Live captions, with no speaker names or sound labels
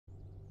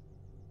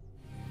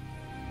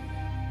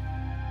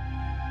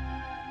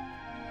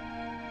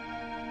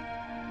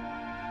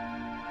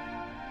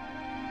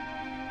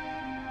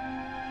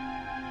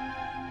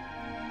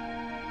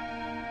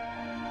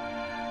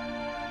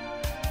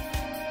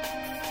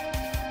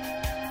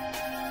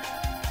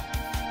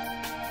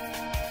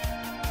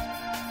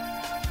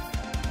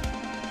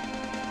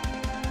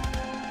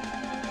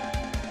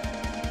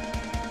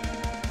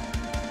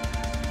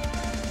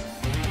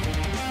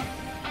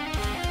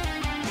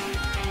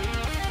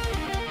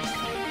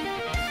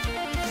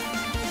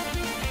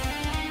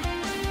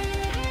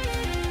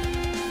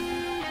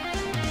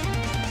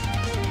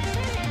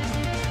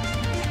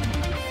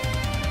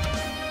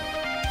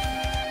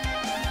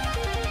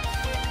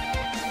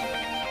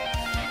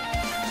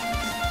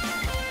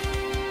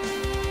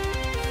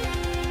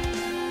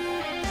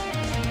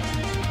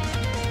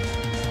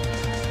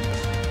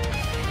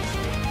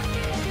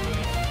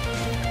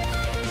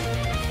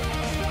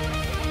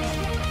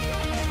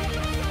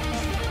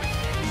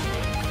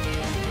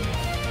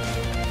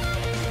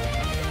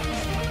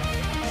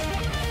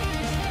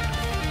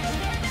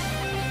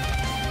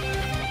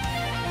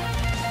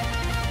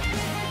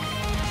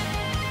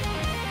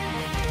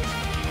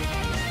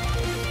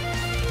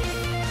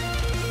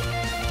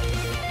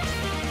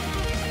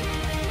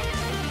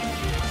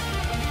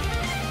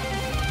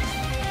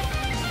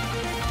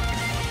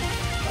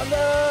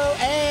Hello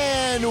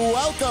and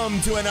welcome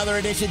to another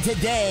edition.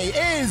 Today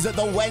is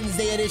the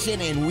Wednesday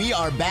edition and we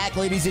are back,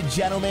 ladies and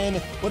gentlemen,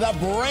 with a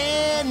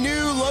brand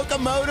new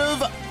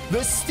locomotive,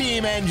 the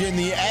steam engine,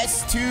 the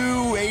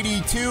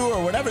S282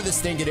 or whatever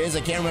this thing it is. I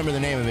can't remember the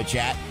name of it,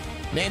 chat.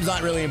 Name's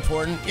not really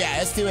important. Yeah,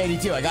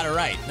 S282. I got it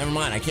right. Never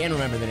mind. I can't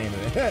remember the name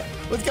of it.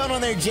 What's going on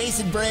there?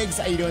 Jason Briggs.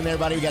 How you doing there,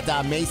 buddy? We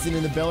got Mason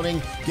in the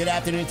building. Good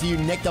afternoon to you.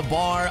 Nick the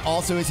Bar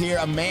also is here.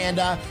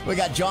 Amanda. We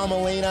got John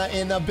Molina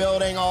in the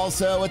building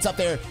also. What's up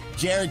there?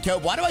 Jared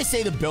Cope. Why do I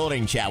say the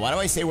building, chat? Why do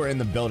I say we're in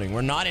the building?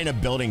 We're not in a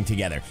building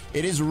together.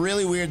 It is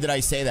really weird that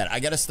I say that. I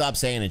gotta stop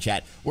saying it,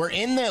 chat. We're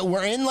in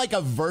like a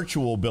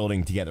virtual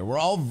building together. We're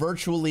all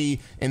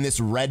virtually in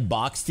this red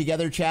box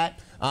together, chat.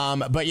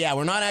 But yeah,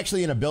 we're not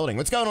actually in a building.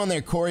 What's going on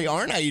there, Corey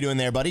Arn? How you doing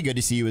there, buddy? Good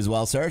to see you as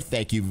well, sir.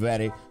 Thank you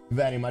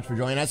very much for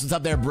joining us. What's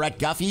up there, Brett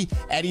Guffey?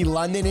 Eddie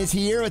London is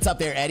here. What's up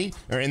there, Eddie?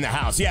 Or in the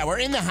house. Yeah, we're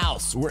in the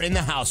house. We're in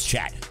the house,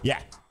 chat. Yeah,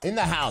 in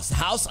the house.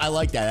 House, I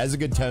like that. That's a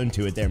good tone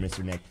to it there,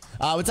 Mr. Nick.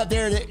 What's up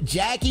there?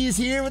 Jackie is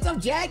here. What's up,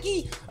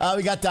 Jackie?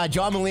 We got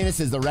John Molina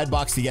says the red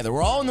box together.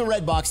 We're all in the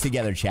red box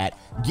together, chat.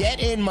 Get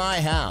in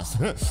my house.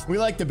 We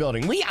like the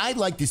building. I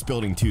like this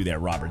building too there,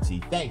 Robert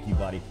C. Thank you,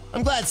 buddy.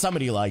 I'm glad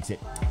somebody likes it.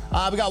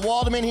 We got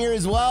Waldman here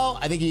as well.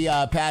 I think he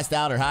passed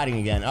out or hiding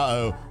again.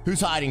 Uh-oh.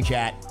 Who's hiding,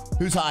 chat?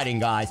 Who's hiding,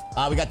 guys?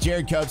 We got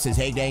Jared Cope says,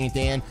 hey, dang it,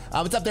 Dan.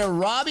 What's up there,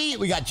 Robbie?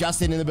 We got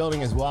Justin in the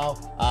building as well.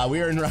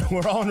 We're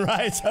all in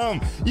Riot's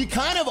home. You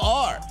kind of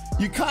are.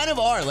 You kind of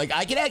are. Like,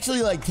 I could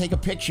actually, like, take a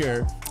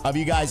picture of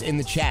you guys in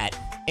the chat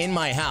in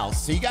my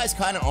house. So you guys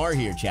kind of are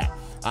here, chat.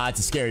 It's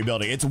a scary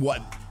building. It's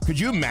what? Could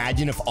you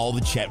imagine if all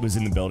the chat was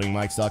in the building,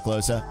 Mike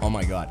Stocklosa? Oh,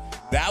 my God.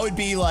 That would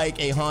be like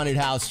a haunted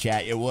house,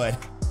 chat. It would.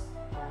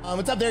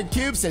 What's up there?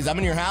 Cube says, I'm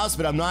in your house,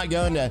 but I'm not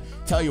going to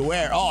tell you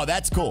where. Oh,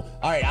 that's cool.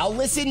 All right, I'll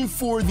listen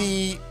for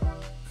the...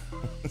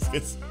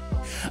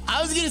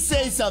 I was going to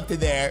say something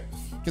there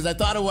because I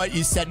thought of what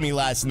you sent me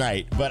last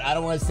night, but I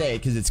don't want to say it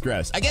because it's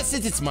gross. I guess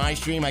since it's my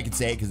stream, I can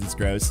say it because it's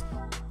gross.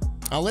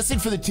 I'll listen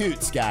for the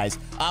toots, guys.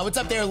 What's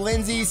up there?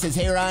 Lindsay says,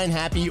 hey, Ryan,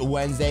 happy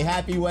Wednesday.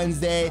 Happy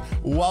Wednesday.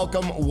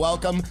 Welcome,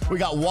 welcome. We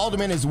got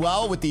Waldman as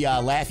well with the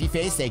laughy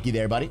face. Thank you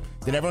there, buddy.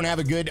 Did everyone have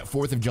a good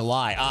 4th of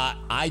July?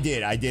 I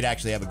did. I did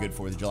actually have a good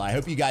 4th of July. I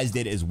hope you guys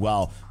did as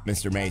well,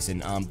 Mr.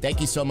 Mason.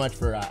 Thank you so much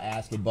for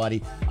asking,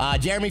 buddy.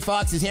 Jeremy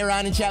Fox is here,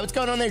 Ryan, in chat. What's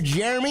going on there,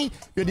 Jeremy?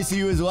 Good to see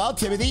you as well.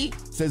 Timothy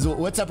says,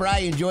 what's up,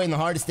 Ryan? Enjoying the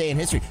hardest day in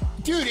history.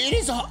 Dude,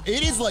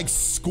 it is like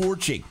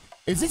scorching.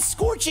 Is it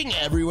scorching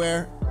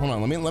everywhere? Hold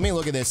on, let me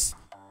look at this.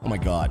 Oh my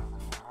God.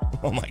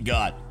 Oh my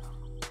God.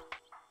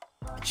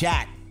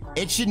 Chat,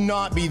 it should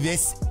not be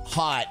this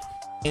hot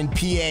in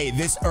PA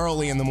this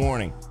early in the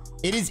morning.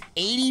 It is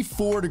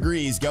 84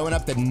 degrees going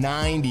up to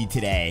 90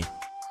 today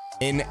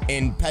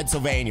in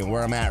Pennsylvania,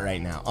 where I'm at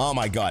right now. Oh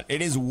my God,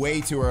 it is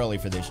way too early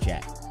for this,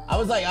 chat.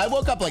 I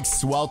woke up like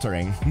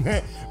sweltering.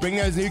 Bring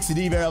those nukes to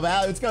Derail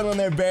Valley. What's going on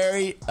there,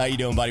 Barry? How you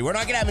doing, buddy? We're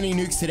not gonna have any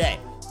nukes today.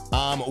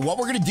 What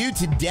we're gonna do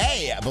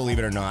today, believe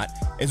it or not,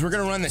 is we're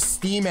gonna run the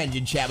steam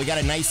engine, chat. We got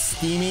a nice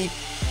steamy,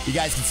 you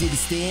guys can see the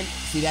steam,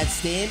 see that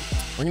steam?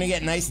 We're gonna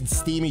get nice and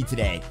steamy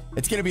today.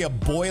 It's gonna be a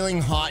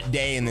boiling hot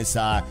day in this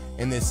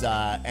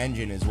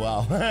engine as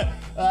well.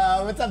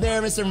 What's up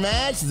there, Mr.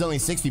 Mash? It's only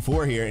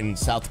 64 here in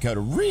South Dakota.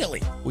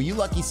 Really? Well, you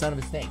lucky son of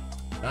a thing.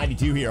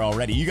 92 here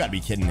already. You gotta be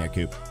kidding there,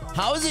 Coop.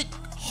 How is it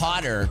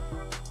hotter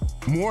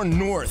more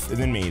north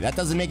than me? That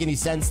doesn't make any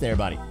sense there,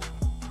 buddy.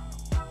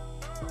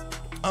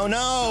 Oh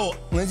no!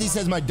 Lindsay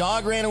says my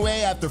dog ran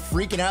away after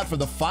freaking out for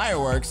the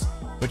fireworks,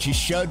 but she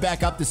showed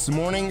back up this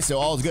morning, so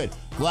all is good.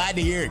 Glad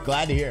to hear it.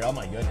 Glad to hear it. Oh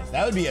my goodness.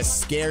 That would be a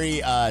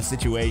scary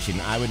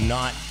situation. I would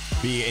not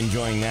be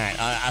enjoying that.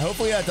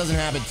 Hopefully that doesn't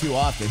happen too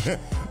often.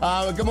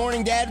 Good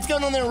morning, Dad. What's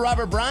going on there,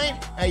 Robert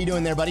Bryant? How you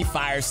doing there, buddy?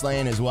 Fire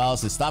slaying as well,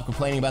 so stop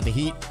complaining about the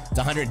heat. It's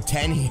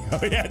 110 here. Oh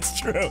yeah, it's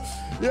true.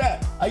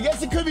 Yeah, I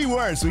guess it could be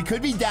worse. We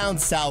could be down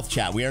south,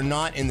 chat. We are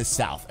not in the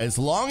south. As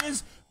long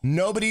as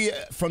nobody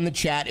from the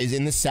chat is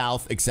in the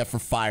south except for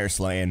fire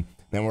slaying,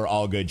 then we're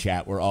all good,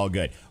 chat. We're all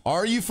good.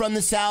 Are you from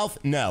the south?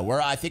 No,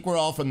 I think we're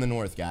all from the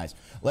north, guys.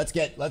 Let's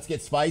get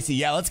spicy.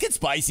 Yeah, let's get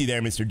spicy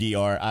there, Mr.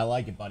 DR. I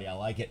like it, buddy. I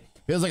like it.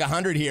 Feels like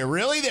 100 here.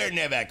 Really there,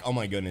 Nevek? Oh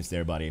my goodness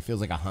there, buddy. It feels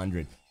like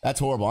 100. That's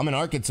horrible. I'm in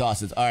Arkansas.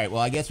 All right,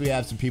 well, I guess we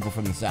have some people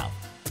from the south.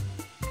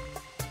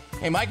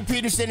 Hey, Michael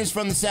Peterson is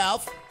from the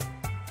south.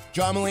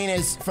 John Molina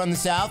is from the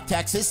south,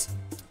 Texas.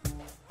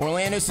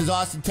 Orlando says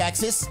Austin,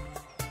 Texas.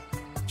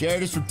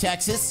 Jared is from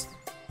Texas.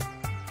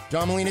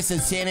 John Molina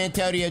says San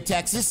Antonio,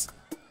 Texas.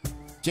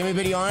 Jimmy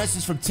Bidionis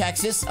is from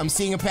Texas. I'm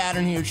seeing a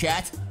pattern here,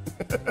 chat.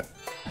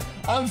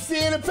 I'm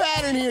seeing a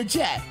pattern here,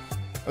 chat.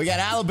 We got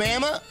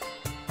Alabama,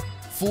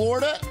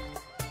 Florida.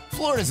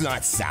 Florida's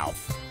not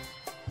south.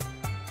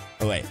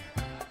 Oh, wait.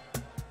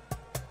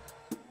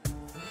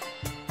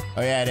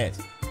 Oh, yeah, it is.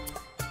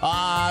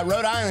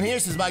 Rhode Island here,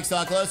 says Mike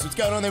Stocklos. What's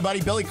going on there,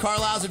 buddy? Billy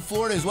Carlisle's in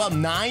Florida as well.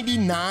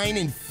 99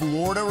 in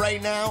Florida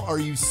right now. Are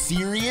you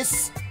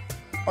serious?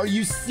 Are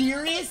you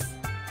serious?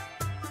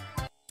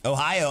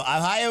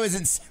 Ohio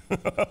isn't.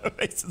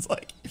 Mason's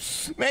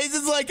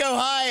like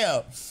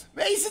Ohio.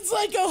 Mason's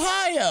like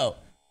Ohio.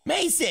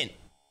 Mason.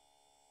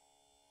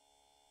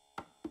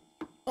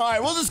 All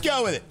right, we'll just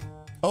go with it.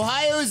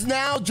 Ohio is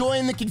now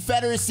joining the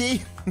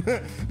Confederacy.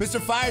 Mr.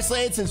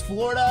 Fireslade says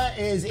Florida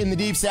is in the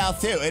deep south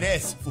too. It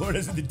is.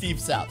 Florida's in the deep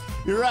south.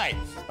 You're right.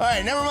 All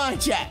right, never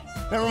mind, chat.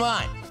 Never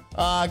mind.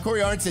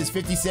 Corey Arndt says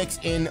 56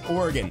 in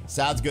Oregon.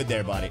 Sounds good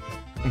there, buddy.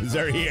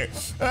 Missouri here.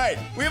 All right,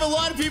 we have a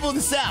lot of people in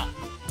the south.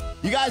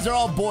 You guys are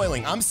all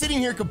boiling. I'm sitting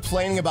here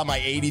complaining about my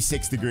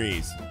 86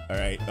 degrees. All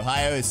right,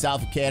 Ohio is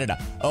south of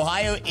Canada.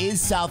 Ohio is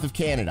south of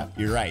Canada.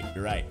 You're right,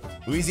 you're right.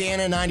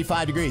 Louisiana,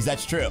 95 degrees.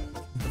 That's true.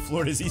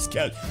 Florida's East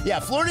Coast. Yeah,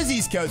 Florida's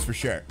East Coast for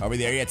sure. Are we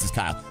there yet, says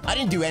Kyle? I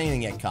didn't do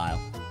anything yet,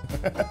 Kyle.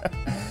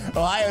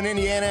 Ohio and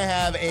Indiana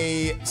have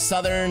a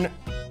southern...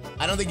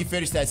 I don't think you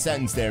finished that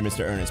sentence there,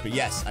 Mr. Ernest, but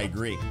yes, I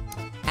agree.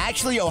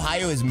 Actually,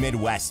 Ohio is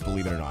Midwest,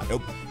 believe it or not.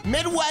 Nope.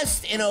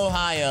 Midwest in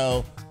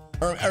Ohio...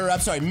 Or I'm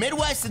sorry,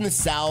 Midwest and the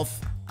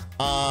South,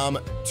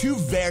 two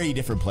very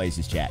different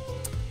places, chat.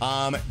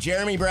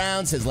 Jeremy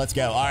Brown says, let's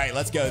go. All right,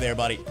 let's go there,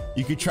 buddy.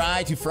 You could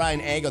try to fry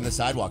an egg on the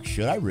sidewalk.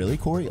 Should I really,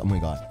 Corey? Oh, my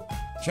God.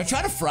 Should I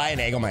try to fry an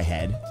egg on my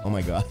head? Oh,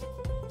 my God.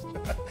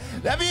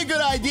 That'd be a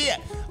good idea.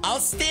 I'll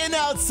stand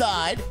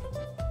outside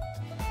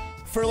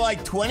for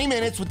like 20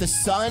 minutes with the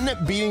sun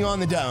beating on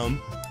the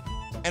dome,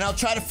 and I'll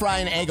try to fry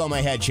an egg on my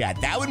head, chat.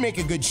 That would make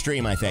a good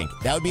stream, I think.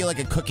 That would be like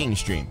a cooking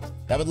stream.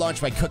 That would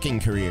launch my cooking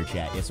career,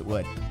 chat. Yes, it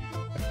would.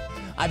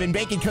 I've been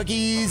baking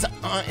cookies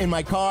in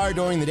my car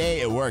during the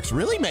day. It works.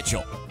 Really,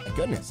 Mitchell? My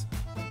goodness.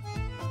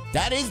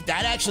 That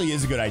actually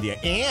is a good idea.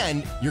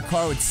 And your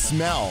car would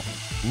smell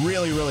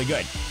really, really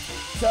good.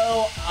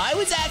 So I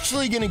was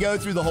actually going to go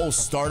through the whole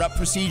startup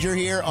procedure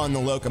here on the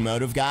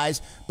locomotive,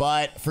 guys.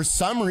 But for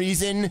some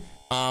reason,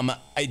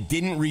 I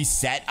didn't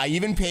reset. I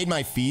even paid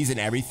my fees and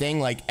everything.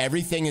 Like,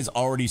 everything is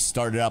already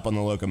started up on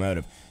the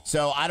locomotive.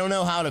 So I don't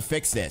know how to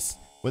fix this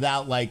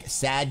without, like,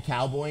 sad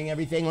cowboying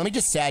everything. Let me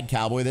just sad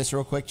cowboy this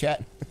real quick,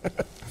 chat.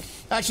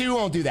 Actually, we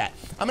won't do that.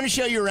 I'm going to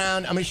show you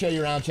around. I'm going to show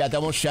you around, chat.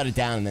 That won't shut it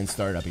down and then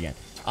start it up again.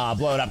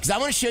 Blow it up. Because I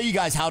want to show you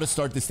guys how to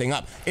start this thing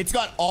up. It's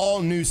got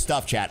all new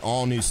stuff, chat.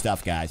 All new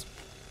stuff, guys.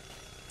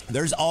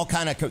 There's all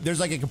kind of,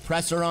 there's like a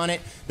compressor on it.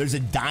 There's a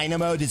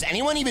dynamo. Does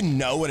anyone even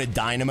know what a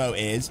dynamo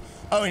is?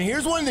 Oh, and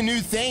here's one of the new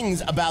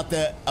things about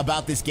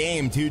this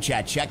game too,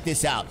 chat. Check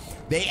this out.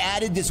 They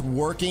added this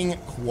working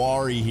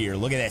quarry here.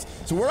 Look at this.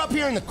 So we're up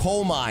here in the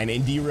coal mine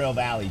in Derail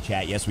Valley,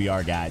 chat. Yes, we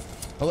are, guys.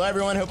 Hello,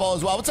 everyone. Hope all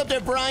is well. What's up there,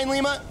 Brian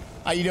Lima?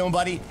 How you doing,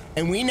 buddy?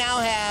 And we now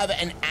have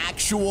an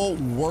actual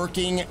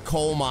working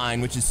coal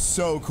mine, which is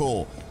so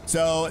cool.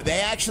 So they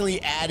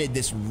actually added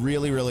this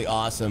really, really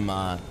awesome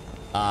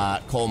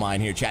coal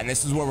mine here, chat. And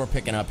this is where we're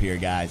picking up here,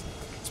 guys.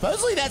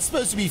 Supposedly that's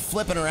supposed to be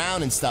flipping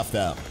around and stuff,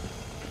 though.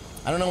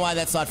 I don't know why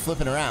that's not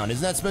flipping around.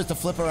 Isn't that supposed to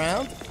flip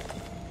around?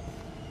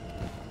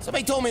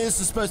 Somebody told me this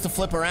is supposed to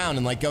flip around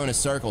and, like, go in a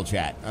circle,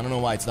 chat. I don't know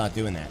why it's not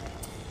doing that.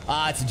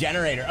 It's a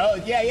generator.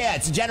 Oh, yeah,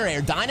 it's a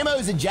generator. Dynamo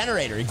is a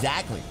generator,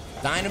 exactly.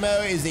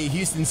 Dynamo is a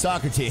Houston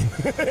soccer team.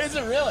 Is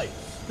it really?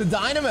 The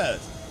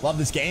Dynamos. Love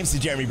this game, says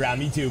Jeremy Brown.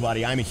 Me too,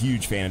 buddy. I'm a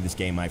huge fan of this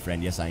game, my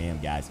friend. Yes, I am,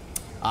 guys.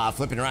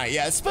 Flipping around.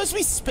 Yeah, it's supposed to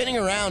be spinning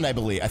around, I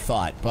believe. I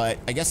thought, but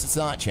I guess it's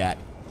not, chat.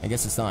 I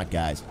guess it's not,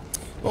 guys.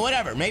 Well,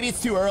 whatever. Maybe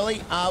it's too early.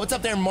 What's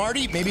up there,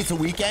 Marty? Maybe it's a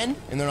weekend,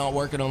 and they're not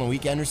working on the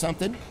weekend or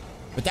something.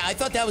 But I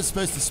thought that was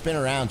supposed to spin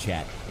around,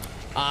 chat.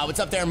 What's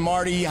up there,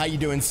 Marty? How you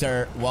doing,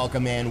 sir?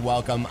 Welcome in.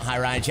 Welcome. Hi,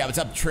 Ryan, chat. What's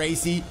up,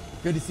 Tracy?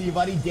 Good to see you,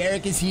 buddy.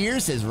 Derek is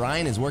here. Says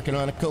Ryan is working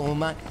on a coal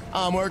mine.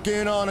 I'm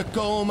working on a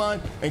coal mine.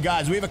 And,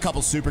 guys, we have a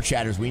couple super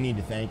chatters we need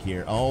to thank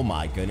here. Oh,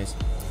 my goodness.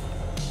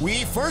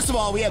 First of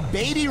all, we have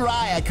Baby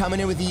Raya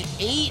coming in with the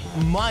 8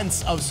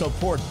 months of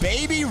support.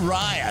 Baby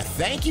Raya,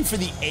 thank you for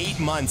the 8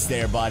 months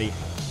there, buddy.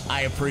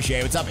 I appreciate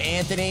it. What's up,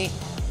 Anthony?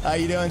 How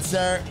you doing,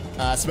 sir?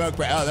 Smoke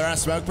break. Oh, they're on a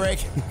smoke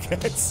break?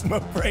 Good.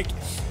 Smoke break.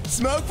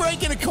 Smoke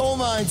break in a coal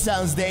mine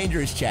sounds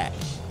dangerous, chat.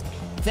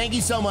 Thank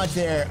you so much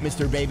there,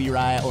 Mr. Baby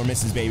Raya or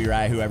Mrs. Baby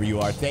Raya, whoever you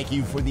are. Thank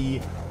you for the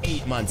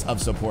 8 months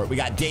of support. We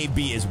got Dave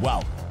B as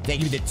well.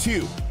 Thank you for the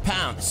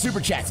 £2 super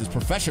chats. This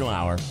professional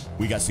hour.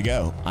 We got to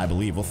go, I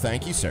believe. Well,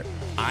 thank you, sir.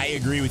 I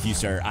agree with you,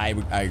 sir. I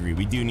agree.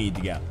 We do need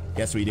to go.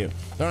 Yes, we do.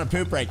 They're on a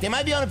poop break. They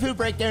might be on a poop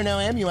break there,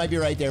 Noam. You might be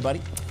right there,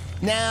 buddy.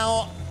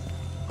 Now,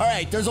 all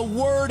right, there's a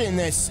word in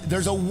this.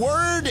 There's a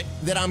word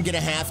that I'm going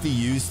to have to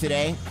use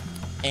today,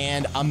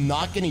 and I'm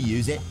not going to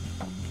use it.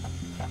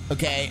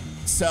 Okay,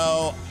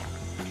 so,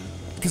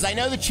 because I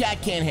know the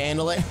chat can't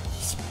handle it.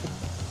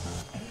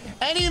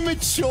 Any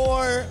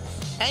mature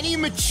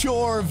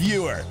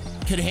viewer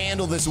could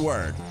handle this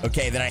word,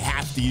 okay, that I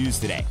have to use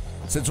today.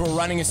 Since we're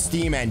running a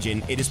Steam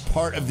engine, it is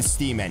part of the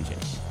Steam engine.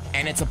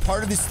 And it's a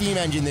part of the Steam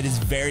engine that is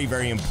very,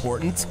 very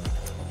important,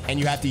 and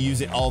you have to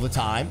use it all the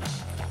time.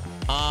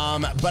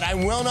 But I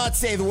will not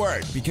say the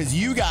word, because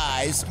you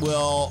guys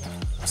will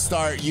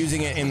start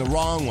using it in the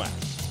wrong way.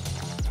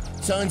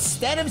 So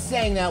instead of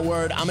saying that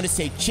word, I'm going to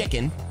say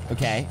chicken,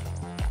 okay?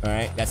 All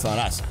right, that's not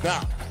us. No.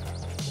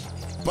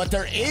 But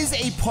there is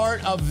a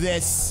part of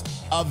this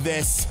of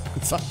this.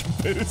 It's not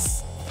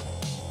caboose.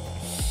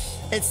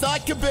 It's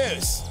not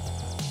caboose.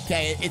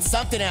 Okay, it's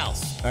something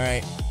else, all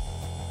right?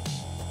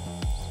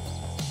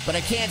 But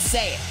I can't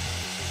say it.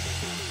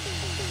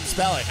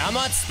 Spell it. I'm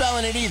not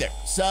spelling it either.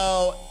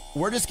 So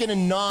we're just gonna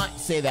not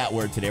say that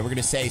word today. We're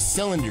gonna say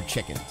cylinder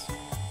chickens.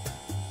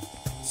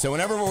 So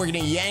whenever we're gonna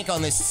yank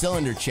on this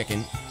cylinder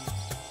chicken,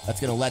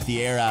 that's gonna let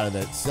the air out of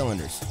the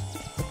cylinders.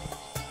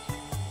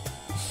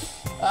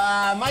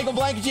 Michael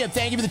Blankenship,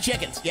 thank you for the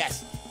chickens.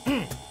 Yes.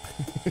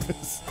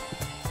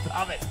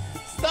 Stop it.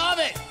 Stop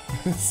it.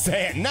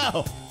 Say it.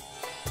 No.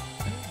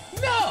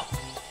 No.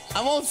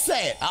 I won't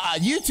say it.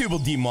 YouTube will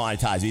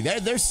demonetize me.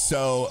 They're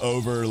so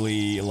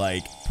overly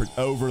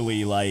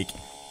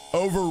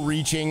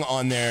overreaching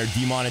on their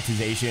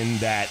demonetization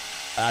that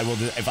I will.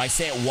 If I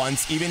say it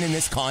once, even in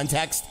this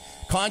context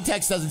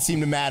doesn't seem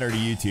to matter to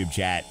YouTube,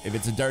 chat. If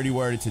it's a dirty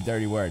word, it's a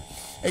dirty word.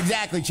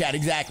 Exactly, chat.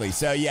 Exactly.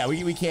 So yeah,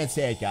 we can't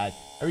say it, guys.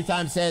 Every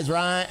time it says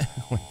Ryan.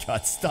 Oh my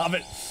God! Stop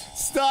it!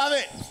 Stop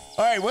it!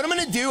 All right, what I'm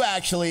gonna do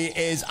actually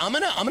is I'm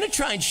gonna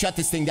try and shut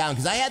this thing down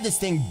because I had this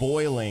thing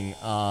boiling.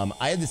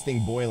 I had this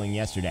thing boiling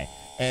yesterday,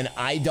 and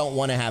I don't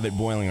want to have it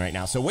boiling right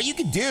now. So what you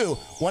could do,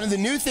 one of the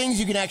new things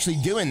you can actually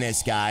do in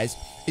this, guys,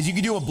 is you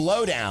can do a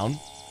blowdown,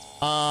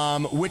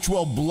 which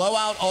will blow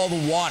out all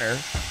the water.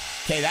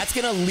 Okay, that's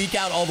gonna leak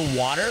out all the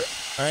water.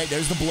 All right,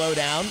 there's the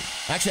blowdown.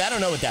 Actually, I don't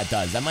know what that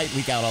does. That might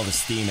leak out all the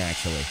steam.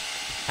 Actually,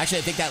 I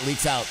think that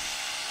leaks out.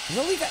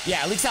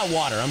 Yeah, it leaks out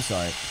water. I'm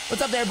sorry.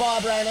 What's up there,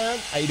 Bob Ryan?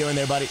 How you doing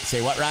there, buddy?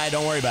 Say what, Ryan?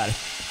 Don't worry about it.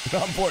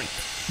 Not important.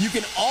 You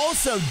can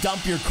also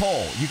dump your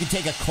coal. You can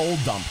take a coal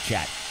dump,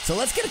 chat. So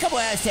let's get a couple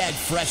of hashtag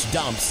fresh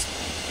dumps.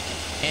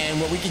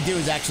 And what we can do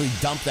is actually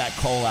dump that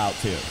coal out,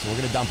 too. So we're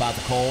going to dump out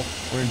the coal.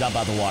 We're going to dump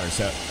out the water.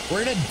 So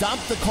we're going to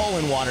dump the coal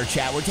and water,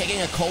 chat. We're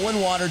taking a coal and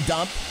water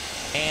dump.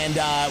 And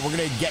we're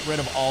going to get rid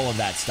of all of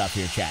that stuff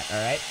here, chat.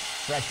 All right?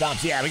 Fresh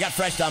dumps. Yeah, we got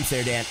fresh dumps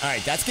there, Dan. All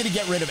right, that's going to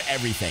get rid of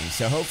everything.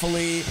 So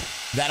hopefully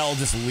that all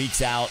just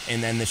leaks out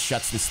and then this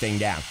shuts this thing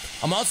down.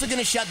 I'm also going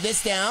to shut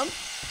this down,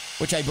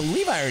 which I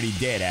believe I already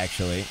did,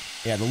 actually.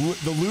 Yeah, the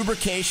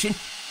lubrication.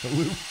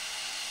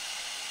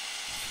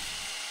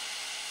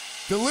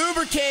 The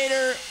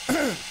lubricator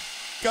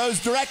goes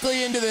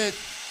directly into the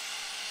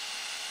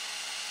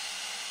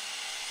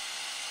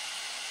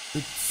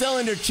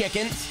cylinder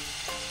chickens.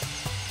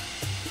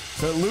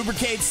 So it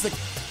lubricates the...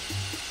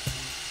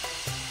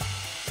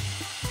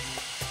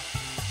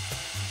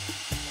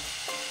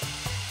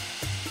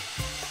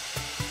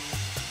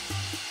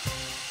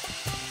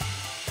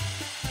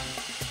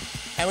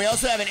 And we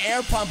also have an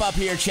air pump up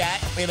here, chat.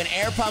 We have an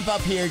air pump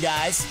up here,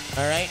 guys.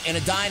 All right, and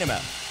a dynamo,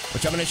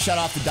 which I'm going to shut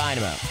off the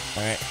dynamo.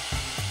 All right.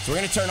 So we're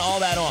going to turn all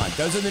that on.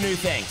 Those are the new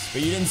things,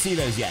 but you didn't see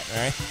those yet,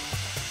 all right?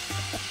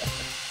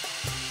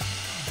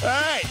 All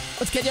right,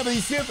 let's catch up with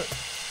these super.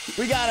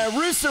 We got a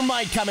Rooster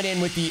Mike coming in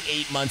with the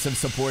 8 months of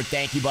support.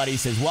 Thank you, buddy. He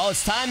says, well,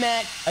 it's time,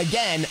 Matt.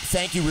 Again,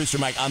 thank you, Rooster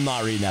Mike. I'm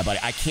not reading that, buddy.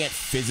 I can't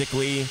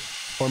physically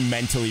or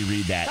mentally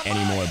read that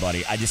anymore,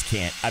 buddy. I just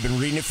can't. I've been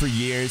reading it for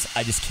years.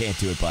 I just can't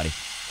do it, buddy.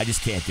 I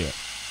just can't do it.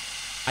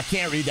 I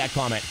can't read that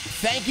comment.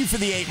 Thank you for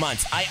the 8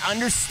 months. I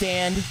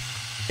understand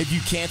if you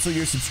cancel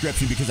your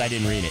subscription because I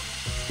didn't read it,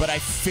 but I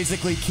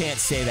physically can't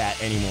say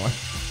that anymore.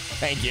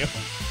 Thank you.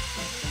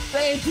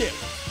 Thank you.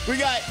 We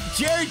got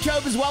Jared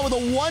Cope as well with a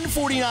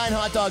 149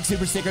 hot dog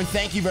super sticker.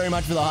 Thank you very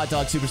much for the hot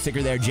dog super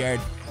sticker there,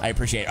 Jared. I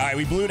appreciate it. All right,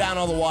 we blew down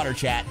all the water,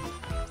 chat.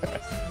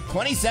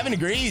 27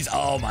 degrees.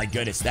 Oh my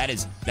goodness, that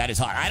is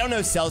hot. I don't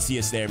know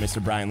Celsius there,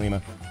 Mr. Brian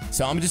Lima.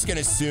 So I'm just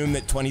gonna assume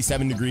that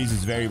 27 degrees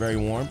is very, very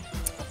warm.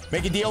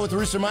 Make a deal with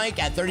Rooster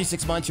Mike. At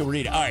 36 months, you'll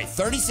read it. All right,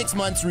 36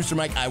 months, Rooster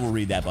Mike, I will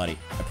read that, buddy.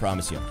 I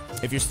promise you.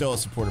 If you're still a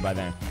supporter by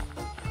then.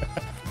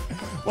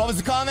 What was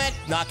the comment?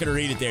 Not gonna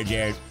read it there,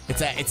 Jared.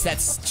 It's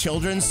that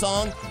children's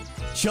song.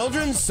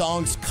 Children's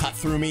songs cut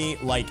through me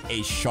like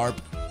a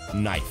sharp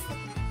knife.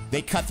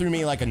 They cut through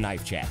me like a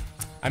knife, chat.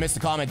 I missed the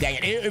comment, dang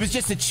it. It was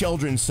just a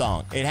children's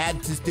song. It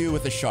had to do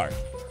with a shark.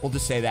 We'll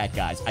just say that,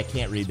 guys. I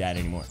can't read that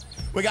anymore.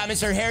 We got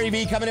Mr. Harry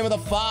V coming in with a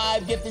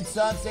 5 gifted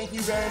subs. Thank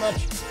you very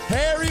much,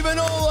 Harry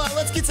Vanola.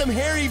 Let's get some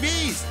Harry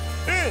V's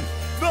in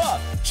the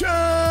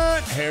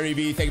chat. Harry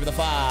V, thank you for the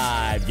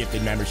 5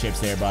 gifted memberships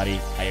there, buddy.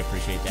 I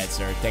appreciate that,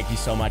 sir. Thank you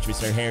so much,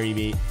 Mr. Harry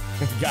V.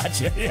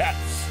 Gotcha. Yeah,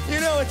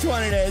 you know which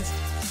one it is.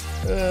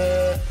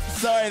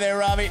 Sorry there,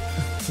 Robbie.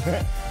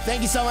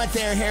 Thank you so much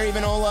there, Harry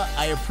Vanola.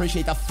 I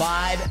appreciate the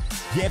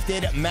 5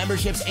 gifted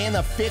memberships and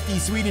the 50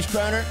 Swedish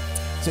kroner.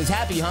 Says,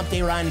 happy hump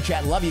day, Ryan and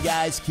chat. Love you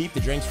guys. Keep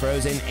the drinks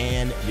frozen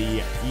and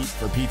the heat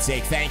for Pete's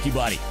sake. Thank you,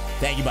 buddy.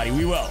 Thank you, buddy.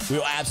 We will. We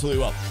will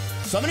absolutely will.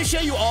 So I'm going to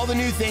show you all the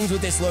new things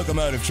with this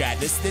locomotive, chat.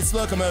 This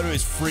locomotive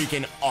is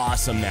freaking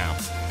awesome now.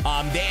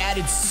 They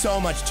added so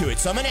much to it.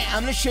 So I'm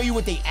gonna show you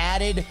what they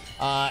added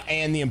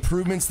and the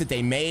improvements that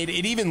they made.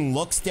 It even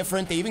looks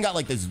different. They even got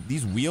like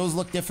these wheels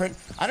look different.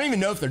 I don't even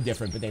know if they're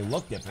different, but they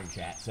look different,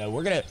 chat. So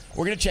we're gonna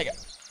check it.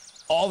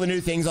 all the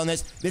new things on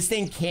this. This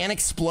thing can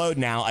explode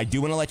now. I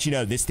do want to let you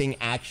know this thing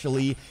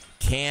actually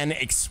can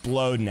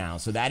explode now.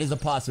 So that is a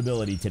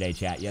possibility today,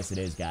 chat. Yes, it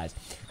is, guys.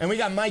 And we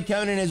got Mike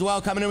Conan as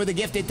well coming in with a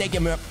gifted. Thank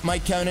you,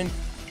 Mike Conan.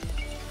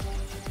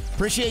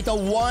 Appreciate the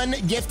 1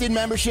 gifted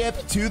membership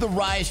to the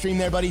Riot stream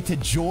there, buddy, to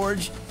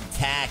George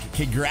Tack.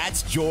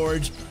 Congrats,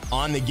 George,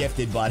 on the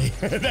gifted, buddy.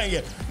 Thank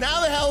you.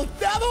 Now the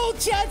whole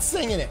chat's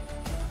singing it.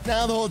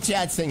 Now the whole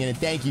chat's singing it.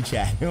 Thank you,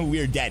 chat.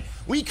 We're dead.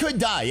 We could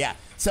die, yeah.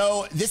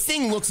 So this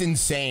thing looks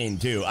insane,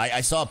 too.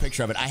 I saw a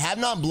picture of it. I have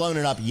not blown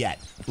it up yet.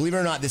 Believe it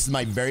or not, this is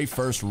my very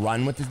first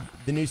run with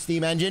the new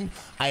Steam engine.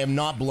 I have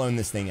not blown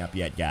this thing up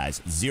yet,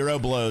 guys. 0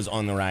 blows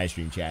on the Riot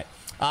stream, chat.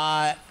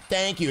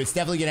 Thank you. It's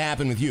definitely going to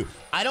happen with you.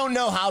 I don't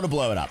know how to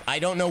blow it up. I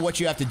don't know what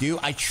you have to do.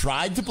 I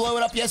tried to blow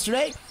it up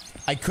yesterday.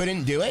 I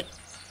couldn't do it.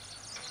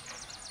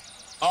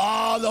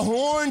 Oh, the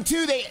horn,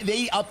 too.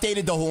 They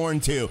updated the horn,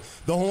 too.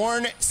 The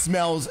horn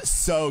smells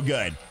so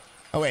good.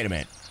 Oh, wait a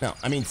minute. No,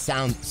 I mean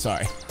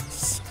sorry.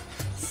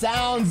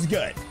 Sounds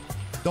good.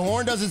 The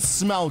horn doesn't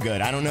smell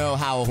good. I don't know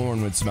how a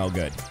horn would smell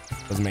good.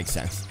 Doesn't make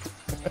sense.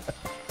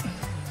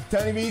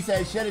 Tony B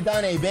says, should have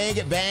done a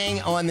big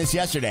bang on this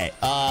yesterday.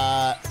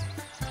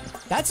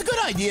 That's a good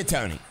idea,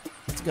 Tony.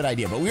 That's a good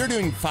idea. But we were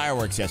doing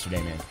fireworks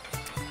yesterday, man.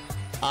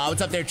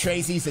 What's up there,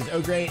 Tracy? Says,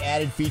 oh, great.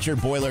 Added feature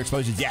boiler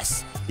explosions.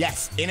 Yes.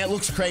 Yes. And it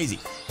looks crazy.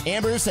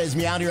 Amber says,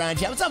 meow to Ryan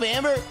chat. What's up,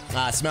 Amber?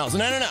 Smells.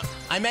 No.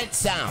 I meant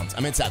sounds.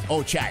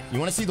 Oh, chat. You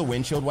want to see the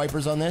windshield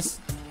wipers on this?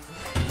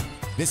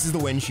 This is the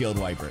windshield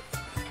wiper.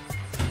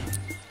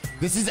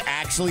 This is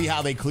actually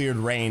how they cleared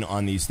rain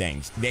on these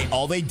things.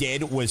 All they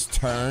did was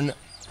turn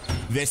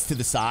this to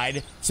the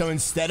side. So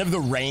instead of the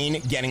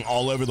rain getting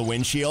all over the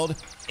windshield,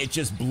 it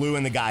just blew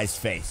in the guy's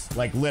face.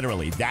 Like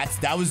literally.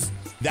 That was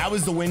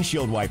the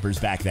windshield wipers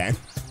back then.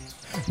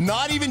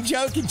 Not even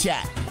joking,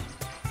 chat.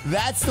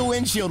 That's the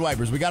windshield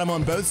wipers. We got them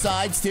on both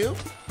sides too.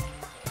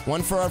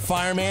 One for our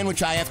fireman,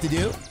 which I have to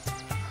do.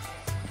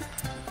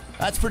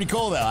 That's pretty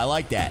cool though. I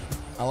like that.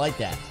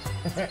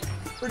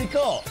 Pretty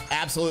cool.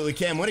 Absolutely,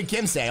 Kim. What did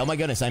Kim say? Oh my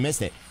goodness, I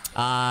missed it.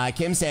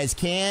 Kim says,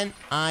 can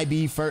I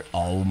be first?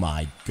 Oh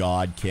my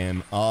God,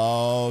 Kim.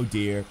 Oh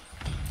dear.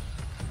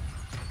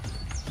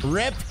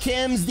 Rip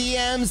Kim's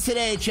DMs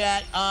today,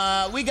 chat.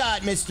 We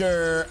got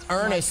Mr.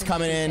 Ernest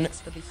coming in.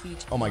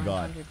 Oh my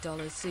God.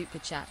 $100 super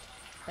chat.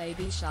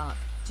 Baby shark.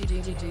 Do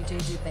do do do do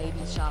do baby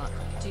shark.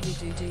 Do do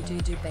do do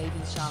do do baby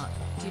shark.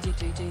 Do do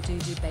do do do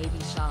do baby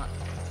shark.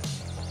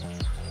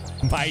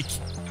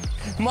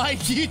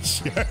 Mike, you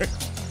jerk.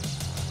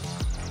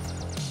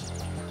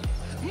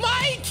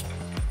 Mike!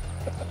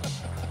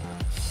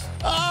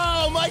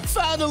 Oh, Mike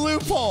found a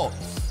loophole.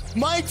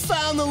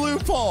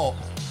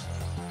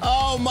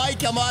 Oh, Mike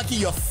Amaki,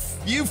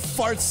 you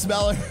fart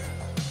smeller.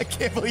 I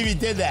can't believe he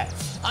did that.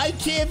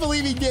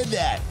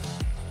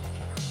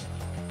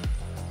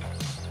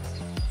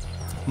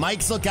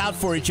 Mikes look out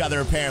for each other,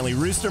 apparently.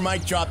 Rooster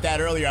Mike dropped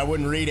that earlier. I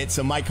wouldn't read it,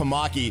 so Mike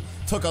Hamaki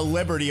took a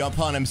liberty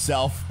upon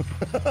himself.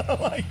 Oh,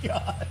 my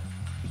God.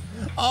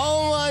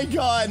 Oh, my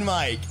God,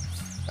 Mike.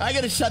 I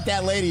got to shut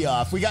that lady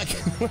off.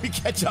 Let me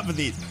catch up with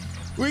these.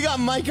 We got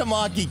Mike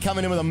Hamaki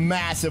coming in with a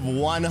massive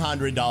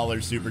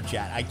 $100 super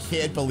chat. I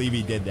can't believe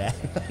he did that.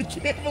 I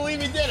can't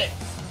believe he did it.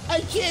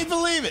 I can't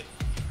believe it.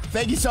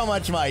 Thank you so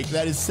much, Mike.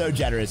 That is so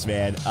generous,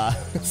 man.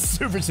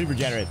 Super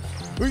generous.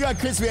 We got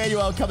Chris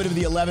Manuel coming in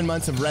with the 11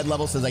 months of red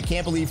level. Says, I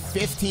can't believe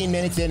 15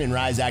 minutes in and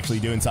Rye's actually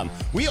doing something.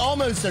 We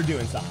almost are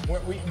doing something.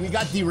 We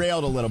got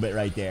derailed a little bit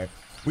right there.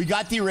 I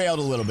got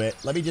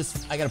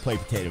to play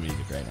potato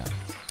music right now.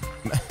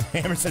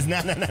 Hammer says, no.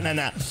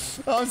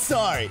 Oh, I'm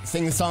sorry.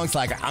 Sing the song,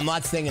 Slacker. I'm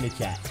not singing it,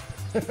 chat.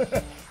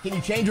 Can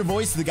you change your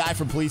voice to the guy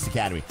from Police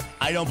Academy?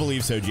 I don't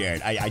believe so,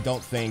 Jared. I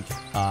don't think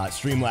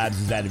Streamlabs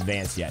is that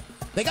advanced yet.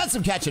 They got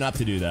some catching up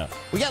to do, though.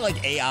 We got,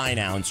 like, AI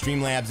now, and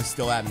Streamlabs is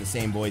still having the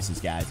same voices,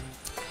 guys.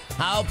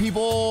 How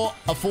people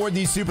afford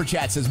these super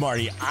chats, says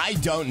Marty. I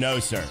don't know,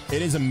 sir.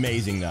 It is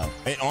amazing, though.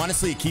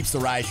 Honestly, it keeps the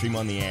Riot stream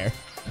on the air.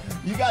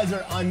 You guys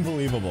are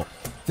unbelievable.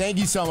 Thank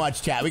you so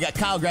much, chat. We got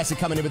Kyle Gressick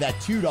coming in with that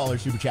 $2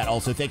 super chat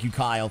also. Thank you,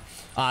 Kyle.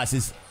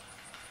 Says,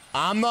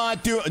 I'm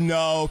not doing...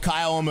 No,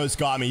 Kyle almost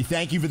got me.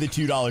 Thank you for the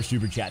 $2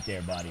 super chat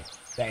there, buddy.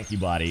 Thank you,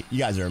 buddy. You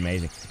guys are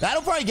amazing.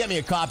 That'll probably get me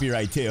a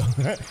copyright, too.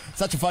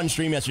 Such a fun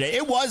stream yesterday.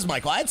 It was,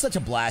 Michael. I had such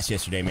a blast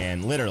yesterday,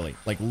 man. Literally.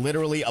 Like,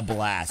 literally a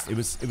blast. It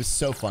was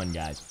so fun,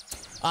 guys.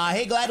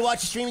 Hey, glad to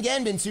watch the stream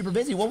again. Been super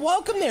busy. Well,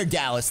 welcome there,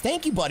 Dallas.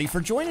 Thank you, buddy,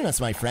 for joining us,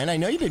 my friend. I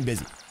know you've been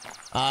busy.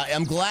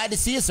 I'm glad to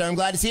see you, sir. I'm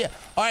glad to see you.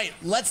 All right,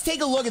 let's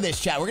take a look at this,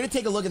 chat. We're going to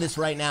take a look at this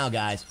right now,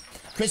 guys.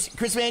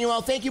 Chris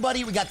Manuel, thank you,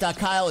 buddy. We got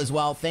Kyle as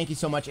well. Thank you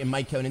so much. And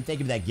Mike Conan, thank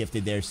you for that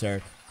gifted there,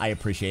 sir. I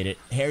appreciate it.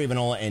 Harry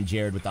Vanola and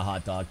Jared with the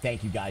hot dog.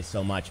 Thank you guys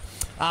so much.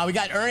 We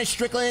got Ernest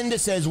Strickland that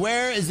says,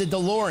 where is the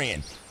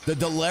DeLorean? The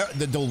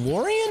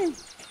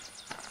DeLorean?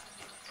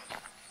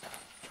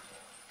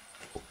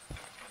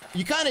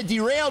 You kind of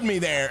derailed me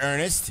there,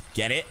 Ernest.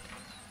 Get it?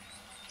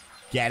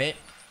 Get it?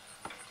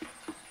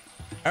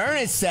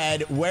 Ernest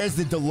said, where's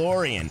the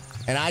DeLorean?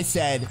 And I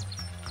said,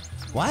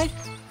 what?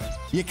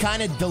 You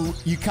kind of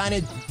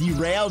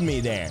derailed me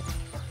there.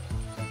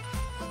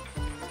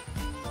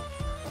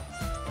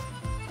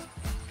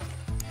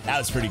 That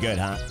was pretty good,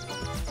 huh?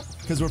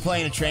 Because we're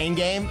playing a train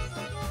game.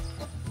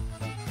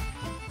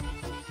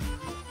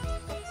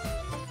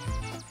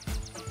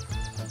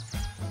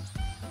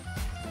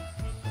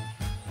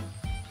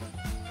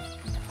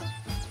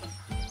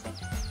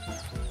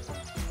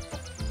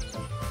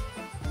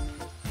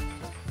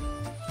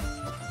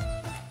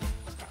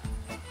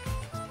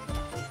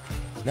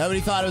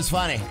 Nobody thought it was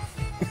funny.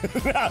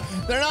 No,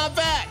 they're not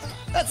back.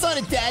 That's not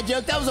a dad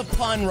joke. That was a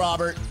pun,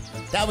 Robert.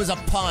 That was a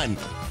pun.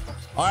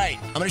 All right,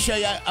 I'm gonna show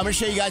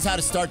you guys how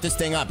to start this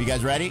thing up. You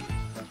guys ready?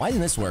 Why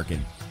isn't this working?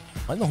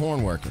 Why isn't the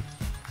horn working?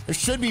 There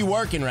should be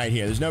working right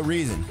here. There's no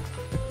reason.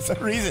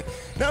 There's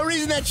no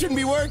reason that shouldn't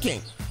be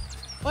working.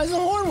 Why isn't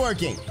the horn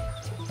working?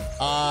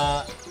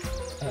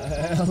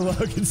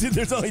 Look, see,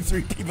 there's only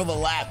 3 people that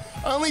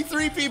laughed. Only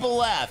 3 people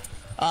laughed.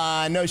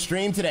 No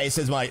stream today,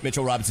 says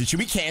Mitchell Robinson. Should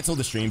we cancel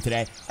the stream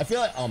today? I feel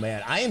like, oh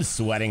man, I am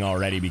sweating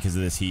already because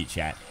of this heat,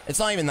 chat. It's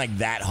not even like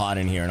that hot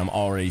in here, and I'm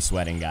already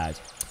sweating,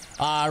 guys.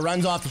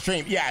 Runs off the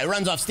stream. Yeah, it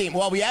runs off Steam.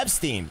 Well, we have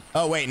Steam.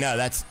 Oh, wait, no,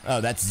 that's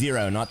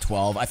 0, not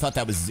 12. I thought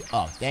that was,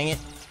 oh, dang it.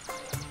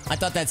 I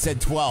thought that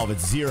said 12.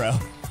 It's 0.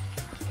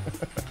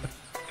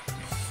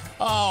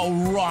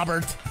 Oh,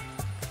 Robert.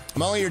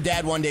 I'm only your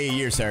dad 1 day a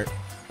year, sir.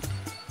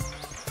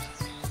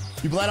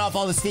 You bled off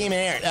all the steam and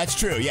air. That's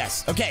true,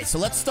 yes. Okay, so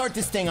let's start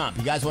this thing up.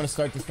 You guys want to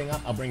start this thing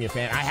up? I'll bring you a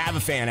fan. I have a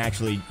fan,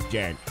 actually,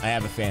 Jared. I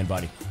have a fan,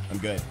 buddy. I'm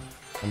good.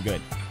 I'm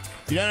good.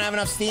 If you don't have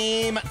enough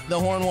steam, the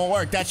horn won't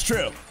work. That's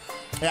true.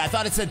 Yeah, I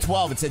thought it said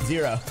 12. It said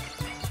 0.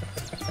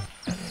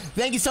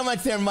 Thank you so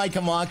much there, Mike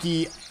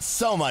Kamaki.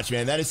 So much,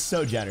 man. That is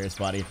so generous,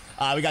 buddy.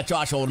 We got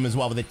Josh Oldham as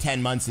well with the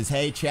 10 months. Says,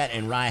 hey, Chet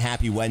and Rye,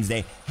 happy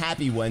Wednesday.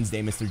 Happy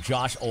Wednesday, Mr.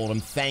 Josh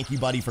Oldham. Thank you,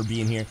 buddy, for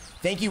being here.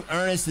 Thank you,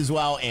 Ernest, as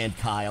well, and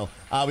Kyle.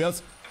 We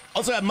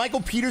also have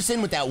Michael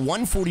Peterson with that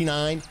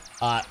 149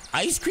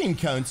 ice cream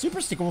cone super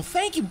sticker. Well,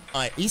 thank you.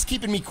 He's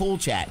keeping me cool,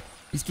 chat.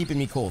 He's keeping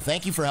me cool.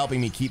 Thank you for helping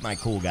me keep my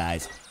cool,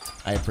 guys.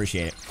 I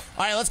appreciate it.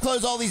 All right, let's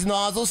close all these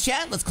nozzles,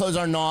 chat. Let's close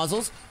our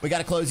nozzles. We got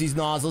to close these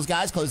nozzles,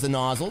 guys. Close the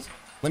nozzles.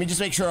 Let me just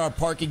make sure our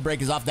parking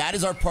brake is off. That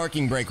is our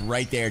parking brake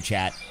right there,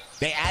 chat.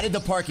 They added the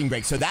parking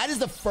brake. So that is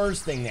the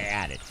first thing they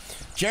added.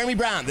 Jeremy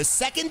Brown, the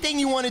second thing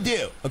you want to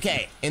do,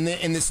 okay, in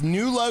this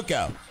new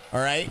loco,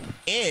 all right,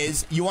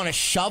 is you want to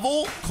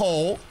shovel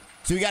coal.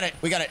 So we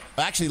gotta,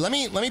 actually, let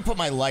me put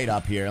my light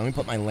up here. Let me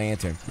put my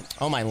lantern.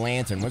 Oh, my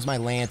lantern. Where's my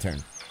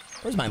lantern?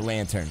 Where's my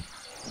lantern?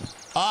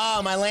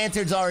 Oh, my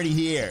lantern's already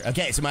here.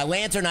 Okay, so my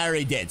lantern I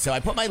already did. So I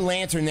put my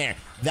lantern there.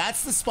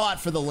 That's the spot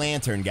for the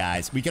lantern,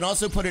 guys. We can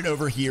also put it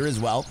over here as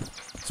well.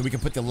 So we can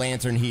put the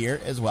lantern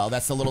here as well.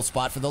 That's the little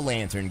spot for the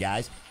lantern,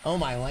 guys. Oh,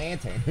 my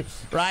lantern.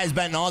 Rise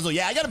bent nozzle.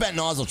 Yeah, I got a bent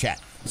nozzle, chat.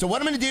 So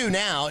what I'm gonna do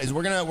now is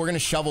we're gonna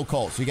shovel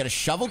coal. So you gotta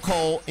shovel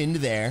coal into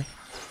there.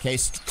 Okay,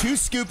 2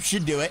 scoops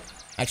should do it.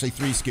 Actually,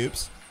 3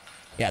 scoops.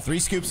 Yeah, 3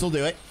 scoops will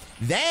do it.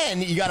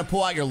 Then you got to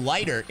pull out your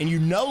lighter, and you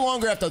no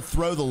longer have to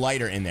throw the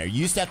lighter in there. You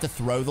used to have to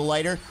throw the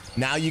lighter.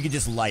 Now you can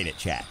just light it,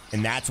 chat.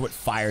 And that's what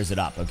fires it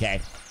up, okay?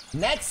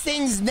 Next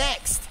thing's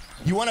next.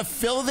 You want to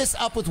fill this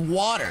up with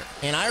water.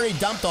 And I already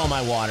dumped all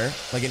my water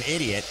like an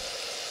idiot.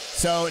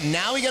 So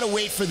now we got to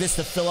wait for this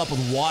to fill up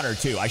with water,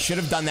 too. I should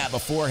have done that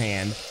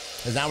beforehand,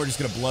 because now we're just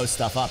going to blow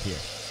stuff up here.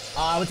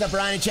 What's up,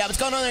 Brian and chat? What's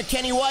going on there,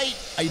 Kenny White?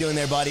 How you doing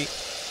there, buddy?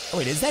 Oh,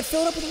 wait, is that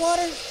filled up with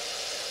water?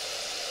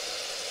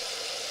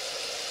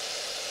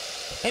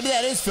 Maybe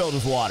that is filled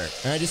with water,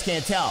 and I just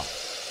can't tell.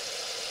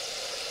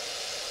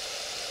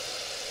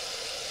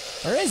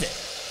 Or is it?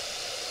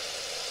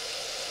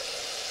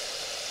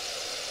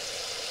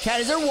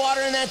 Cat, is there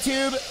water in that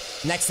tube?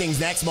 Next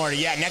thing's next, Marty.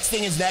 Yeah, next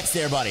thing is next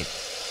there, buddy.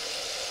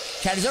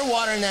 Cat, is there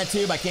water in that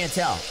tube? I can't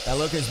tell. That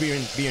loco's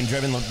being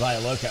driven by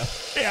a loco.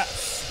 Yeah,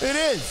 it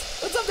is.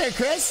 What's up there,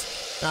 Chris?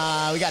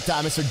 We got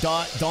Mr.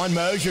 Don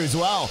Mosier as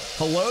well.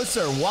 Hello,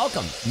 sir.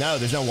 Welcome. No,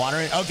 there's no water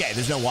in. Okay,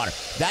 there's no water.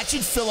 That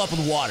should fill up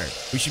with water.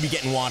 We should be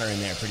getting water in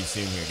there pretty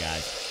soon here,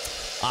 guys.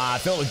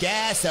 Fill it with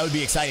gas. That would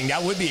be exciting.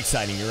 That would be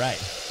exciting. You're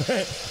right.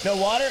 No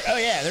water? Oh,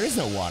 yeah, there is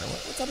no water.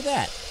 What's up with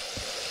that?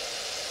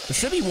 There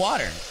should be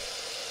water.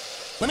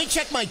 Let me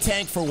check my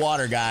tank for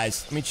water,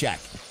 guys. Let me check.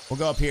 We'll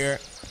go up here.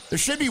 There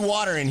should be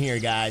water in here,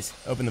 guys.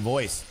 Open the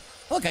voice.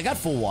 Look, I got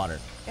full water.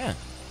 Yeah.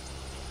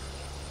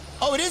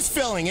 Oh, it is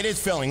filling. It is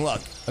filling.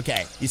 Look.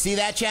 Okay. You see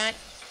that, chat?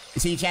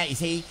 You see, chat? You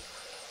see?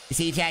 You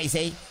see, chat? You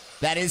see?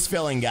 That is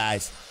filling,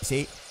 guys. You see?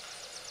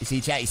 You see,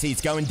 chat? You see?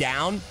 It's going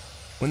down.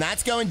 When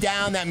that's going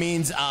down, that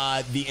means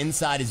the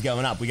inside is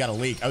going up. We got a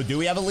leak. Oh, do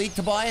we have a leak,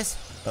 Tobias?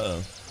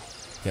 Uh-oh.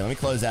 Okay, let me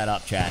close that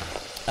up, chat.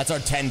 That's our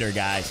tender,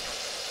 guys.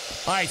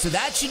 All right, so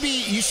that should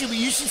be, you should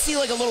see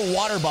like a little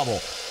water bubble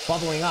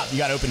bubbling up. You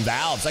got open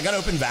valves. I got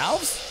open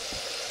valves?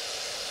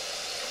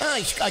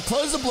 I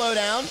closed the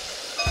blowdown.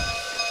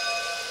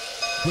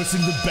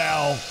 Listen to the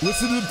bell.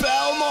 Listen to the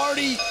bell,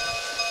 Marty.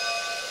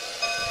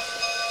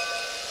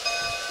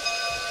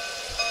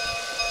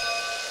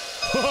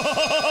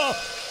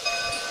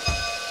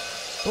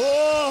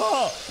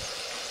 Oh.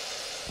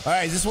 All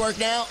right, does this work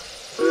now?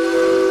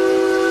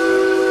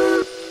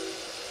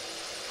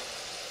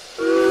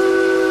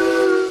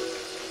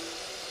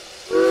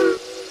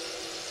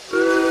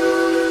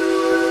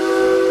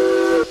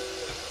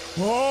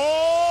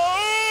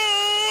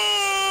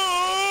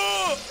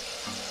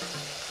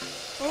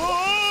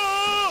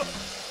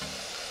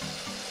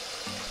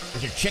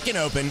 There's your chicken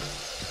open.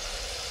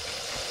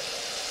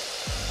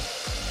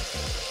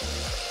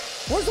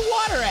 Where's the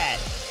water at?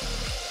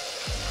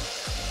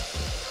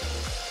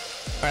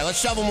 All right,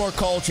 let's shovel more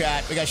coal,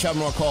 chat. We gotta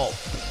shovel more coal.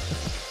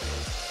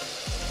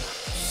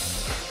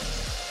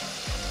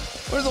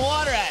 Where's the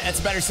water at? That's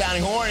a better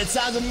sounding horn. It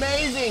sounds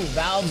amazing.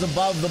 Valves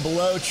above the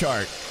below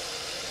chart.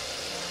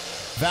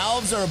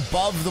 Valves are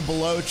above the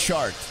below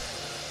chart.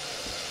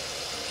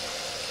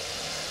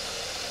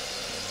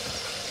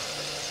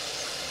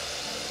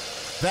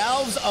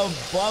 Valves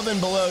above and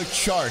below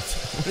chart.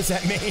 What does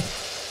that mean?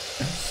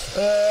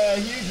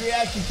 Huge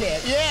reaction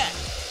camp. Yeah.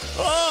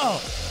 Oh.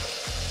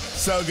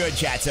 So good,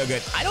 chat. So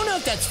good. I don't know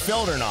if that's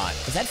filled or not.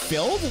 Is that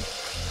filled?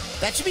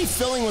 That should be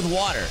filling with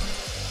water.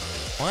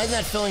 Why is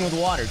that filling with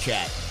water,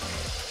 chat?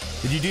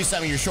 Did you do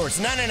something with your shorts?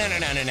 No,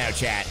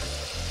 chat.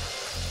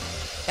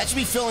 That should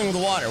be filling with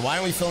water. Why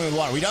aren't we filling with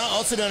water? We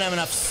also don't have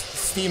enough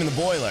steam in the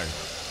boiler.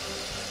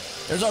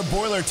 There's our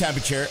boiler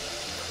temperature.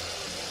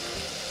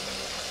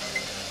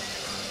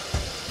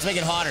 Let's make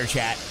it hotter,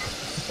 chat.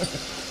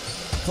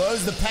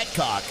 Close the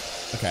petcock.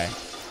 Okay.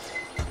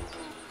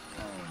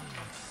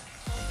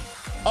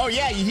 Oh,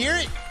 yeah, you hear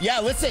it?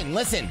 Yeah, listen.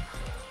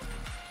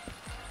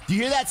 Do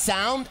you hear that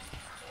sound?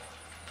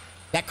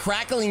 That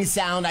crackling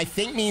sound, I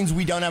think, means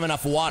we don't have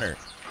enough water.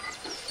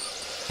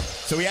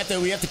 So we have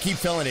to keep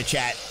filling it,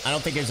 chat. I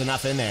don't think there's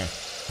enough in there.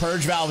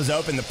 Purge valve is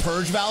open. The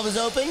purge valve is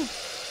open?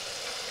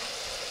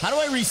 How do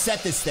I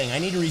reset this thing? I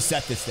need to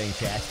reset this thing,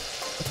 chat.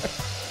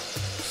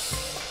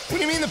 What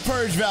do you mean the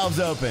purge valve's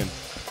open?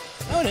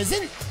 No, it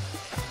isn't.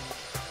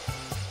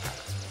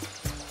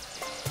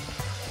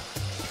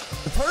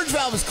 The purge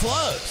valve is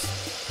closed.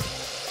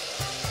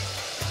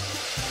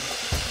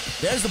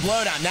 There's the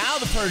blowdown. Now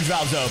the purge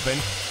valve's open.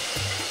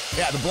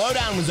 Yeah, the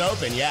blowdown was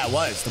open. Yeah, it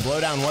was. The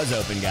blowdown was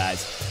open,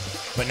 guys.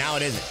 But now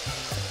it isn't.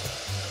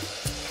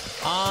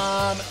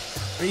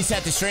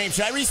 Reset the stream.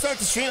 Should I restart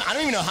the stream? I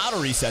don't even know how to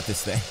reset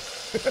this thing.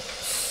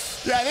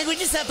 Yeah, I think we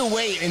just have to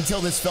wait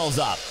until this fills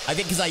up. I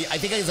think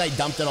because I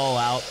dumped it all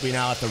out, we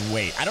now have to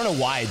wait. I don't know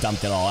why I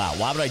dumped it all out.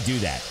 Why would I do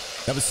that?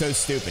 That was so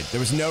stupid. There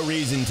was no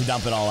reason to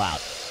dump it all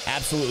out.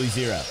 Absolutely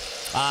zero.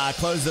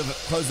 Close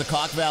the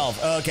cock valve.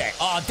 Okay.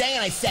 Oh, dang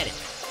it, I said it.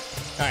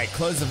 All right,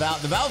 close the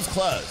valve. The valve's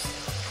closed.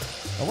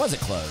 Or was it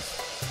closed?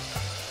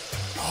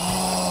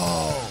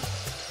 Oh.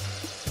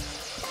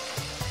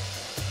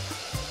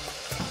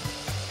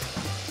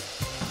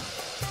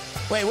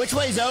 Wait, which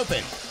way's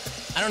open?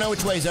 I don't know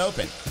which way's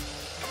open.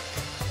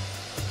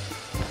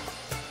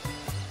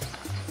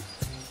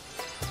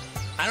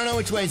 I don't know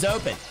which way's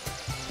open.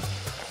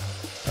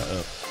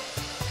 Uh-oh.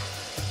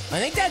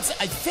 I think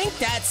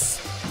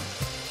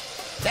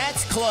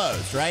that's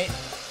closed, right?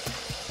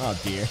 Oh,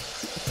 dear.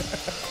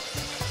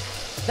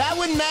 That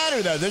wouldn't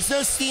matter, though. There's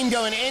no steam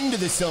going into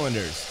the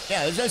cylinders.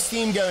 Yeah, there's no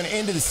steam going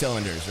into the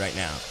cylinders right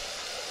now.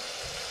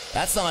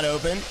 That's not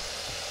open.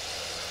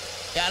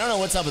 Yeah, I don't know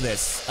what's up with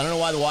this. I don't know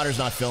why the water's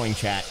not filling,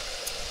 chat.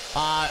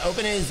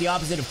 Open is the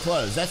opposite of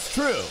closed. That's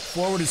true.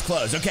 Forward is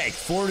closed. Okay,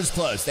 forward is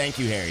closed. Thank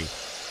you, Harry.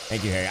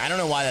 Thank you, Harry. I don't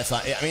know why that's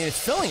not... I mean, it's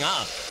filling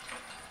up.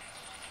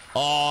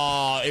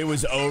 Oh, it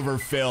was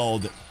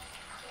overfilled.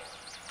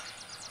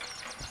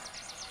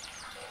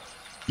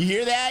 You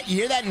hear that? You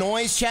hear that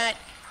noise, chat?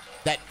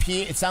 That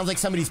pee, it sounds like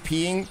somebody's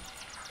peeing.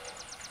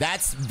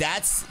 That's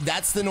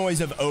the noise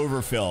of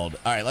overfilled.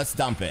 All right, let's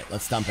dump it.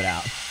 Let's dump it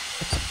out.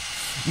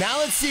 Now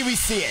let's see if we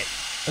see it.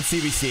 Let's see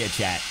if we see it,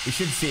 chat. We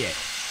should see it.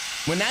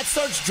 When that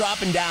starts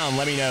dropping down,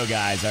 let me know,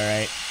 guys, all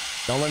right?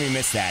 Don't let me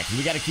miss that, because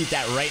we got to keep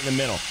that right in the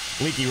middle.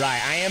 Leaky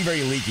Rye. I am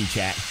very leaky,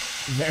 chat.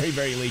 Very,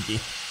 very leaky.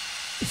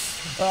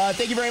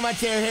 Thank you very much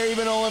there, Harry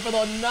Vanola, for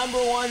the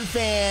 #1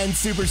 fan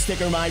super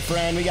sticker, my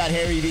friend. We got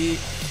Harry V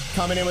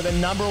coming in with a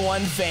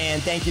 #1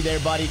 fan. Thank you there,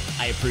 buddy.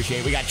 I appreciate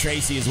it. We got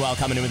Tracy as well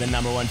coming in with a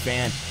 #1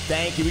 fan.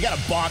 Thank you. We got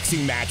a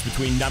boxing match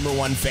between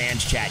 #1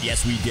 fans, chat.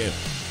 Yes, we do.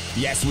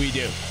 Yes, we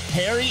do.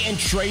 Harry and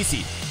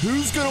Tracy.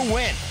 Who's going to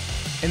win?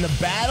 In the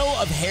battle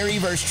of Harry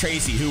versus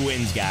Tracy, who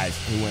wins, guys?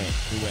 Who wins?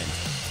 Who wins?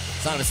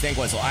 It's not a stink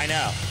whistle. I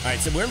know. All right,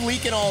 so we're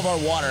leaking all of our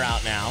water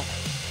out now.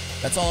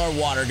 That's all our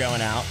water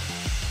going out.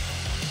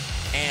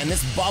 And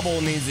this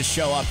bubble needs to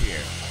show up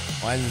here.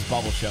 Why isn't this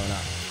bubble showing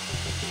up?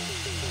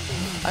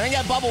 I think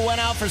that bubble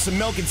went out for some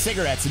milk and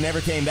cigarettes and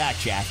never came back,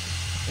 chat.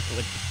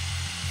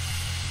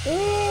 I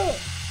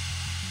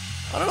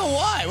don't know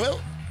why.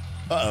 Well,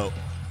 uh-oh.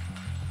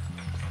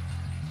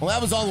 Well,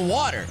 that was all the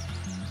water.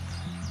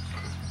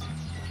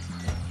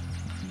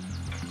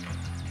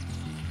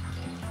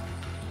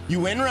 You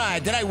win,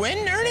 Ryan. Did I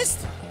win, Ernest?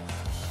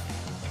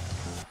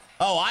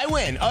 Oh, I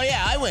win. Oh,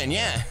 yeah, I win,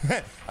 yeah.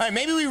 All right,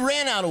 maybe we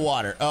ran out of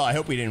water. Oh, I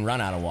hope we didn't run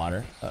out of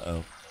water.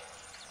 Uh-oh.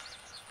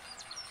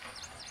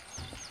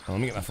 Oh, let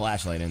me get my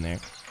flashlight in there.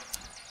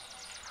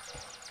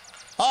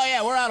 Oh,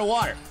 yeah, we're out of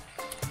water.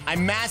 I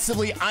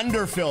massively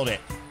underfilled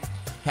it,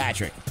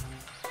 Patrick.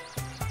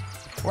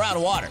 We're out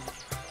of water.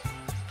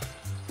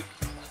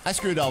 I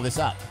screwed all this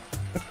up.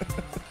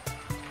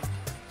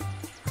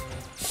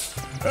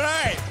 All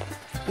right,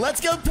 let's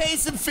go pay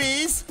some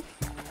fees.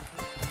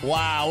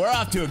 Wow, we're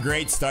off to a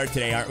great start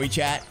today, aren't we,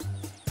 chat?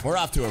 We're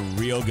off to a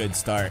real good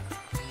start.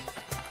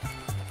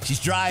 She's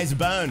dry as a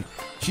bone.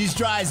 She's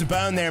dry as a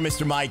bone there,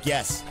 Mr. Mike.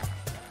 Yes.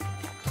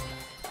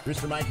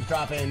 Mr. Mike is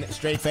dropping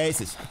straight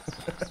faces.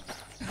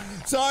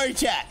 Sorry,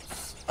 chat.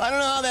 I don't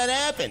know how that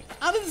happened.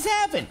 How did this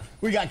happen?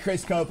 We got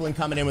Chris Copeland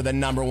coming in with a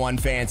 #1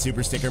 fan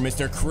super sticker.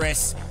 Mr.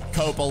 Chris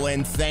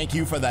Copeland, thank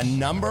you for the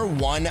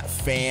 #1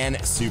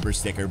 fan super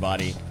sticker,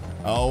 buddy.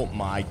 Oh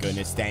my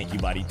goodness. Thank you,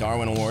 buddy.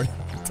 Darwin Award.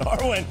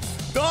 Darwin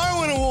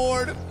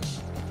Award.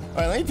 All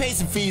right, let me pay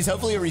some fees.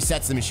 Hopefully it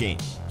resets the machine.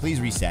 Please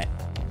reset.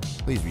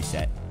 Please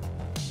reset.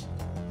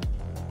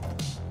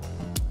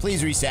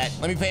 Please reset.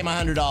 Let me pay my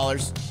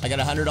 $100. I got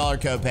a $100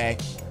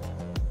 copay.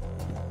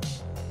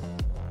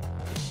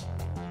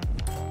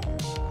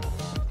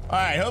 All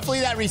right,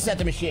 hopefully that reset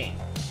the machine.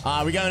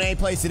 We going any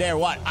place today or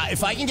what?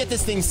 If I can get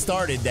this thing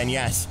started, then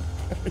yes.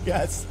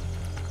 Yes.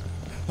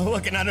 I'm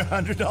looking at a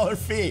 $100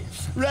 fee.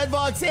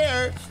 Redbox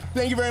Hair.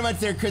 Thank you very much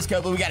there, Chris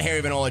Copeland. We got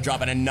Harry Vanola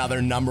dropping another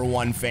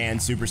 #1 fan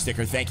super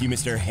sticker. Thank you,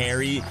 Mr.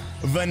 Harry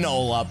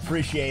Vanola.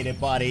 Appreciate it,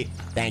 buddy.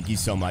 Thank you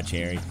so much,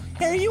 Harry.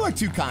 Harry, you are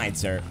too kind,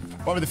 sir.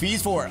 What were the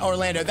fees for?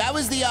 Orlando, that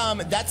was the,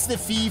 that's the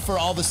fee for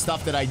all the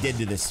stuff that I did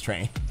to this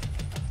train.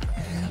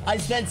 I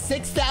spent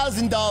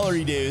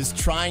 $6,000 dues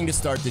trying to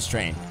start this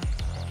train.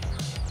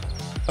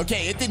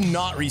 Okay, it did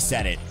not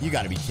reset it. You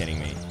gotta be kidding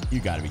me. You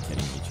gotta be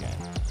kidding me, Chad.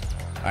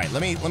 All right,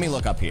 let me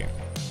look up here.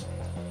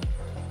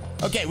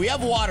 Okay, we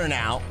have water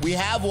now. We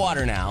have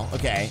water now.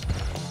 Okay.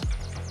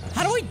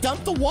 How do I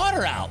dump the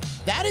water out?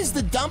 That is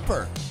the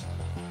dumper,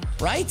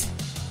 right?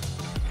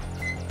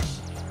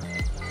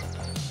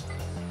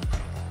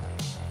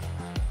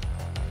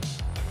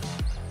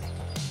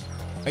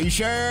 Are you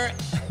sure?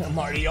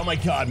 Marty, oh my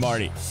God,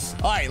 Marty.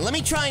 All right, let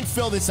me try and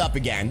fill this up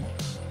again.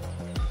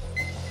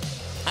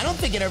 I don't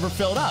think it ever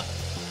filled up.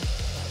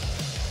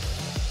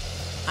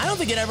 I don't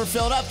think it ever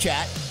filled up,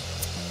 chat.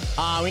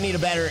 We need a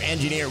better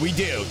engineer. We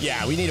do.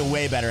 Yeah, we need a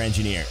way better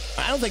engineer.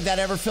 I don't think that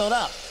ever filled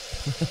up.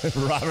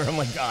 Robert, oh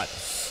my God.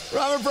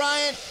 Robert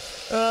Bryant,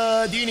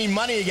 do you need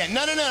money again?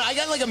 No. I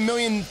got like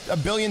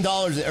 $1 billion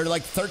or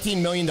like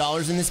 $13 million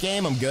in this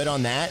game. I'm good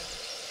on that.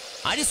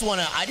 I just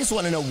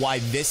wanna know why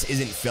this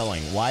isn't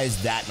filling. Why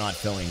is that not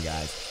filling,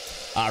 guys?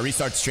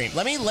 Restart the stream.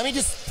 Let me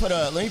just put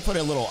a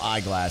little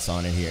eyeglass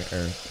on it here,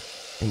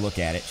 and look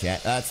at it,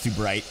 chat. That's too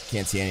bright.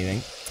 Can't see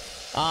anything.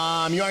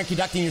 You aren't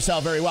conducting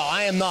yourself very well.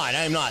 I am not.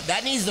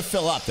 That needs to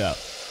fill up though.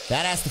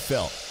 That has to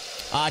fill.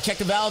 Check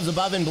the valves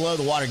above and below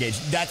the water gauge.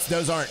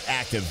 Those aren't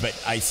active, but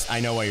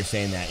I know why you're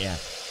saying that. Yeah.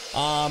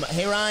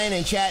 Hey Ryan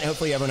and chat.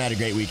 Hopefully everyone had a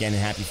great weekend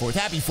and happy 4th.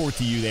 Happy 4th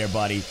to you there,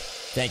 buddy.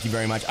 Thank you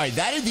very much. All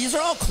right, these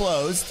are all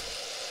closed.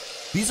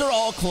 These are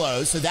all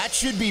closed, so that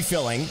should be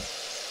filling.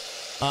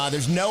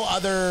 There's no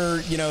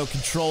other,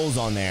 controls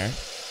on there.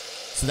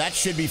 So that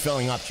should be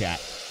filling up, chat.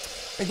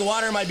 I think the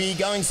water might be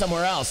going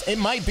somewhere else. It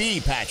might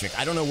be, Patrick.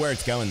 I don't know where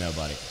it's going, though,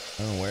 buddy.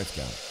 I don't know where it's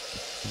going.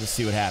 We'll just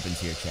see what happens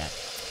here, chat.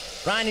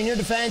 Ryan, in your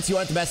defense, you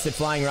aren't the best at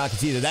flying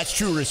rockets either. That's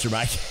true, Rooster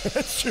Mike.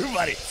 That's true,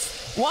 buddy.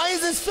 Why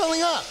is this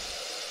filling up?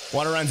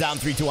 Water runs out in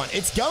 3, 2, 1.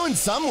 It's going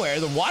somewhere.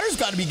 The water's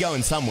got to be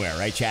going somewhere,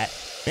 right, chat?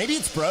 Maybe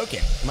it's broken.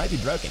 It might be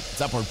broken. It's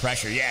upward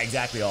pressure. Yeah,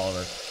 exactly,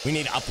 Oliver. We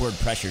need upward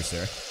pressure,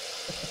 sir.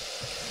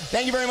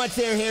 Thank you very much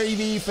there, Harry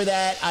V, for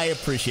that. I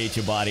appreciate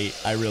you, buddy.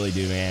 I really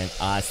do, man.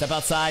 Step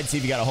outside, see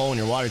if you got a hole in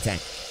your water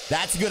tank.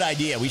 That's a good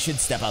idea. We should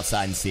step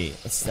outside and see.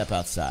 Let's step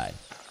outside.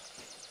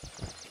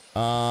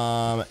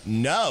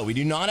 No, we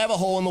do not have a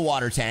hole in the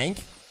water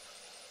tank.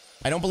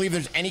 I don't believe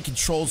there's any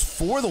controls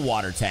for the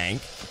water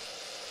tank.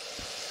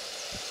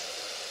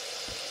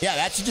 Yeah,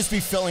 that should just be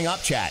filling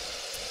up, chat.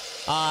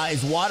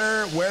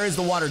 Where is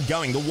the water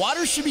going? The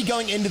water should be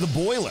going into the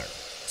boiler.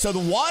 So the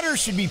water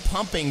should be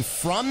pumping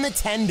from the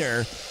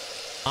tender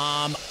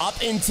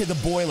up into the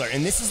boiler.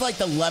 And this is like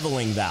the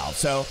leveling valve.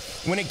 So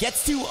when it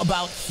gets to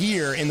about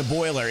here in the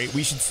boiler,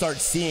 we should start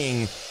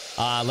seeing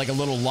like a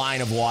little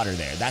line of water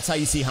there. That's how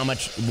you see how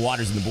much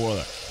water's in the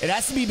boiler. It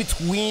has to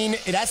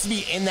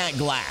be in that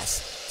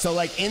glass. So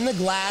like in the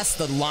glass,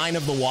 the line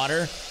of the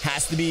water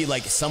has to be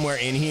like somewhere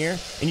in here.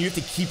 And you have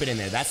to keep it in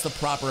there. That's the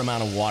proper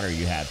amount of water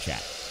you have,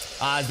 chat.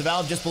 Is the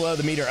valve just below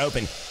the meter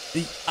open?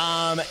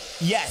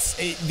 Yes,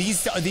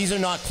 these are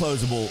not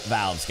closable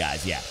valves,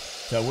 guys. Yeah,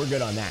 so we're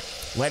good on that.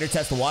 Later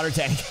test the water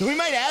tank. We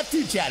might have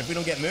to, chat, if we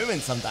don't get moving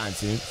sometime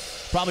soon.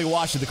 Probably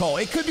wash in the coal.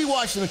 It could be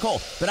washed in the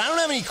coal, but I don't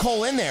have any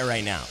coal in there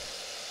right now.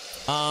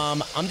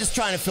 I'm just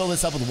trying to fill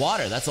this up with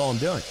water. That's all I'm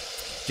doing.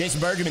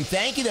 Jason Bergerman,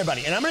 thank you there,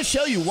 buddy. And I'm going to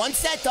show you,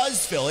 once that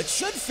does fill, it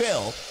should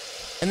fill.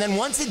 And then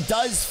once it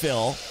does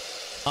fill,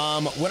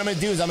 what I'm going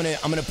to do is I'm going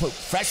to put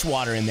fresh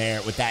water in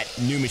there with that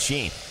new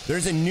machine.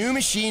 There's a new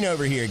machine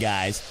over here,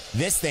 guys.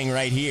 This thing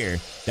right here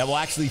that will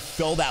actually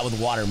fill that with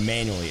water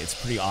manually. It's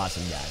pretty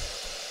awesome,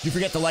 guys. You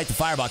forget to light the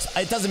firebox.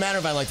 It doesn't matter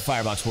if I light the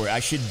firebox for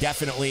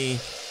you.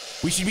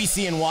 We should be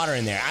seeing water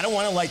in there. I don't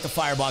want to light the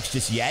firebox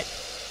just yet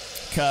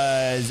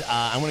because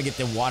I want to get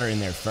the water in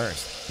there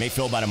first. May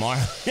fill by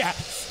tomorrow. Yeah,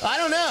 I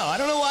don't know. I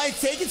don't know why it's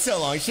taking so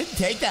long. It shouldn't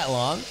take that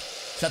long.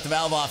 Shut the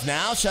valve off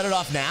now. Shut it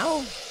off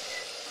now.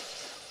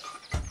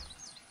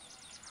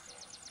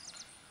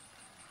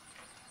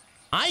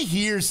 I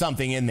hear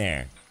something in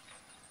there.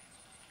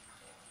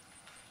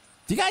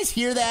 Do you guys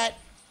hear that?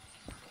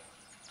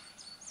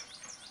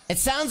 It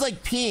sounds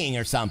like peeing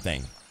or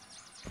something.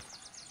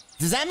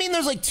 Does that mean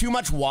there's like too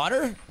much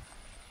water?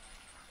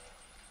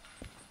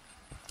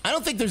 I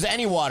don't think there's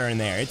any water in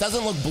there. It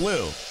doesn't look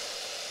blue.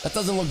 That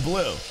doesn't look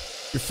blue.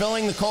 You're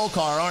filling the coal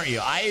car, aren't you?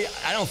 I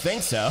don't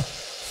think so.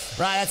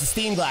 Right, that's a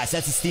steam glass.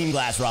 That's a steam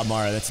glass, Rob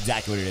Mara. That's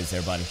exactly what it is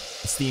there, buddy.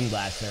 A steam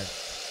glass there.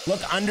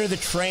 Look under the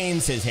train,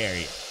 says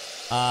Harry.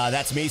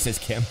 That's me, says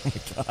Kim.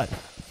 Oh my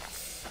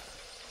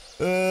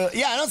god.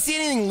 Yeah, I don't see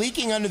anything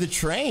leaking under the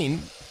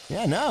train.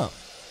 Yeah, no.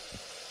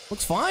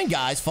 Looks fine,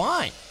 guys.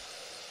 Fine.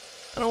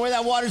 I don't know where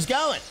that water's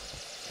going.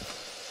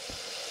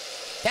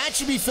 That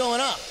should be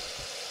filling up.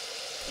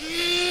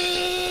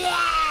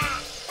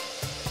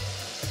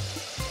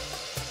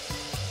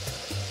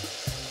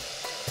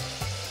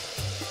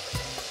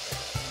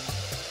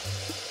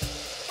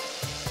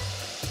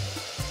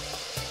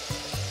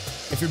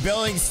 If you're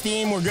building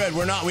steam, we're good.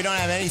 We're not. We don't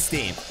have any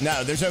steam.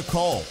 No, there's no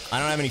coal. I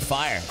don't have any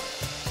fire.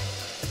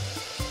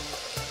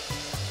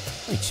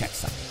 Let me check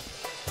something.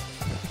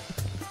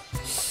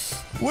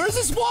 Where's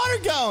this water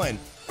going?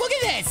 Look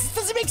at this. This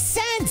doesn't make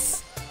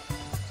sense.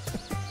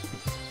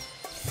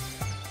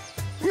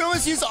 We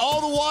almost used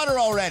all the water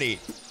already.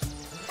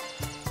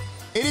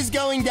 It is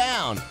going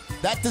down.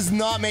 That does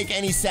not make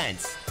any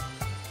sense.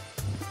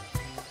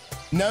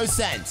 No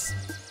sense.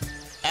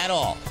 At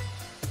all.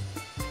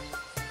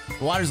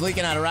 The water's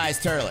leaking out of Rye's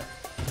toilet.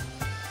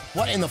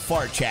 What in the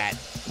fart, chat?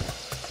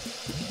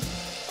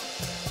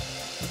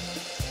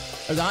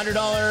 There's a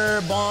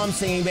 $100 bomb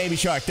singing Baby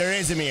Shark. There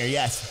is, Amir.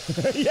 Yes.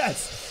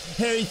 Yes.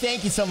 Harry,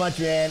 thank you so much,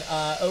 man.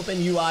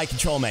 Open UI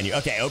control menu.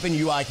 Okay, open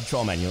UI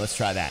control menu. Let's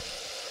try that.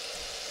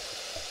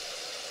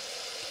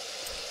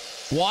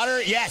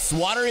 Water, yes,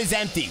 water is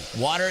empty.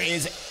 Water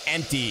is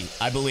empty,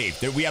 I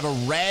believe. We have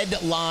a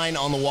red line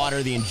on the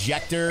water. The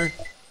injector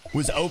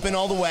was open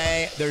all the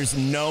way. There's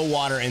no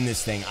water in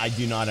this thing. I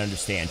do not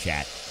understand,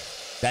 chat.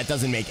 That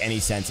doesn't make any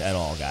sense at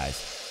all,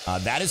 guys.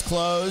 That is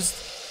closed.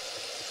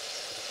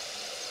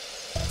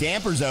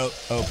 Damper's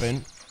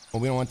open. Well,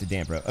 we don't want the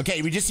damper.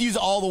 Okay, we just use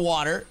all the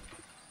water.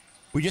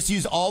 We just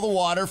use all the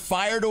water.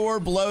 Fire door,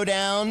 blow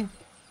down.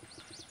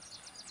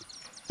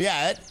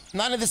 Yeah,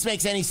 none of this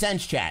makes any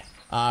sense, chat.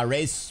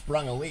 Ray's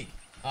sprung a leak.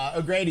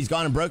 Oh, great, he's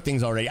gone and broke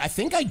things already. I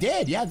think I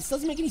did. Yeah, this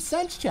doesn't make any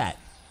sense, chat.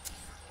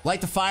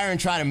 Light the fire and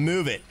try to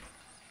move it.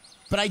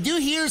 But I do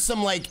hear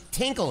some, like,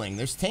 tinkling.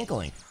 There's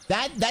tinkling.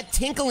 That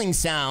tinkling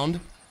sound,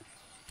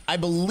 I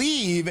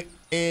believe,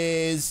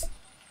 is...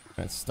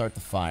 Let's start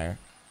the fire.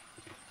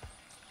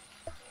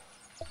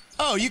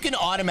 Oh, you can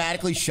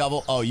automatically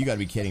shovel... Oh, you gotta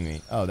be kidding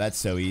me. Oh, that's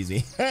so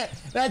easy.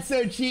 That's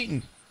so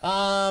cheating.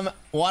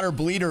 Water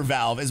bleeder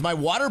valve. Is my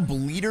water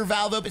bleeder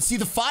valve open? See,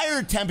 the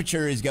fire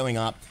temperature is going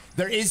up.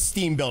 There is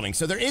steam building,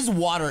 so there is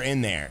water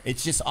in there.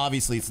 It's just,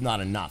 obviously, it's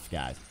not enough,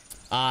 guys.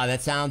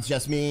 That sounds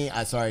just me.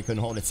 Sorry, I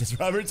couldn't hold it, says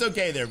Robert. It's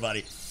okay there,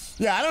 buddy.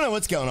 Yeah, I don't know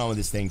what's going on with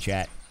this thing,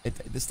 chat.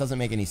 This doesn't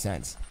make any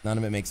sense. None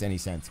of it makes any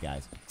sense,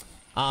 guys.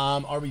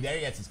 Are we there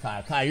yet? Says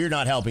Kyle. Kyle, you're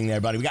not helping there,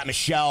 buddy. We got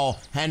Michelle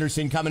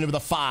Henderson coming in with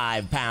a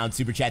 £5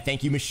 super chat.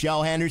 Thank you,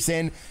 Michelle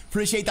Henderson.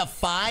 Appreciate the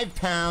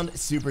 £5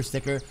 super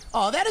sticker.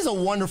 Oh, that is a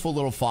wonderful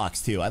little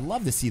fox, too. I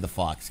love to see the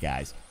fox,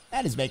 guys.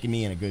 That is making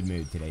me in a good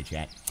mood today,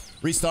 chat.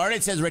 Restart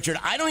it, says Richard.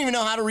 I don't even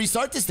know how to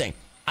restart this thing.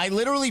 I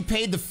literally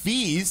paid the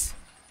fees,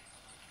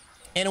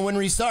 and it wouldn't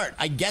restart.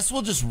 I guess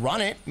we'll just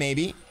run it,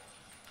 maybe.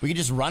 We can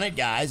just run it,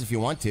 guys, if you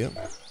want to.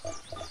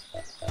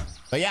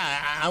 But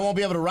yeah, I won't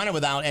be able to run it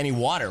without any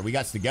water. We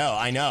got to go.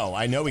 I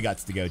know we got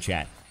to go,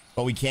 chat.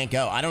 But we can't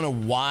go. I don't know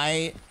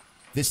why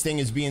this thing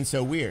is being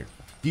so weird.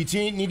 Do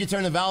you need to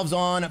turn the valves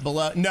on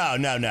below?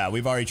 No.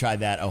 We've already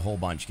tried that a whole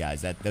bunch,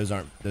 guys.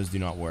 Those do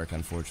not work,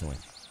 unfortunately.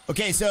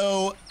 Okay,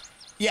 so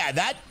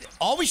yeah,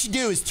 all we should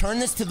do is turn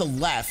this to the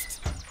left,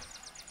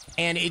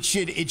 and it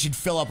should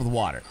fill up with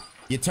water.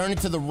 You turn it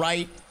to the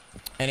right,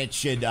 and it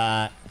should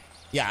yeah,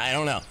 I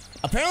don't know.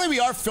 Apparently we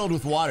are filled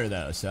with water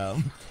though, so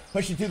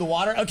push it to the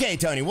water. Okay,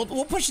 Tony,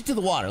 we'll push it to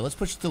the water. Let's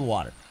push it to the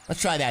water.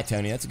 Let's try that,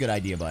 Tony. That's a good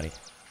idea, buddy.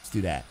 Let's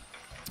do that.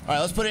 All right,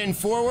 let's put it in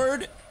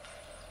forward.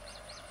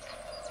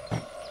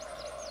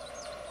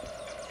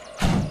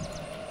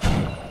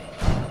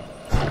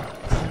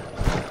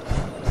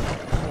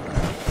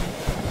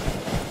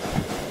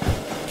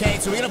 Okay,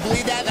 so we're gonna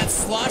bleed that. That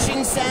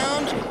sloshing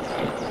sound.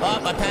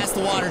 Oh, I passed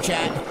the water,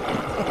 chat.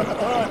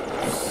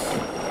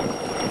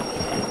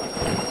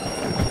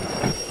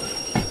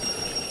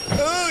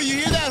 Oh, you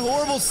hear that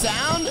horrible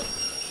sound?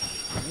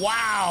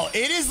 Wow,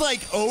 it is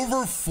like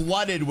over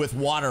flooded with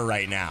water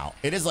right now.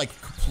 It is like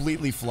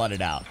completely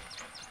flooded out.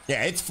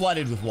 Yeah, it's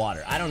flooded with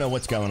water. I don't know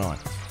what's going on.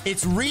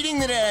 It's reading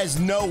that it has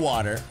no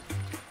water,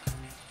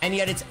 and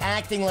yet it's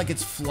acting like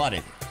it's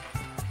flooded.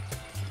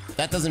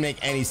 That doesn't make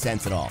any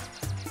sense at all.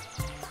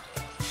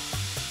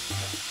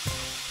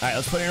 All right,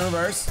 let's put it in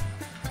reverse.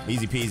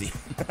 Easy peasy.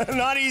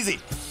 Not easy.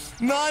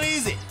 Not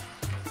easy.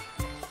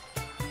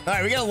 All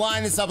right, we gotta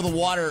line this up with the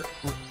water.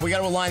 We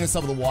gotta line this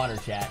up with the water,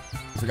 chat.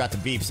 Forgot to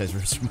beep, says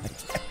Rooster Mike.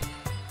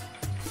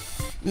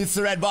 It's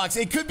the red box.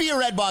 It could be a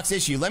red box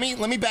issue. Let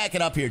me back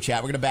it up here,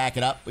 chat. We're gonna back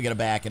it up. We gotta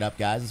back it up,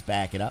 guys. Let's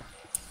back it up.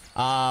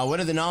 What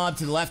are the knobs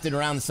to the left and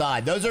around the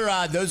side? Those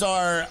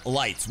are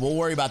lights. We'll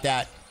worry about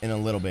that in a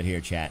little bit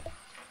here, chat.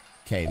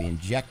 Okay, the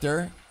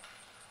injector.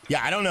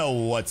 Yeah, I don't know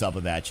what's up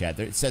with that, chat.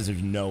 It says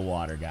there's no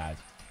water, guys.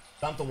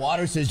 Dump the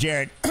water, says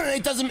Jared.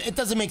 It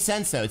doesn't make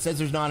sense though. It says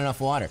there's not enough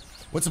water.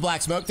 What's the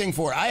black smoke thing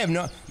for? I have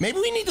no. Maybe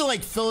we need to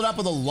like fill it up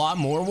with a lot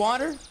more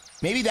water.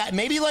 Maybe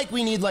like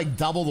we need like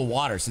double the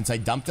water since I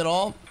dumped it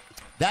all.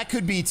 That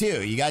could be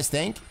too. You guys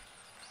think?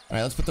 All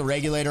right, let's put the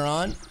regulator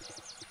on.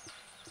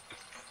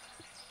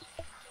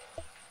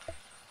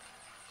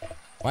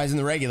 Why isn't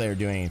the regulator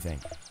doing anything?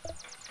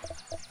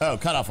 Oh,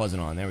 cutoff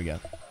wasn't on. There we go.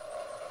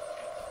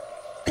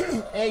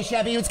 Hey,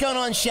 Chevy, what's going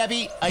on,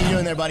 Chevy? How you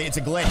doing there, buddy? It's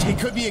a glitch. It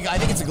could be. I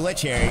think it's a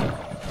glitch, Harry.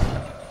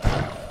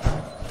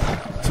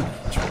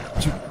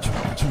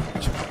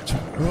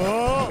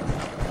 Oh.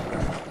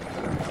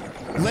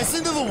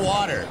 Listen to the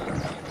water.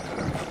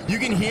 You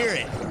can hear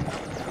it.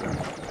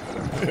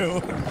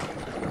 Ew.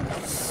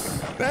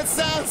 That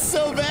sounds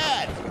so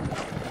bad.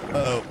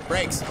 Uh-oh.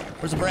 Brakes.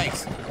 Where's the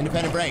brakes?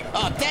 Independent brake.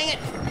 Oh, dang it.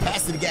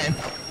 Passed it again.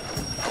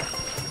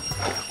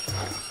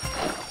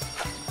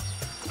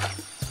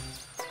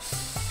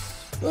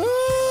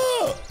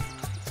 Ooh.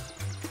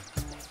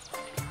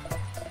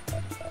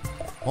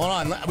 Hold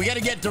on. We got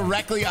to get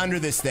directly under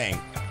this thing.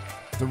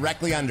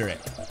 Directly under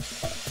it.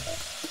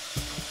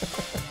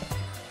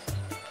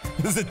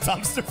 This is a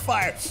dumpster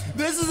fire.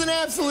 This is an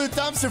absolute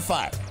dumpster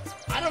fire.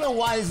 I don't know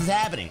why this is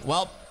happening.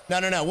 Well,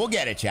 no. We'll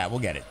get it, chat. We'll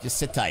get it. Just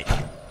sit tight.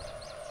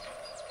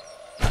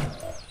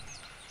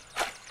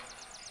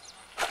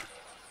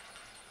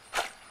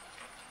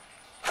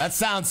 That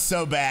sounds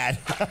so bad.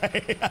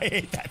 I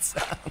hate that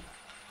sound.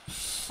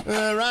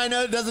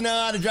 Rhino doesn't know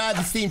how to drive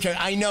the steam train.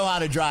 I know how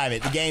to drive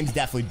it. The game's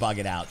definitely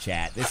bugging out,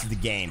 chat. This is the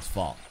game's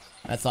fault.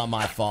 That's not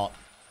my fault.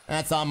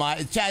 That's on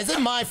my... Chat, is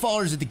it my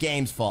fault or is it the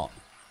game's fault?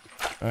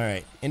 All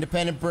right.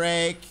 Independent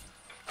brake.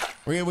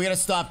 We got to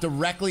stop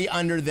directly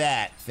under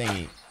that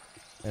thingy.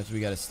 That's what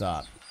we got to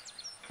stop.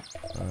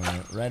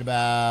 Right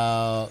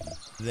about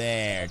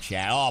there,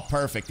 chat. Oh,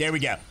 perfect. There we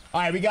go.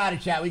 All right, we got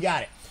it, chat. We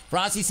got it.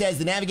 Frosty says,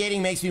 the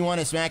navigating makes me want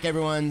to smack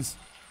everyone's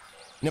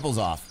nipples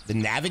off. The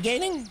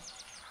navigating?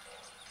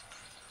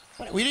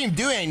 We didn't even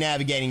do any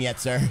navigating yet,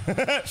 sir.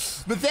 But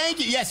thank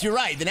you. Yes, you're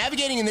right. The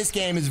navigating in this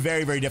game is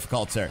very, very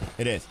difficult, sir.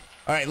 It is.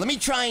 All right, let me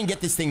try and get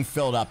this thing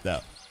filled up,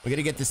 though. We got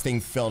to get this thing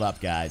filled up,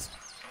 guys.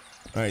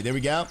 All right, there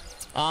we go.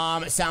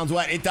 It sounds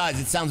what? It does.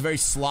 It sounds very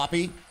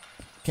sloppy.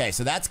 Okay,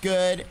 so that's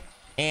good.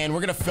 And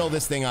we're going to fill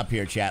this thing up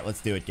here, chat.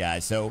 Let's do it,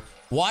 guys. So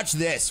watch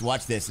this.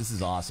 Watch this. This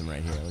is awesome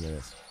right here. Look at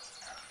this.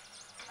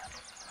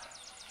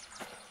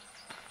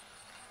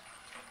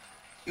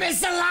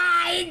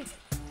 Misaligned!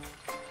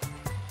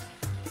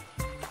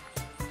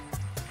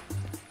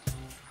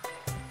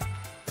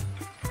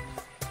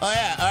 Oh,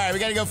 yeah. All right, we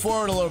got to go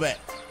forward a little bit.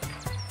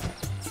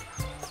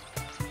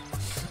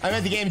 I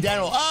meant the game in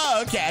general.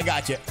 Oh, okay. I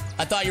got you.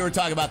 I thought you were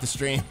talking about the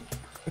stream.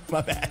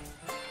 My bad.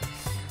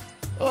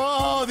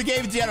 Oh, the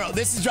game in general.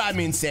 This is driving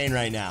me insane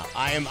right now.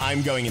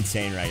 I'm going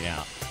insane right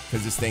now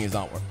because this thing is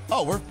not working.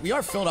 Oh, we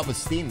are filled up with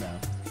steam though.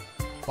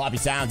 Sloppy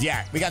sounds.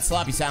 Yeah, we got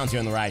sloppy sounds here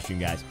on the live stream,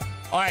 guys.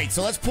 All right,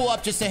 so let's pull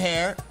up just a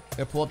hair.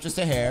 Gonna pull up just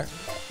a hair.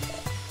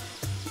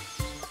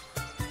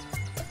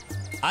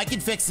 I can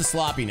fix the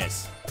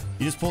sloppiness.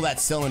 You just pull that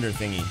cylinder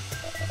thingy.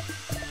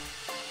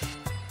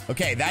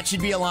 Okay, that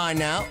should be aligned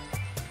now.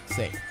 Let's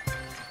see.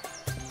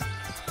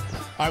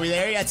 Are we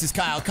there? Yeah, it's just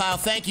Kyle. Kyle,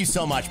 thank you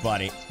so much,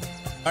 buddy.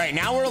 All right,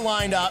 now we're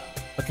lined up.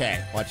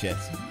 Okay, watch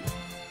this.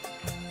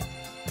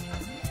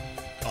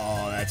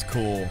 Oh, that's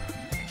cool.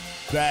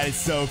 That is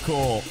so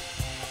cool.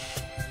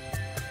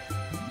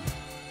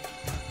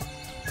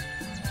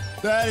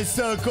 That is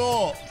so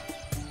cool.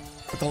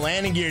 Put the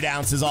landing gear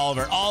down, says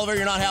Oliver. Oliver,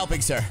 you're not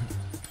helping, sir.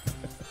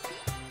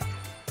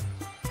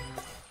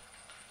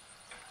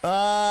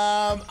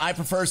 I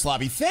prefer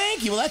sloppy.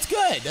 Thank you. Well, that's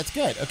good. That's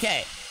good.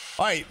 Okay.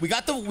 All right, we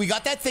got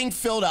that thing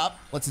filled up.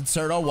 Let's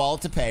insert our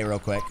wallet to pay real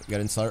quick. We got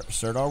to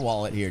insert our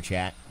wallet here,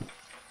 chat.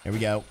 There we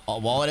go. Our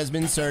wallet has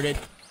been inserted.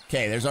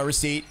 Okay, there's our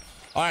receipt.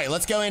 All right,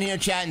 let's go in here,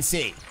 chat, and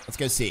see. Let's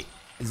go see.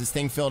 Is this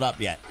thing filled up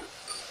yet?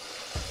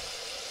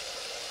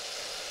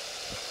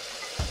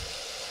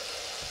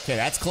 Okay,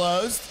 that's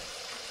closed.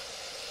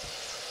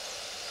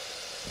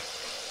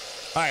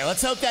 All right,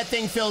 let's hope that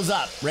thing fills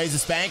up. Raise a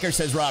spanker,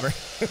 says Robert.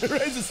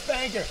 Raise a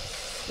spanker.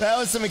 That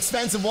was some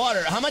expensive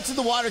water. How much did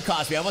the water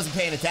cost me? I wasn't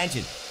paying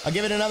attention. I'll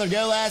give it another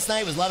go last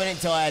night. Was loving it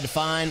until I had to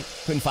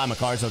couldn't find my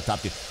car's hooked up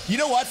to. You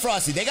know what,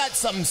 Frosty? They got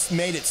something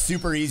made it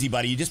super easy,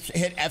 buddy. You just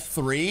hit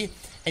F3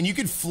 and you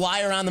can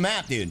fly around the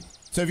map, dude.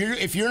 So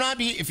if you're not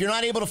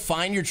able to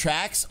find your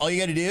tracks, all you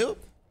got to do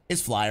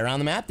is fly around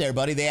the map there,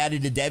 buddy. They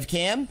added a dev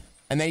cam,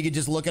 and then you can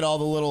just look at all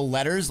the little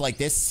letters like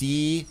this,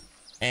 C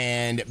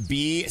and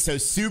B. So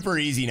super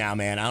easy now,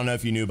 man. I don't know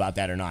if you knew about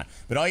that or not,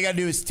 but all you gotta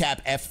do is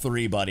tap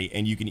F3, buddy,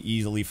 and you can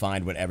easily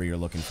find whatever you're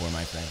looking for,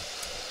 my friend.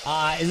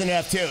 Isn't it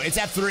F2? It's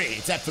F3.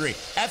 It's F3.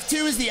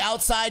 F2 is the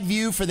outside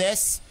view for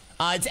this.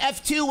 It's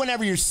F2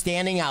 whenever you're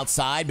standing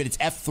outside, but it's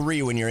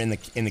F3 when you're in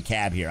the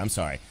cab here. I'm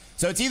sorry.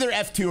 So it's either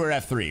F2 or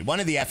F3. One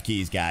of the F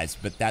keys, guys,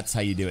 but that's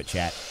how you do it,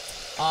 chat.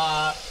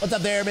 What's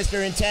up there,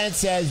 Mr. Intent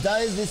says,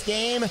 does this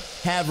game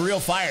have real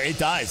fire? It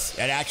does.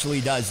 It actually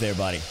does there,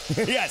 buddy.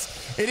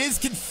 Yes, it is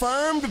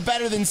confirmed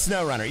better than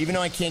SnowRunner, even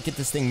though I can't get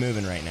this thing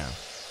moving right now.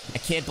 I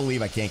can't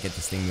believe I can't get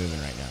this thing moving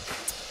right now.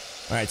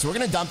 All right, so we're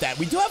going to dump that.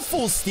 We do have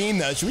full steam,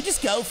 though. Should we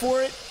just go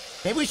for it?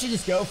 Maybe we should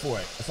just go for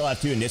it. I saw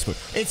F2 in Discord.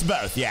 It's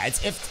both. Yeah, it's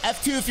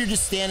F2 if you're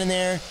just standing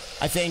there,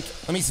 I think.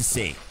 Let me just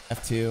see.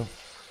 F2.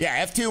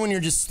 Yeah, F2 when you're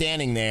just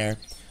standing there.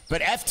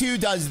 But F2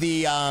 does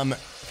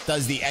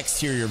the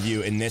exterior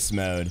view in this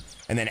mode,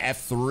 and then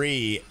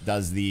F3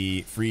 does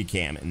the free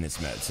cam in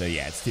this mode. So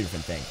yeah, it's two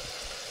different things.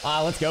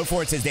 Let's go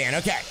for it, says Dan.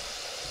 Okay.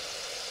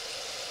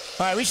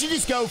 All right, we should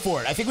just go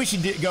for it. I think we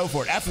should go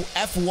for it.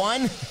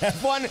 F1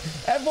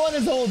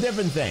 is a whole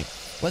different thing.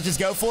 Let's just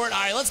go for it. All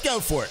right, let's go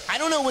for it. I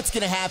don't know what's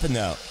going to happen,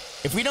 though.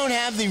 If we don't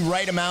have the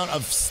right amount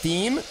of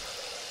steam,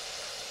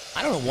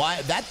 I don't know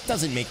why. That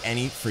doesn't make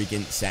any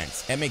freaking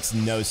sense. That makes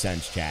no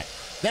sense, chat.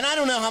 Then I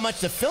don't know how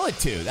much to fill it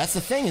to. That's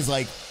the thing is,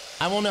 like,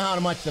 I won't know how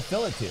much to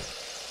fill it to.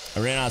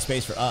 I ran out of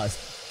space for us.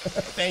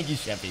 Thank you,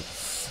 Sheffy.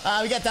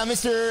 We got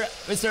Mr.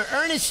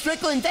 Ernest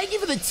Strickland. Thank you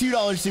for the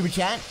 $2 super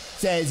chat.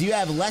 Says, you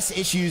have less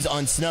issues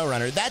on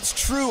SnowRunner. That's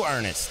true,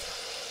 Ernest.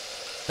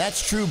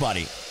 That's true,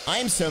 buddy. I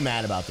am so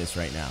mad about this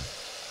right now.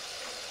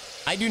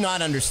 I do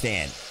not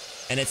understand,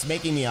 and it's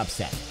making me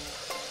upset.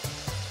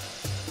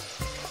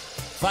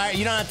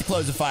 You don't have to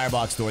close the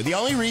firebox door. The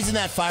only reason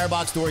that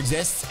firebox door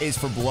exists is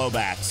for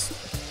blowbacks,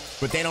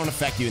 but they don't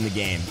affect you in the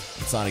game.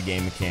 It's not a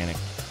game mechanic.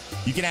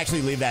 You can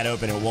actually leave that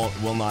open. It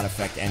will not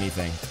affect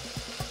anything.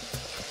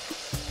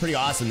 Pretty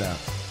awesome, though.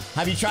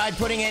 Have you tried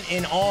putting it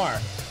in R?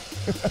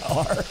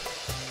 R?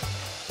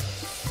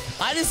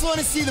 I just want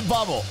to see the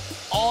bubble.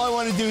 All I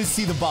want to do is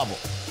see the bubble.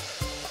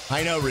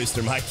 I know,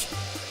 Rooster Mike.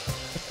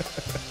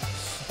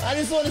 I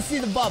just want to see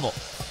the bubble.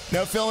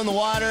 No fill in the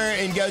water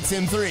in Goat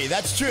Sim 3.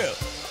 That's true.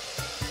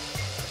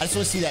 I just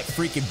want to see that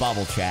freaking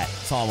bubble, chat.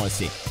 That's all I want to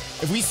see.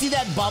 If we see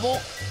that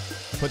bubble,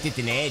 put it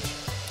in edge,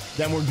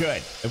 then we're good.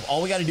 If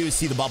all we got to do is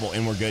see the bubble,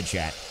 and we're good,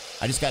 chat.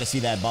 I just got to see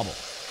that bubble.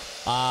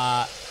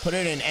 Put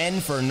it in N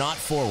for not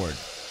forward.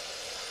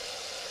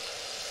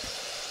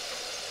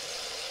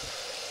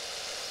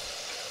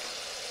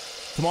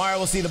 Tomorrow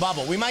we'll see the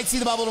bubble. We might see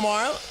the bubble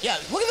tomorrow. Yeah,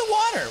 look at the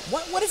water.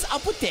 What is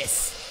up with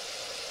this?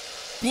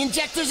 The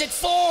injector's at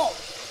full.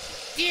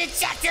 The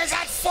injector's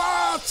at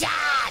full,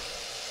 chat.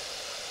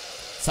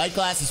 Sight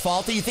glass is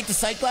faulty. You think the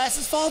sight glass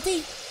is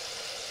faulty?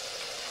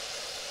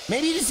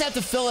 Maybe you just have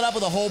to fill it up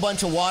with a whole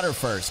bunch of water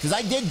first, because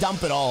I did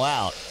dump it all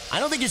out. I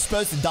don't think you're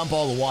supposed to dump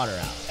all the water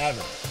out,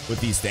 ever,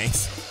 with these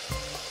things.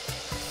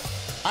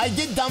 I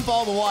did dump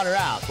all the water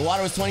out. The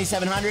water was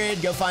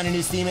 2,700. Go find a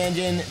new steam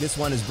engine. This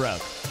one is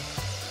broke.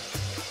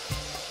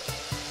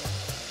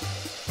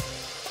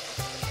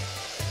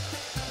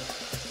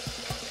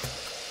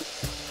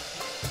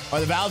 Are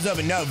the valves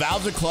open? No,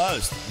 valves are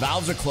closed.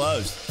 Valves are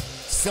closed.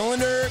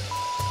 Cylinder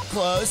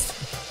closed.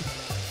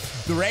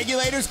 The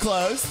regulator's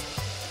closed.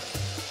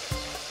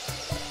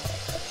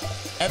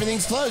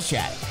 Everything's closed,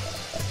 chat.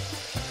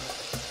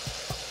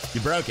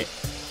 You broke it.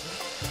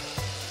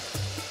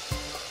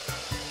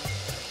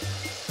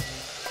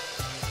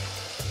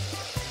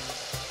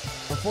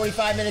 We're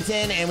 45 minutes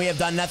in, and we have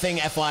done nothing.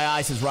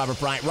 FYI, says Robert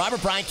Bryant.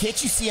 Robert Bryant,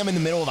 can't you see I'm in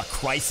the middle of a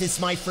crisis,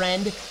 my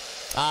friend?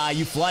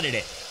 You flooded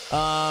it.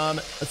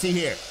 Let's see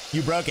here.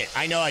 You broke it.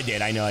 I know I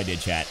did. I know I did,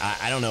 chat.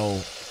 I don't know.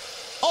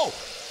 Oh!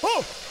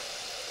 Oh!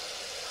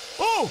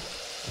 Oh!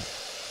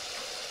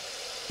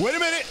 Wait a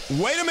minute.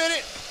 Wait a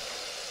minute.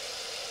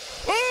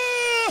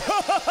 Oh!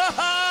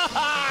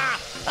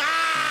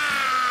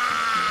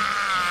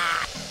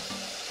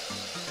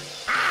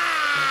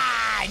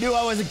 I knew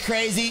I wasn't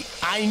crazy.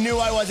 I knew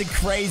I wasn't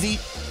crazy.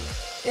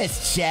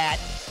 It's chat.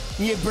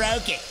 You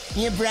broke it.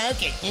 You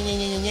broke it.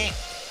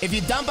 If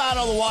you dump out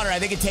all the water, I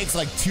think it takes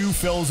like 2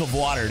 fills of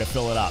water to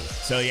fill it up.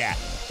 So yeah,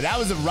 that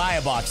was a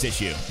Raya box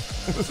issue.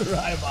 It was a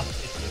Raya box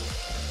issue.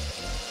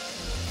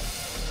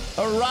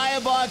 A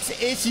Raya box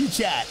issue,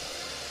 chat.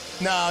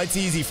 No, it's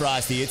easy,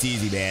 Frosty. It's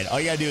easy, man. All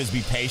you gotta do is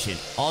be patient.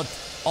 All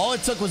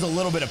it took was a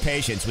little bit of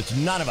patience, which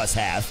none of us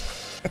have.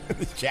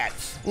 Chat.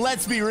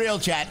 Let's be real,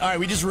 chat. All right,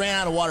 we just ran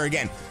out of water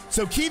again.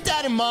 So keep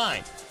that in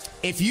mind.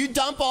 If you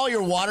dump all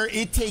your water,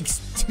 it takes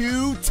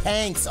 2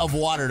 tanks of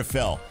water to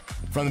fill.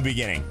 From the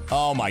beginning.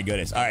 Oh my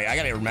goodness. All right, I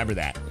gotta remember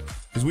that.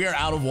 Because we are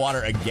out of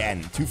water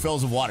again. 2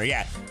 fills of water.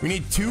 Yeah, we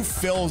need 2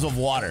 fills of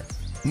water.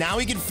 Now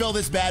we can fill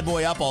this bad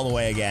boy up all the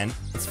way again.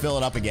 Let's fill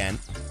it up again.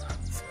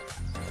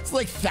 It's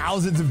like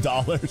thousands of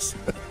dollars.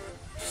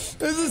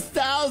 This is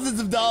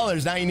thousands of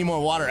dollars. Now you need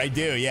more water. I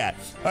do, yeah.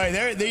 All right,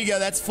 there you go.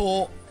 That's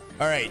full.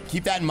 All right,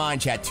 keep that in mind,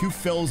 chat. 2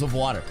 fills of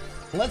water.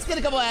 Let's get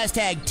a couple of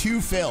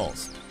 #2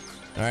 fills.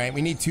 All right,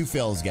 we need 2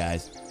 fills,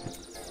 guys.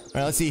 All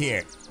right, let's see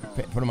here.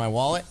 Put in my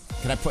wallet.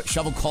 Can I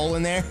shovel coal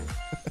in there?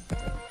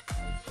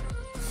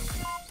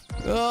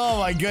 Oh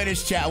my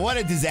goodness, chat. What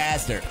a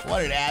disaster.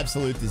 What an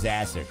absolute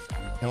disaster.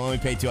 And we'll only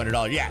pay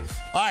 $200. Yeah.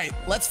 All right,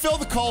 let's fill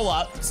the coal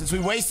up. Since we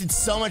wasted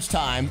so much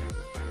time,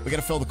 we got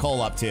to fill the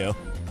coal up too.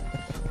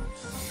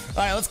 All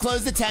right, let's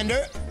close the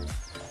tender.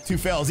 2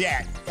 fills,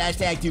 yeah.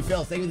 Hashtag 2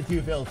 fills. Thank you for the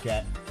 2 fills,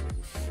 chat.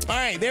 All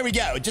right, there we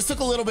go. It just took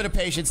a little bit of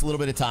patience, a little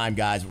bit of time,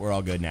 guys. We're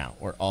all good now.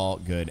 We're all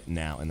good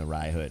now in the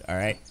rye hood. All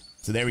right,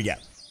 so there we go.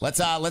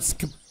 Let's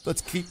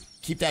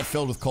keep that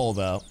filled with coal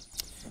though.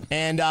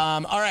 And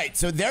all right,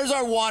 so there's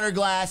our water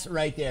glass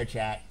right there,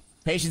 chat.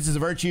 Patience is a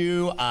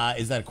virtue.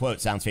 Is that a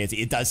quote? Sounds fancy.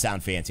 It does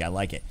sound fancy. I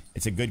like it.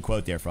 It's a good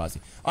quote there,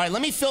 Frosty. All right,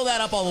 let me fill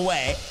that up all the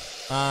way.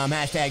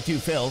 Hashtag 2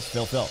 fills.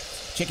 Fill.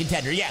 Chicken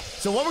tender. Yeah.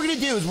 So what we're going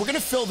to do is we're going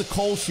to fill the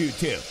coal chute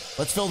too.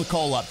 Let's fill the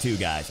coal up too,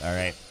 guys. All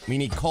right. We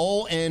need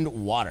coal and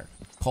water.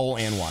 Coal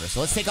and water.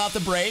 So let's take off the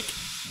brake.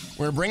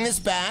 We're going to bring this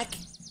back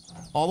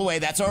all the way.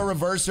 That's our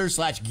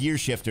reverser / gear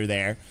shifter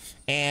there.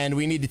 And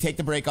we need to take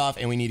the brake off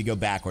and we need to go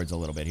backwards a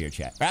little bit here,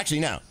 chat. Or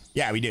actually, no.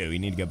 Yeah, we do. We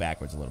need to go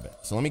backwards a little bit.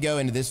 So let me go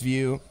into this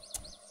view.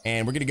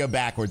 And we're going to go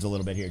backwards a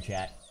little bit here,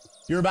 chat.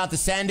 You're about to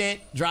send it.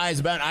 Dry as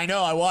a bone. I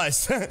know I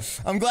was.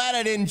 I'm glad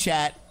I didn't,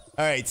 chat.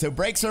 All right, so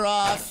brakes are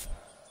off.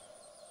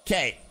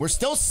 Okay, we're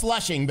still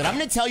slushing, but I'm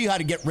going to tell you how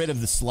to get rid of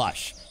the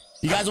slush.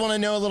 You guys want to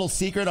know a little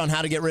secret on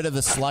how to get rid of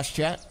the slush,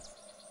 chat?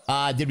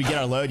 Did we get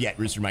our load yet,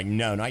 Rooster Mike?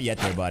 No, not yet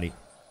there, buddy.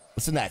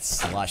 Listen to that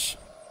slush.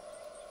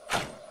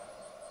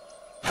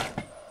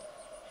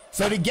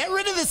 So to get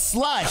rid of the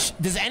slush,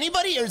 is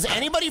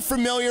anybody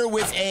familiar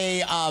with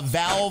a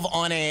valve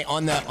on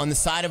the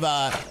side of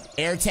a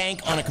air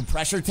tank on a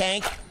compressor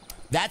tank?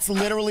 That's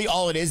literally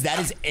all it is. That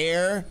is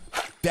air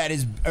that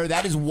is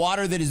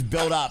water that is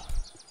built up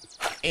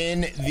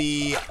in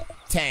the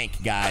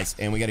tank, guys.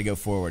 And we got to go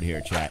forward here,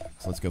 chat.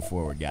 So let's go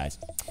forward, guys.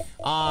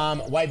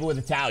 Wipe it with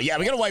a towel. Yeah,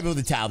 we got to wipe it with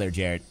a towel there,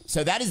 Jared.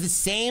 So that is the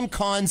same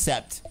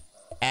concept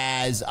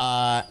as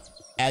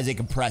a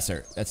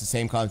compressor. That's the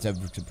same concept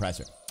of a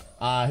compressor.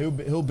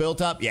 Who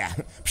built up? Yeah,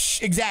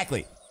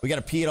 exactly. We got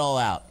to pee it all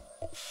out.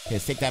 Okay,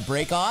 let's take that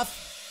brake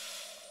off.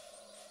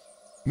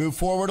 Move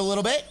forward a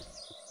little bit.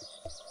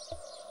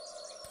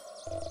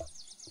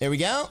 There we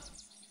go.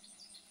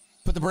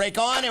 Put the brake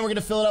on, and we're going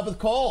to fill it up with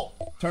coal.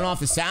 Turn off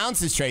the sound,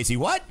 says Tracy.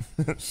 What?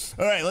 All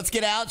right, let's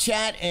get out,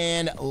 chat,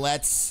 and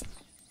let's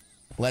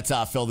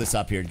fill this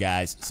up here,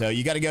 guys. So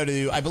you got to go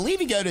to, I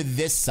believe you go to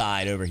this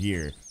side over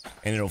here,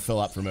 and it'll fill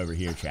up from over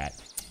here, chat.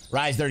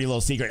 Rye's dirty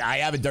little secret. I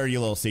have a dirty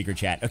little secret,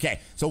 chat. Okay,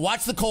 so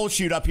watch the coal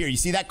chute up here. You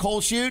see that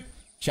coal chute?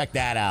 Check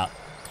that out.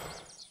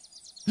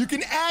 You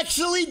can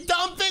actually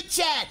dump it,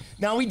 chat.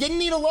 Now, we didn't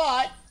need a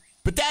lot,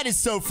 but that is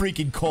so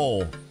freaking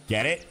cool.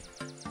 Get it?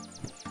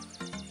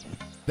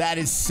 That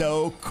is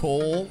so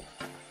cool.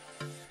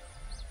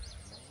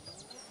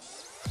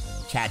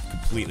 Chat's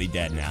completely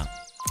dead now.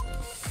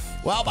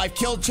 Well, I've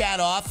killed chat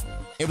off.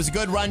 It was a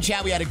good run,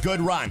 chat. We had a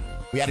good run.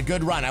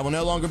 I will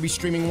no longer be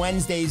streaming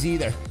Wednesdays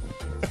either.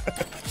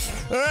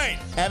 All right,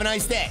 have a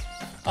nice day.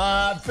 Boo.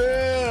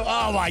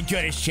 Oh my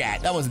goodness,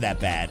 chat. That wasn't that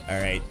bad. All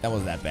right, that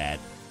wasn't that bad.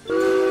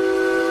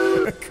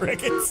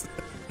 Crickets.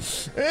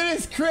 It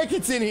is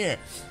crickets in here.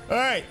 All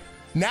right,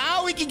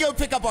 now we can go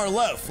pick up our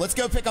loaf. Let's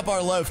go pick up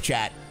our loaf,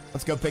 chat.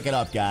 Let's go pick it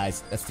up,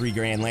 guys. That's $3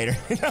 grand later.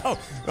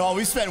 No,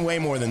 we spent way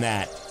more than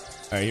that.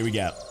 All right, here we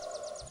go.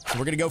 So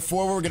we're gonna go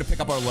forward. We're gonna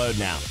pick up our load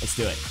now. Let's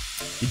do it.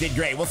 You did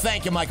great. Well,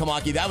 thank you, Michael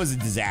Maki. That was a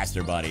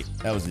disaster, buddy.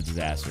 That was a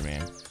disaster,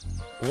 man.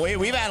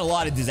 We've had a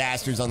lot of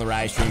disasters on the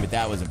Rise stream, but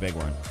that was a big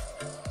one.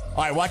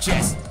 All right, watch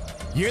this.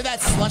 You hear that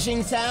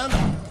slushing sound?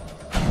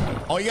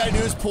 All you gotta do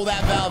is pull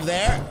that valve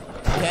there.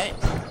 Okay,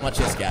 watch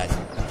this, guys.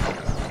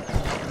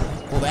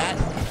 Pull that.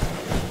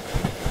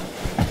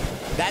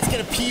 That's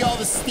gonna pee all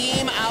the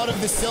steam out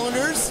of the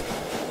cylinders.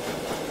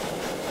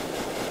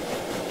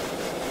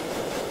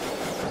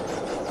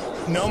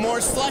 No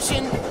more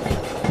slushing.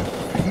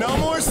 No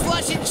more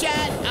slushing,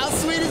 chat. How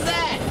sweet is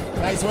that?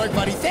 Nice work,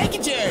 buddy. Thank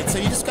you, Jared. So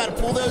you just got to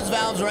pull those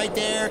valves right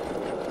there.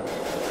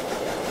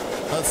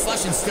 Well, it's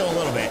slushing still a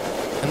little bit.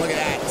 And look at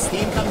that.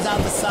 Steam comes out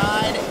the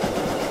side.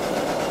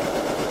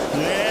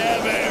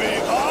 Yeah,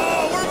 baby.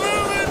 Oh, we're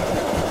moving.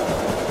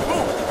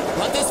 Ooh.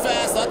 Not this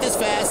fast. Not this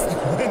fast.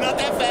 Not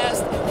that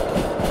fast.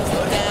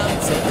 Slow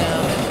down. Sit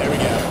down. There we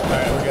go. All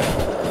right, we're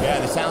good. Yeah,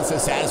 the sound's so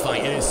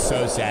satisfying. It is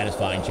so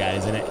satisfying, chat,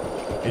 isn't it?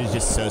 It is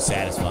just so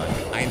satisfying.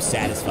 I am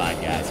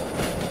satisfied, guys.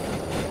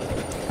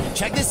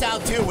 Check this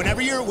out too.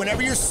 Whenever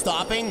you're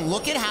stopping,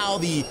 look at how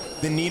the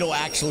needle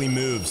actually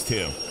moves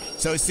too.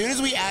 So as soon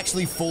as we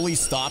actually fully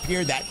stop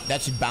here,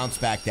 that should bounce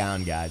back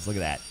down, guys. Look at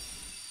that.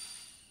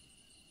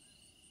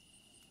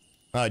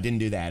 Oh, it didn't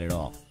do that at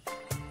all.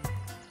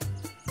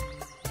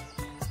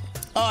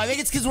 Oh, I think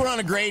it's because we're on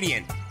a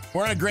gradient.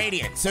 We're on a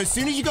gradient. So as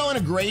soon as you go on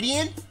a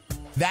gradient,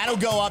 that'll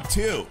go up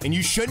too. And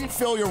you shouldn't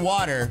fill your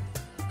water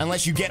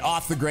unless you get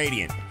off the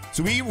gradient.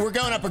 So we're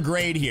going up a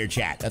grade here,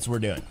 chat. That's what we're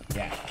doing.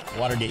 Yeah.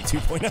 Watergate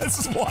 2.0. This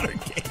is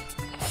Watergate.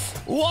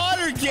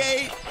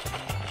 Watergate!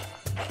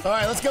 All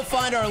right, let's go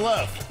find our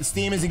loaf. The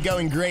steam isn't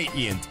going great,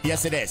 Ian.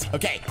 Yes, it is.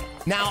 Okay,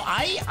 now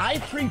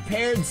I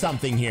prepared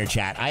something here,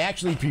 chat. I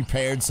actually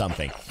prepared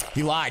something.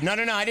 He lied. No,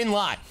 I didn't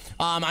lie.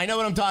 I know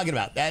what I'm talking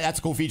about. That's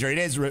a cool feature. It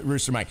is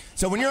Rooster Mike.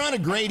 So when you're on a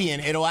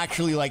gradient, it'll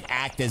actually like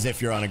act as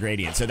if you're on a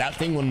gradient. So that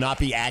thing will not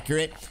be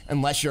accurate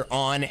unless you're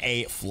on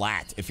a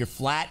flat. If you're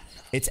flat,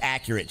 it's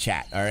accurate,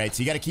 chat. All right,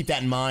 so you got to keep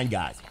that in mind,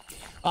 guys.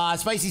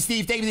 Spicy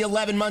Steve, thank you for the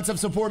 11 months of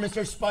support,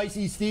 Mr.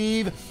 Spicy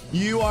Steve.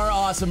 You are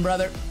awesome,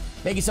 brother.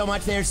 Thank you so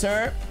much there,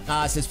 sir.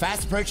 Says,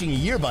 fast approaching a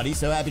year, buddy.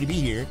 So happy to be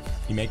here.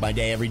 You make my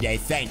day every day.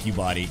 Thank you,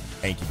 buddy.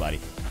 Thank you, buddy.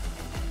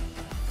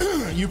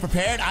 You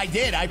prepared? I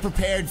did. I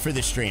prepared for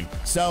this stream.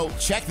 So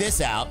check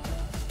this out.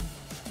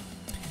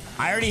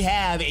 I already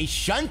have a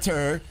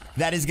shunter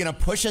that is going to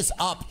push us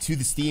up to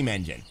the steam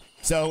engine.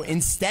 So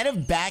instead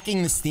of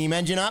backing the steam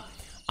engine up,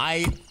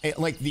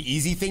 like the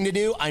easy thing to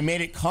do, I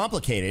made it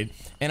complicated,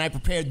 and I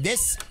prepared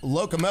this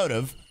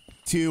locomotive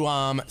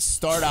to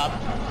start up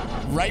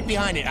right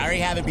behind it. I already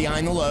have it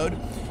behind the load.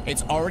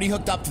 It's already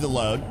hooked up to the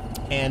load,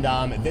 and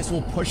this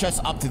will push us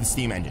up to the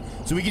steam engine.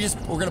 So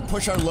we're gonna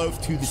push our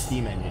loaf to the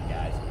steam engine,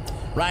 guys.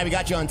 Ryan, we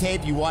got you on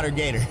tape, you water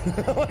gator.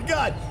 Oh my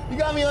God, you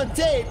got me on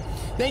tape.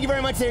 Thank you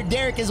very much there,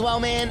 Derek, as well,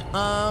 man.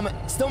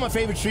 Still my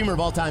favorite streamer of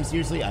all time,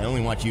 seriously. I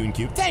only watch you and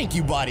Cube. Thank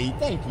you, buddy.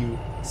 Thank you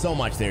so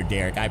much there,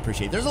 Derek. I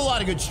appreciate it. There's a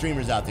lot of good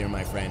streamers out there,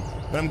 my friend.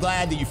 But I'm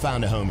glad that you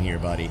found a home here,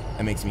 buddy.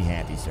 That makes me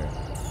happy, sir.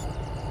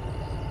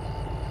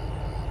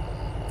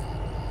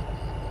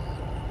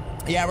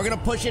 Yeah, we're going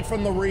to push it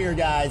from the rear,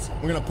 guys.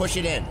 We're going to push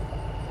it in.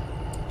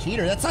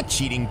 Cheater, that's not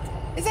cheating.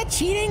 Is that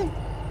cheating?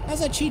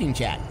 How's that cheating,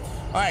 chat?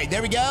 All right,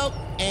 there we go.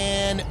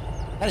 And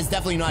that is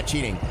definitely not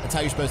cheating. That's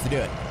how you're supposed to do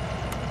it.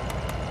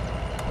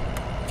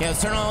 Okay,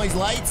 let's turn on all these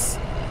lights.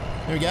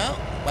 There we go.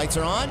 Lights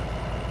are on.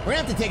 We're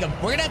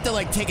gonna have to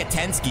like take a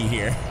 10-ski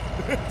here.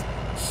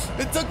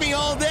 It took me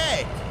all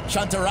day.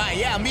 Shunter, right?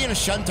 Yeah, I'm being a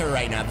shunter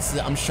right now.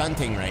 I'm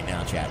shunting right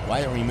now, chat.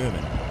 Why aren't we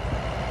moving?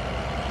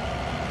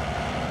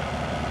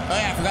 Oh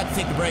yeah, I forgot to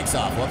take the brakes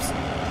off. Whoops.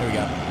 There we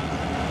go.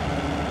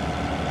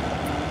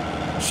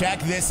 Check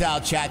this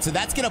out, chat. So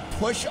that's gonna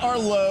push our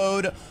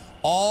load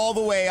all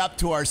the way up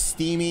to our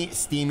steamy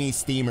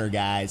steamer,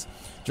 guys.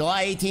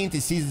 July 18th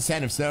is season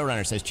 10 of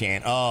SnowRunner, says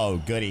Chan.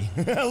 Oh, goody.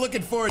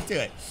 Looking forward to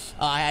it.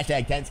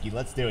 Hashtag Tensky.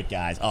 Let's do it,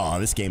 guys. Oh,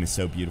 this game is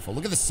so beautiful.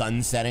 Look at the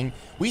sun setting.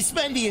 We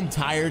spend the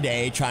entire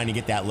day trying to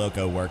get that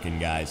loco working,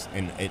 guys,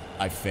 and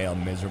I failed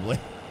miserably.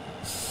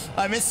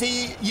 I miss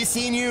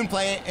seeing you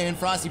and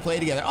Frosty play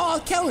together. Oh,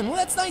 Kellen, well,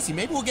 that's nice.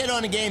 Maybe we'll get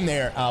on a game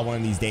there one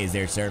of these days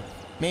there, sir.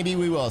 Maybe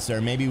we will,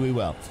 sir. Maybe we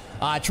will.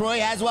 Troy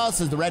Haswell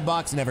says the red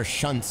box never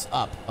shunts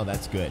up. Oh,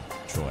 that's good,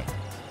 Troy.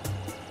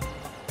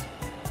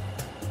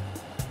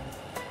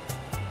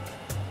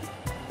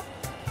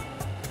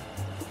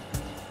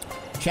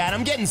 Chat,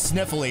 I'm getting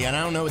sniffly, and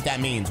I don't know what that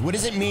means. What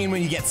does it mean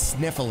when you get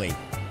sniffly?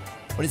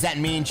 What does that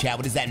mean, chat?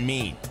 What does that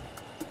mean?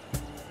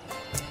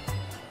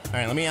 All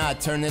right, let me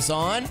turn this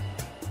on.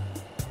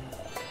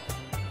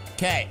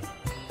 Okay.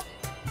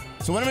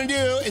 So what I'm gonna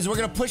do is we're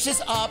gonna push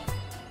this up.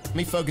 Let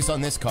me focus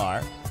on this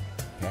car.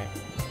 Okay.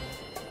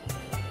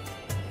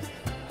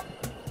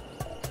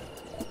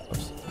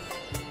 Oops.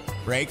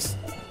 Brakes.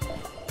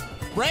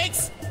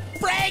 Brakes!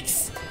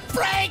 Brakes!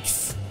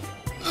 Brakes!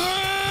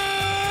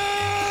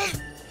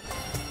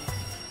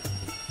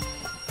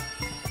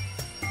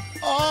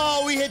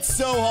 Oh, we hit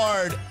so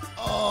hard.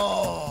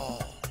 Oh.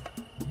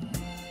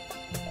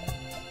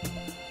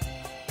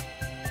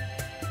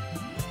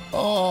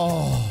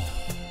 Oh.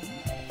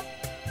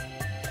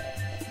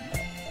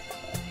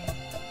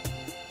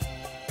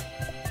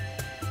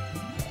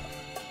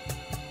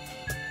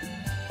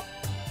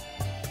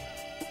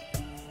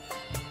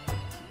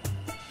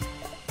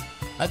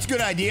 That's a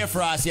good idea,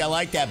 Frosty. I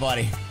like that,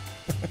 buddy.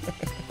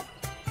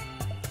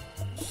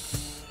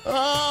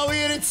 Oh, we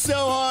hit it so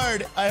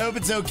hard. I hope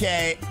it's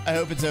okay. I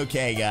hope it's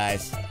okay,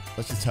 guys.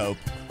 Let's just hope.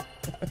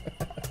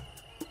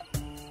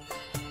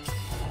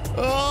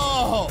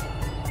 Oh!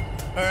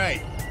 All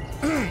right.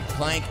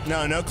 Clank.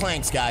 No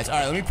clanks, guys. All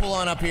right, let me pull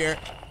on up here.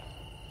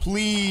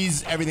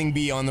 Please, everything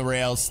be on the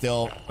rails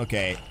still.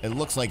 Okay, it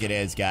looks like it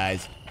is,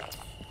 guys.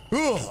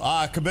 Ooh,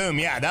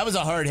 kaboom. Yeah, that was a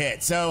hard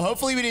hit. So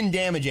hopefully we didn't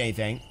damage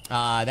anything.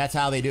 That's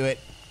how they do it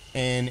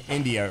in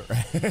India.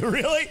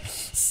 Really?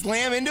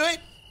 Slam into it?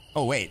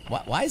 Oh, wait.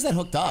 Why is that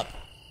hooked up?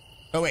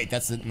 Oh, wait.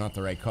 That's not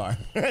the right car.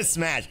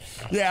 Smash.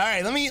 Yeah, all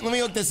right. Let me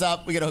hook this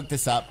up. We got to hook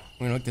this up.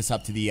 We're going to hook this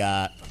up to the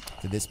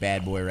to this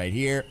bad boy right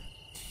here.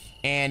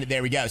 And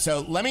there we go.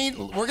 So we're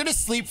going to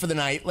sleep for the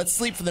night. Let's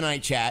sleep for the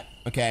night, chat.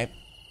 Okay.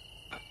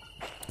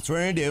 That's what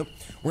we're going to do.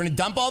 We're going to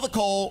dump all the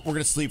coal. We're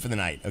going to sleep for the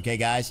night. Okay,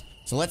 guys?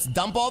 So let's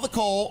dump all the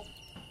coal.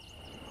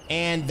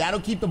 And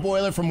that'll keep the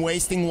boiler from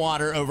wasting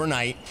water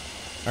overnight.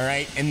 All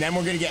right, and then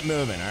we're gonna get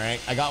moving. All right,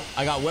 I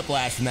got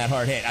whiplash from that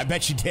hard hit. I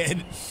bet you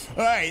did.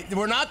 All right,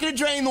 we're not gonna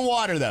drain the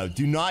water though.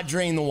 Do not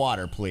drain the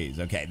water, please.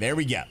 Okay, there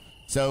we go.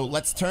 So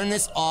let's turn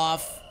this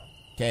off.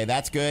 Okay,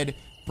 that's good.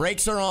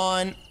 Brakes are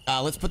on.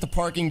 Let's put the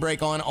parking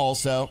brake on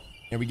also.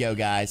 There we go,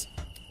 guys.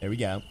 There we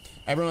go.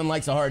 Everyone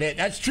likes a hard hit.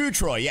 That's true,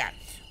 Troy. Yeah.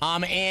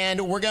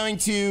 And we're going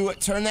to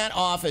turn that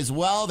off as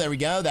well. There we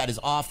go. That is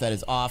off. That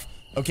is off.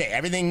 Okay,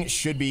 everything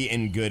should be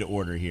in good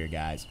order here,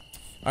 guys.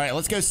 All right,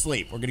 let's go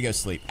sleep. We're going to go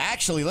sleep.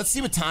 Actually, let's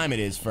see what time it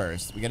is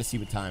first. We got to see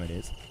what time it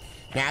is.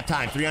 Nap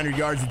time, 300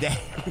 yards a day.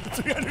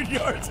 300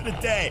 yards in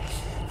a day.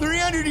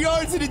 300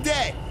 yards in a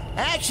day.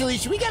 Actually,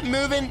 should we get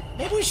moving?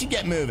 Maybe we should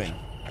get moving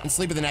and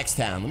sleep at the next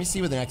town. Let me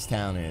see what the next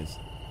town is.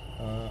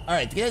 All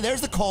right,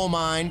 there's the coal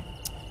mine.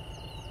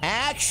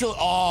 Actually,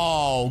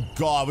 oh,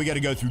 God, we got to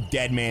go through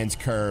Dead Man's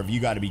Curve. You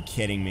got to be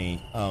kidding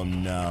me. Oh,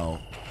 no.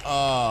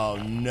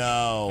 Oh,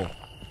 no.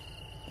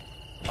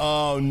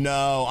 Oh,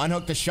 no.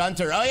 Unhook the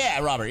shunter. Oh, yeah,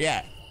 Robert,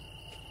 yeah.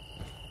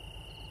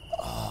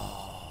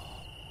 Oh.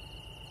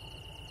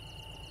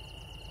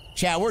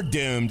 Chat, we're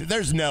doomed.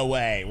 There's no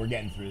way we're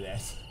getting through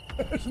this.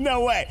 There's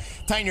no way.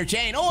 Tighten your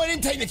chain. Oh, I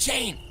didn't tighten the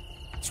chain.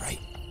 That's right.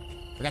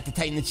 Forgot to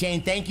tighten the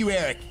chain. Thank you,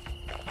 Eric.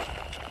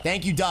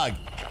 Thank you, Doug.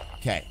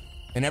 Okay.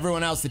 And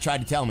everyone else that tried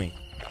to tell me.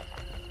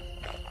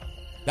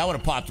 That would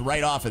have popped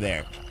right off of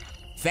there.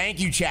 Thank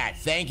you, chat.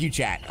 Thank you,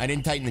 chat. I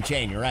didn't tighten the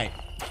chain. You're right.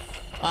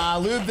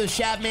 Lube the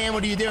shaft, man.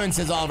 What are you doing?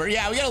 Says Oliver.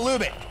 Yeah, we gotta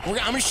lube it. I'm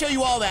gonna show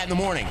you all that in the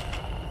morning.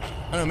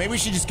 I don't know. Maybe we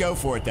should just go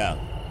for it, though.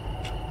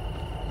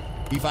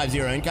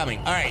 B50 incoming.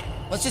 All right.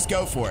 Let's just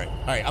go for it.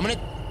 All right.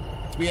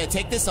 We gotta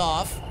take this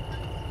off.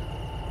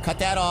 Cut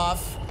that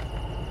off.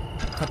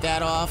 Cut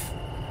that off.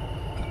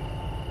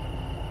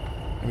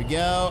 There we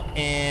go.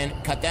 And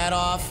cut that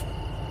off.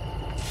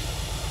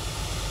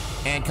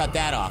 And cut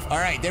that off. All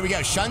right, there we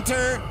go.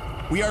 Shunter,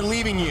 we are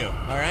leaving you.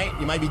 All right,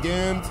 you might be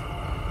doomed.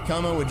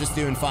 Como, we're just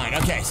doing fine.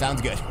 Okay,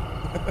 sounds good.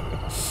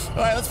 All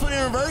right, let's put it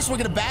in reverse. We're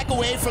gonna back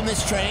away from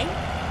this train.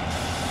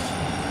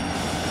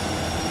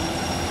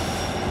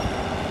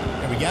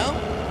 There we go.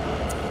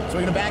 So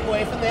we're gonna back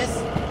away from this.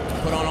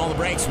 Put on all the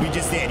brakes. We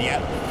just did,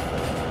 yep.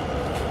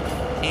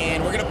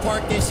 And we're gonna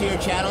park this here,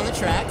 chat, on the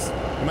tracks.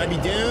 You might be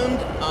doomed.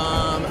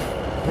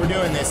 We're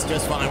doing this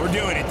just fine. We're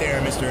doing it there,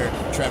 Mr.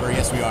 Trevor.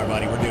 Yes, we are,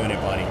 buddy. We're doing it,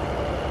 buddy.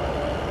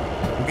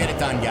 We'll get it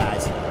done,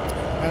 guys.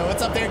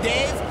 What's up there,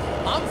 Dave?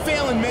 I'm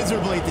failing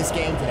miserably at this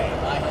game today.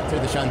 I had to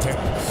the shunter.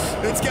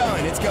 It's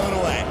going. It's going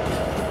away.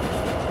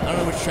 I don't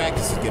know which track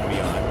this is going to be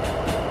on.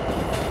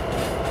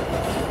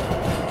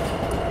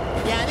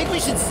 Yeah, I think we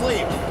should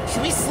sleep.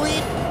 Should we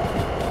sleep?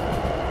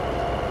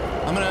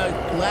 I'm going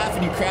to laugh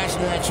and you crash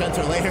into that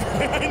shunter later.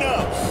 I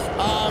know.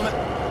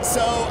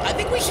 So I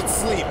think we should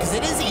sleep because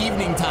it is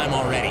evening time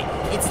already.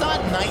 It's not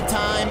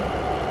nighttime,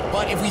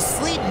 but if we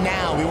sleep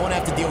now, we won't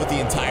have to deal with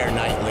the entire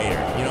night later.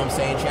 You know what I'm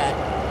saying, chat?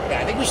 Yeah,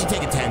 I think we should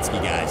take a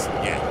 10-ski, guys.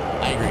 Yeah,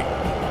 I agree.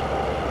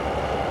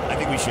 I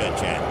think we should,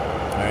 chat.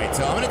 All right,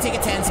 so I'm going to take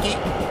a 10-ski.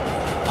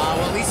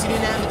 Well, at least you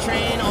didn't have the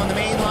train on the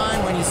main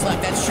line when you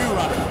slept. That's true,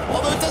 Robert.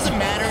 Although it doesn't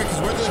matter because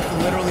we're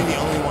literally the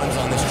only ones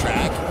on this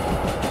track.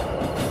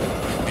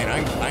 Man,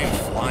 I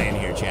am flying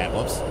here, chat.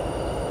 Whoops.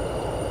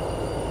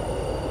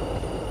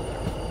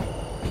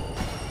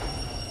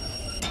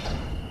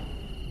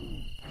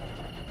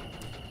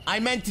 I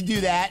meant to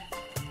do that.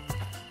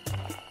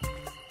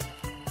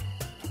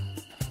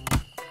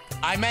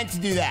 I meant to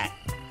do that.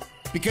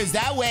 Because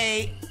that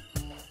way,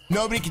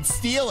 nobody can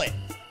steal it.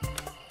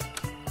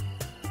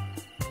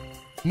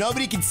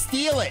 Nobody can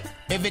steal it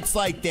if it's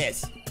like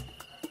this.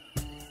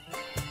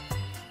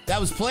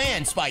 That was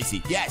planned,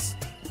 Spicy. Yes.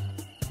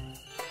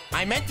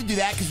 I meant to do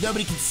that because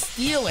nobody can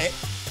steal it.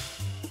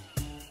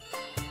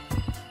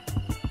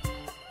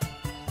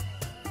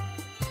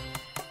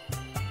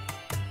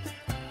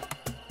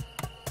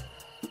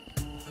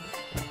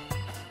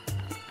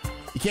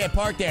 You can't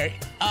park there.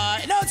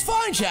 No, it's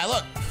fine, chat.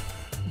 Look.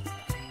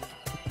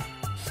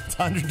 It's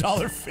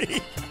 $100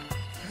 fee.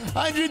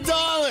 $100.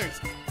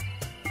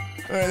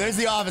 All right, there's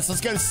the office. Let's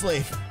go to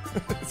sleep.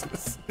 Let's go to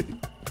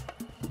sleep.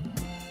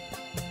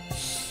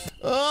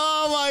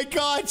 Oh, my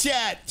God,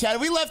 chat. Chat,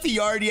 have we left the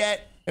yard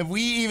yet? Have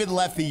we even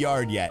left the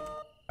yard yet?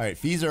 All right,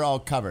 fees are all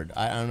covered.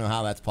 I don't know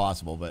how that's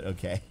possible, but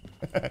okay.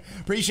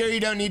 Pretty sure you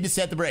don't need to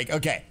set the brake.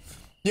 Okay.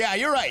 Yeah,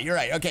 you're right. You're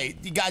right. Okay,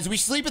 guys, do we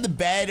sleep in the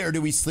bed or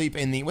do we sleep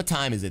in the... What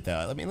time is it,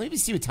 though? Let me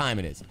see what time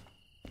it is.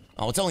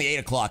 Oh, it's only 8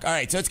 o'clock. All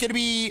right, so it's going to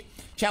be...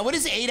 Chat, what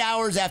is 8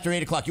 hours after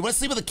 8 o'clock? You want to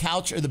sleep on the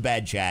couch or the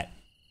bed, chat?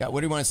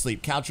 What do you want to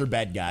sleep? Couch or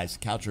bed, guys?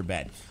 Couch or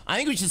bed? I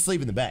think we should sleep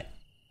in the bed.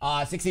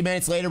 60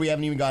 minutes later, we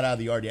haven't even got out of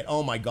the yard yet.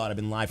 Oh, my God, I've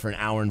been live for an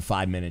hour and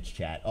 5 minutes,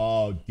 chat.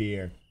 Oh,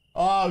 dear.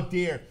 Oh,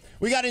 dear.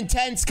 We got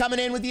Intense coming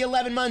in with the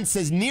 11 months.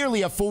 Says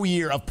nearly a full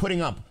year of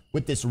putting up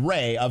with this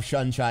ray of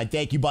sunshine.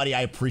 Thank you, buddy.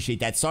 I appreciate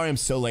that. Sorry I'm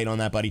so late on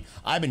that, buddy.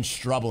 I've been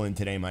struggling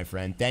today, my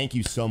friend. Thank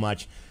you so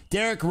much.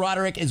 Derek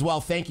Roderick as well.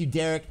 Thank you,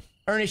 Derek.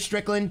 Ernest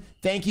Strickland,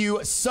 thank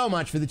you so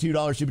much for the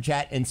 $2 super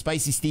chat. And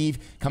Spicy Steve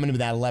coming in with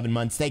that 11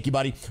 months. Thank you,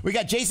 buddy. We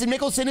got Jason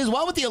Mickelson as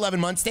well with the 11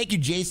 months. Thank you,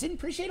 Jason.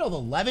 Appreciate all the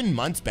 11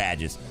 months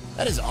badges.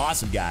 That is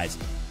awesome, guys.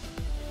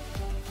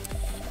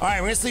 All right,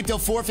 we're going to sleep till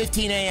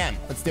 4:15 a.m.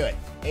 Let's do it.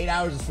 8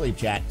 hours of sleep,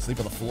 chat. Sleep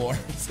on the floor.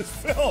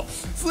 Phil,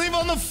 sleep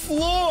on the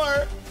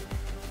floor.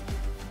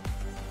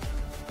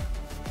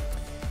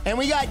 And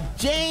we got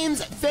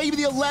James, thank you for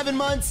the 11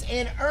 months,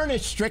 and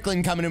Ernest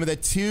Strickland coming in with a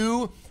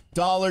 $2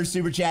 $1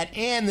 super chat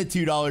and the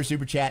 $2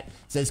 super chat.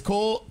 Says,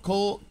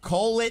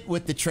 call it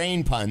with the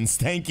train puns.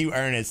 Thank you,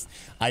 Ernest.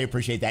 I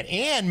appreciate that.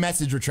 And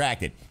message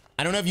retracted.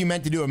 I don't know if you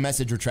meant to do a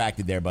message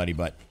retracted there, buddy,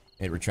 but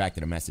it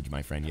retracted a message,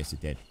 my friend. Yes,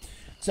 it did.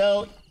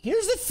 So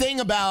here's the thing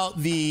about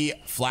the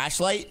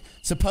flashlight.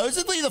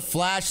 Supposedly the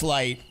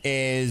flashlight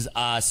is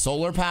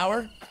solar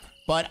power,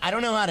 but I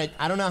don't know how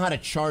to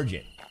charge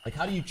it. Like,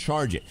 how do you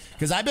charge it?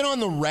 Because I've been on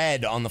the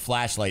red on the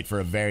flashlight for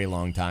a very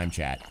long time,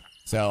 chat.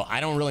 So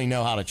I don't really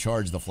know how to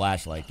charge the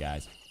flashlight,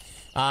 guys.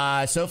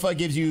 Sofa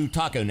gives you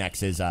taco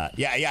necks. Yeah,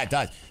 it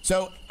does.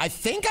 So I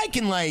think I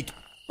can, like,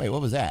 wait,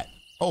 what was that?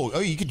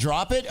 Oh, you could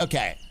drop it?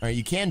 Okay. All right,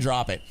 you can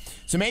drop it.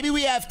 So maybe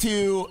we have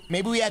to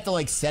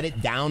like set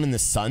it down in the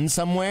sun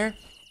somewhere.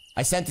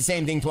 I sent the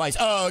same thing twice.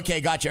 Oh,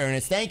 okay, gotcha,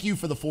 Ernest. Thank you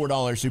for the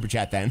 $4 super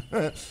chat then.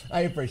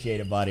 I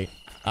appreciate it, buddy.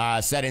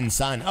 Set in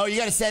sun. Oh, you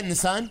gotta set in the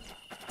sun?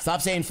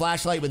 Stop saying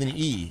flashlight with an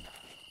E.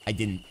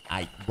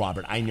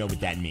 Robert, I know what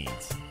that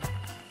means.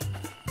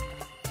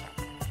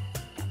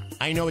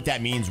 I know what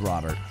that means,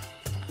 Robert.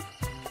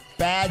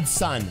 Bad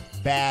sun.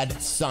 Bad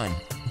sun.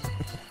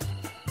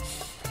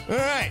 All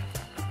right.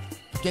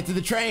 Get to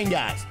the train,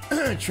 guys.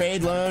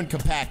 Trade loan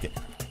compacted.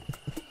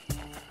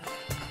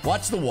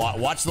 Watch the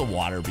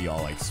water be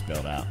all like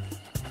spilled out.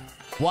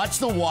 Watch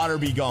the water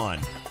be gone.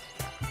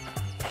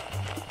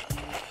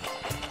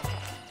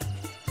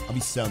 I'll be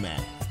so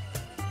mad.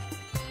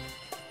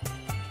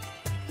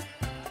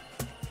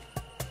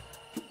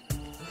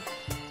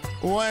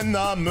 When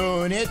the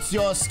moon hits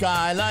your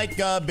sky like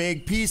a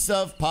big piece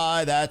of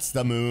pie, that's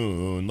the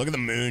moon. Look at the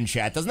moon,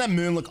 chat. Doesn't that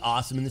moon look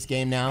awesome in this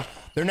game now?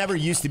 There never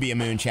used to be a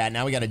moon, chat.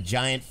 Now we got a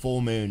giant full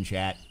moon,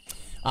 chat.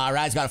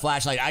 Rad's got a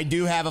flashlight. I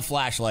do have a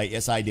flashlight.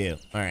 Yes, I do.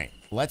 All right.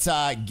 Let's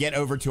get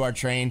over to our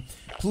train.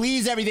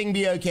 Please, everything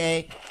be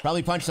okay.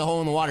 Probably punched a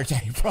hole in the water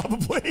tank.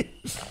 Probably.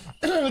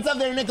 What's up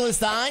there, Nicholas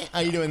Ty?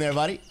 How you doing there,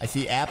 buddy? I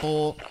see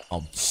Apple.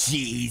 Oh,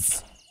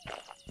 jeez.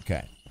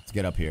 Okay. Let's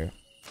get up here.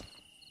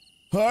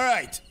 All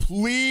right,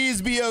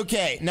 please be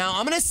okay. Now,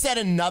 I'm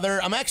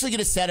actually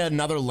gonna set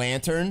another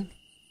lantern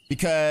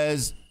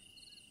because,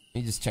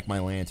 let me just check my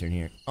lantern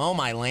here. Oh,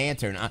 my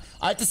lantern. I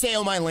have to say,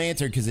 oh, my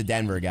lantern because of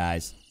Denver,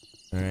 guys.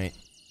 All right.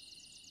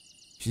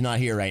 She's not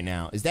here right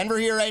now. Is Denver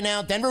here right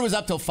now? Denver was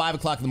up till 5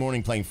 o'clock in the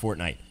morning playing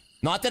Fortnite.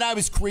 Not that I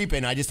was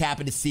creeping. I just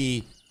happened to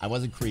see, I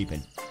wasn't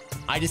creeping.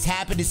 I just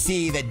happened to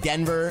see that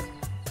Denver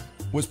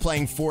was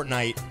playing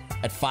Fortnite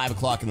at 5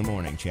 o'clock in the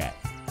morning, chat.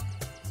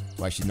 That's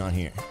why she's not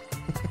here.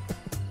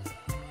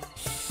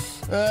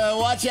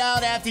 Watch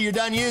out after you're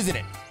done using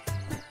it.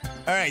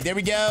 All right, there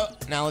we go.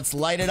 Now let's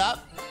light it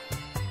up.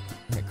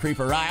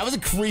 Creeper ride. I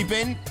wasn't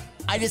creeping.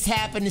 I just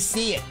happened to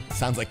see it.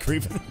 Sounds like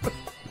creeping.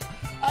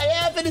 I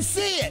happened to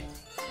see it.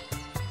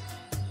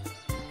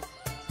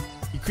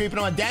 You creeping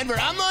on Denver?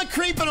 I'm not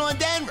creeping on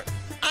Denver.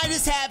 I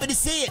just happened to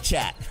see it,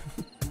 chat.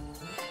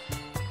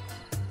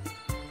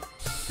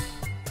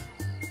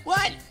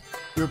 What?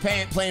 You were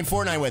playing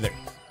Fortnite with her.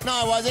 No,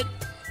 I wasn't.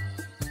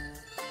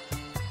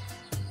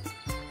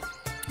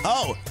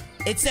 Oh,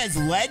 it says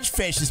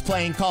Ledgefish is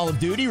playing Call of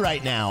Duty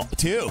right now,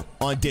 too,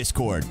 on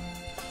Discord.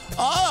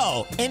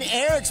 Oh, and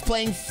Eric's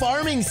playing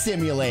Farming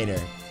Simulator.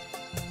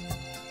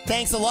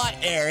 Thanks a lot,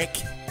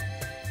 Eric.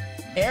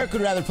 Eric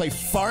would rather play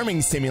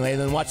Farming Simulator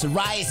than watch the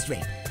Riot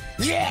stream.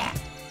 Yeah!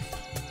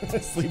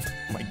 Sleep.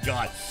 Oh, my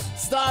God.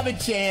 Stop it,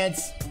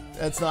 Chance.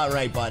 That's not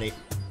right, buddy.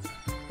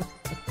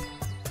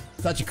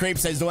 Such a creep,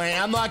 says Dwayne.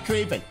 I'm not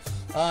creeping.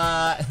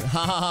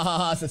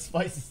 Says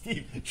Spicy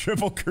Steve.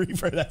 Triple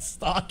creeper, that's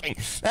stalking.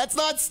 That's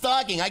not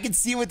stalking. I can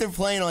see what they're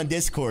playing on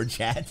Discord,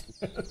 chat.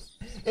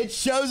 It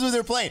shows what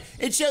they're playing.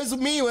 It shows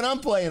me when I'm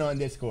playing on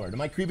Discord.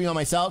 Am I creeping on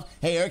myself?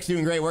 Hey, Eric's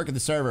doing great work at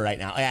the server right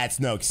now. That's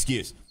no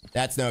excuse.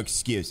 That's no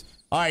excuse.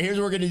 All right, here's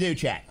what we're gonna do,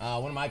 chat.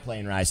 What am I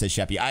playing, Rise, says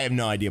Sheppy. I have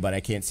no idea, but I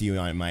can't see you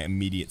on my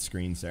immediate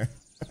screen, sir.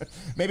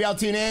 Maybe I'll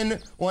tune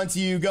in once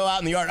you go out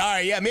in the yard. All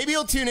right, yeah, maybe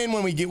you'll tune in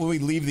when we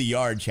leave the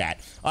yard, chat.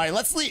 All right,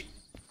 let's leave.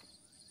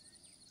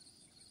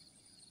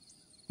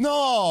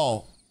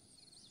 No!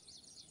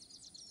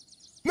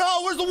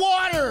 No, where's the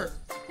water?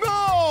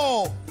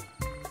 No!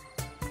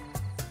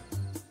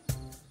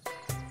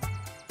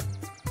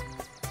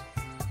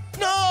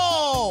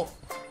 No!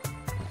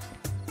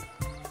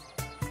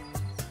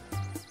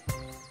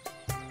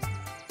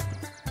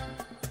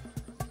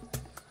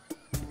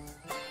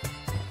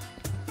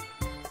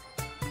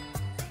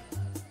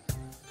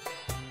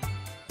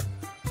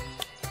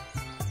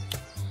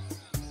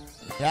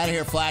 Get out of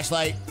here,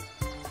 flashlight.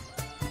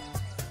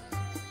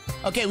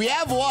 Okay, we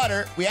have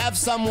water. We have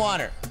some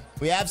water.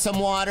 We have some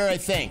water, I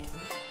think.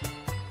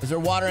 Is there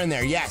water in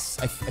there? Yes,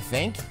 I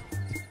think.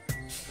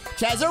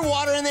 Chad, is there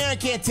water in there? I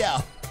can't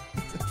tell.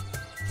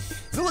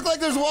 Does it look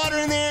like there's water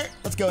in there?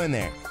 Let's go in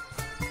there.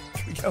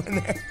 Can we go in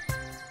there?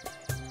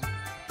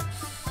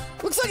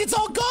 Looks like it's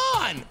all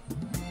gone.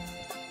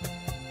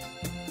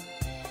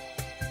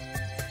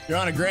 You're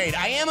on a grade.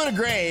 I am on a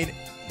grade.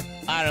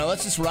 I don't know.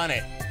 Let's just run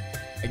it,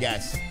 I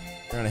guess.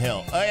 We're on a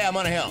hill. Oh, yeah, I'm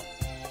on a hill.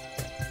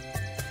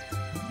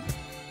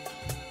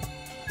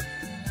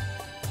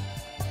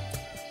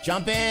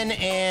 Jump in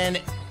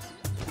and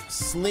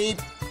Sleep.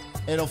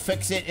 It'll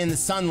fix it in the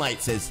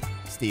sunlight, says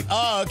Steve.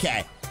 Oh,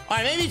 okay. All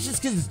right, maybe it's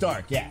just because it's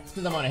dark. Yeah, it's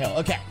because I'm on a hill.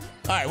 Okay.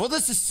 All right, we'll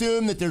just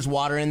assume that there's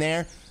water in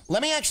there.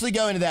 Let me actually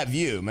go into that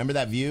view. Remember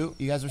that view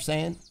you guys were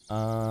saying?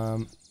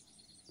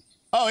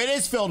 Oh, it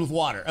is filled with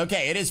water.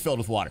 Okay, it is filled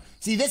with water.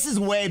 See, this is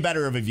way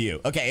better of a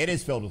view. Okay, it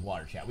is filled with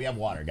water, chat. We have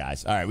water,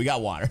 guys. All right, we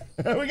got water.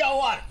 We got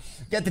water.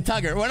 Get the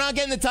tugger. We're not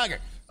getting the tugger.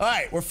 All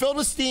right, we're filled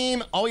with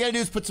steam. All we got to do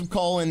is put some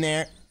coal in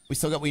there. We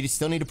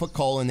still need to put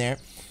coal in there.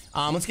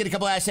 Let's get a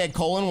couple of hashtag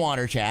coal and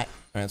water, chat. All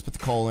right, let's put the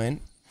coal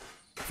in.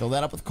 Fill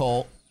that up with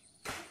coal.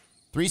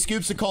 3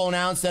 scoops of coal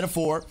now instead of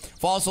 4.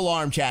 False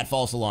alarm, chat.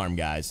 False alarm,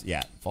 guys.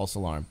 Yeah, false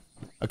alarm.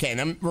 Okay, and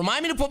then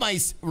remind me to put my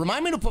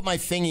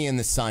thingy in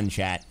the sun,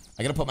 chat.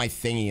 I gotta put my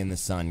thingy in the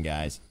sun,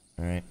 guys.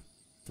 All right,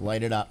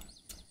 light it up.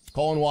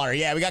 Coal and water.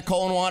 Yeah, we got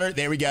coal and water.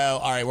 There we go.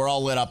 All right, we're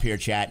all lit up here,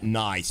 chat.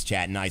 Nice,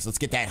 chat. Nice. Let's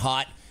get that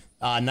hot,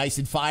 nice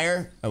and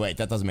fire. Oh wait,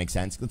 that doesn't make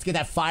sense. Let's get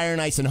that fire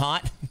nice and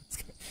hot.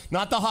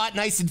 Not the hot,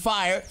 nice and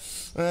fire.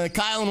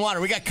 Kyle and water.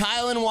 We got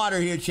Kyle and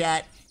water here,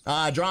 chat.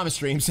 Drama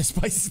stream, says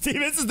Spicy Steve.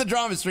 This is the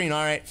drama stream.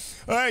 All right.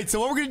 All right. So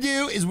what we're gonna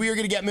do is we are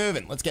gonna get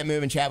moving. Let's get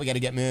moving, chat. We gotta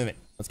get moving.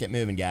 Let's get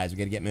moving, guys. We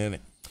gotta get moving.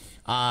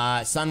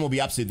 Sun will be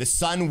up soon. The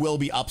sun will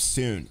be up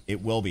soon.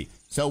 It will be.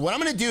 So what I'm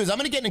going to do is I'm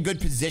going to get in a good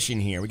position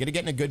here. We're going to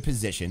get in a good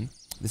position.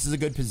 This is a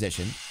good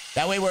position.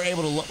 That way we're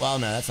able to look. Well,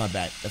 no, that's not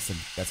bad. That's a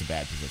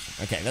bad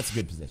position. Okay, that's a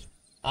good position.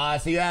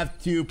 So you have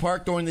to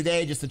park during the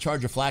day just to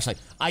charge your flashlight.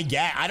 I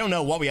don't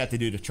know what we have to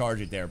do to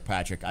charge it there,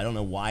 Patrick. I don't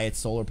know why it's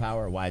solar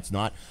power or why it's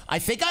not. I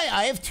think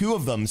I have 2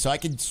 of them, so I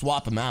could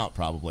swap them out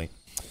probably.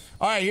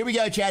 All right, here we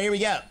go, chat. Here we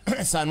go.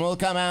 Sun will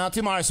come out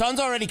tomorrow. Sun's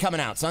already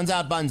coming out. Sun's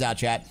out, buns out,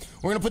 chat.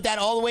 We're going to put that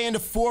all the way into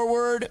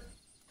forward.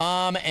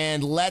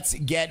 And let's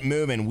get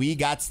moving. We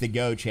gots to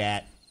go,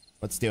 chat.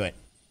 Let's do it.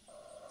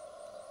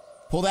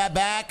 Pull that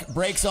back.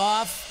 Brakes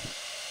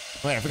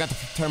off. Wait, I forgot to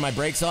turn my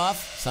brakes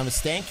off. Son of a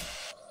stink.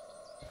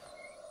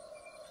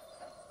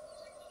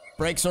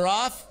 Brakes are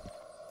off.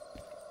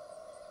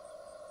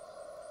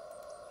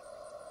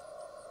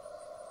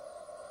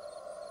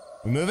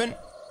 We moving?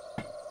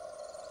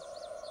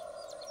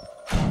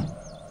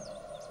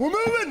 We're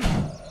moving!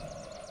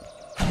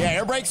 Yeah,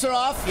 air brakes are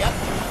off. Yep.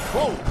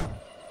 Whoa.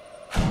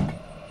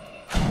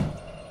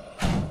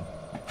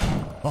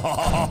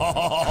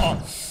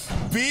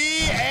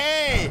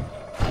 B-A!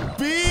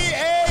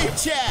 B-A,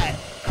 chat!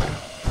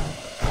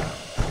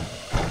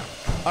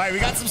 All right, we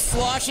got some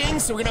sloshing,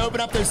 so we're gonna open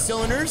up those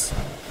cylinders.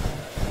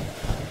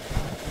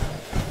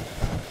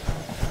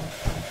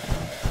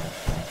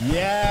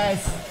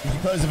 Yes! Did you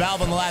close the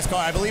valve on the last car?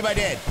 I believe I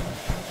did.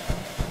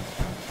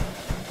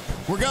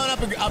 We're going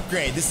up an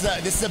upgrade. This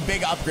is a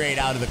big upgrade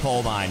out of the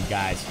coal mine,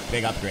 guys.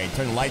 Big upgrade.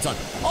 Turn the lights on.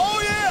 Oh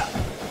yeah!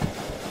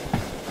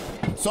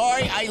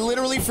 Sorry, I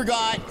literally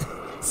forgot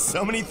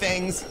so many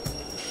things.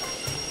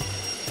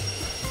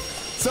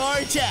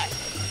 Sorry, chat.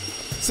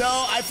 So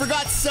I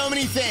forgot so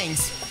many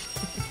things.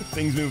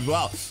 Things move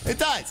well. It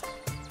does.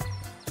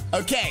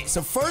 Okay,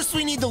 so first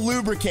we need the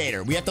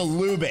lubricator. We have to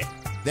lube it.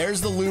 There's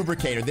the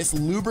lubricator. This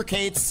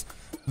lubricates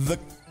the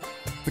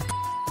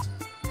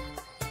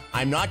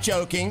I'm not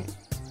joking.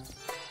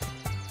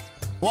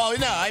 Well,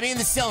 no, I mean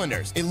the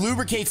cylinders. It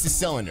lubricates the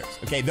cylinders.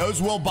 Okay,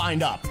 those will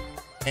bind up.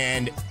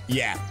 And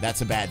yeah,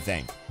 that's a bad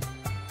thing.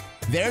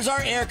 There's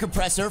our air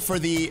compressor for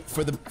the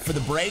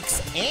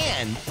brakes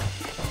and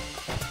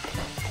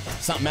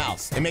something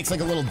else. It makes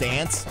like a little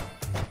dance.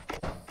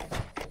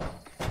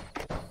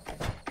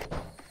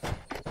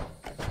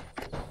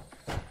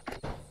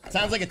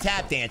 Sounds like a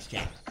tap dance,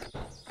 chat.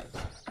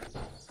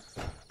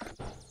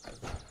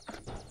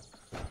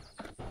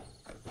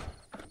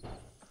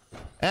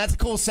 That's a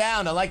cool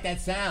sound. I like that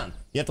sound.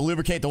 You have to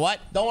lubricate the what?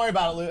 Don't worry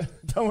about it,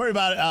 don't worry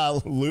about it. I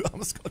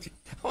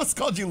almost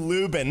called you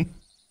Lubin.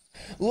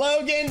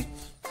 Logan.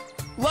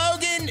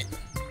 Logan.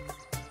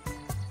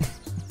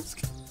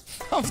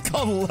 I was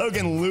called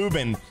Logan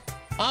Lubin.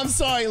 I'm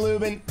sorry,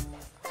 Lubin.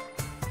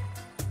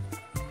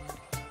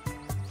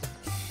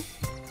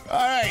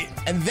 All right,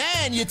 and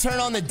then you turn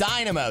on the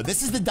dynamo.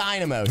 This is the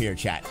dynamo here,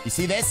 chat. You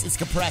see this? It's a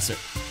compressor.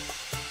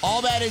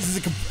 All that is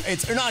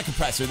it's or not a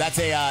compressor. That's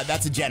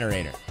a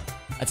generator.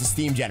 That's a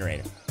steam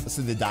generator.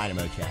 Listen to the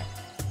dynamo, chat.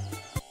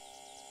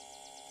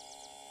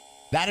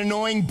 That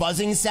annoying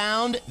buzzing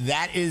sound,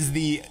 that's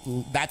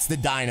the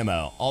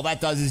dynamo. All that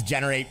does is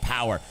generate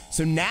power.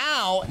 So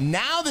now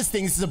this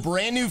is a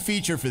brand new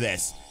feature for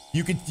this.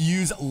 You could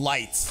use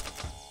lights.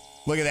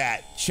 Look at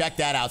that. Check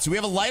that out. So we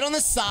have a light on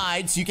the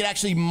side, so you can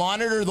actually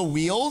monitor the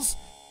wheels.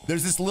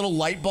 There's this little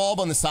light bulb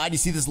on the side. You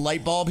see this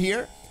light bulb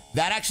here?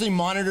 That actually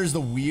monitors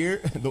the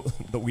rear,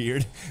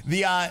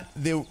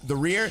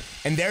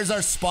 and there's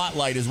our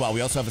spotlight as well. We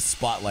also have a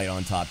spotlight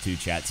on top too,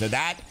 chat. So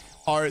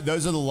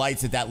those are the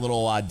lights that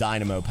little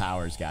dynamo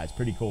powers, guys.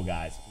 Pretty cool,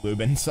 guys.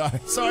 Lubin, sorry,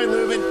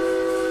 Lubin.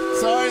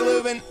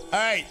 All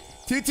right,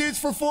 2 toots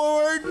for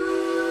forward.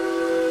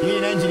 You need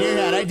an engineer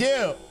hat, I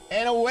do.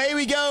 And away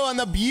we go on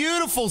the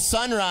beautiful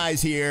sunrise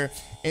here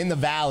in the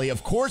valley.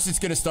 Of course, it's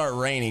gonna start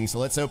raining, so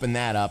let's open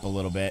that up a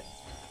little bit.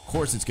 Of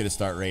course, it's gonna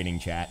start raining,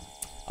 chat.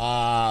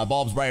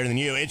 Bulb's brighter than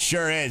you. It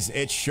sure is.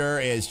 It sure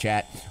is,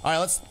 chat. All right,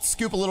 let's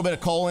scoop a little bit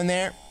of coal in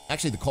there.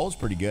 Actually, the coal's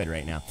pretty good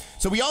right now.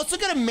 So we also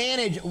got to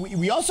manage,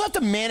 we also have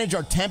to manage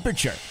our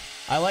temperature.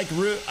 I like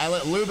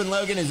Ruben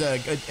Logan is a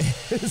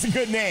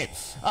good name.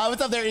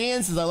 What's up there,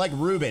 Ian? Says I like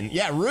Ruben.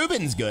 Yeah,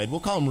 Ruben's good. We'll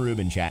call him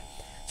Ruben, chat.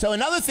 So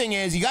another thing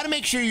is you got to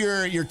make sure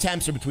your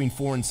temps are between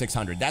 400 and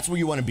 600. That's where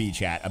you want to be,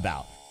 chat,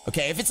 about.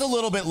 Okay, if it's a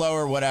little bit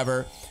lower,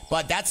 whatever.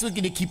 But that's going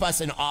to keep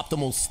us in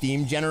optimal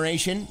steam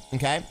generation,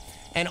 okay?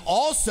 And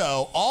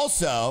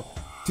also,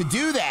 to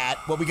do that,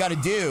 what we got to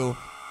do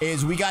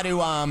is we got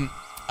to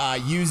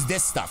use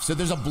this stuff. So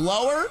there's a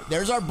blower.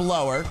 There's our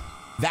blower.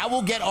 That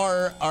will get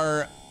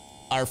our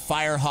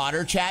fire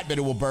hotter, chat, but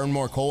it will burn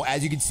more coal.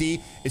 As you can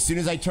see, as soon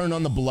as I turn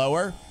on the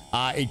blower,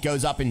 it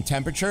goes up in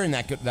temperature, and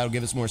that'll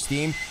give us more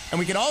steam. And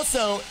we can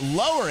also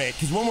lower it,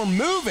 because when we're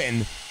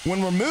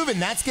moving,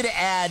 that's going to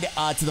add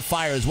to the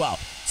fire as well.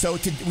 So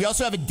we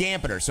also have a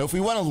dampener. So if we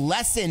want to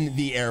lessen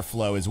the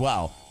airflow as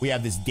well, we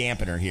have this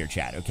dampener here,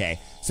 chat, okay?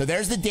 So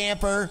there's the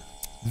damper,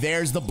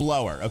 there's the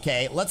blower,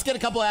 okay? Let's get a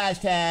couple of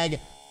hashtag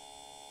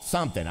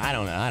something. I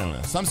don't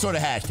know. Some sort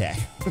of hashtag.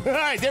 All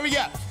right, there we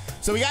go.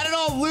 So we got it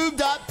all lubed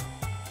up.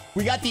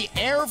 We got the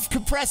air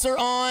compressor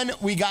on.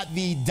 We got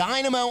the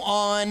dynamo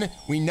on.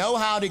 We know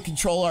how to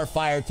control our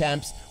fire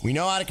temps. We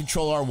know how to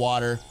control our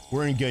water.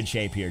 We're in good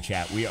shape here,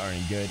 chat. We are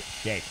in good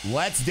shape.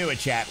 Let's do it,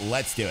 chat.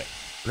 Let's do it.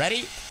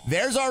 Ready?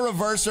 There's our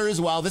reverser as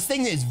well. This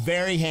thing is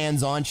very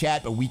hands-on,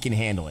 chat, but we can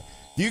handle it.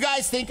 Do you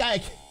guys think I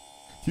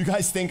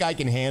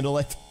can handle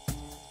it?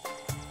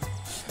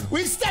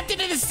 We've stepped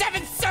into the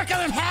 7th circle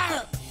of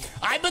hell.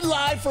 I've been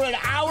live for an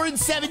hour and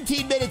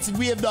 17 minutes, and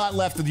we have not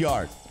left the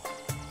yard.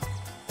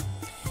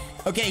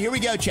 Okay, here we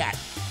go, chat.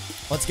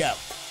 Let's go.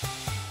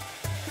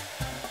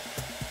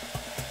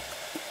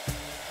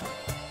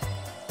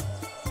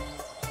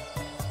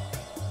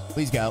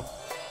 Please go.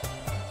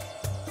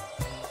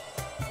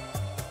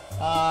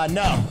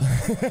 No.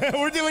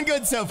 We're doing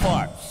good so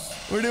far.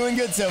 We're doing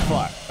good so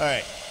far. All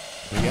right.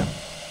 Here we go.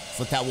 Let's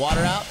let that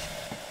water out.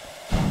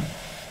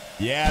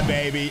 Yeah,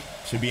 baby.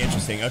 Should be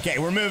interesting. Okay,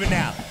 we're moving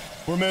now.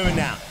 We're moving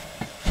now.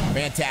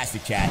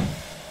 Fantastic, chat.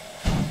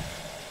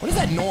 What is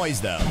that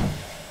noise, though?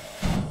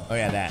 Oh,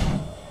 yeah, that.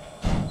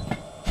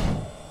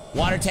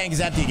 Water tank is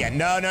empty again.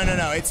 No.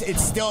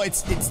 It's still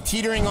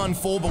teetering on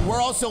full, but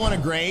we're also on a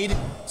grade,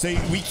 so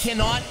we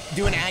cannot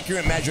do an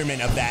accurate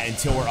measurement of that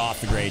until we're off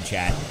the grade,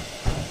 chat.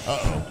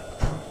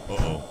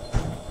 Uh-oh.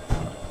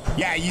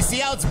 Yeah, you see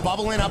how it's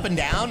bubbling up and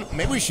down?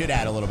 Maybe we should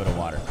add a little bit of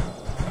water.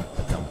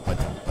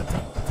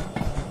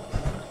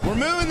 We're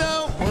moving,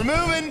 though. We're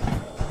moving.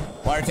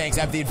 Water tank's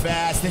emptied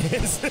fast. It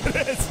is.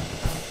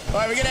 All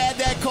right, we're going to add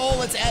that coal.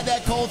 Let's add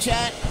that coal,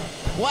 chat.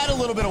 We'll add a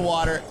little bit of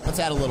water. Let's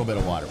add a little bit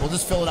of water. We'll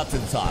just fill it up to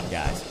the top,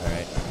 guys. All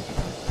right.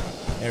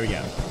 There we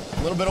go.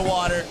 A little bit of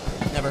water.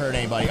 Never hurt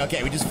anybody.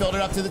 Okay, we just filled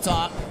it up to the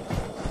top.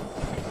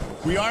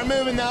 We are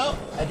moving, though.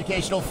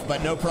 Educational,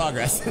 but no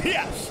progress.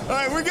 Yeah. All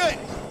right, we're good.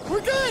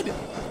 We're good.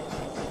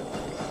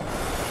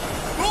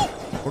 Oh,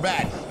 we're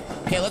bad.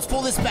 Okay, let's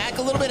pull this back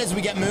a little bit as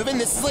we get moving.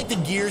 This is like the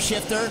gear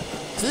shifter.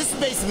 So this is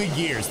basically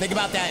gears. Think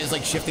about that as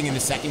like shifting into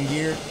second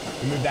gear.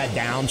 We move that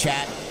down,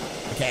 chat.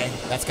 Okay,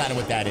 that's kind of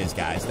what that is,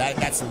 guys.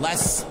 That's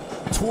less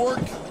torque,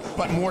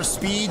 but more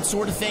speed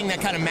sort of thing.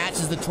 That kind of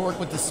matches the torque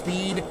with the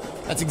speed.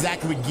 That's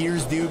exactly what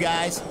gears do,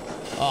 guys.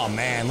 Oh,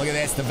 man, look at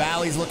this. The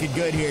valley's looking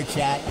good here,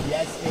 chat.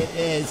 Yes, it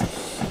is.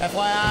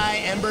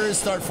 FYI, embers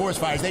start forest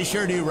fires. They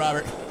sure do,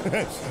 Robert.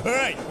 All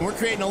right, we're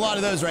creating a lot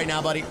of those right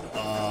now, buddy.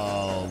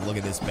 Oh, look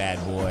at this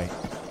bad boy.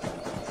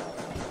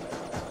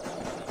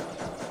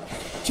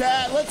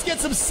 Chat, let's get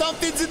some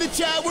somethings in the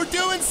chat. We're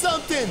doing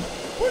something.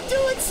 We're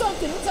doing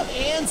something. What's up,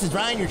 Ann? Says,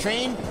 Ryan, your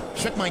train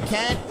shook my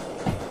cat.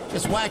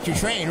 Just whacked your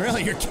train.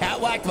 Really? Your cat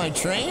whacked my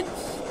train?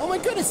 Oh, my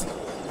goodness.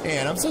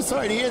 Ann, I'm so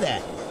sorry to hear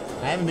that.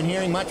 I haven't been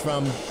hearing much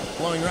from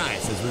Flowing Ryan,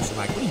 says Rooster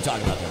Mike. What are you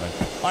talking about there, buddy?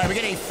 All right, we're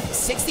getting a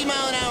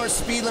 60-mile-an-hour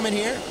speed limit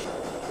here.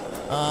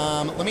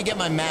 Let me get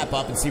my map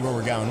up and see where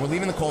we're going. We're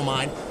leaving the coal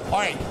mine. All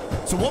right,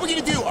 so what we're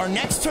going to do, our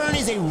next turn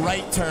is a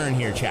right turn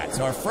here, chat.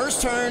 So our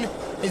first turn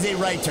is a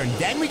right turn.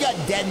 Then we got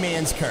Dead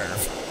Man's Curve.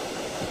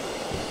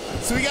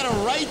 So we got a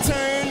right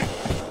turn,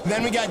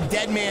 then we got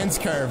Dead Man's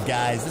Curve,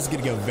 guys. This is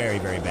going to go very,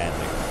 very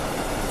badly.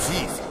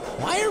 Jeez,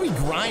 why are we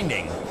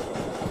grinding?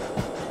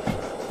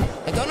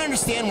 I don't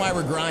understand why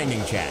we're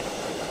grinding, chat.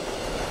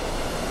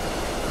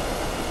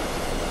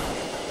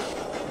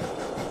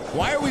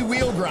 Why are we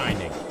wheel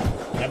grinding?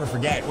 Never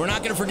forget. We're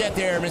not going to forget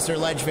there, Mr.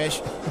 Ledgefish.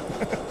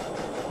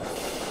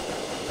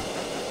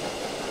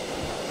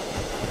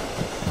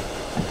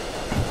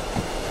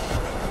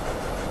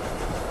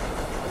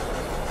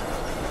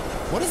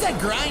 What is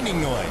that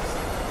grinding noise?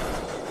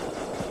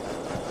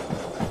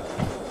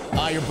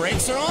 Your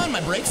brakes are on? My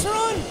brakes are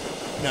on?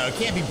 No, it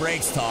can't be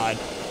brakes, Todd.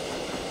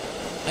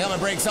 I got my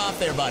brakes off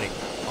there, buddy.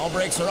 All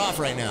brakes are off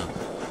right now.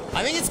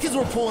 I think it's because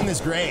we're pulling this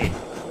grade.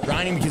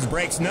 Grinding because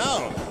brakes?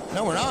 No.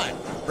 No, we're not.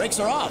 Brakes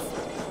are off.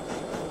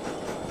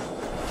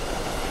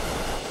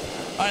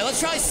 All right, let's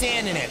try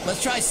sanding it.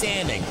 Let's try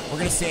sanding. We're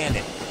going to sand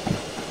it.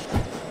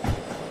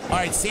 All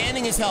right,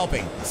 sanding is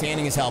helping.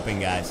 Sanding is helping,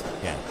 guys.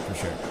 Yeah, for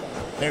sure.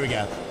 There we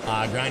go.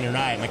 Grinding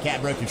right. My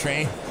cat broke your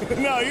train.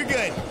 No, you're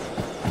good.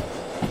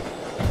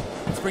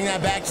 Let's bring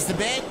that back just a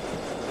bit.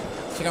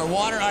 Check our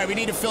water. All right, we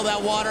need to fill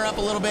that water up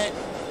a little bit.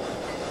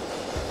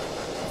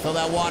 Fill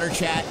that water,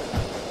 chat.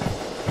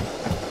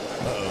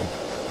 Uh-oh.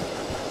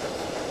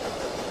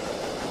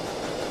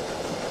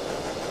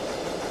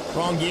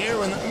 Wrong gear?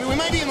 We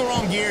might be in the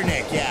wrong gear,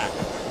 Nick. Yeah.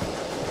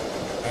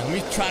 All right, let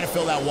me try to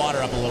fill that water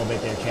up a little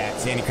bit there, chat.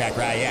 Sandy crack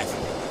rye, yes.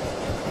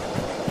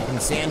 Turn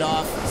the sand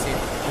off.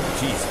 Oh,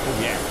 jeez.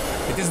 Oh, yeah.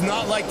 It does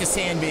not like the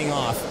sand being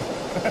off.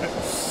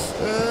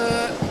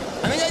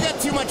 I think I got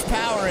too much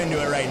power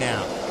into it right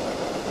now.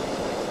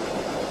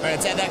 All right,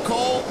 let's add that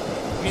coal.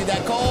 We need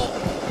that coal.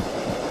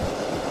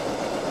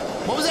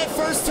 What was that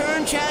first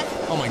turn, chat?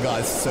 Oh, my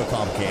God. This is so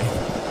complicated.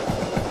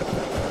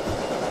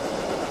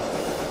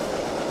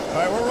 All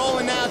right, we're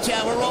rolling now,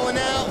 chat. We're rolling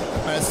now. All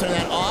right, let's turn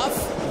that off.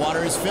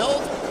 Water is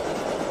filled.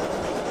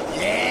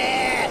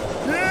 Yeah!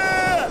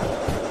 Yeah!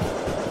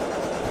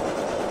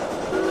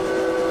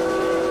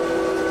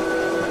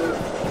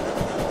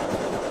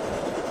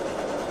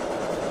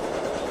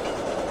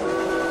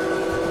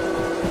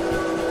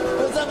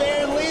 What's up,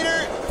 Aaron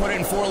Leader? Put it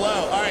in 4 low.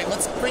 All right,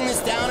 let's bring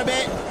this down a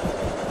bit.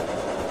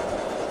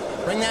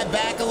 Bring that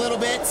back a little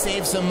bit.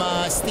 Save some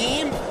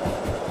steam.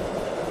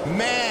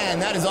 Man,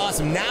 that is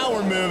awesome. Now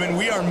we're moving.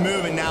 We are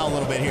moving now a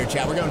little bit here,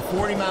 chat. We're going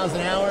 40 miles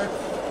an hour.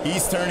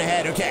 East turn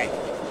ahead. Okay.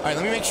 All right,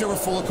 let me make sure we're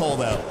full of coal,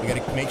 though. We got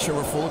to make sure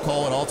we're full of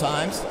coal at all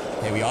times.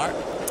 Okay, we are.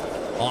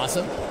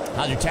 Awesome.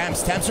 How's your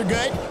temps? Temps are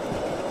good.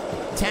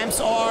 Temps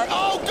are...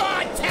 Oh,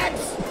 God,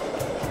 temps!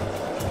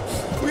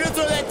 We're going to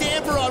throw that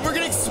damper on. We're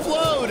going to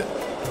explode.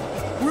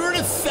 We were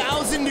at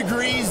 1,000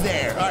 degrees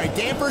there. All right,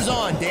 damper's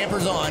on.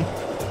 Damper's on.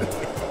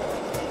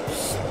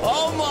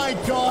 Oh, my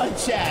God,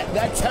 chat.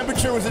 That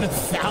temperature was at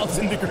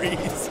 1,000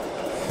 degrees.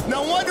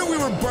 No wonder we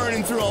were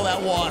burning through all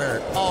that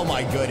water. Oh,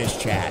 my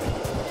goodness, chat.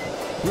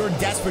 We were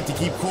desperate to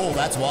keep cool,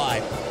 that's why.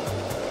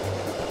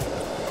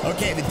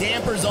 Okay, the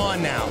damper's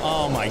on now.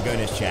 Oh my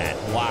goodness, chat.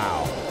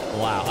 Wow.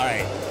 Wow. All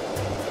right.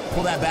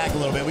 Pull that back a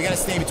little bit. We got to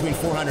stay between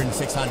 400 and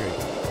 600.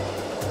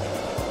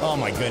 Oh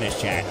my goodness,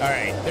 chat. All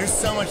right. There's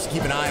so much to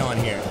keep an eye on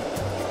here.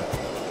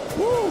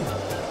 Woo.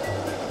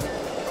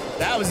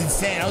 That was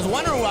insane. I was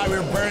wondering why we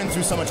were burning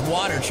through so much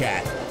water,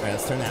 chat. All right,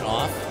 let's turn that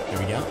off. There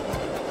we go.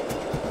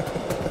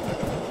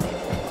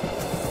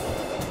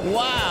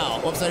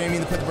 Wow. Whoops, I didn't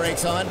mean to put the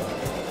brakes on.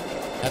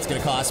 That's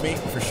going to cost me,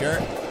 for sure.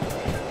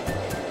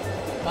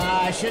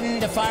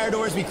 Shouldn't the fire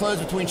doors be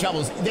closed between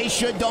shovels? They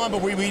should, Dawn,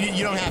 but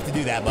you don't have to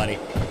do that, buddy.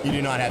 You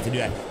do not have to do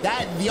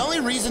that. The only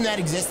reason that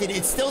existed,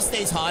 it still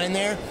stays hot in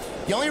there.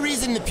 The only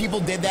reason that people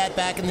did that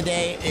back in the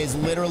day is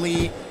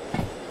literally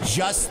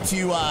just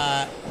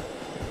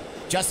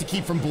to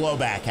keep from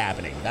blowback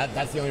happening.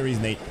 That's the only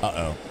reason they...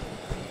 Uh-oh.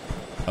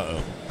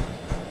 Uh-oh.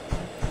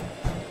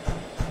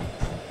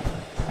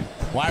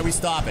 Why are we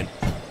stopping?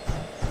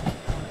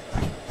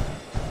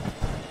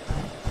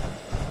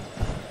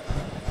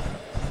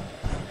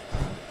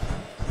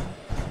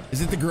 Is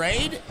it the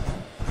grade?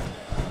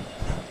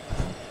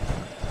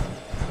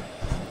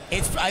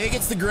 I think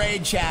it's the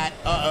grade, chat.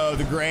 Uh-oh,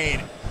 the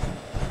grade.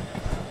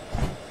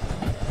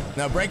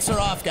 No, brakes are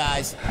off,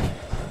 guys.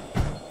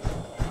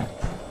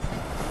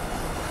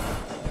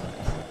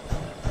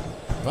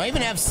 Do I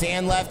even have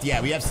sand left?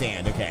 Yeah, we have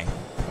sand. Okay.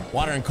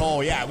 Water and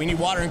coal. Yeah, we need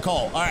water and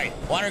coal. All right,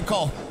 water and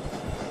coal.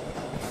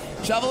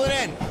 Shovel it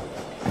in.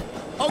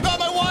 Oh, God,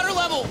 my water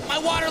level. My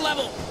water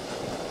level.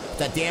 Put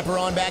that damper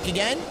on back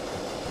again.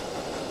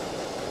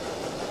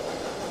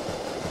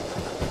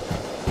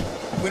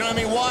 We don't have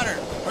any water.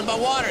 Where's my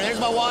water? There's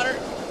my water.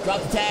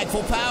 Drop the tag,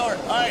 full power.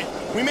 All right,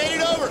 we made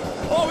it over.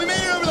 Oh, we made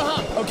it over the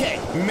hump. Okay,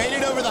 we made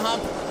it over the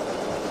hump.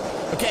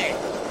 Okay,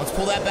 let's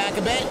pull that back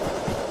a bit.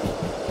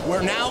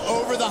 We're now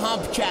over the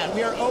hump, chat.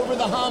 We are over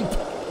the hump.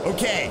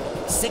 Okay,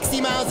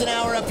 60 miles an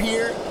hour up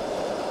here.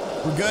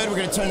 We're good. We're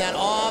going to turn that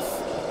off.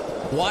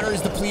 Water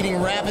is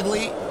depleting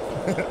rapidly.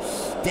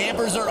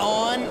 Dampers are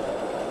on.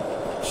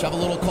 Shove a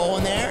little coal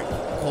in there.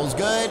 Coal's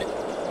good.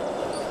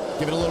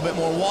 Give it a little bit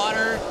more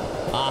water.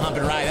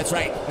 Humping right, that's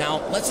right.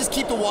 Now, let's just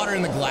keep the water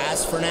in the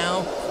glass for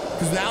now,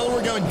 because now that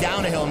we're going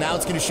down a hill, now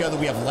it's going to show that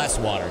we have less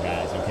water,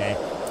 guys, okay?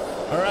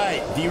 All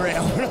right,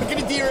 derail. We're not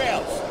going to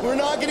derail. We're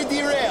not going to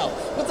derail.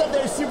 What's up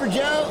there, Super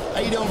Joe? How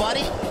you doing,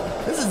 buddy?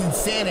 This is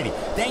insanity.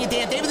 Dang it,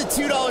 Dan. Thank you for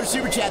the $2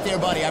 super chat there,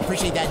 buddy. I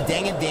appreciate that.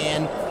 Dang it,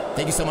 Dan.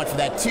 Thank you so much for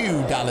that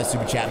 $2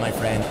 super chat, my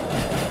friend.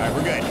 All right,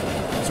 we're good.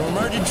 So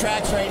we're merging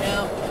tracks right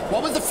now.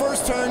 What was the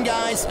first turn,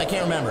 guys? I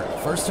can't remember.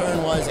 First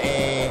turn was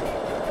a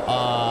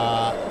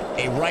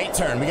right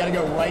turn. We got to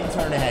go right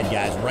turn ahead,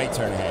 guys. Right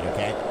turn ahead,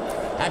 okay?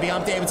 Happy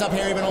Hump Day. What's up,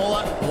 Harry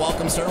Vanola?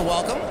 Welcome, sir.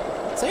 Welcome.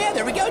 So, yeah,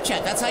 there we go,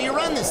 chat. That's how you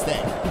run this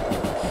thing.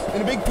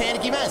 In a big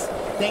panicky mess.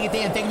 Dang it,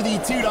 Dan. Thank you for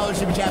the $2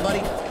 super chat, buddy.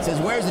 It says,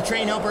 where's the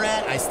train helper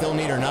at? I still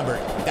need her number.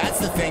 That's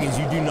the thing, is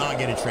you do not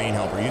get a train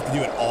helper. You have to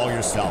do it all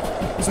yourself.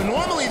 So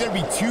normally there'd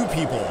be 2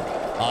 people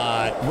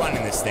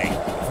running this thing.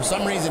 For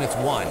some reason, it's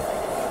 1.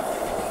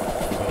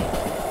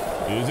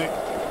 Music.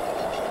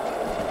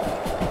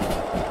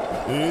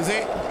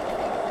 Easy.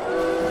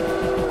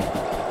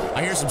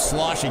 I hear some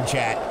sloshing,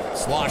 chat.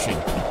 Sloshing.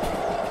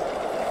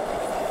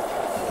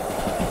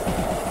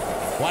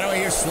 Why do I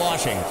hear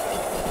sloshing?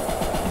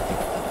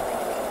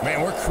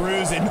 Man, we're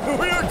cruising.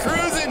 We are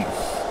cruising.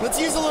 Let's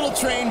use a little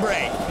train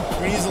brake. We're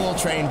gonna use a little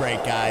train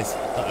brake, guys.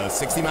 Uh-oh,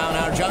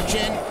 60-mile-an-hour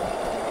junction.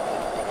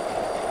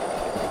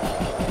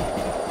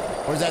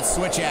 Where's that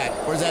switch at?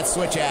 Where's that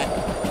switch at?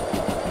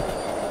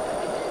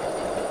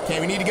 Okay,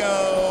 we need to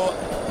go...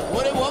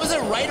 What was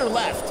it, right or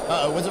left?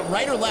 Uh-oh, was it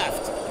right or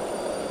left?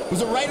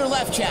 Was it right or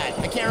left, chat?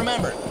 I can't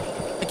remember.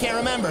 I can't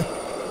remember.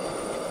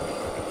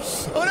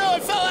 Oh no, I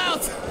fell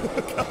out!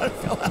 Oh god, I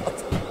fell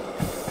out.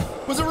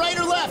 Was it right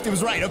or left? It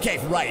was right. Okay,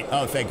 right.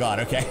 Oh, thank God.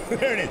 Okay,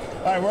 there it is.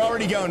 All right, we're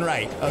already going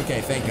right.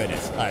 Okay, thank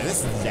goodness. All right, this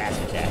is a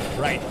disaster, chat.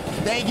 Right.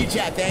 Thank you,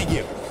 chat. Thank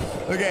you.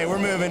 Okay, we're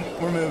moving.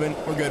 We're moving.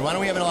 We're good. Why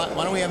don't we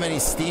have any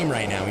steam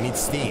right now? We need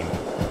steam.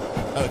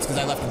 Oh, it's because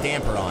I left the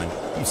damper on.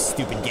 You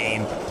stupid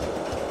game.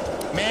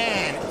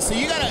 Man, so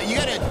you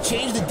gotta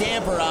change the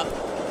damper up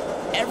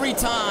every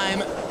time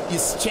you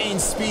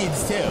change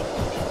speeds too.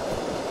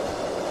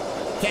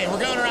 Okay, we're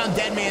going around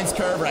Dead Man's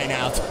Curve right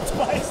now.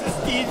 Twice as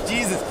deep,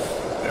 Jesus.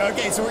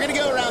 Okay, so we're gonna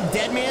go around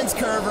Dead Man's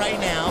Curve right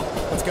now.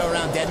 Let's go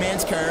around Dead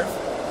Man's Curve.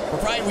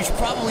 We should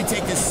probably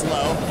take this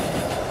slow.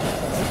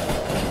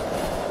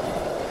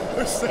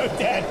 We're so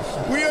dead.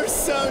 We are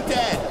so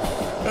dead.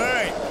 All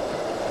right,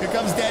 here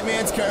comes Dead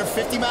Man's Curve.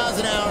 50 miles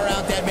an hour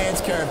around Dead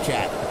Man's Curve,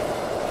 chat.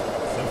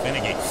 So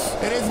finicky.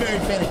 It is very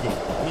finicky.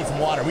 We need some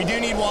water. We do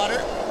need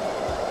water.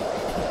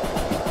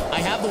 I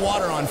have the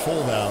water on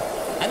full, though.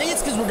 I think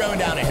it's because we're going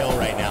down a hill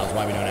right now is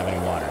why we don't have any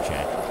water,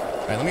 chat.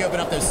 All right, let me open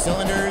up those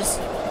cylinders.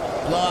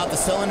 Blow out the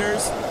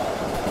cylinders.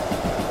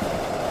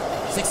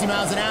 60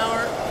 miles an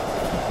hour.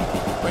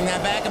 Bring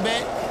that back a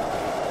bit.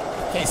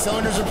 Okay,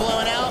 cylinders are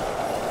blowing out.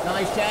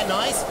 Nice, chat,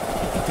 nice.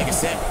 Take a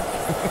sip.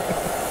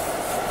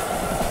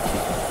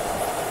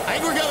 I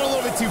think we're going a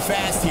little bit too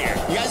fast here.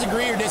 You guys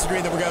agree or disagree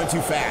that we're going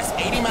too fast?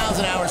 80 miles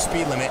an hour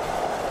speed limit.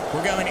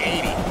 We're going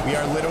 80. We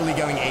are literally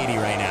going 80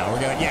 right now. We're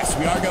going, yes,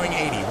 we are going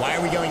 80. Why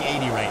are we going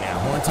 80 right now?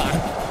 More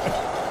time.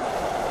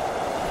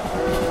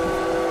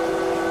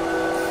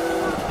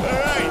 All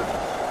right.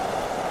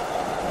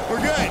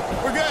 We're good.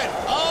 We're good.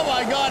 Oh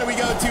my God, are we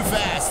going too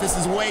fast? This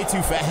is way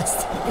too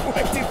fast.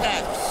 Way too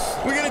fast.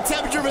 We got a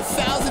temperature of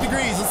 1,000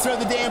 degrees. Let's throw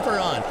the damper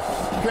on.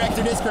 Correct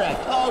or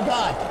discorrect? Oh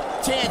God.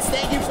 Chance,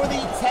 thank you for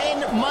the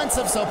 10 months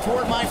of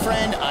support, my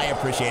friend. I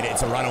appreciate it.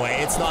 It's a runaway.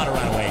 It's not a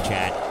runaway,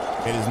 chat.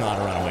 It is not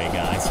a runaway,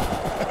 guys.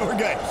 We're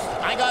good.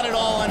 I got it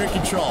all under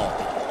control.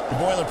 The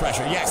boiler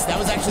pressure. Yes, that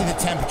was actually the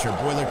temperature.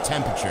 Boiler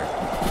temperature.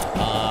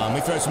 Let me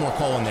throw some more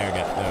coal in there,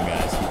 guys.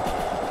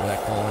 Throw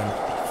that coal in.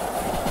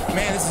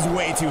 Man, this is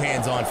way too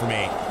hands-on for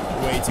me.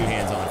 Way too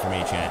hands-on for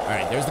me, chat. All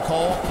right, there's the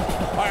coal.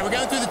 All right, we're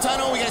going through the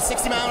tunnel. We got a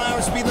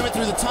 60-mile-an-hour speed limit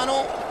through the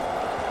tunnel.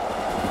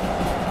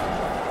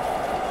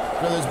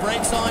 Throw those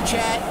brakes on,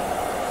 chat.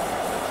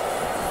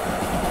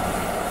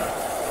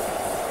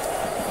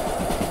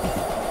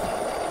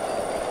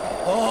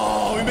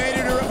 Oh, we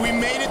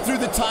made it through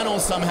the tunnel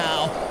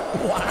somehow.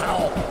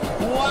 Wow.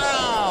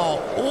 Wow.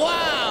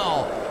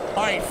 Wow.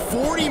 All right,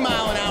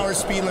 40-mile-an-hour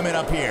speed limit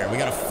up here. We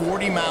got a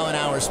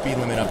 40-mile-an-hour speed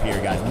limit up here,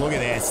 guys. Look at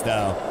this,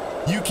 though.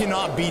 You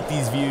cannot beat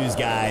these views,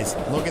 guys.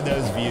 Look at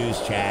those views,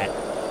 chat.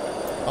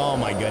 Oh,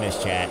 my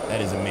goodness, chat.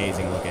 That is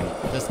amazing looking.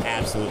 Just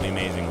absolutely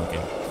amazing looking.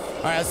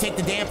 All right, let's take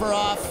the damper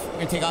off. We're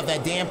going to take off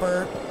that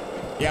damper.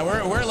 Yeah,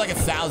 we're like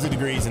 1,000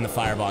 degrees in the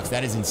firebox.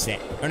 That is insane.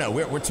 Or no,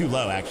 we're too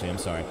low, actually. I'm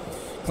sorry.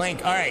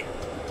 Clank. All right.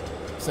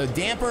 So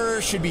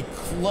damper should be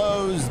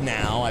closed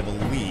now, I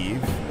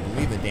believe. I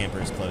believe the damper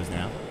is closed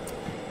now.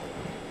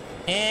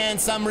 And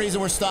some reason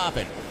we're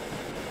stopping.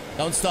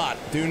 Don't stop.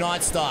 Do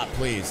not stop,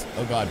 please.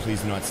 Oh, God,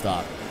 please do not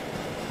stop.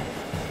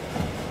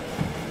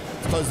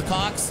 Let's close the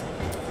cocks.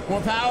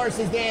 More power,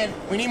 says Dan.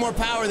 We need more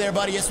power there,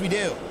 buddy. Yes, we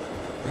do.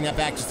 Bring that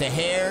back just a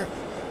hair.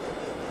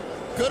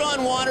 Good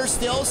on water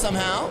still,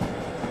 somehow.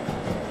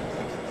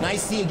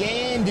 Nice to see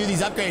again. Do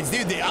these upgrades.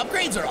 Dude, the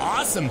upgrades are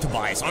awesome,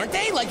 Tobias, aren't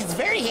they? Like, it's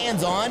very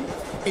hands-on.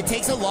 It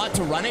takes a lot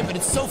to run it, but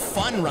it's so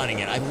fun running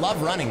it. I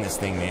love running this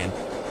thing, man.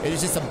 It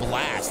is just a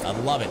blast. I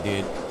love it,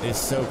 dude. It is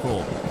so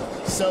cool.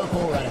 So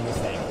cool running this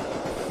thing.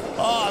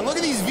 Oh, and look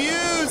at these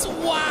views.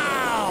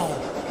 Wow.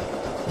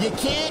 You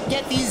can't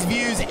get these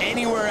views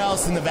anywhere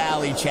else in the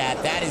valley,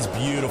 chat. That is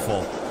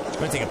beautiful. I'm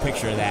going to take a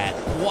picture of that.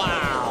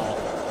 Wow.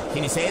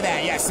 Can you say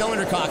that? Yeah,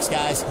 cylinder cocks,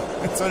 guys.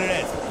 That's what it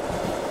is.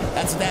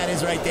 That's what that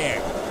is right there.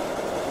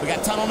 We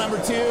got tunnel number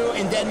 2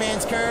 in Dead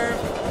Man's Curve.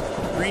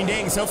 Green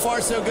ding. So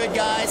far, so good,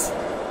 guys.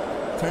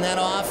 Turn that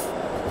off.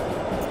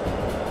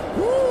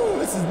 Woo,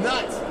 this is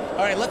nuts.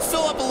 All right, let's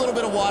fill up a little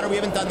bit of water. We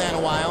haven't done that in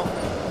a while.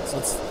 So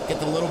let's get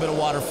the little bit of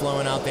water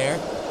flowing out there.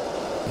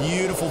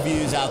 Beautiful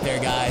views out there,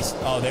 guys.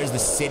 Oh, there's the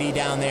city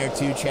down there,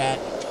 too, chat.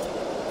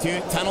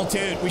 Tunnel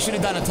 2. We should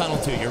have done a tunnel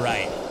 2. You're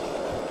right.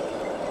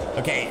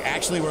 Okay,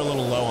 actually, we're a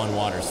little low on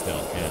water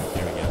still. Yeah,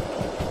 there we go.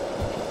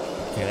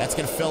 Okay, that's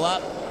gonna fill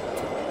up.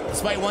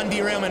 Despite one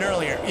derailment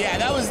earlier. Yeah,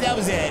 that was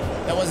it.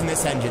 That wasn't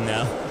this engine,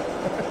 though.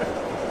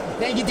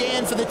 Thank you,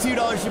 Dan, for the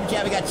 $2 super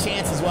chat. We got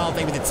Chance as well.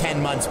 Thank you for the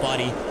 10 months,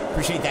 buddy.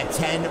 Appreciate that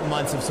 10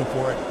 months of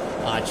support.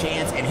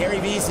 Chance and Harry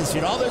V says,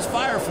 should all those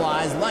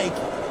fireflies like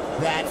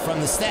that from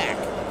the stack?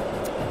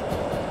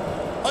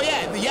 Oh,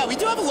 yeah, we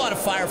do have a lot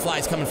of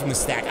fireflies coming from the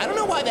stack. I don't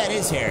know why that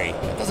is, Harry.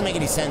 That doesn't make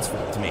any sense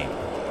to me.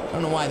 I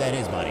don't know why that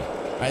is, buddy.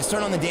 All right, let's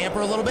turn on the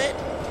damper a little bit,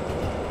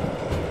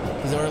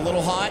 because we're a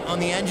little hot on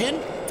the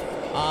engine.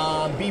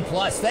 B+.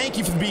 Thank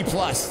you for the B+.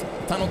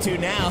 Tunnel 2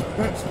 now.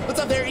 What's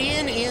up there,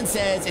 Ian? Ian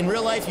says, in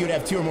real life, you would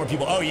have 2 or more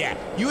people. Oh, yeah.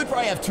 You would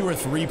probably have 2 or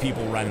 3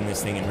 people running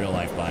this thing in real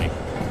life, buddy.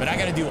 But I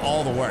got to do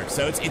all the work.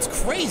 So it's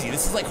crazy.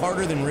 This is, like,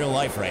 harder than real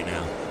life right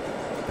now.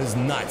 This is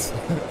nuts. All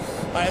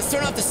right, let's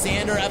turn off the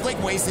sander. I've,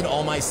 like, wasted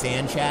all my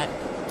sand, chat.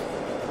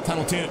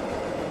 Tunnel 2.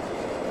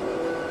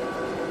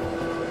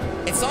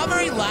 It's not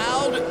very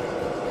loud,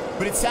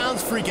 but it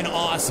sounds freaking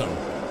awesome.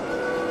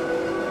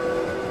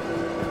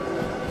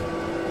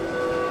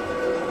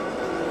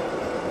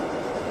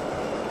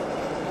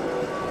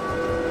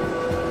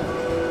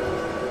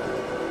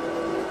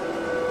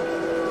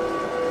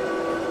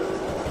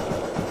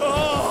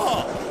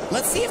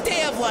 Let's see if they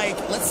have, like,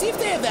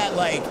 that,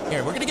 like,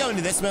 here, we're gonna go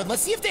into this mode.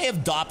 Let's see if they have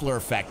Doppler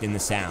effect in the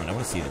sound. I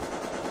wanna see this.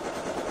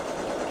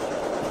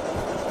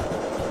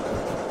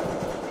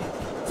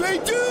 They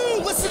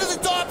do! Listen to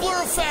the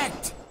Doppler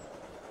effect!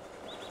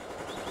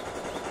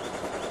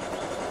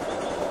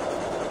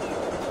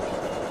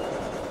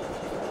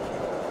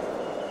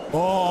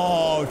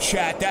 Oh,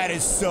 chat, that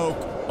is so...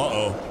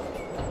 Uh-oh.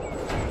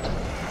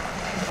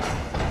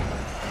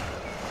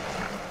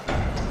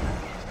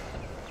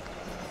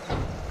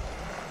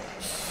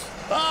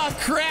 Oh,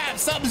 crap!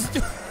 Something's...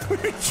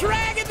 We're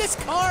dragging this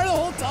car the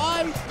whole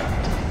time!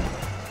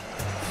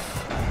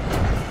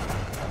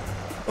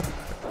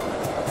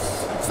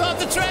 Stop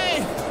the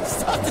train!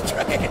 Stop the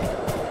train!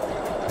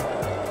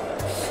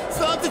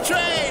 Stop the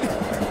train!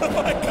 Oh,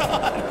 my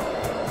God!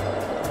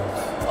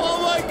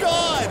 Oh, my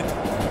God!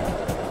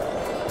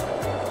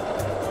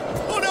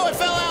 Oh, no, I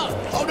fell out!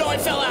 Oh, no, I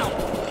fell out!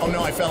 Oh,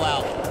 no, I fell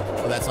out.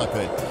 Oh, that's not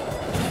good.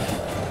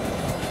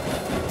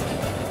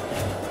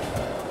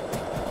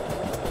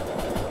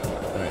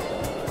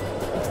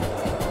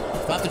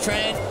 Stop the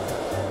train.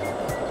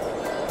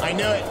 I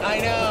knew it. I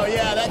know.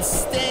 Yeah, that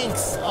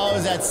stinks. Oh,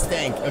 does that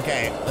stink?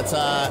 Okay, let's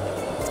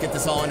get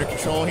this all under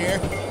control here.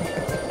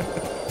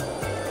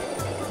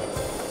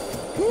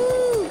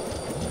 Woo!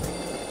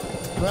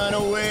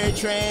 Runaway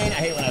train. I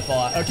hate when I fall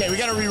out. Okay, we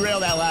gotta re-rail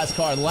that last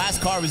car. The last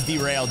car was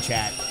derailed,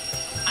 chat.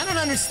 I don't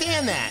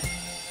understand that.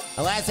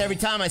 I laugh every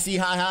time I see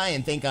hi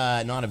and think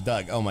not of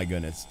Doug. Oh my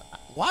goodness.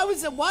 Why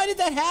did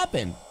that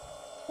happen?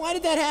 Why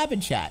did that happen,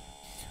 chat?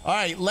 All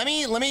right, let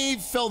me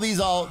fill these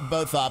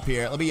both up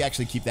here. Let me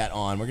actually keep that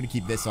on. We're gonna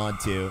keep this on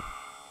too.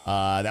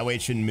 That way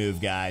it shouldn't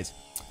move, guys.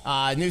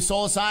 New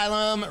Soul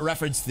Asylum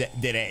reference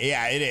did it.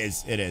 Yeah, it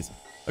is. It is.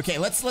 Okay,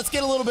 let's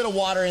get a little bit of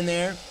water in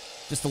there.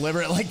 Just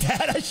deliver it like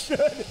that.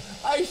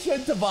 I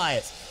should,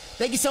 Tobias.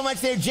 Thank you so much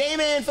there,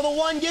 J-Man, for the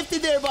 1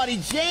 gifted there, buddy.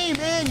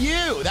 J-Man,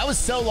 you. That was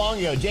so long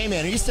ago.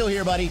 J-Man, are you still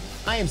here, buddy?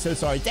 I am so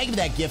sorry. Thank you for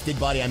that gifted,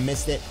 buddy. I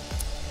missed it.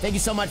 Thank you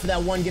so much for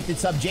that 1 gifted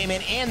sub,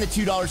 J-Man, and the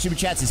 $2 super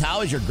chat says,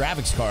 how is your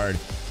graphics card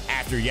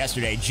after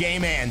yesterday?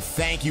 J-Man,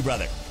 thank you,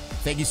 brother.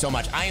 Thank you so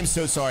much. I am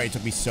so sorry it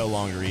took me so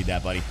long to read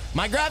that, buddy.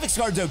 My graphics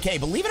card's okay.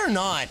 Believe it or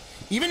not,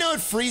 even though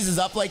it freezes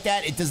up like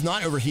that, it does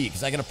not overheat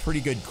because I got a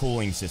pretty good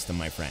cooling system,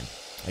 my friend.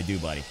 I do,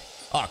 buddy.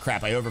 Oh,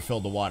 crap. I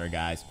overfilled the water,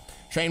 guys.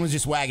 Train was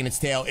just wagging its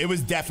tail. It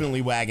was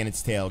definitely wagging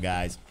its tail,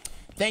 guys.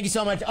 Thank you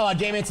so much. Oh,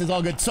 J-Man says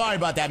all good. Sorry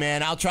about that,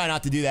 man. I'll try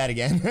not to do that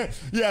again.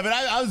 Yeah, but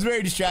I was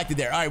very distracted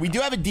there. All right, we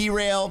do have a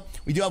derail.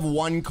 We do have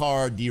 1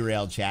 car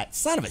derail, chat.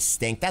 Son of a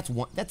stink. That's 2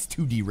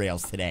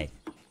 derails today.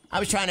 I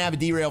was trying to have a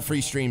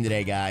derail-free stream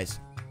today, guys.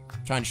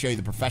 Trying to show you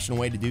the professional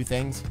way to do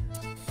things.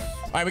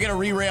 All right, we got to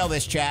re-rail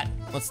this, chat.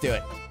 Let's do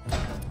it.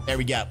 There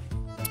we go.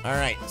 All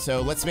right,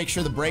 so let's make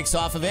sure the brakes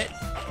off of it.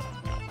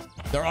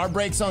 There are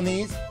brakes on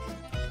these.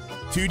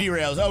 2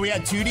 derails. Oh, we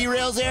had 2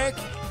 derails, Eric?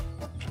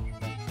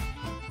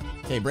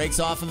 Okay, brakes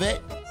off of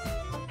it.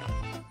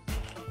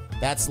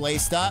 That's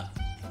laced up.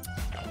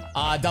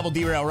 Double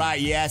derail,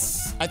 right,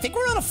 yes. I think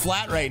we're on a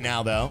flat right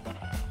now, though.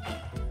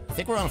 I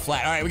think we're on a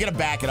flat. All right, we gotta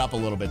back it up a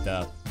little bit,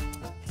 though.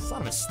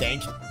 Son of a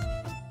stink.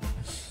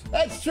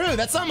 That's true.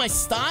 That's not my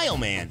style,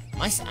 man.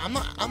 I'm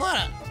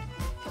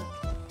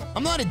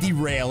not a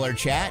derailer,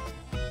 chat.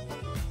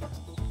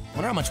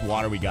 Wonder how much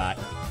water we got.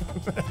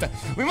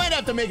 We might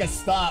have to make a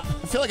stop.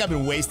 I feel like I've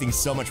been wasting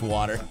so much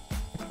water.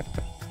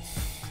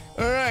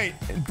 All right,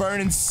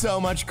 burning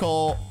so much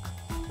coal.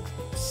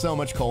 So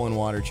much coal and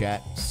water,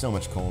 chat. So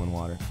much coal and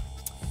water.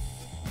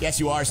 Yes,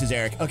 you are, says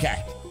Eric.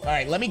 Okay. All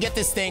right, let me get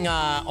this thing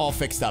all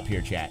fixed up here,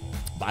 chat.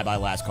 Bye-bye,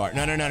 last car.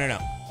 No.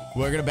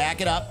 We're gonna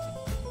back it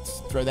up. Let's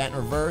throw that in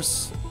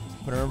reverse.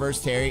 Put it in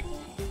reverse, Terry.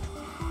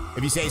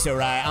 If you say so,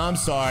 right. I'm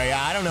sorry.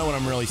 I don't know what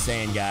I'm really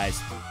saying, guys.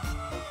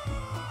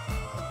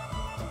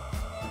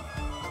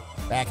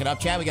 Back it up,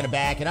 chat. We gotta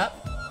back it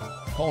up.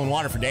 Coal and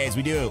water for days.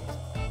 We do.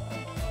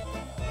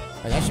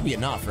 All right, that should be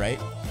enough, right?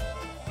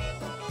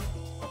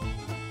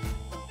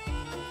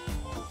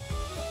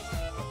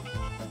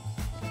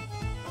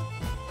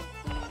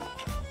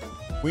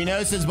 We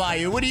know, says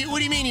Bayou. What do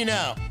you mean you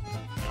know?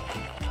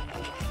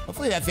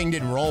 Hopefully that thing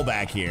didn't roll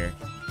back here.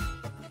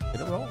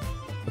 Did it roll?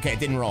 Okay, it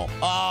didn't roll.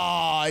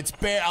 Oh, it's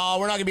bare. Oh,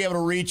 we're not gonna be able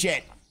to reach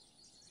it.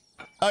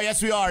 Oh,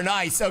 yes, we are.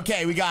 Nice.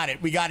 Okay, we got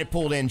it. We got it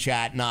pulled in,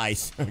 chat.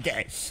 Nice.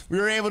 Okay, we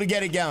were able to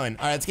get it going.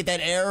 All right, let's get that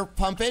air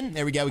pumping.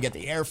 There we go. We got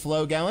the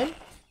airflow going.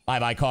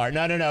 Bye-bye, car.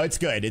 No. It's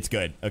good. It's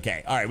good.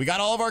 Okay. All right, we got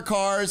all of our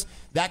cars.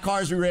 That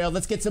car's derailed.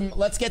 Let's get some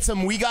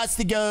we gots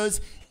to goes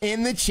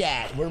in the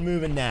chat. We're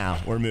moving now.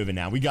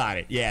 We got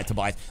it. Yeah,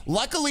 Tobias.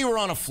 Luckily, we're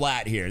on a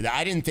flat here.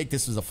 I didn't think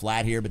this was a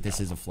flat here, but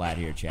this is a flat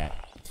here, chat.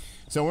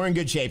 So we're in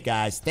good shape,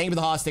 guys. Thank you for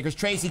the Haw stickers.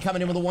 Tracy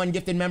coming in with a 1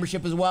 gifted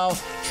membership as well.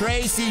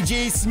 Tracy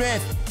G.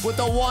 Smith with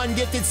the 1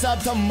 gifted sub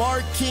to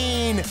Mark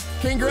Keen.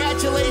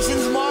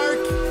 Congratulations, Mark,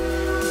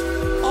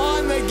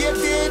 on the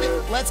gifted.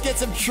 Let's get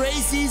some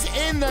Tracy's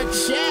in the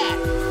chat.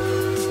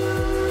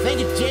 Thank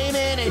you,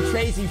 Jamin and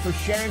Tracy, for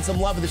sharing some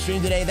love with the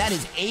stream today. That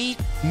is 8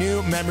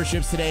 new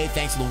memberships today.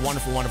 Thanks to the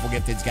wonderful, wonderful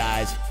gifteds,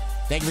 guys.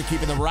 Thank you for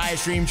keeping the Riot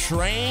Stream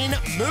train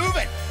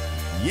moving.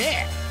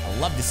 Yeah, I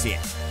love to see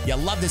it. You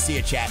love to see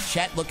it, chat.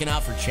 Chat looking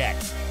out for check.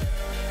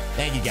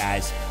 Thank you,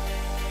 guys.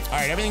 All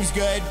right, everything's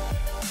good.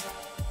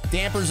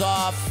 Damper's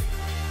off.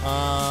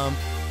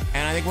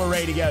 And I think we're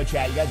ready to go,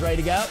 chat. You guys ready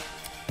to go?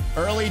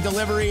 Early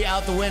delivery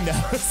out the window.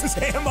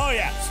 Oh,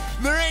 yeah.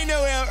 There ain't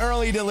no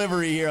early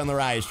delivery here on the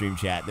Riot Stream,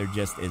 chat. There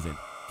just isn't.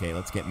 Okay,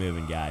 let's get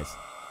moving, guys.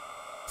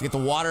 Let's get the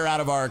water out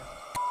of our...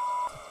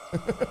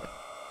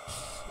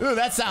 Ooh,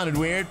 that sounded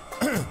weird.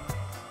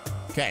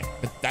 Okay,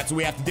 but that's what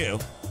we have to do.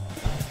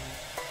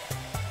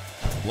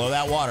 Blow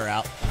that water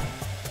out.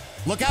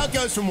 Look how it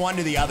goes from one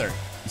to the other.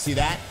 You see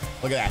that?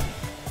 Look at that.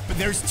 But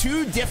there's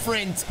two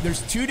different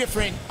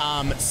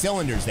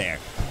cylinders there.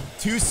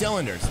 2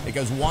 cylinders. It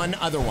goes one,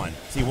 other one.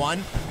 See,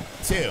 1,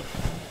 2.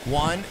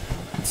 1,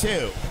 2.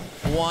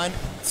 1,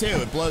 2.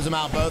 It blows them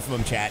out, both of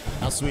them, chat.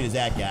 How sweet is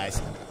that,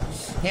 guys?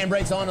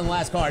 Handbrake's on in the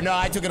last car. No,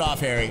 I took it off,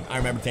 Harry. I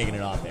remember taking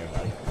it off there,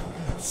 buddy.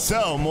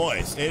 So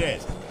moist. It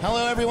is.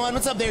 Hello, everyone.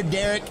 What's up there,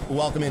 Derek?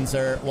 Welcome in,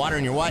 sir. Water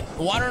in your what?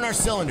 Water in our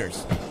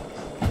cylinders.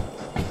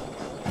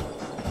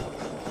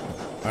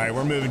 All right,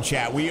 we're moving,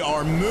 chat. We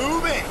are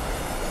moving.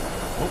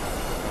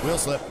 Oh, wheel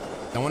slip.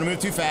 Don't want to move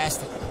too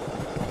fast.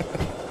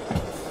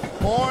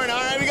 Horn.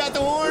 All right, we got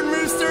the horn,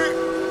 Rooster.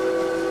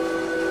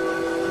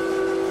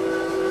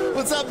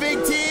 What's up,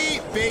 Big T?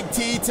 Big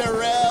T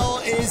Terrell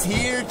is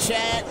here,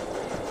 chat.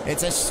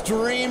 It's a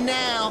stream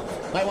now.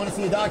 Might want to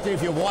see a doctor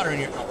if you have water in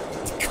your...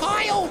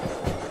 Kyle!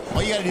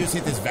 All you got to do is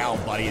hit this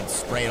valve, buddy, and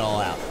spray it all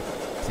out.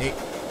 See?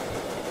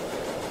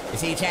 You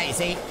see, chat? You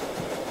see?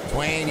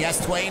 Twain.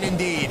 Yes, Twain,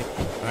 indeed.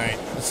 All right,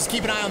 let's just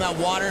keep an eye on that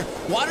water.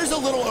 Water's a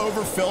little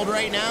overfilled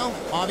right now,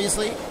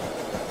 obviously.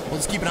 We'll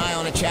just keep an eye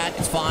on it, chat.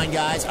 It's fine,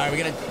 guys. All right, we're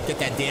gonna get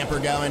that damper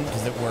going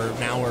because we're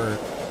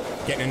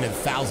getting into the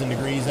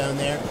 1,000-degree zone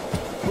there.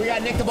 We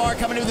got Nick the Bar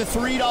coming in with a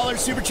 $3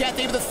 super chat.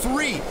 Thank you for the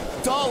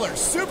 $3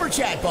 super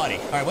chat, buddy.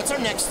 All right, what's our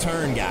next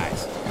turn,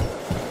 guys?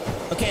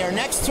 Okay, our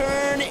next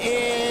turn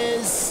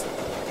is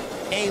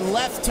a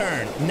left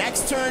turn.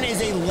 Next turn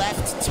is a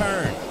left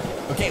turn.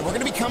 Okay, we're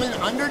gonna be coming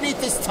underneath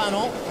this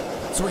tunnel.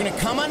 So we're gonna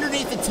come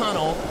underneath the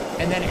tunnel,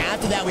 and then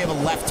after that we have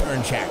a left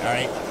turn, chat, all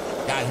right?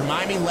 Guys,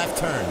 remind me, left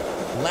turn.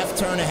 Left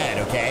turn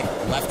ahead, okay?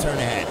 Left turn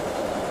ahead.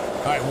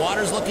 All right,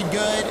 water's looking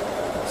good.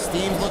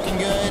 Steam's looking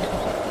good.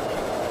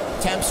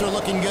 Temps are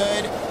looking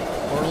good.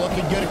 We're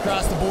looking good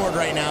across the board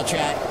right now,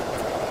 chat.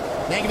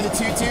 Thank you for the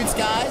 2 toots,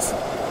 guys.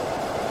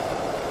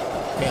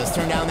 Okay, let's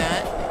turn down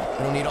that.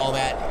 We don't need all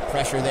that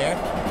pressure there.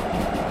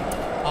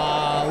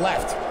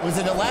 Left. Was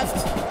it a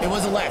left? It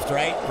was a left,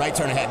 right? Right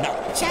turn ahead. No,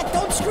 chat,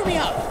 don't screw me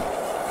up.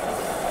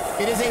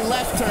 It is a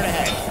left turn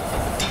ahead.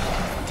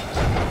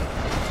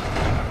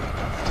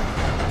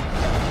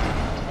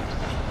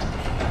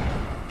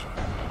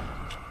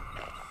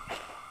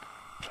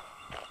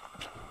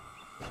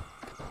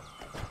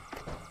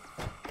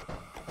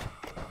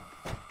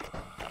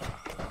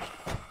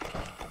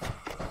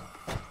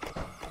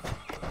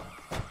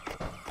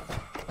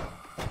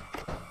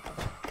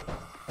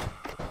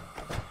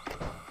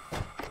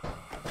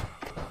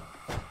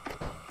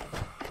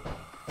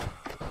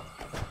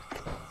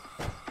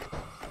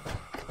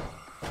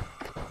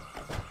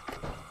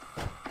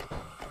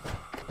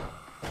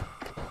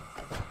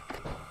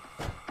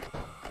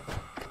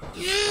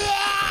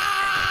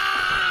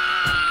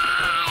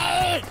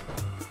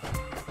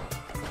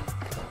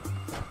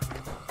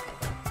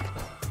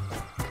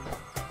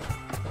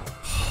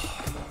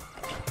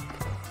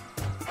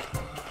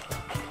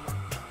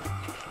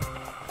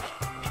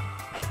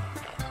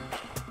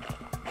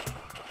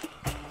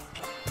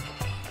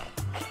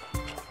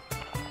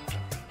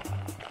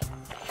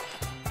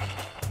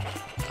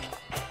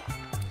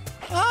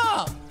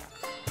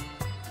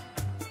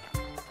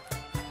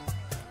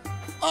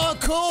 Oh,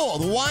 cool.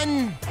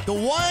 The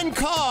one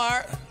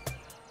car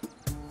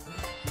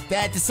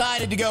that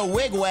decided to go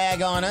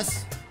wigwag on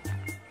us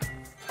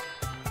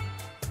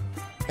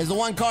is the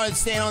one car that's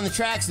staying on the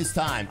tracks this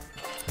time.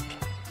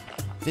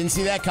 Didn't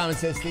see that coming,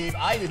 says Steve.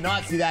 I did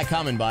not see that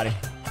coming, buddy.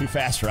 Too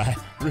fast, right?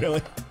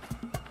 Really?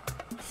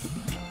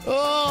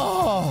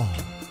 Oh.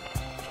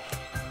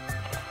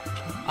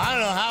 I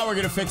don't know how we're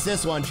gonna fix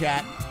this one,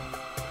 chat.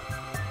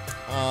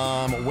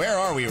 Where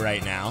are we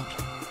right now?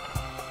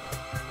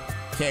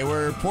 Okay,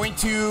 we're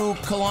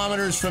 0.2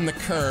 kilometers from the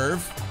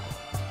curve.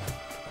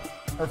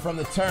 Or from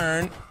the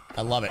turn.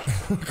 I love it.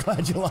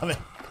 Glad you love it.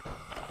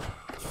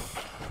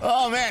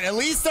 Oh man, at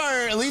least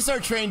our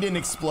train didn't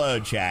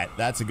explode, chat.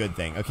 That's a good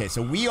thing. Okay,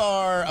 so we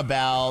are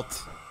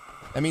about,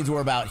 that means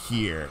we're about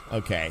here.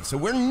 Okay, so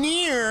we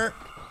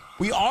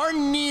are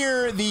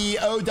near the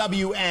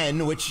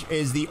OWN, which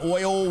is the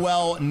oil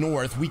well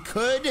north. We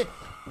could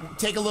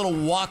take a little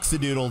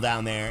walk-a-doodle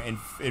down there and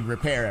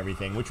repair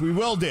everything, which we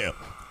will do.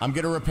 I'm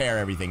gonna repair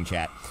everything,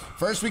 chat.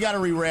 First, we gotta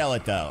re-rail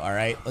it, though, all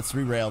right? Let's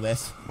re-rail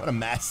this. What a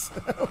mess.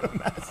 What a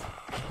mess.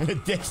 The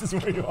ditch is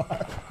where you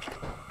are.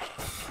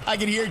 I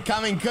could hear it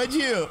coming, could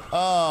you?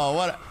 Oh,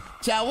 what a...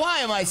 Chat, why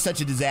am I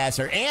such a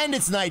disaster? And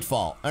it's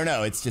nightfall. Or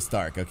no, it's just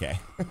dark, okay.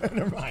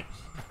 Never mind.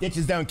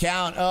 Ditches don't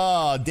count.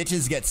 Oh,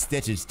 ditches get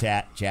stitches,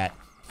 chat.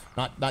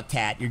 Not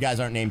Tat. You guys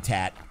aren't named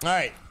Tat. All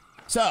right.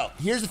 So,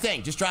 here's the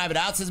thing. Just drive it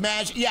out, says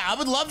Madge. Yeah, I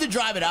would love to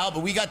drive it out,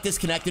 but we got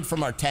disconnected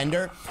from our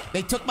tender.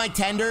 They took my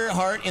tender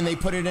heart and they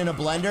put it in a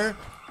blender.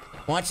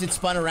 Watched it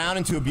spun around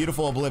into a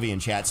beautiful oblivion,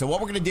 chat. So what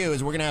we're going to do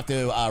is we're going to have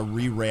to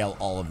re-rail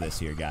all of this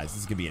here, guys.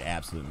 This is going to be an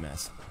absolute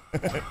mess.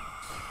 All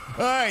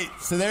right,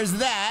 so there's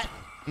that.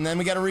 And then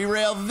we got to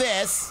re-rail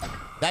this.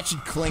 That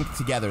should clink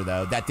together,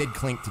 though. That did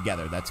clink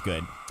together. That's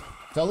good.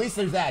 So at least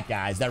there's that,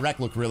 guys. That wreck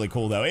looked really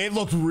cool, though. It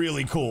looked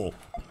really cool.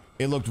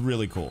 It looked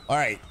really cool. All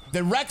right.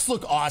 The wrecks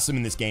look awesome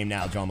in this game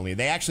now, John Malia.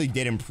 They actually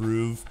did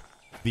improve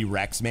the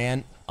wrecks,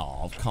 man.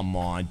 Oh, come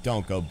on.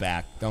 Don't go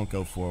back. Don't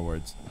go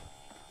forwards.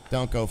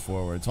 Don't go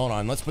forwards. Hold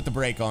on. Let's put the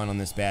brake on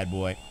this bad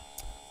boy.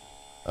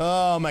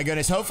 Oh, my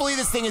goodness. Hopefully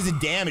this thing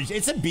isn't damaged.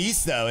 It's a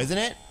beast, though, isn't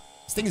it?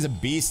 This thing is a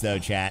beast, though,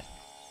 chat.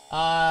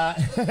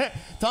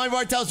 Tommy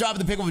Bartell's dropping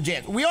the pickle of a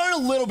jam. We are in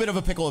a little bit of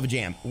a pickle of a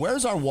jam.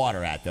 Where's our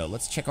water at, though?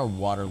 Let's check our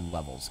water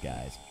levels,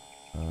 guys.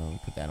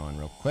 Put that on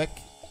real quick.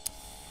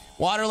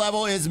 Water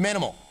level is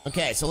minimal.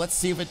 Okay, so let's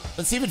see if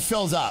it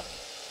fills up.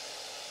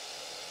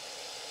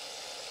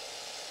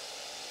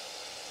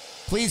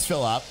 Please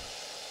fill up.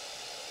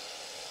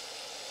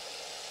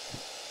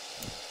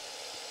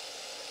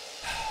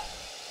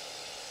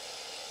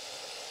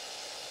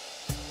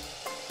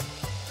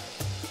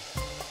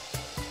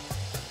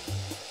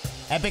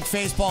 Epic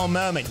facepalm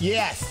moment.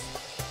 Yes.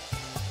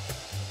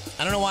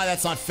 I don't know why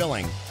that's not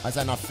filling. Why is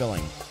that not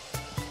filling?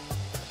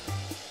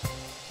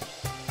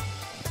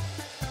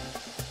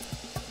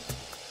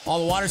 Oh,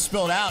 the water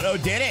spilled out. Oh,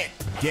 did it?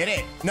 Did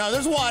it? No,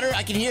 there's water.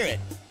 I can hear it.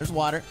 There's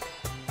water.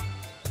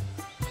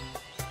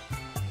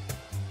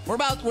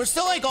 We're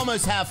still like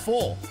almost half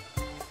full.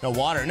 No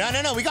water.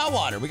 No. We got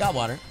water. We got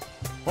water.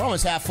 We're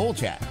almost half full,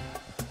 chat.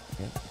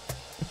 Okay.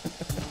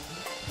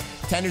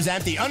 Tender's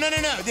empty. Oh, no.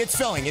 It's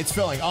filling. It's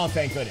filling. Oh,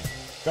 thank goodness.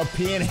 Go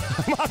pee in it.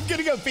 I'm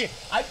gonna go pee.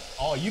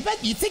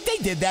 You think they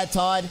did that,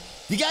 Todd?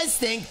 Do you guys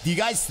think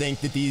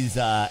that these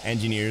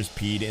engineers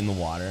peed in the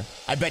water?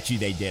 I bet you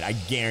they did. I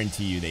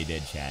guarantee you they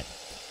did, chat.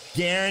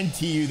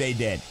 Guarantee you they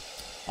did.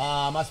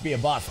 Must be a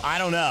buff. I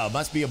don't know.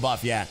 Must be a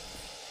buff, yeah.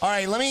 All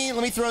right, let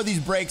me throw these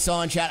brakes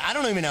on, chat. I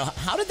don't even know.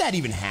 How did that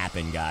even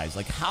happen, guys?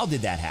 Like, how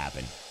did that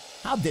happen?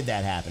 How did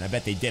that happen? I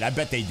bet they did. I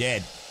bet they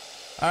did.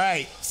 All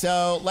right,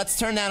 so let's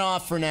turn that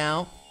off for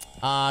now.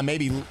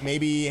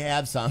 Maybe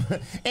have some.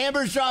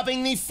 Amber's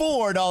dropping the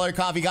 $4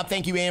 coffee cup.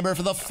 Thank you, Amber,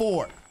 for the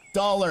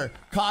 $4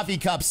 coffee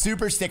cup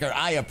super sticker.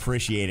 I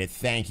appreciate it.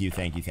 Thank you.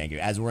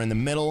 As we're in the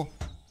middle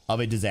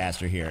of a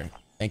disaster here.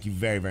 Thank you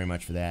very, very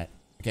much for that.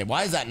 Okay,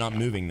 why is that not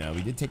moving, though?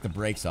 We did take the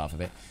brakes off of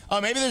it. Oh,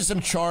 maybe there's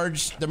some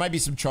charge. There might be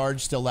some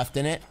charge still left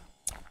in it.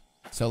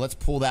 So let's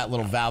pull that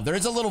little valve. There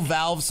is a little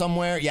valve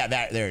somewhere. Yeah,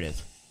 there it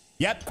is.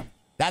 Yep,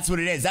 that's what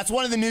it is. That's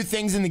one of the new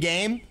things in the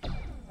game.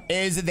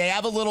 Is that they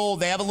have a little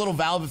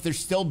valve. If there's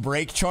still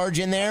brake charge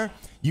in there,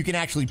 you can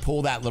actually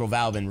pull that little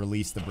valve and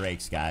release the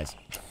brakes, guys.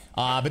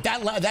 But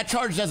that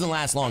charge doesn't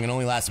last long. It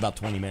only lasts about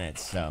 20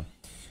 minutes. So,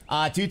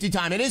 toot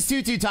time. It is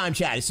toot time,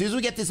 chat. As soon as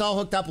we get this all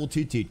hooked up, we'll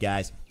toot,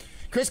 guys.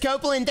 Chris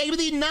Copeland, thank you for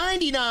the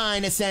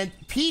 99-cent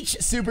Peach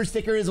super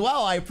sticker as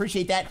well. I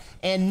appreciate that.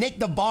 And Nick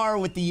the Bar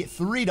with the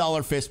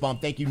 $3 fist bump.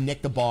 Thank you,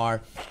 Nick the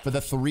Bar, for the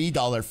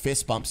 $3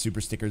 fist bump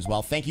super sticker as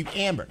well. Thank you,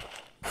 Amber,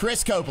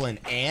 Chris Copeland,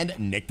 and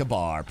Nick the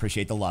Bar.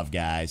 Appreciate the love,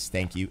 guys.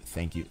 Thank you.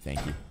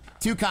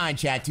 Too kind,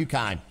 chat. Too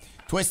kind.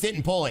 Twist it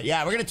and pull it.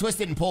 Yeah, we're going to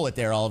twist it and pull it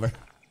there, Oliver.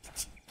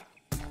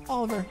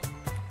 Oliver.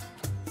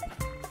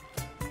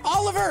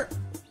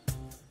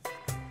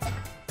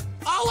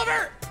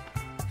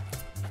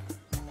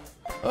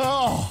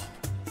 Oh.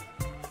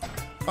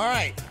 All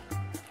right.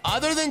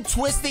 Other than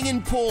twisting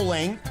and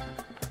pulling.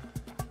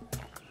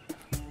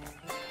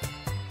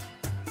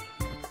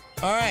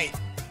 All right.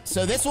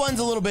 So this one's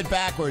a little bit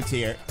backwards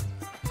here.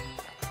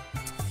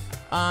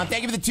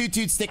 Thank you for the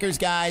toot stickers,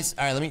 guys.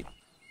 All right, let me...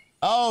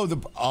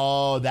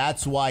 Oh,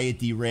 that's why it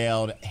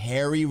derailed.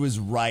 Harry was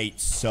right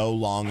so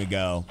long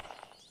ago.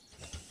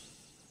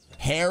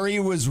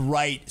 The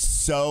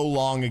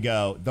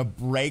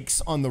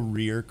brakes on the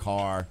rear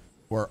car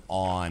were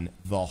on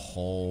the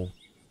whole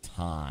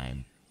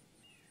time.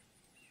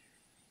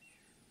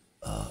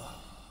 Ugh.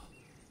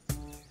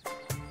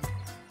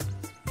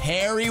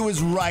 Harry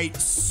was right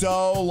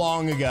so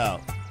long ago.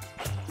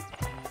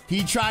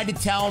 He tried to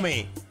tell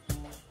me.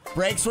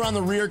 Brakes were on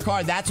the rear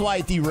car. That's why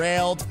it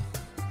derailed.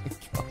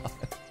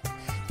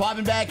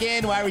 Popping back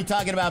in. Why are we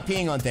talking about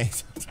peeing on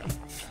things?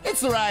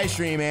 It's the Riot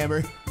stream,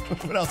 Amber.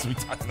 What else are we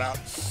talking about?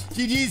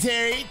 GG's,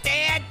 Harry.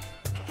 Dad!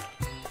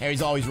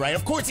 Harry's always right.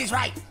 Of course he's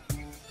right.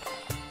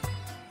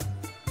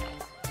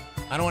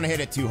 I don't want to hit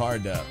it too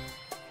hard, though.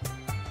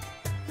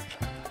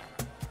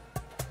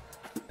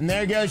 And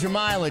there goes your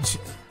mileage.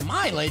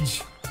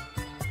 Mileage?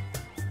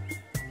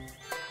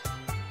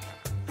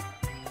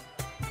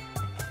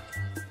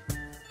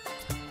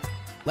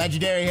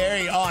 Legendary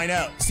Harry. Oh, I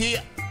know. See,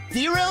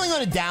 derailing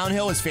on a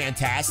downhill is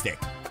fantastic.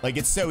 Like,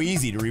 it's so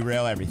easy to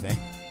re-rail everything.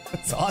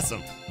 That's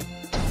awesome.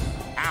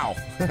 Ow.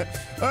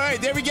 All right,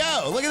 there we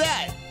go. Look at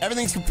that.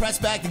 Everything's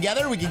compressed back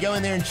together. We can go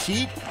in there and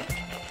cheat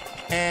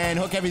and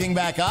hook everything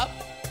back up.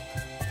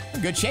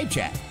 Good shape,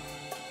 chat.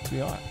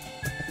 We are.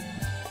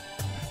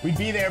 We'd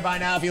be there by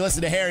now if you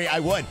listened to Harry. I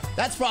would.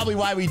 That's probably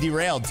why we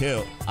derailed,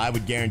 too. I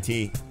would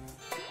guarantee.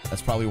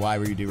 That's probably why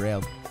we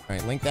derailed. All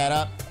right, link that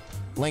up.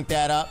 Link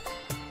that up.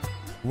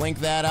 Link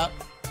that up.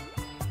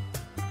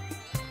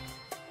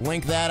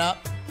 Link that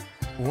up.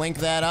 Link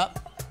that up.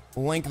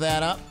 Link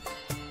that up.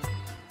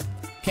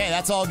 Okay,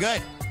 that's all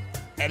good.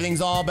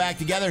 Everything's all back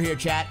together here,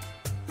 chat.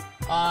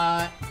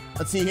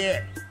 Let's see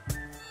here.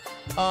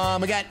 We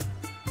got...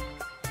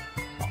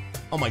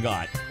 Oh my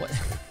God. What?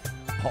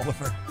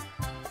 Oliver.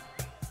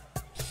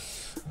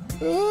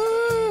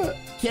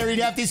 Can't read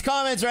half these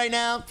comments right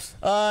now.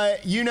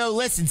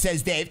 Listen,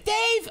 says Dave.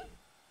 Dave!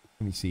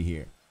 Let me see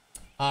here.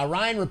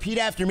 Ryan, repeat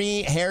after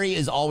me. Harry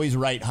is always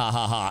right. Ha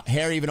ha ha.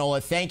 Harry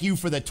Vanola, thank you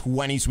for the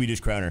 20 Swedish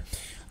kroner.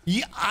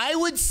 I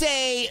would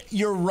say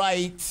you're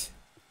right.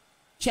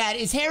 Chad,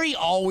 is Harry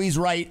always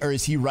right, or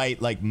is he right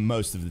like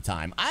most of the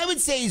time? I would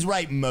say he's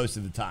right most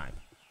of the time.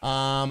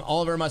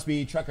 Oliver must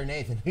be Trucker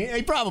Nathan.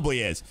 He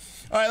probably is.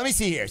 All right, let me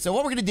see here. So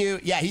what we're going to do,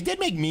 yeah, he did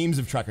make memes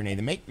of Trucker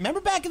Nathan.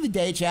 Remember back in the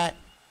day, chat,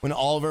 when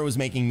Oliver was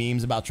making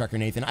memes about Trucker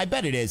Nathan? I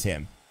bet it is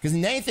him. Because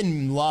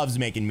Nathan loves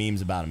making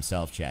memes about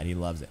himself, chat. He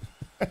loves it.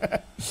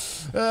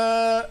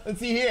 Let's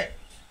see here.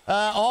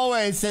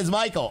 Always, says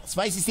Michael.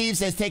 Spicy Steve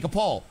says take a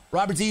poll.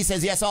 Robert Z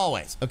says yes,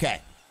 always. Okay.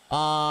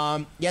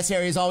 Yes,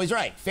 Harry is always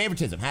right.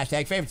 Favoritism.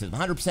 Hashtag favoritism.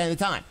 100% of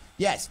the time.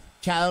 Yes.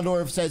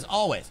 Chalendorf says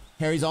always.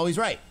 Harry's always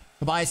right.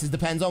 Tobias says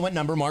depends on what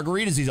number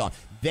margaritas he's on.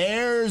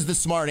 There's the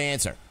smart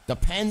answer.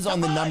 Depends on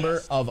the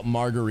number of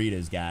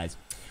margaritas, guys.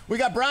 We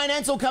got Brian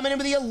Hensel coming in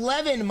with the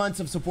 11 months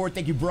of support.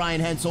 Thank you,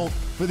 Brian Hensel,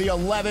 for the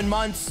 11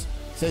 months.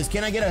 Says,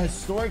 can I get a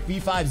historic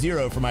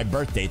B50 for my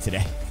birthday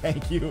today?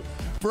 Thank you,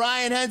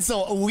 Brian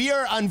Hensel. We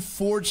are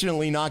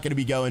unfortunately not going to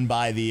be going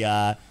by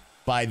the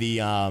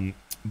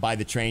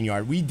train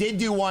yard. We did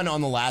do one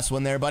on the last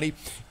one there, buddy.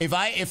 If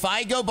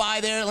I go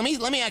by there, let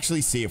me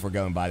actually see if we're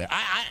going by there.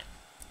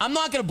 I'm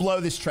not going to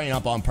blow this train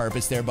up on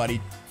purpose there, buddy,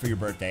 for your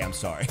birthday. I'm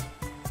sorry.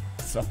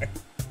 Sorry.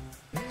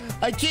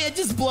 I can't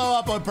just blow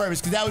up on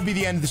purpose because that would be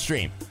the end of the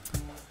stream.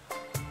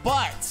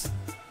 But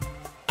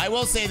I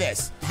will say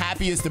this.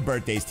 Happiest of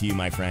birthdays to you,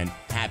 my friend.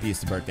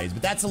 Happiest of birthdays.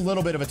 But that's a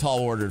little bit of a tall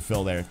order to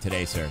fill there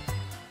today, sir.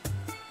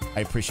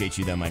 I appreciate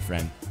you, though, my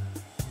friend.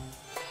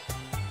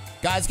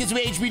 Guys, get some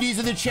HBDs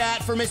in the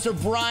chat for Mr.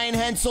 Brian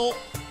Hensel.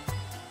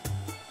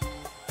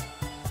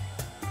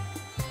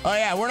 Oh,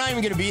 yeah, we're not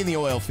even going to be in the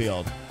oil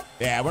field.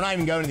 Yeah, we're not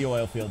even going to the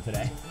oil field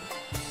today.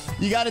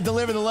 You got to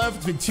deliver the loaf.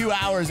 It's been 2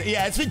 hours.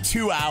 Yeah, it's been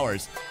 2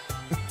 hours.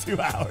 2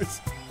 hours.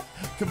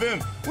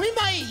 Kaboom. We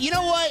might, you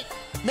know what?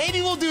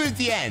 Maybe we'll do it at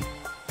the end.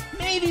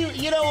 Maybe,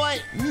 you know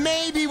what?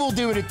 Maybe we'll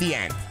do it at the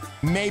end.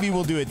 Maybe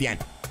we'll do it at the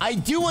end. I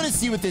do want to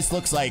see what this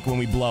looks like when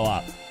we blow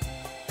up.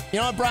 You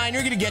know what, Brian?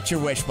 You're going to get your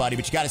wish, buddy,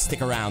 but you got to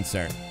stick around,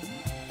 sir.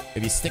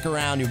 If you stick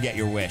around, you'll get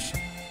your wish.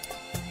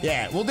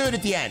 Yeah, we'll do it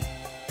at the end.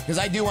 Because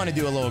I do want to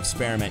do a little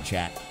experiment,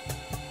 chat.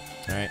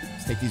 All right,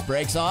 let's take these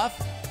brakes off.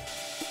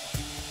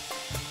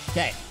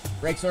 Okay,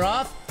 brakes are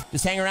off.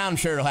 Just hang around, I'm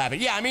sure it'll happen.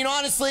 Yeah, I mean,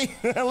 honestly,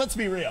 let's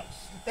be real.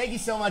 Thank you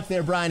so much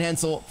there, Brian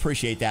Hensel.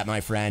 Appreciate that,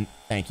 my friend.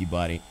 Thank you,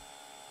 buddy.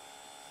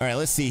 All right,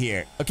 let's see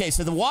here. Okay,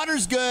 so the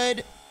water's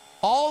good.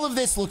 All of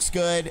this looks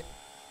good.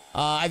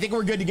 I think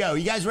we're good to go.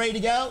 You guys ready to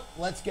go?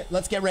 Let's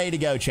get ready to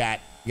go, chat.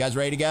 You guys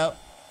ready to go?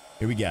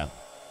 Here we go.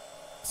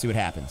 Let's see what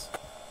happens.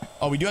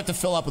 Oh, we do have to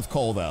fill up with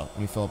coal, though. Let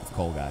me fill up with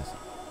coal, guys.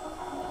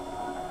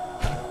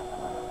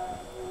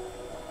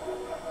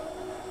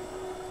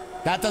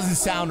 That doesn't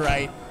sound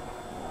right.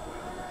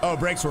 Oh,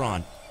 brakes were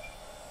on.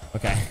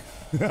 Okay.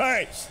 All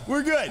right,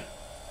 we're good.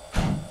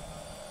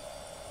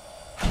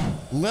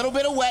 Little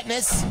bit of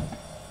wetness.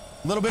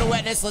 Little bit of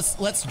wetness.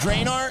 Let's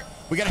drain our.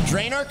 We gotta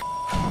drain our.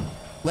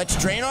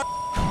 Let's drain our.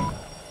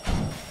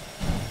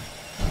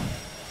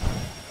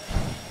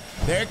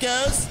 There it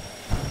goes.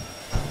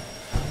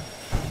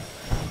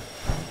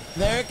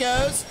 There it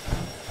goes.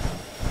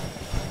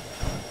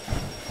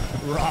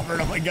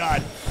 Robert, oh my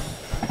God.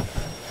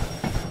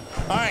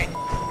 All right,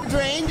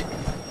 drained.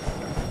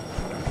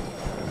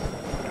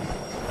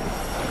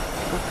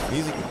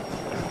 Music.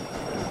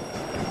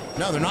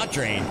 No, they're not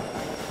drained.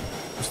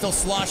 They're still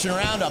sloshing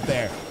around up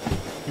there.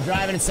 You're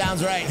driving, it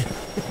sounds right.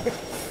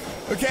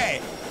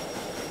 Okay.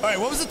 All right,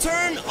 what was the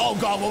turn? Oh,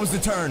 God, what was the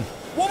turn?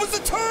 What was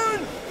the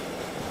turn?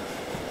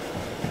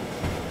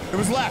 It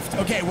was left.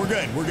 Okay, we're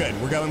good. We're good.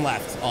 We're going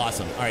left.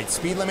 Awesome. All right,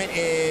 speed limit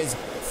is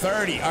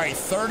 30. All right,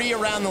 30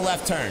 around the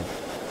left turn.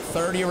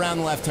 30 around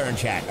the left turn,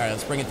 chat. All right,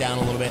 let's bring it down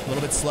a little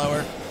bit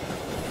slower.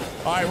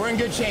 All right, we're in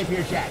good shape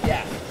here, chat.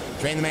 Yeah.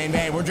 Drain the main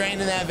vein. We're drained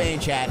in that vein,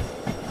 chat.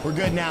 We're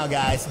good now,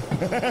 guys.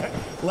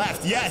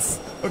 Left, yes.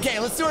 Okay,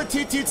 let's do our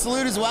toot-toot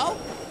salute as well.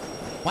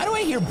 Why do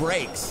I hear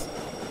brakes?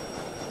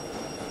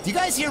 Do you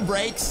guys hear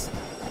brakes?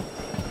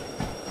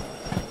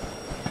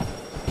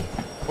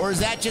 Or is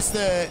that just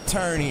the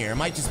turn here? It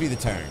might just be the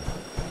turn.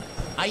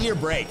 I hear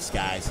brakes,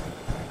 guys.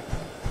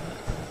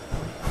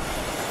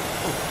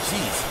 Oh,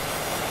 jeez.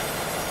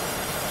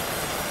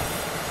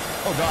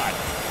 Oh, God.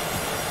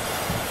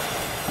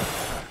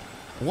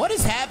 What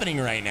is happening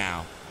right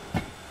now?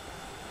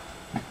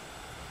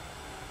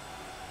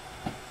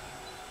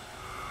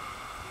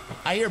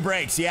 I hear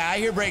brakes. Yeah, I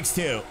hear brakes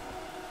too.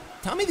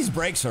 Tell me these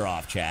brakes are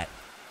off, chat.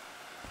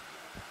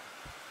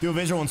 Do a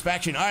visual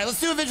inspection. All right, let's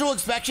do a visual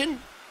inspection.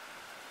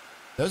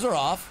 Those are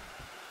off.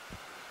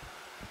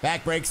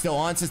 Back brake still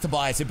on, says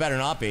Tobias. It better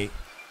not be.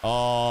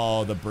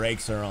 Oh, the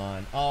brakes are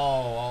on. Oh,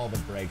 all the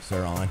brakes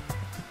are on.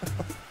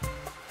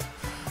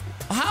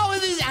 How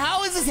is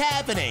this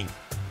happening?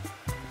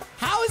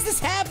 How is this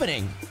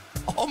happening?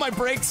 All my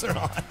brakes are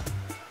on.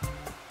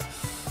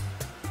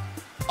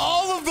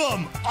 All of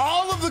them.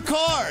 All of the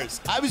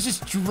cars. I was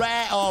just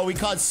oh, we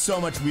caused so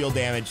much wheel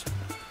damage.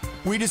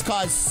 We just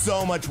caused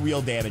so much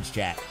wheel damage,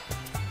 chat.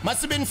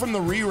 Must have been from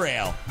the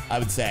re-rail, I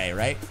would say,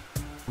 right?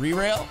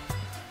 Re-rail?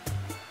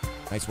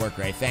 Nice work,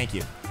 Ray. Thank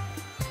you.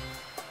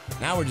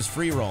 Now we're just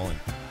free rolling.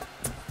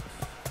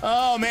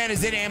 Oh, man,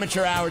 is it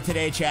amateur hour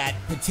today, chat?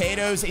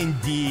 Potatoes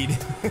indeed.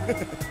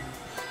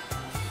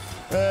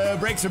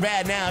 Brakes are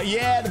bad now.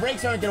 Yeah, the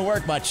brakes aren't going to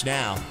work much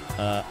now.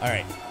 All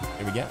right.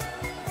 Here we go.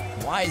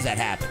 Why is that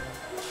happening?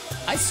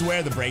 I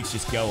swear the brakes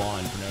just go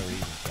on for no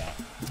reason, chat.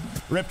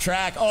 Rip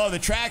track. Oh, the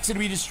track's going to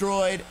be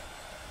destroyed.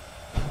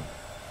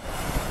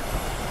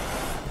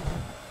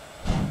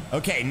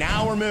 Okay,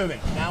 now we're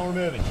moving. Now we're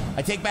moving.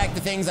 I take back the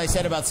things I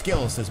said about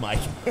skills, says Mike.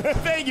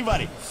 Thank you,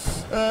 buddy.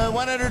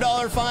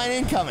 $100 fine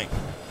incoming.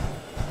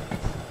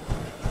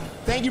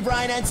 Thank you,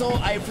 Brian Ensel.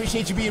 I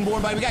appreciate you being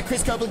born, buddy. We got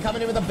Chris Copeland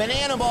coming in with a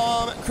banana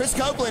bomb. Chris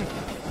Copeland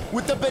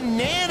with the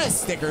banana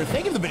sticker.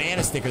 Thank you for the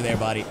banana sticker there,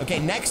 buddy. Okay,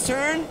 next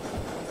turn.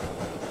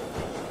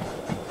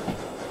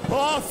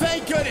 Oh,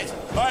 thank goodness.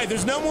 All right,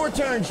 there's no more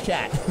turns,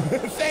 chat.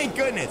 Thank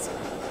goodness.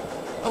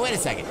 Oh, wait a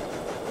second.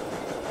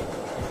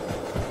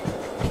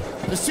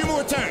 There's 2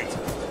 more turns.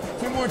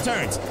 2 more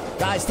turns.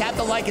 Guys, tap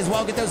the like as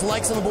well. Get those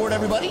likes on the board,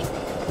 everybody.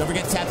 Don't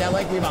forget to tap that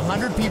like. We have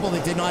 100 people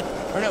that did not,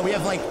 or no, we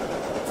have like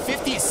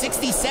 50,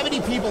 60,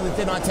 70 people that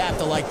did not tap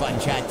the like button,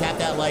 chat. Tap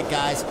that like,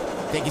 guys.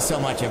 Thank you so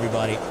much,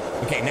 everybody.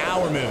 Okay,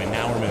 now we're moving.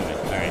 Now we're moving.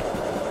 All right.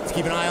 Let's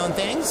keep an eye on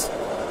things.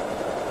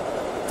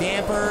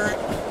 Damper.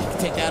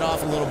 Take that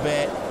off a little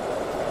bit.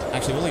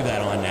 Actually, we'll leave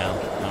that on now.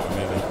 Not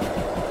removing.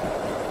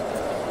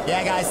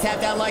 Yeah, guys, tap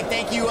that like.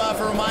 Thank you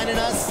for reminding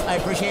us. I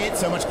appreciate it.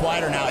 So much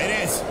quieter now. It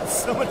is.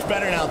 It's so much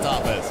better now,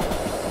 Tapas.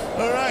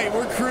 All right,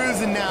 we're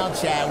cruising now,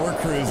 chat. We're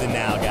cruising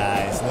now,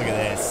 guys. Look at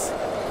this.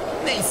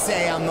 They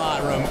say I'm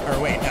not or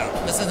wait, no.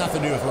 This has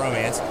nothing to do with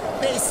romance.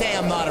 They say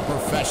I'm not a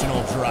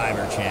professional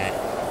driver, chat.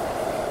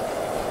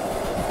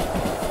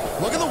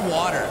 Look at the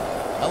water.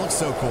 That looks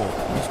so cool.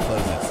 Let's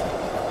close this.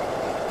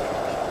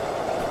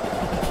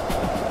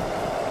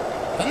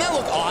 Doesn't that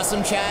look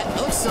awesome, chat?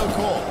 That looks so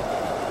cool.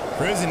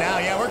 Cruising now.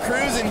 Yeah, we're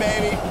cruising,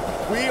 baby.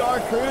 We are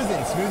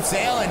cruising. Smooth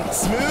sailing.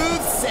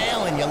 Smooth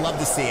sailing. You'll love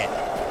to see it.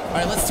 All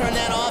right, let's turn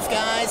that off,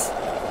 guys,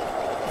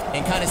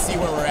 and kind of see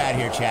where we're at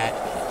here, chat.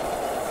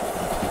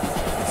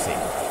 Let's see.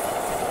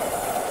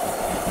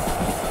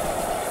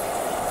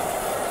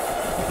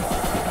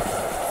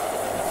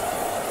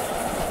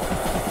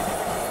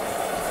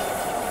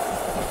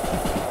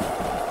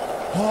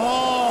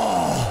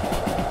 Oh.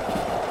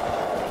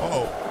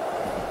 Uh-oh.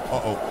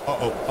 Uh-oh.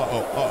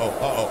 Uh-oh. Uh-oh.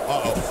 Uh-oh.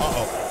 Uh-oh.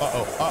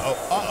 Uh-oh. Uh-oh.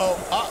 Uh-oh.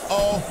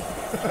 Uh-oh.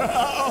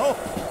 Uh-oh.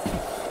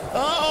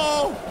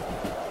 Uh-oh.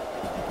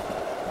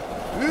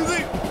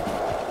 Easy.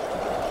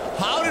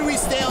 How did we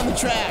stay on the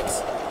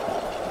tracks?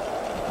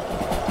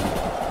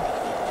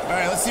 All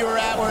right, let's see where we're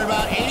at. We're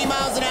about 80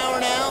 miles an hour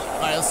now.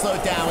 All right, let's slow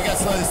it down. We got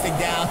to slow this thing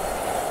down.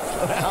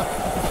 Slow down.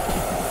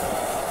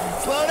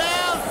 Slow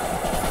down.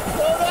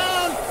 Slow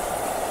down.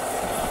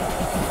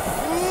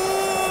 Ooh.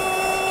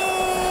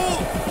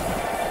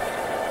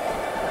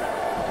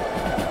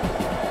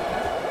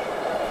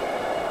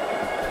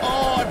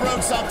 Oh, I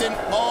broke something.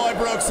 Oh, I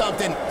broke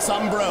something.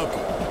 Something broke.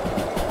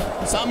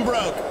 Something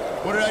broke.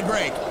 What did I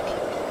break?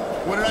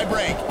 What did I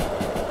break?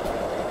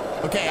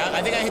 Okay,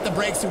 I think I hit the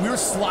brakes. We were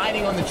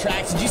sliding on the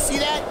tracks. Did you see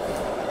that?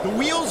 The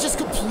wheels just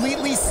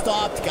completely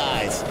stopped,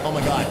 guys. Oh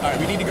my God. All right,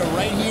 we need to go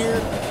right here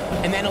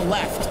and then a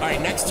left. All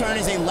right, next turn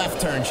is a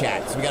left turn,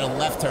 chat. So we got a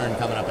left turn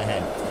coming up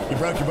ahead. You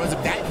broke your bones.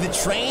 The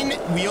train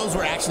wheels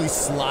were actually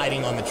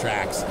sliding on the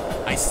tracks.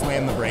 I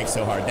slammed the brakes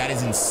so hard. That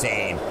is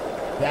insane.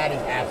 That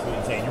is absolutely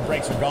insane. Your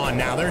brakes are gone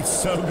now. They're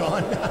so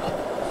gone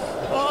now.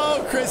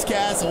 Oh, Chris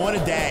Castle, what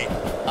a day.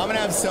 I'm gonna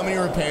have so many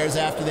repairs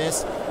after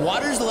this.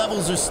 Water's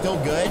levels are still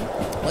good.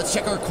 Let's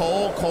check our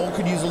coal. Coal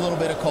could use a little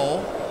bit of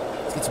coal.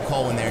 Let's get some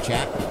coal in there,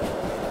 chat.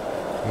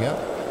 There we go.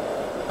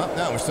 Oh,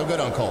 no, we're still good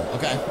on coal.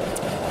 Okay.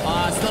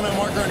 Still no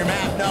marker on your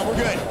map. No, we're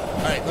good.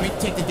 All right, let me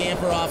take the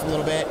damper off a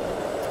little bit.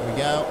 There we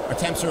go. Our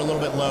temps are a little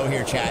bit low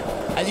here, chat.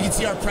 As you can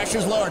see, our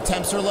pressure's low, our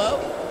temps are low.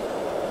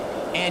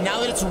 And now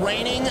that it's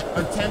raining,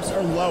 our temps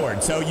are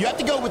lowered. So you have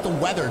to go with the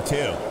weather,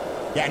 too.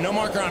 Yeah, no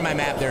marker on my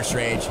map there,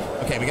 Strage.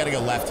 Okay, we got to go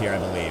left here, I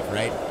believe,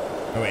 right?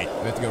 Oh, wait.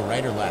 We have to go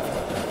right or left? We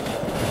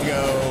have to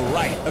go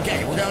right.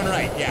 Okay, we're going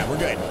right. Yeah, we're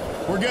good.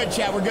 We're good,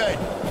 chat. We're good.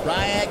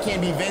 Riot can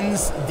be Vin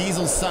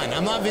Diesel's son.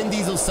 I'm not Vin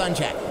Diesel's son,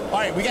 chat. All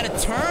right, we got to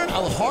turn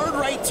a hard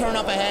right turn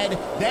up ahead.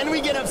 Then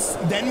we get a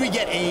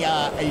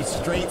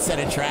straight set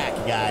of track,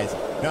 guys.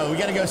 No, we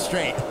got to go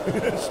straight.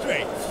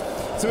 Straight.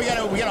 So we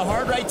got a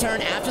hard right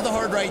turn. After the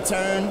hard right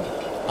turn,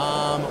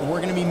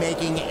 we're gonna be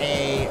making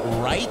a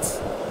right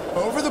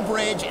over the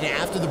bridge, and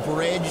after the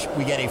bridge,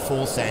 we get a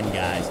full send,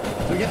 guys.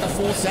 So we get the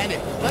full send.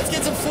 Let's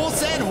get some full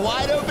send.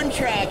 Wide open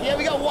track. Yeah,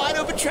 we got wide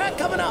open track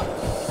coming up.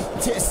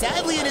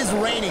 Sadly, it is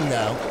raining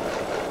though.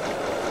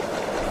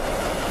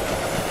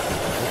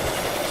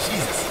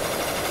 Jesus.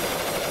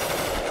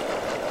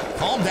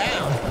 Calm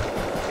down.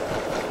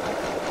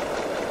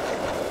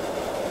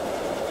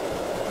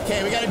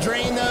 Okay, we got to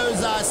drain those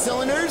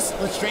cylinders.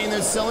 Let's drain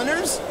those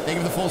cylinders. Think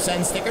of the full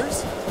send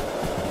stickers.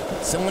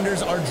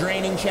 Cylinders are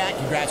draining, chat.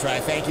 Congrats,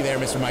 Ryan. Thank you there,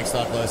 Mr. Mike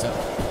Stocklosa.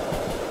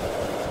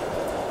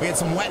 We had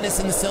some wetness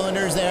in the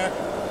cylinders there.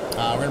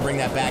 We're going to bring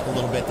that back a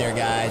little bit there,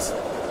 guys.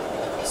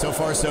 So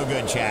far, so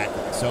good, chat.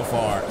 So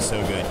far, so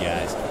good,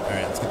 guys. All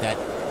right, let's get that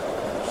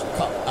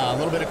a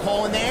little bit of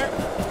coal in there.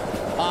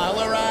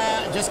 Hello,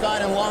 Ryan. Just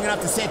got in long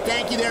enough to say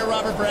thank you there,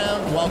 Robert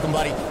Brown. Welcome,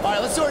 buddy. All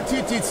right, let's do our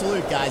toot-toot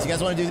salute, guys. You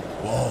guys want to do...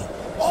 Whoa.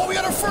 Oh, we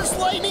got our first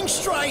lightning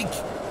strike.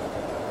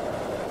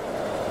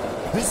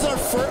 This is our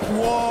first...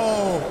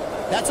 Whoa.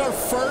 That's our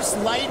first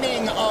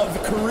lightning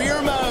of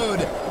career mode.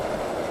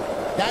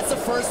 That's the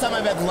first time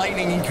I've had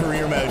lightning in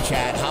career mode,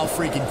 chat. How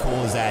freaking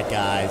cool is that,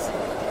 guys?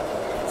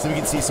 So we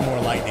can see some more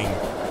lightning.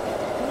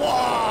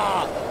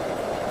 Wow!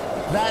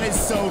 That is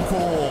so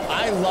cool.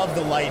 I love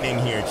the lightning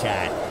here,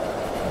 chat.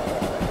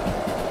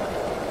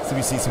 So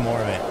we see some more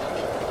of it.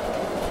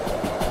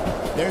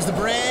 There's the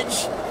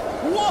bridge.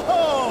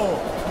 Whoa!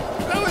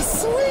 That was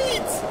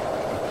sweet!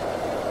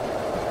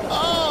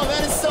 Oh,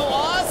 that is so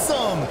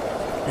awesome!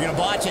 You're gonna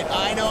botch it.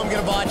 I know I'm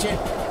gonna botch it.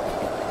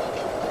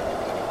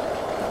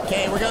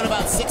 Okay, we're going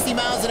about 60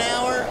 miles an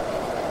hour.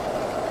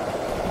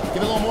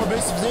 Give it a little more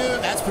boost of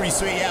zoom. That's pretty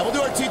sweet. Yeah, we'll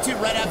do our toot-toot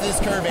right after this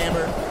curve,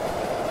 Amber.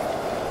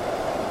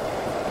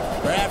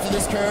 Right after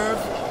this curve.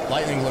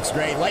 Lightning looks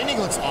great. Lightning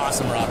looks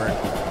awesome, Robert.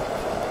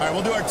 All right,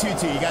 we'll do our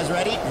toot-toot. You guys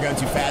ready? You're going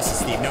too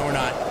fast, Steve. No, we're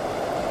not.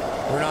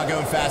 We're not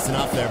going fast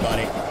enough there,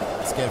 buddy.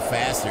 Let's get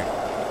faster.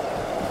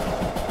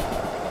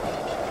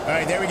 All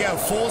right, there we go.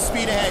 Full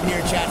speed ahead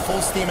here, chat.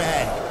 Full steam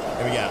ahead.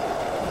 There we go.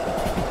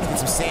 Let's get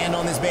some sand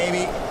on this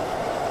baby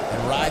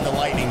and ride the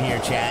lightning here,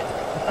 chat.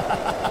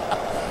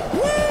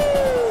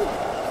 Woo!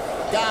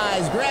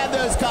 Guys, grab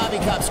those coffee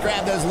cups,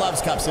 grab those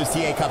Loves cups, those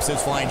TA cups,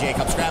 those Flying J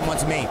cups. Grab them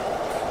onto me.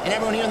 And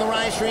everyone here in the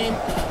Ryan stream,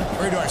 we're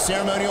going to do our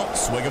ceremonial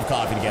swig of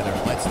coffee together.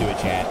 Let's do it,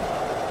 chat.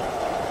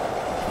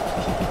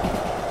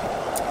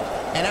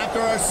 And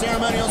after our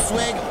ceremonial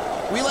swig,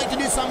 we like to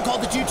do something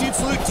called the toot-toot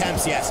salute.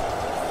 Temps, yes.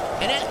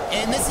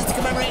 And this is to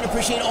commemorate and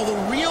appreciate all the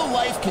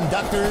real-life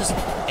conductors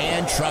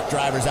and truck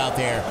drivers out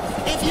there.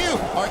 If you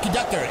are a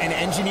conductor, an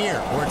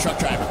engineer, or a truck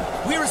driver,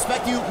 we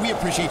respect you, we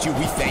appreciate you,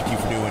 we thank you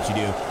for doing what you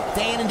do,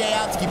 day in and day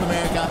out to keep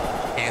America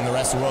and the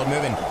rest of the world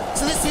moving.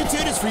 So this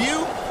toot-toot is for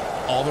you,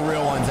 all the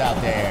real ones out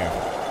there.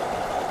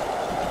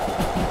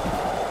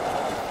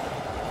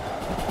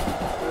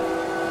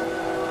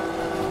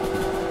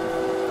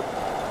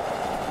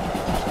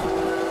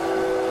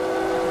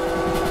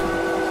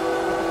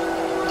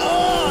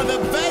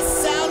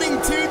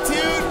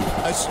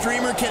 A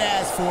streamer could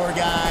ask for,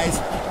 guys.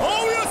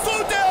 Oh, we gotta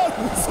slow down!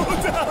 Slow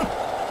down!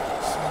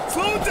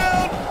 Slow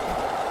down!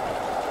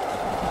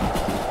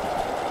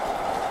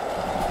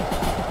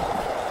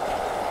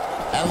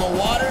 Add a little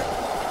water.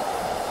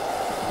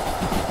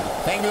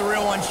 Thank you for the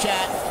real ones,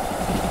 chat.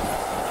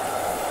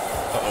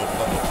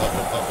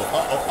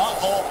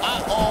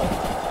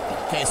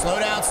 Uh-oh. Okay, slow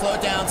down, slow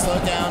down, slow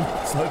down,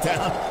 slow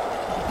down.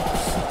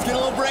 Let's get a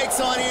little brakes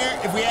on here.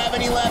 If we have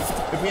any left,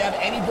 if we have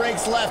any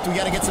brakes left, we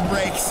gotta get some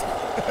brakes.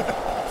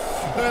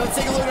 All right, let's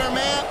take a look at our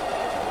map.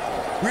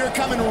 We are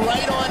coming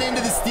right on into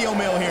the steel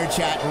mill here,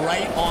 chat.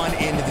 Right on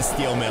into the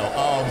steel mill.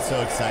 Oh, I'm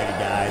so excited,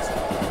 guys.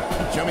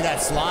 Show me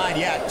that slide.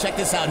 Yeah, check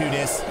this out,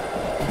 Hoodis.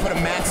 We put a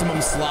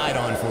maximum slide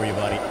on for you,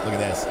 buddy. Look at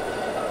this.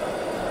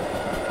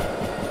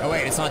 Oh,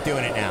 wait, it's not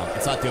doing it now.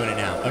 It's not doing it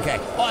now. Okay.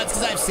 Oh, it's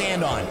because I have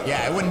sand on.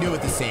 Yeah, I wouldn't do it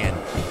with the sand.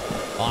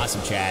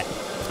 Awesome, chat.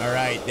 All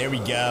right, there we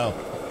go.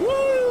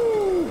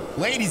 Woo!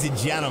 Ladies and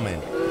gentlemen,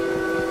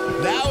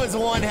 that was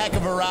one heck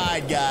of a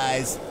ride,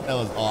 guys. That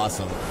was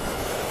awesome.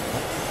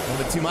 A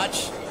little bit too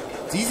much.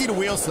 It's easy to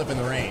wheel slip in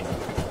the rain.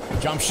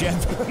 Jump ship.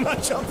 I'm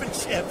not jumping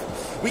ship.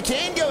 We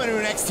can go into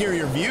an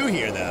exterior view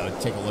here, though.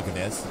 Take a look at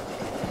this.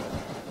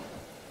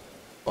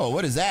 Oh,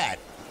 what is that?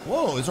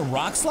 Whoa, there's a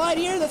rock slide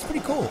here? That's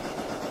pretty cool.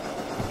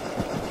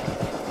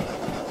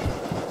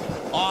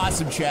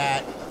 Awesome,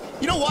 chat.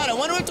 You know what? I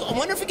wonder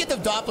if we get the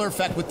Doppler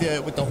effect with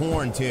the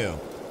horn too.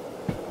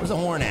 Where's the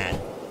horn at?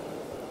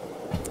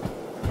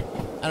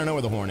 I don't know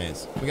where the horn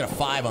is. We got a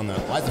 5 on the.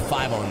 Why is the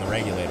 5 on the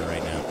regulator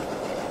right now?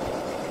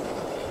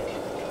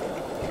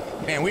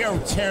 Man, we are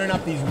tearing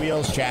up these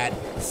wheels, chat.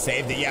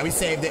 Saved it. Yeah, we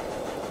saved it.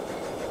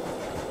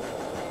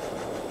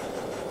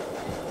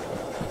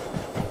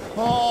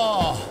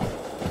 Oh.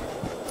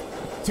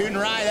 Toot and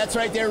ride, that's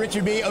right there,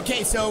 Richard B.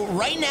 Okay, so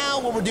right now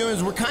what we're doing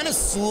is we're kind of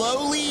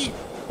slowly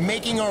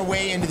making our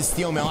way into the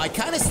steel mill. I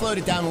kind of slowed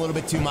it down a little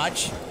bit too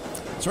much.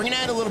 So we're gonna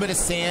add a little bit of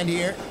sand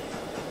here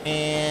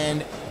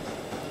and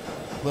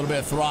a little bit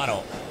of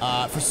throttle.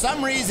 For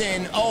some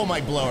reason, oh,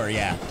 my blower,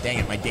 yeah. Dang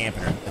it, my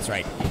dampener, that's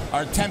right.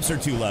 Our temps are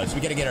too low, so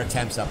we gotta get our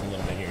temps up a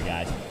little bit here,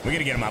 guys. We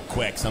gotta get them up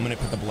quick, so I'm gonna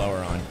put the blower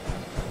on.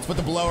 Let's put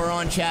the blower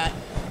on, chat.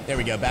 There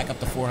we go, back up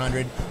to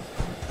 400.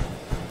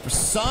 For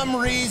some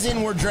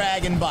reason, we're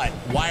dragging butt.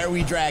 Why are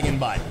we dragging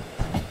butt?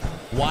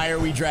 Why are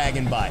we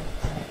dragging butt?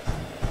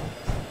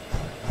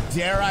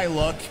 Dare I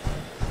look?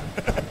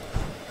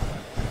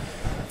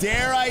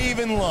 Dare I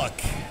even look?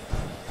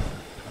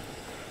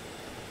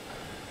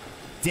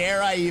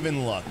 Dare I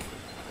even look?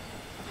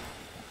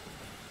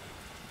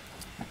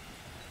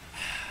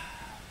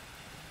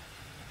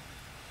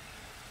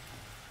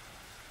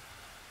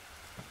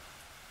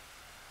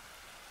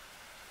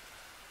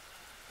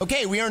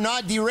 Okay, we are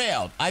not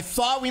derailed. I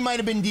thought we might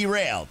have been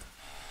derailed.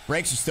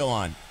 Brakes are still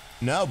on.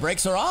 No,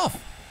 brakes are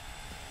off.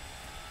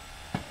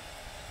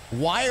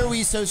 Why are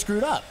we so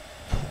screwed up?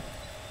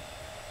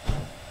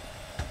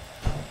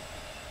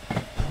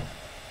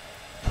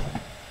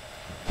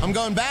 I'm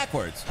going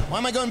backwards. Why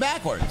am I going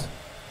backwards?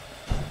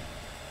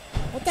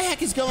 What the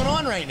heck is going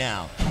on right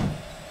now?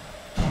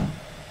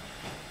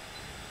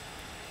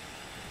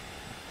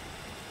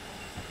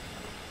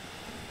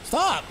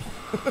 Stop!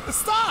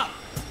 Stop!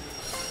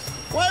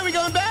 Why are we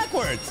going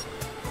backwards?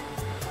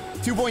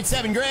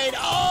 2.7 grade.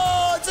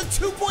 Oh, it's a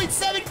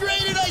 2.7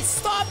 grade and I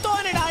stopped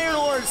on it, Iron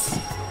Horse.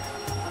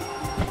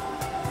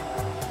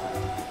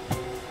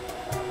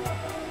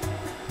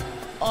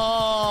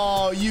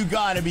 Oh, you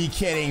gotta be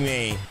kidding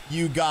me.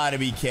 You gotta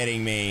be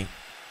kidding me.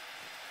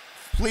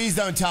 Please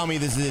don't tell me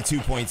this is a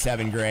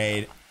 2.7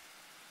 grade.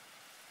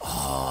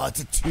 Oh, it's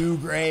a 2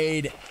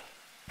 grade.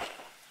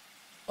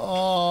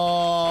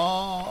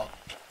 Oh.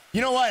 You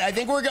know what? I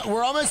think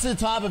we're almost to the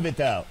top of it,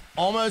 though.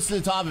 Almost to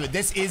the top of it.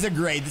 This is a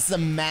grade. This is a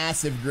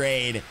massive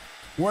grade.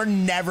 We're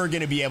never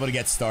going to be able to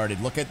get started.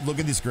 Look at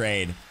this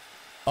grade.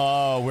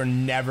 Oh, we're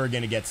never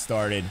going to get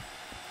started.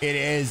 It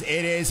is,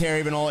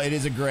 Harry Vanol. It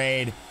is a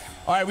grade.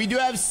 All right, we do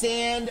have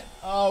sand.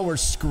 Oh, we're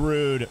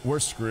screwed. We're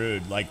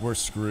screwed. Like, we're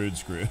screwed.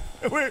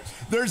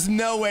 There's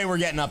no way we're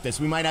getting up this.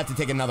 We might have to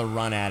take another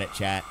run at it,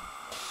 chat.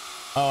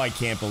 Oh, I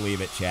can't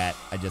believe it, chat.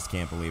 I just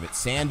can't believe it.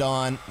 Sand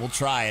on. We'll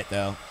try it,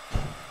 though.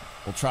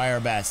 We'll try our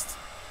best.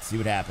 See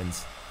what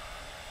happens.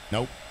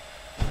 Nope.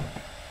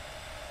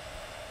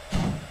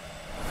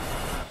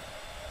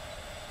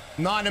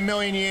 Not in a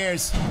million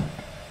years.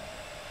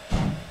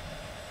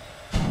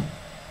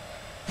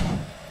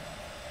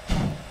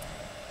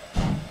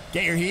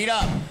 Get your heat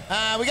up.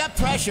 We got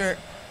pressure.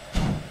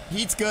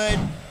 Heat's good.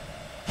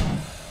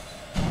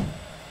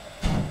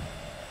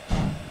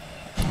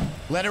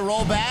 Let it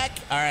roll back.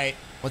 All right.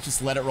 Let's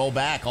just let it roll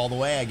back all the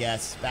way, I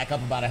guess. Back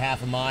up about a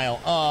half a mile.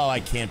 Oh, I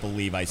can't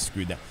believe I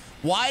screwed that.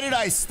 Why did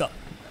I stop?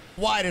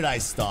 Why did I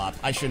stop?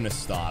 I shouldn't have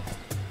stopped.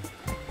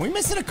 Are we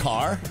missing a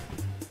car?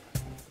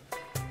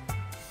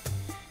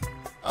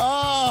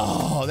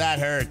 Oh, that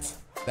hurt.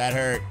 That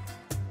hurt.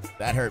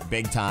 That hurt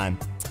big time.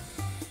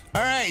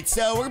 All right,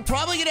 so we're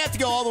probably going to have to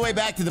go all the way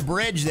back to the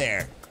bridge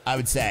there, I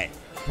would say.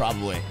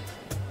 Probably.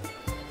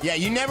 Yeah,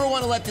 you never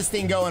want to let this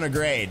thing go on a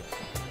grade.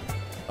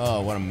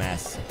 Oh, what a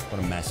mess. What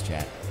a mess,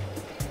 chat.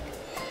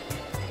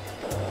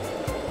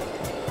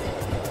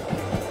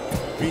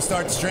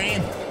 Restart the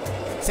stream.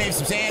 Save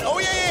some sand. Oh,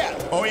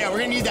 yeah. Oh, yeah, we're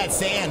going to need that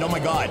sand. Oh, my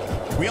God.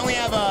 We only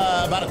have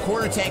about a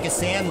quarter tank of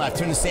sand left.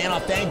 Turn the sand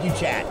off. Thank you,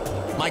 chat.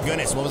 My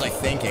goodness, what was I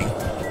thinking?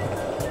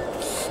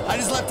 I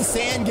just left the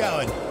sand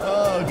going.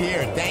 Oh,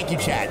 dear. Thank you,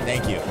 chat.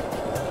 Thank you.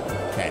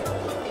 Okay.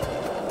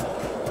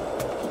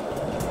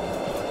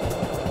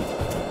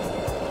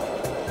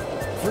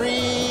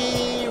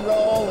 Free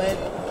rolling.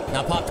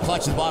 Now pop the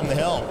clutch at the bottom of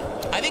the hill.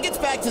 I think it's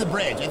back to the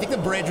bridge. I think the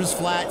bridge was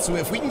flat, so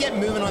if we can get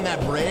moving on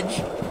that bridge,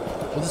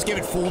 we'll just give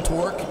it full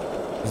torque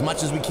as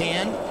much as we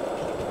can.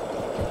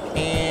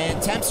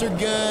 And temps are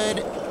good.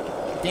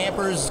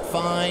 Dampers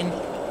fine.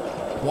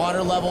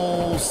 Water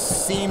level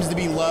seems to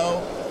be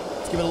low.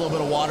 It's give it a little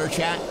bit of water,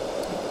 chat.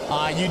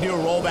 You do a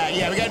rollback.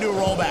 Yeah, we gotta do a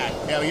rollback.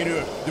 Yeah,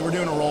 we're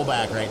doing a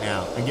rollback right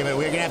now. And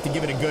we're gonna have to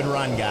give it a good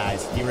run,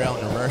 guys. Derail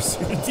in reverse.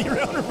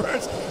 Derail in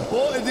reverse.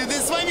 Well,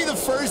 this might be the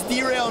first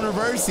derail in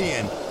reverse,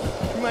 Ian.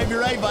 You might be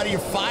right, buddy. You're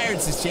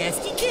fired, says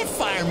Chance. You can't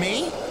fire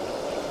me.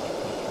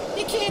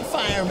 You can't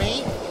fire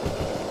me.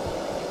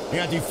 You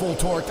have to do full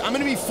torque. I'm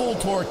gonna be full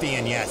torque,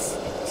 Ian. Yes.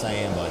 Yes, I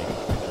am, buddy.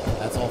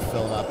 That's all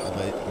filled up a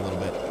little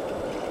bit.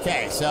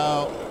 Okay,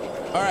 so,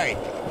 all right.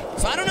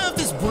 So I don't know if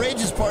this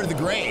bridge is part of the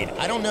grade.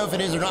 I don't know if it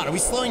is or not. Are we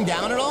slowing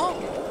down at all?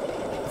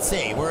 Let's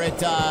see. We're at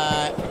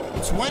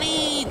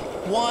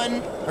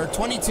 21 or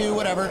 22,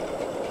 whatever.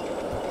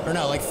 Or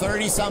no, like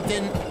 30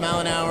 something mile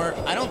an hour.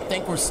 I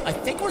think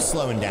we're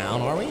slowing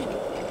down, are we?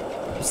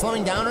 We're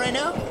slowing down right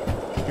now?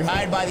 You're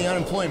hired by the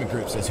unemployment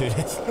group, says who it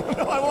is.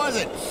 No, I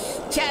wasn't.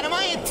 Chat, am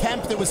I a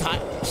temp that was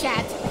hired?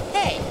 Chat,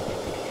 hey.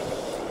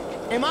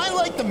 Am I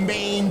like the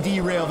main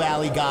Derail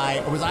Valley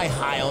guy, or was I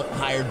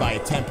hired by a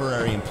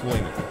temporary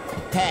employment?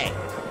 Hey,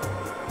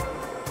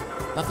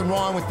 nothing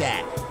wrong with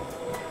that.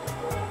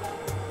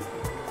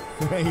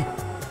 Hey.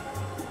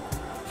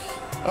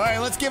 All right,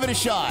 let's give it a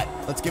shot.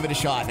 Let's give it a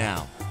shot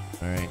now.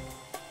 All right,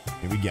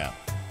 here we go.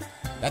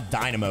 That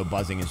dynamo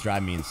buzzing is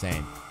driving me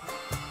insane.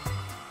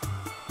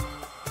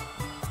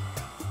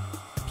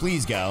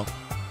 Please go.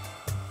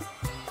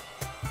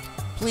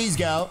 Please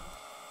go.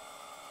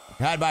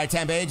 You're hired by a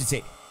temp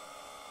agency.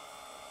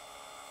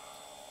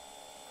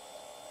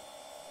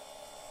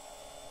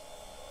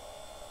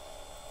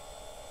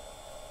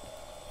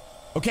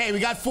 Okay, we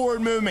got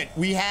forward movement.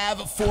 We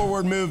have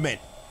forward movement.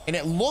 And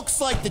it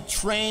looks like the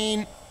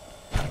train...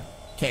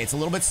 Okay, it's a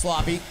little bit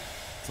sloppy.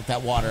 Let's let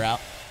that water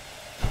out.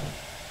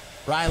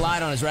 Ryan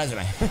lied on his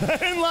resume. I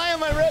didn't lie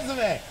on my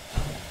resume.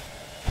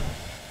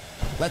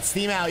 Let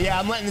steam out. Yeah,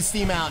 I'm letting the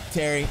steam out,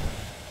 Terry.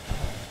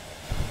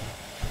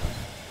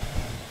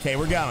 Okay,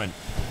 we're going.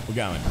 We're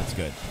going. That's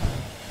good.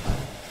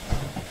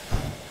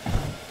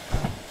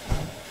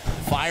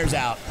 Fire's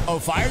out. Oh,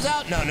 fire's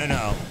out? No, no,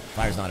 no.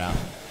 Fire's not out.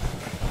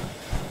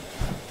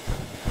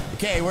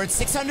 Okay, we're at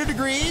 600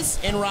 degrees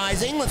and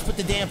rising. Let's put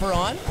the damper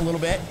on a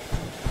little bit.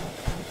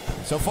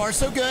 So far,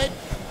 so good.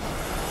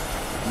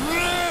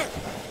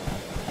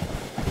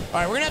 All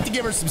right, we're gonna have to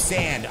give her some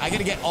sand. I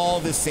gotta get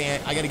all this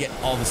sand. I gotta get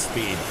all the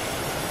speed.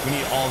 We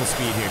need all the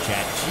speed here,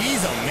 chat.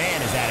 Jeez, oh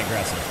man, is that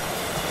aggressive.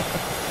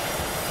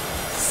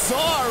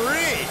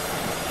 Sorry.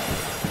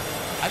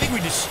 I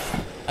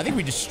think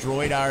we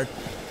destroyed our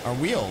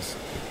wheels.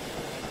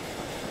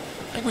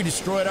 I think we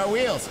destroyed our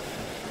wheels.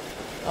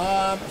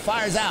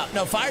 Fire's out.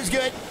 No, fire's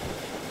good.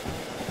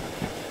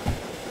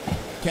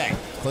 Okay,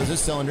 close those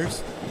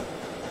cylinders.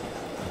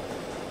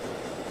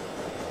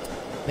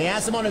 They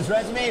asked him on his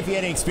resume if he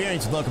had any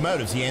experience with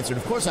locomotives. He answered,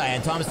 of course I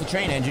had. Thomas the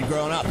Train Engine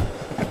growing up.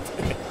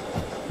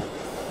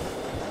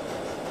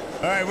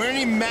 All right, we're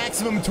gonna need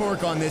maximum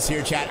torque on this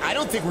here, chat. I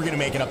don't think we're gonna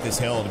make it up this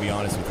hill, to be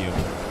honest with you.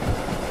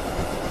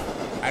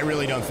 I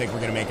really don't think we're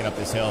gonna make it up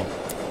this hill.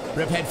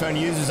 Rip headphone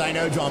users, I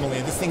know, John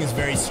Malia. This thing is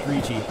very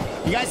screechy.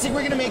 You guys think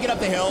we're gonna make it up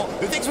the hill?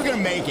 Who thinks we're gonna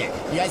make it?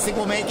 You guys think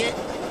we'll make it?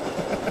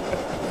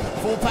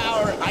 Full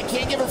power. I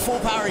can't give her full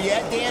power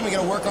yet, Dan. We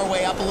gotta work our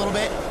way up a little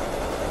bit.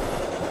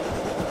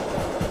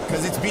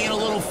 Because it's being a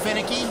little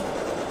finicky.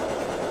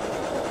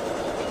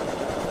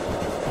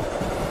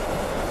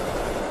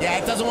 Yeah,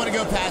 it doesn't want to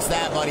go past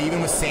that, buddy,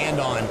 even with sand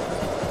on.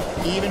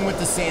 Even with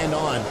the sand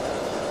on.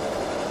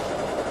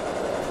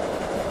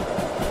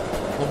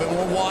 A little bit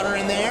more water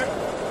in there.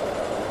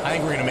 I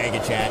think we're gonna make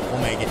it, chat.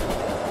 We'll make it.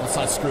 Let's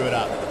not screw it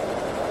up.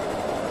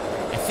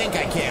 I think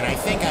I can. I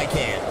think I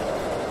can.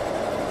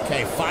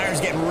 Okay, fire's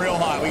getting real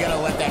hot. We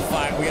gotta let that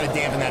fire. We gotta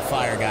dampen that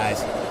fire,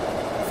 guys.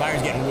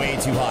 Fire's getting way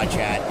too hot,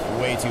 chat.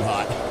 Way too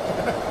hot.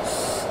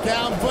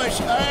 Down, push.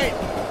 All right,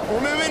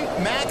 we're moving.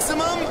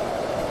 Maximum.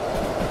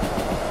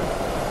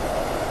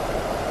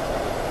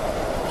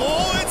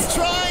 Oh, it's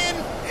trying.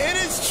 It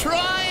is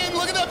trying.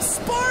 Look at them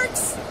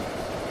sparks.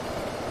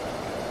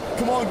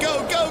 Come on,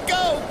 go, go,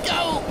 go,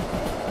 go.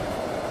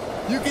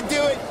 You can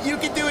do it. You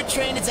can do it,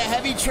 train. It's a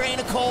heavy train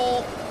of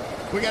coal.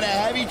 We got a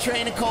heavy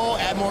train of coal.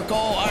 Add more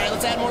coal. All right,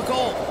 let's add more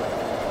coal.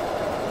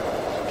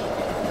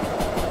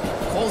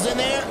 Coal's in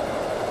there.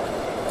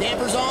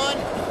 Damper's on.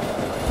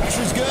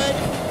 Pressure's good.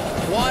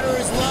 Water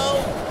is low.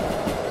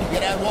 You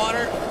gotta add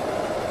water.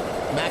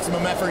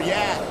 Maximum effort,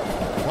 yeah.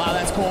 Wow,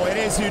 that's cool. It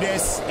is who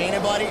dis. Ain't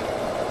it, buddy?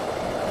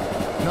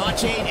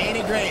 Notch 8, ain't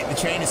it great? The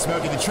train is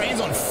smoking. The train's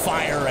on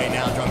fire right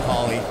now, Drunk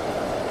Holly.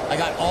 I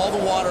got all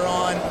the water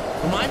on.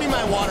 Remind me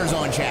my water's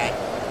on, chat.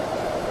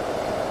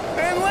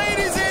 And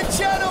ladies and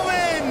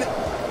gentlemen,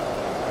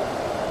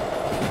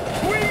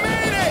 we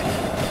made it!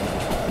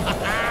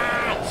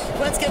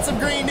 Let's get some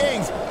green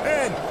dings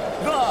in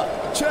the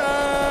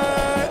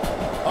chat.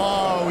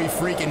 Oh, we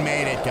freaking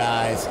made it,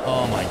 guys.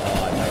 Oh my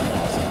God, that was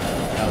awesome.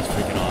 That was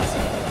freaking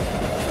awesome.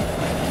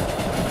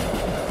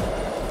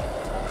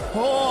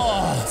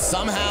 Oh,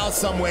 somehow,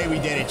 some way we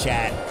did it,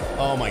 chat.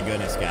 Oh my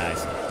goodness,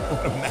 guys.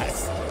 What a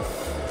mess.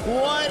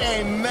 What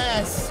a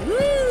mess.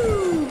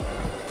 Woo!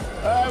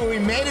 All right, we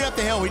made it up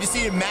the hill. We just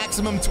needed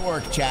maximum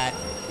torque, chat.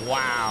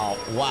 Wow.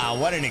 Wow,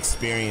 what an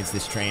experience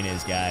this train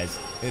is, guys.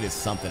 It is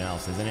something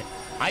else, isn't it?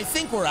 I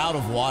think we're out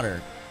of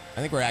water. I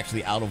think we're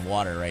actually out of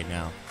water right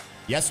now.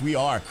 Yes, we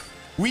are.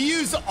 We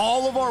used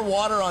all of our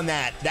water on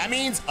that. That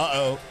means,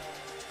 uh-oh.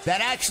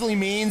 That actually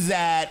means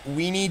that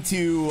we need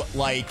to,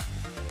 like,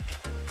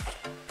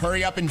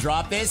 hurry up and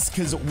drop this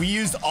because we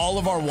used all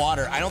of our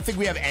water. I don't think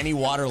we have any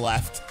water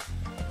left.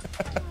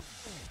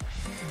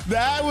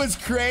 That was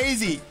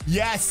crazy.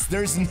 Yes,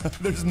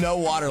 there's no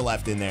water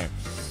left in there.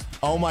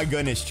 Oh my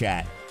goodness,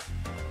 chat.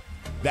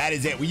 That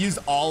is it. We used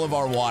all of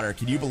our water.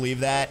 Can you believe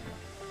that?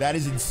 That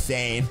is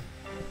insane.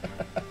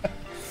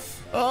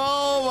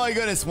 Oh my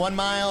goodness. 1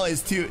 mile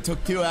is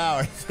took 2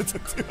 hours. It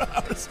took 2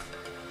 hours.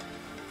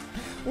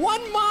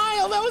 1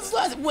 mile. That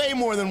was way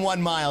more than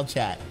 1 mile,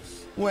 chat.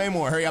 Way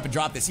more. Hurry up and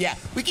drop this. Yeah,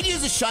 we can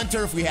use a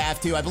shunter if we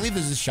have to. I believe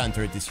there's a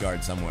shunter at this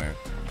yard somewhere.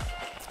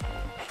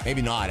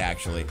 Maybe not,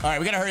 actually. All right,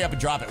 we gotta hurry up and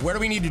drop it. Where do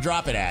we need to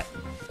drop it at?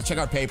 Let's check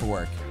our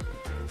paperwork.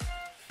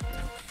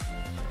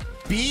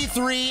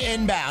 B3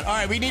 inbound. All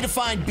right, we need to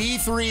find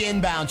B3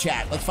 inbound,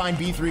 chat. Let's find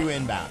B3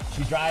 inbound.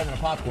 She's driving a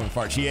popcorn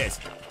fart. She is.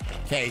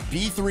 Okay,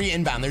 B3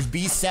 inbound. There's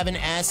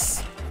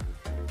B7S.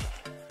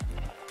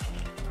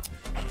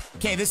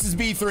 Okay, this is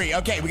B3.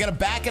 Okay, we gotta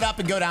back it up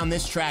and go down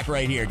this track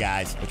right here,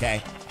 guys.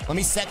 Okay, let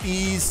me set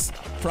these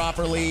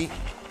properly.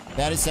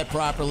 That is set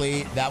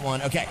properly. That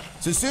one. Okay,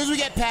 so as soon as we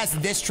get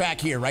past this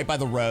track here, right by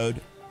the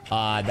road,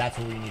 that's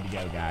where we need to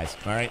go, guys.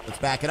 All right, let's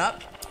back it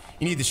up.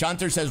 You need the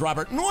shunter, says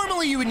Robert.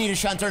 Normally, you would need a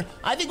shunter.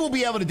 I think we'll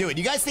be able to do it.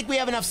 You guys think we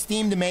have enough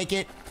steam to make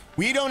it?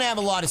 We don't have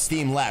a lot of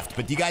steam left,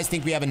 but do you guys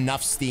think we have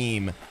enough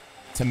steam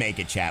to make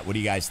it, chat? What do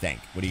you guys think?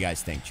 What do you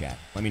guys think, chat?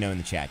 Let me know in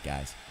the chat,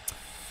 guys.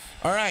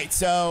 All right,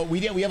 so we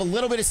have a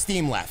little bit of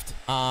steam left.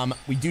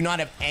 We do not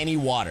have any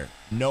water.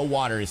 No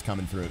water is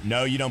coming through.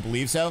 No, you don't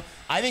believe so?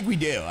 I think we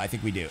do. I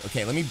think we do.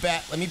 Okay, let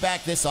me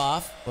back this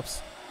off.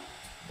 Whoops.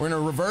 We're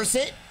gonna reverse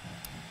it.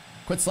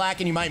 Quit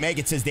slacking, you might make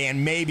it, says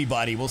Dan. Maybe,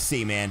 buddy. We'll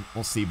see, man.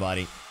 We'll see,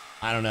 buddy.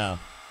 I don't know.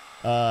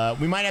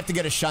 We might have to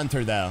get a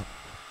shunter, though.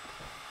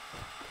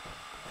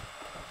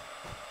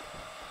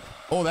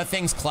 Oh, that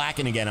thing's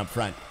clacking again up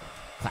front.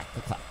 Clack,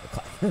 clack,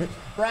 clack, clack.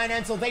 Brian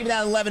Ensel, thank you for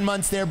that 11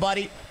 months there,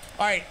 buddy.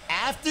 All right,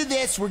 after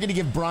this, we're going to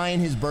give Brian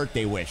his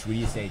birthday wish. What do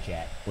you say,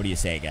 chat? What do you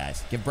say,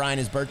 guys? Give Brian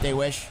his birthday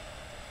wish?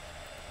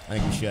 I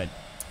think we should.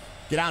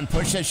 Get out and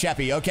push, says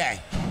Sheppy. Okay.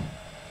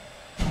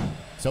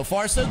 So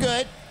far, so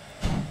good.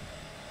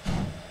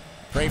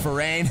 Pray for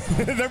rain.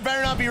 There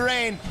better not be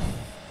rain.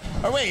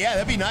 Oh, wait, yeah,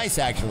 that'd be nice,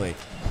 actually.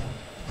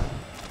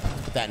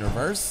 Put that in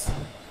reverse.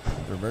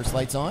 Reverse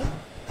lights on.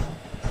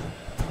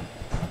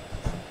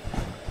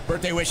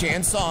 Birthday wish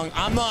and song.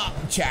 I'm not...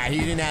 Chat, he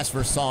didn't ask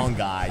for a song,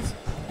 guys.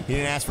 He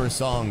didn't ask for a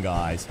song,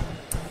 guys.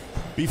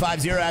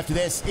 B50 after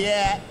this.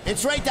 Yeah,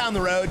 it's right down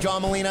the road,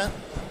 John Molina.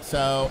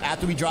 So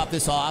after we drop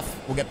this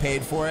off, we'll get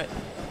paid for it.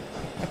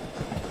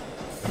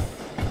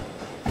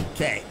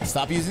 Okay,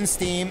 stop using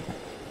Steam.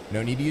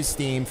 No need to use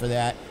Steam for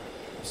that.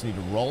 Just need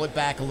to roll it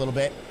back a little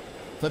bit.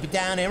 Flip it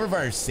down and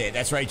reverse it.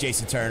 That's right,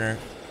 Jason Turner.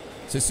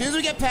 So as soon as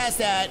we get past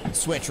that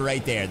switch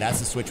right there, that's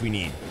the switch we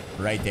need.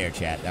 Right there,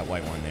 chat. That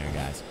white one there,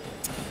 guys.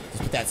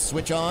 Let's put that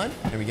switch on.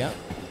 There we go.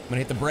 I'm gonna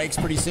hit the brakes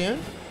pretty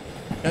soon.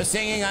 No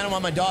singing. I don't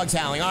want my dogs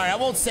howling. All right, I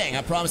won't sing.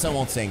 I promise I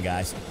won't sing,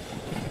 guys.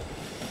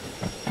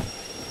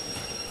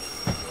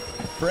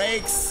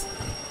 Brakes.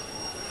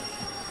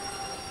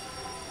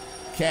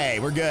 Okay,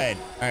 we're good.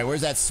 All right,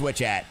 where's that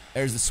switch at?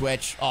 There's the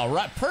switch. All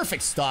right,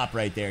 perfect stop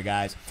right there,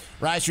 guys.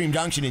 Rise Stream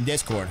Junction in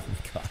Discord. Oh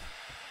my God.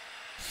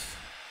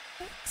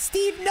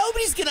 Steve,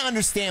 nobody's gonna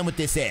understand what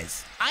this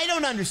is. I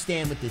don't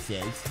understand what this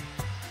is.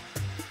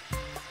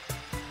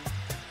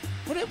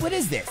 What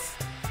is this?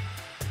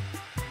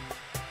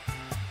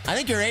 I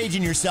think you're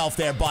aging yourself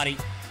there, buddy.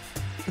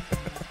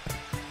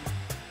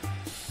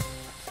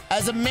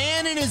 As a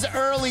man in his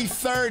early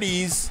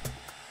 30s,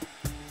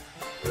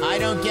 I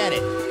don't get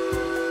it.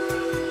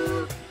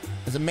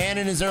 As a man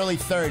in his early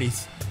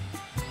 30s.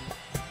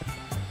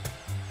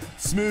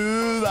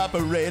 Smooth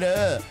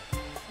operator.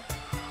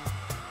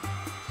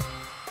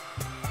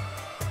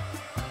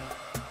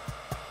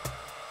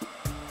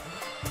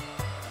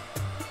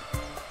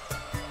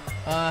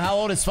 How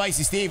old is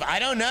Spicy Steve? I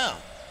don't know.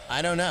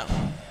 I don't know.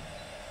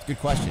 It's a good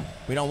question.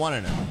 We don't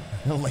want to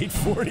know. Late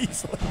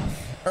 40s.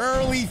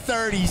 Early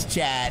 30s,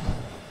 chat.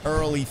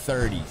 Early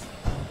 30s.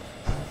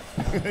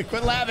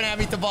 Quit laughing at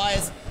me,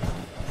 Tobias.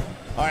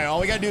 All right, all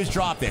we got to do is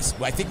drop this.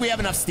 I think we have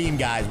enough steam,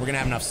 guys. We're going to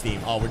have enough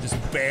steam. Oh, we're just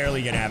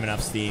barely going to have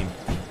enough steam.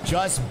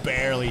 Just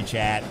barely,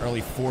 chat.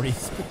 Early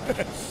 40s.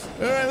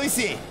 All right, let me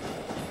see.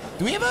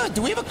 Do we have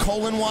a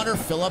colon water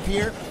fill up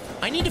here?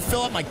 I need to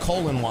fill up my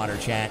colon water,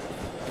 chat.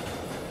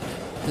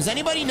 Does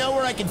anybody know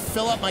where I can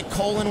fill up my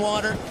colon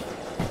water?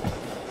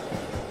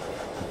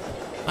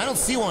 I don't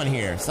see one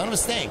here. Son of a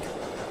stink.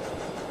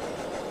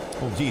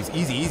 Oh, geez.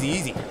 Easy, easy,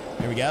 easy.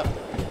 There we go.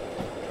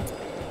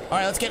 All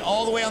right, let's get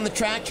all the way on the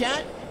track,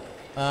 chat.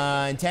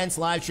 Intense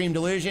live stream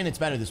delusion. It's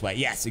better this way.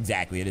 Yes,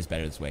 exactly. It is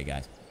better this way,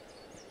 guys.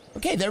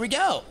 Okay, there we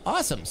go.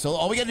 Awesome. So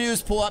all we got to do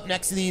is pull up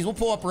next to these. We'll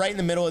pull up right in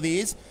the middle of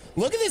these.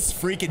 Look at this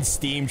freaking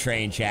steam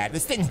train, chat.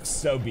 This thing looks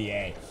so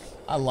BA.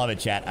 I love it,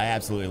 chat. I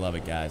absolutely love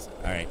it, guys.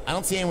 All right. I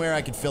don't see anywhere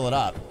I could fill it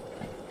up.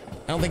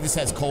 I don't think this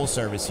has coal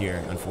service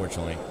here,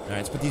 unfortunately. All right,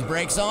 let's put these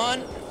brakes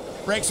on.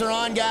 Brakes are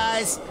on,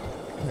 guys.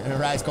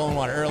 Rise coal and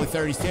water. Early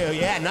 30s, too.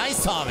 Yeah,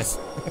 nice, Thomas.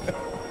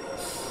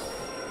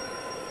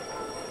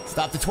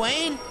 Stop the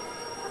twain.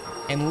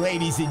 And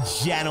ladies and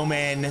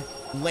gentlemen,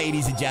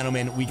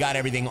 we got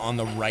everything on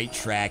the right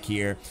track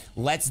here.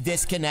 Let's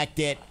disconnect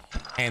it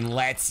and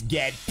let's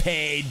get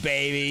paid,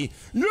 baby.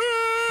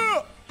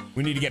 Yeah!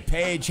 We need to get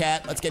paid,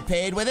 chat. Let's get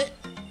paid with it.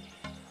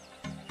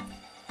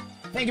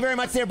 Thank you very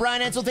much there,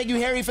 Brian Ansel. Thank you,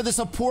 Harry, for the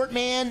support,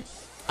 man.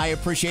 I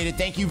appreciate it.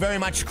 Thank you very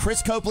much,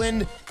 Chris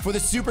Copeland, for the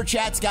super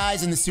chats,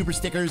 guys, and the super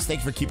stickers.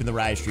 Thanks for keeping the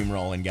Riot stream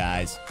rolling,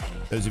 guys.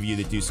 Those of you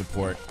that do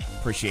support,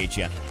 appreciate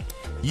you.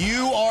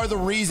 You are the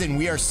reason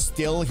we are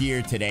still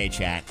here today,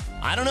 chat.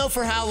 I don't know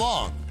for how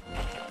long,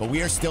 but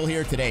we are still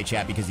here today,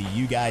 chat, because of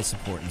you guys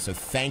supporting. So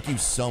thank you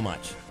so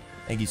much.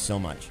 Thank you so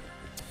much.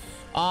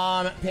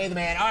 Pay the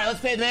man. All right, let's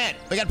pay the man.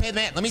 We gotta pay the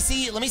man. Let me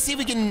see if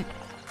we can.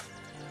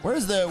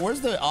 Where's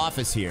the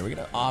office here? We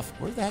got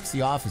where the heck's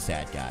the office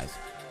at, guys?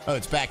 Oh,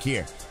 it's back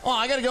here. Oh,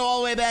 I gotta go all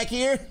the way back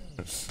here.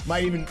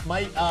 Might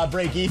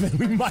break even.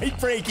 We might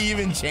break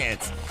even,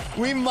 chance.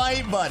 We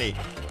might, buddy.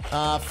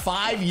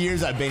 5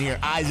 years I've been here.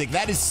 Isaac,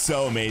 that is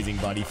so amazing,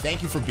 buddy.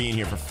 Thank you for being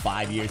here for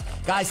 5 years.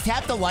 Guys,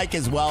 tap the like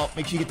as well.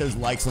 Make sure you get those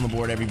likes on the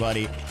board,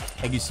 everybody.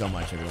 Thank you so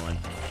much, everyone.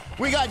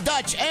 We got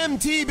Dutch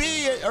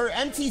MTB, or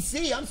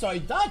MTC, I'm sorry,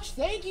 Dutch.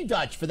 Thank you,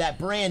 Dutch, for that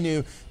brand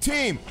new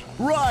Team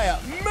Riot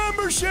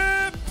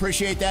membership.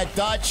 Appreciate that,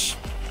 Dutch.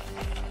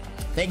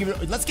 Thank you.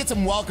 Let's get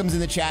some welcomes in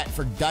the chat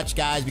for Dutch,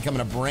 guys,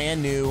 becoming a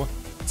brand new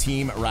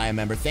Team Riot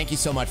member. Thank you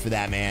so much for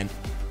that, man.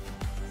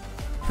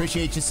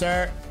 Appreciate you,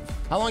 sir.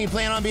 How long you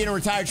plan on being a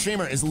retired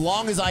streamer? As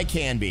long as I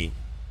can be.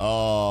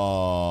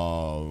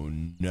 Oh,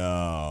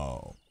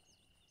 no.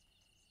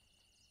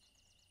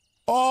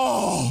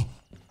 Oh.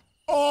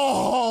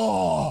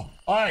 All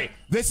right.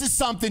 This is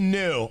something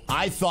new.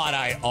 I thought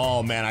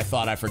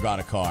I forgot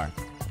a car.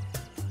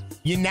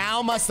 You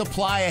now must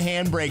apply a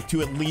handbrake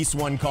to at least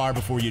one car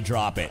before you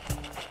drop it.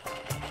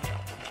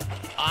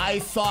 I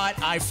thought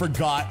I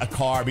forgot a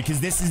car because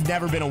this has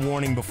never been a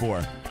warning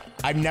before.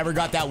 I've never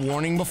got that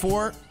warning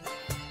before.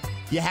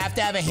 You have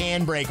to have a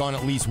handbrake on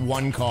at least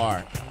one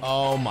car.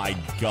 Oh my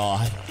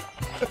God.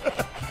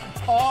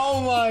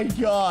 Oh my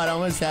God. I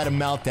almost had a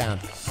meltdown.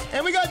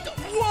 And we got,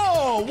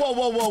 whoa, whoa,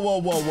 whoa, whoa, whoa,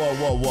 whoa, whoa,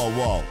 whoa, whoa,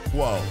 whoa,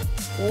 whoa,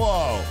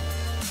 whoa.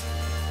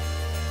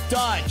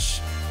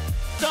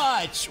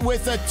 Dutch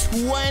with a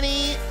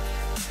 20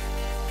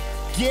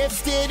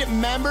 gifted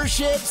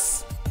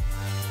memberships.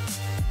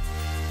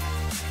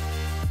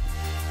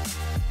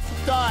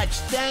 Dutch,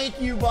 thank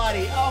you,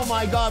 buddy. Oh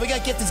my God, we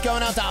got gifteds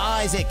going out to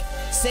Isaac,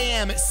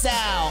 Sam,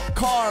 Sal,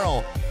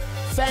 Carl,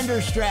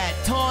 Fenderstrat,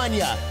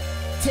 Tanya,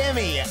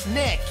 Timmy,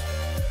 Nick,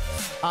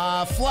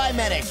 Fly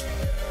Medic,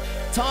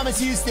 Thomas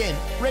Houston,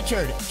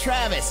 Richard,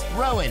 Travis,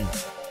 Rowan,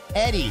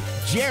 Eddie,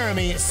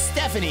 Jeremy,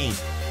 Stephanie,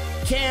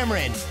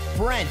 Cameron,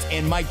 Brent,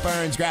 and Mike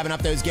Burns grabbing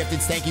up those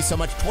gifteds. Thank you so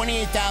much.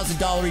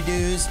 $28,000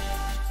 dues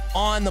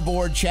on the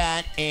board,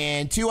 chat,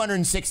 and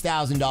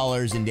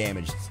 $206,000 in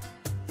damages.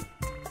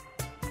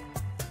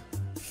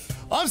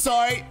 I'm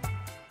sorry.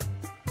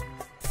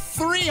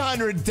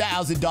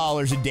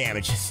 $300,000 in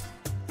damages.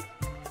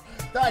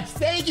 Dutch,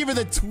 thank you for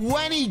the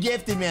 20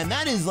 gifted, man.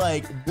 That is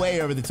like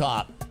way over the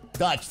top.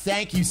 Dutch,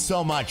 thank you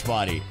so much,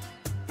 buddy.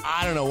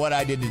 I don't know what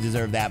I did to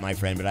deserve that, my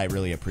friend, but I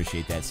really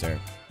appreciate that, sir.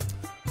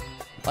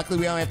 Luckily,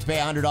 we only have to pay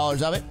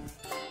 $100 of it.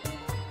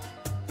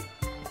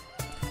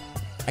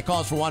 That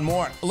calls for one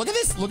more. Look at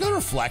this. Look at the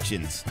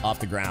reflections off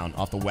the ground,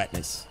 off the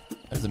wetness.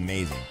 That is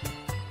amazing.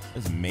 That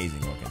is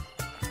amazing looking.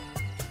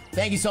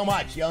 Thank you so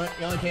much. You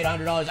only paid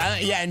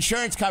 $100. Yeah,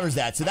 insurance covers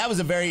that. So that was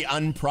a very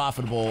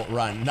unprofitable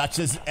run. Not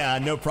just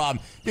no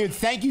problem, dude.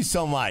 Thank you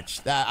so much.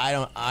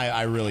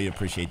 I really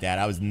appreciate that.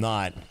 I was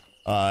not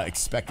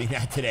expecting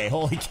that today.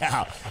 Holy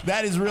cow.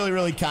 That is really,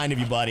 really kind of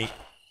you, buddy.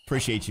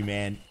 Appreciate you,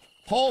 man.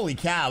 Holy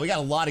cow, we got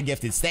a lot of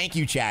gifteds. Thank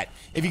you, chat.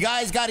 If you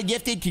guys got a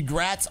gifted,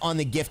 congrats on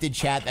the gifted,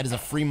 chat. That is a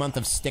free month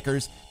of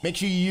stickers. Make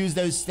sure you use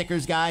those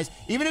stickers, guys.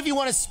 Even if you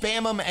want to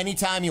spam them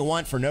anytime you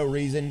want for no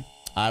reason,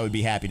 I would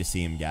be happy to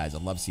see them, guys. I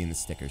love seeing the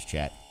stickers,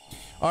 chat.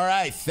 All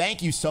right,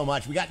 thank you so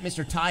much. We got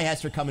Mr. Ty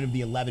Hester coming to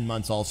the 11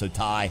 months also,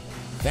 Ty.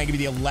 Thank you for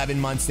the 11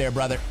 months there,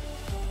 brother.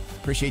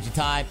 Appreciate you,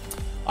 Ty.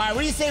 All right,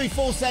 what do you say we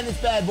full send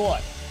this bad boy?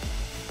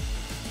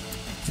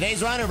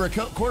 Today's run over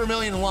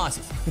 $250,000 in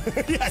losses.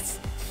 Yes.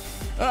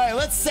 All right,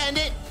 let's send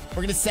it. We're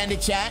going to send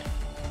it, chat.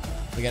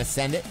 We got to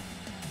send it.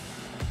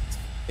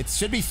 It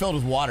should be filled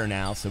with water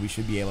now, so we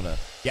should be able to...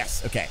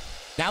 Yes, okay.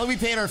 Now that we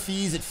paid our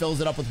fees, it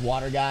fills it up with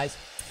water, guys.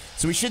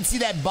 So we should see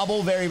that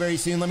bubble very, very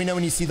soon. Let me know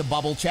when you see the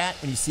bubble, chat.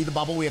 When you see the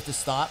bubble, we have to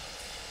stop.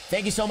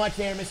 Thank you so much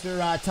there,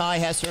 Mr. Ty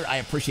Hester. I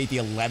appreciate the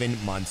 11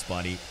 months,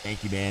 buddy.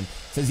 Thank you, man.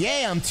 Says,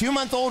 yeah, I'm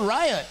 2-month-old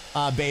Riot,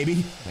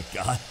 baby. Oh, my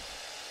God.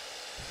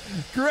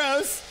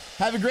 Gross.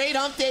 Have a great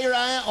hump day,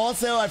 Ryan.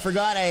 Also, I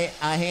forgot a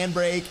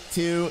handbrake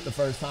too the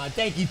first time.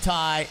 Thank you,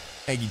 Ty.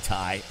 Thank you,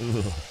 Ty.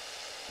 Ooh.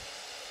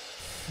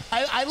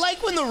 I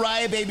like when the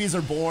Raya babies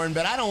are born,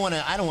 but I don't want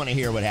to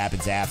hear what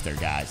happens after,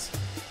 guys.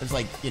 There's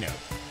like, you know,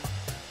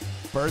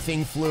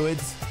 birthing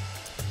fluids.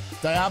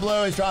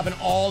 Diablo is dropping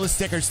all the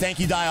stickers. Thank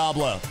you,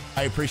 Diablo.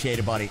 I appreciate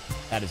it, buddy.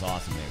 That is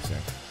awesome there, sir.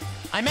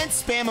 I meant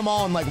spam them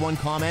all in like one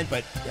comment,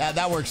 but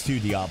that works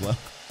too, Diablo.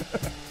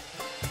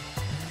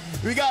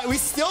 we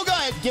still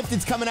got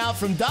gifteds coming out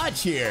from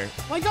Dutch here.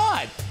 My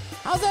God,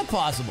 how's that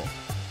possible?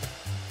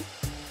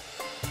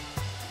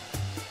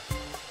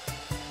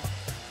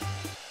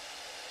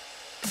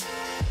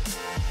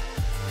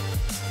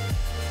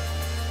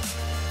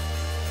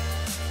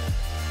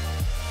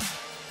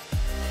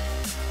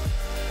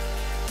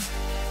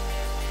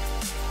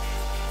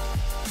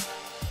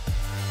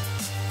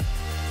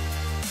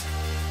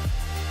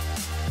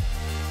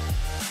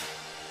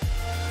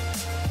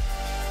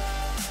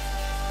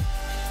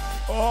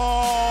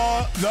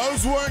 Oh,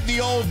 those weren't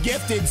the old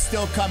gifted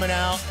still coming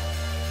out.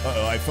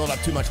 Uh-oh, I filled up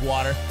too much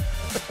water.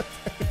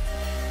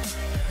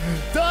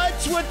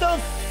 Dutch with the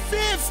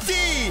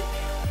 50!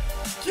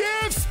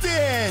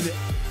 Gifted!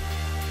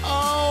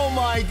 Oh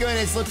my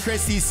goodness, look,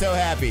 Christy's so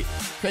happy.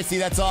 Christy,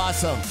 that's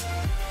awesome.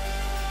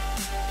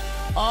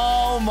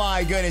 Oh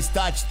my goodness,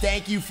 Dutch,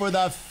 thank you for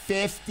the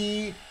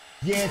 50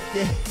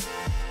 gifted.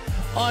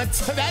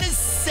 That is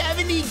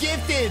 70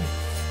 gifted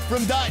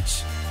from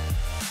Dutch.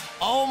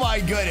 Oh my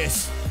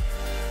goodness.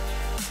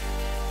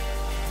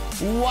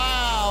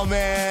 Wow,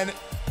 man.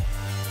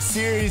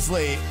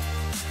 Seriously.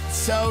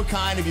 So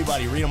kind of you,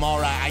 buddy. Read them all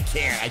right. I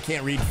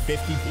can't read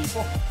 50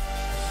 people.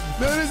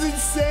 That is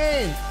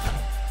insane.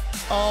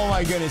 Oh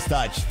my goodness,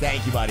 Dutch.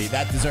 Thank you, buddy.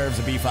 That deserves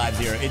a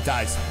B50. It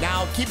does.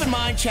 Now, keep in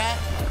mind, chat,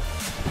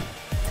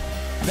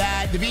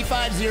 that the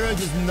B50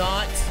 does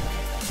not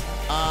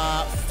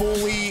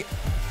fully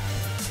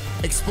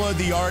explode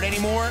the yard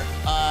anymore.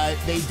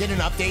 They did an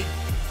update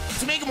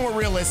to make it more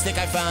realistic.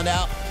 I found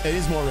out it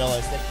is more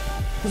realistic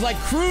because like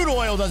crude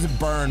oil doesn't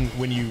burn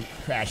when you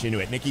crash into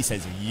it. Nikki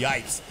says,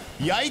 yikes.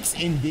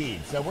 Yikes indeed.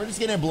 So we're just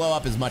gonna blow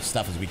up as much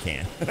stuff as we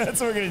can. That's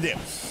what we're gonna do.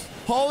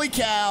 Holy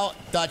cow,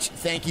 Dutch,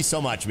 thank you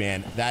so much,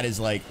 man. That is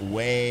like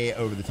way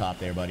over the top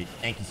there, buddy.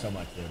 Thank you so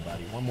much there,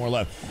 buddy. One more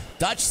love.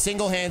 Dutch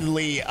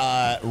single-handedly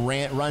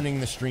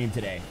running the stream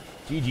today.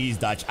 GG's,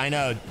 Dutch. I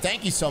know.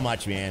 Thank you so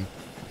much, man.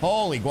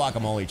 Holy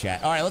guacamole,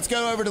 chat. All right, let's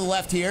go over to the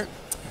left here.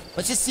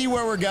 Let's just see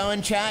where we're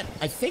going, chat.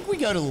 I think we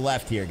go to the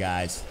left here,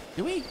 guys.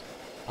 Do we?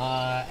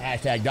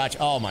 Hashtag Dutch.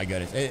 Oh, my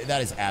goodness.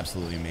 That is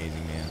absolutely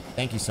amazing, man.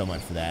 Thank you so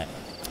much for that.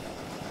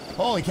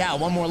 Holy cow,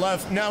 one more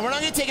loaf. No, we're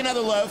not going to take another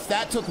loaf.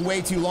 That took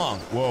way too long.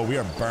 Whoa, we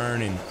are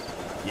burning.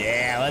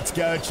 Yeah, let's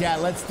go,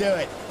 chat. Let's do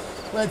it.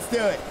 Let's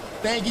do it.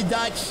 Thank you,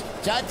 Dutch.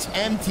 Dutch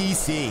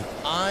MTC.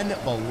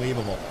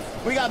 Unbelievable.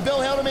 We got Bill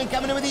Hildeman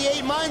coming in with the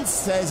 8 months.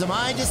 Says, am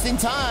I just in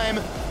time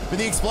for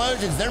the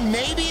explosions? There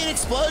may be an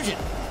explosion.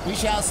 We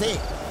shall see.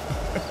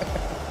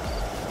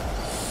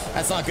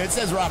 That's not good,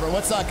 says Robert.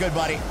 What's not good,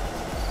 buddy?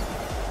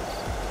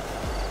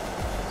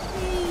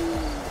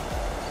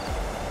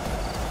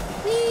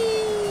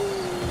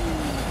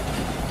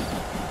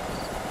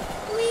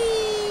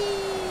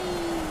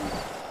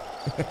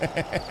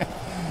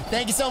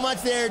 Thank you so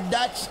much there,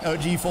 Dutch.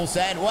 OG full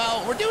send.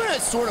 Well, we're doing a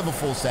sort of a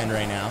full send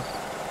right now.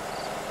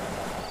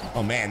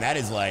 Oh man, that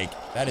is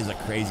a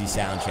crazy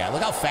sound, chat.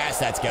 Look how fast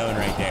that's going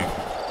right there.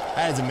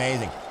 That is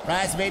amazing.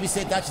 Right, to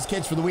babysit Dutch's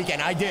kids for the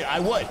weekend. I did. I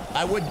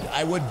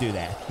would do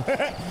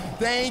that.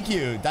 Thank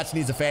you. Dutch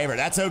needs a favor.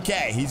 That's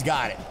okay. He's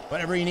got it.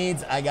 Whatever he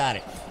needs, I got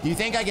it. Do you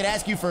think I could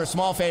ask you for a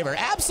small favor?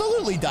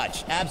 Absolutely,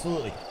 Dutch.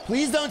 Absolutely.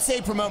 Please don't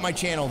say promote my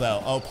channel,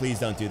 though. Oh, please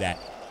don't do that.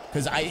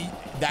 Because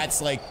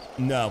that's like,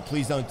 no,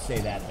 please don't say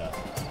that, though.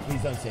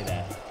 Please don't say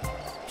that.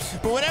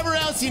 But whatever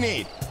else you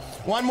need.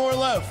 One more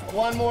loaf.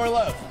 One more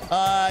loaf.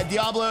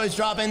 Diablo is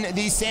dropping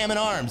these salmon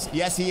arms.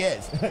 Yes, he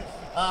is.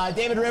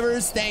 David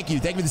Rivers, thank you.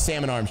 Thank you for the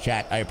salmon arms,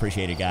 chat. I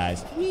appreciate it,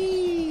 guys.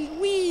 Wee,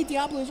 wee.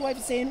 Diablo's wife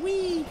is saying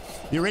wee.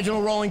 The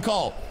original rolling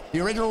call.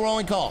 The original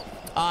rolling call.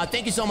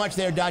 Thank you so much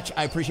there, Dutch.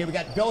 I appreciate it. We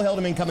got Bill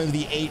Hildeman coming with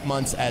the 8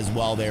 months as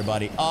well there,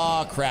 buddy.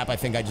 Oh, crap. I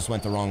think I just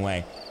went the wrong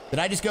way. Did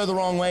I just go the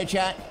wrong way,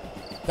 chat?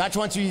 Dutch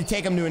wants you to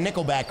take him to a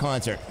Nickelback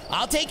concert.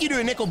 I'll take you to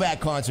a Nickelback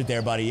concert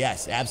there, buddy.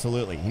 Yes,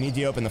 absolutely. You need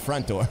to open the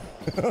front door.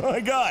 Oh, my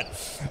God.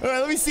 All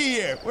right, let me see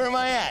here. Where am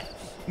I at?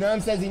 Noam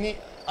says he need...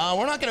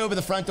 we're not going to open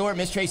the front door.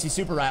 Miss Tracy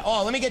Super Riot.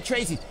 Oh, let me get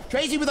Tracy.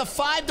 Tracy with a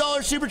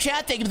 $5 super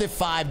chat. Thank you for the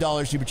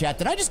 $5 super chat.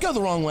 Did I just go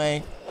the wrong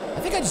way?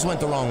 I think I just went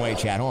the wrong way,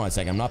 chat. Hold on a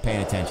second. I'm not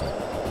paying attention.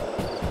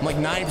 I'm like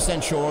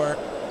 90% sure.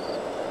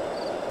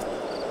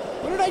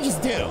 What did I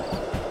just do?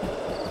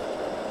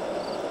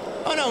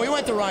 Oh, no, we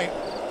went the right...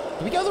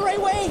 Did we go the right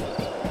way?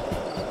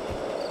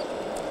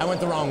 I went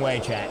the wrong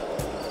way, chat.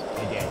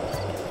 I did.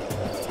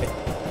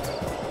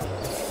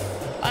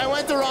 I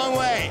went the wrong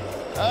way.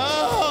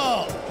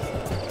 Oh!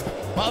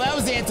 Well, that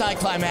was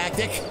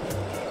anticlimactic.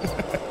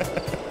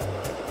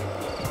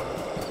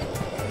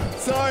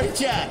 Sorry,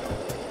 chat.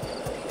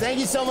 Thank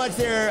you so much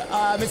there,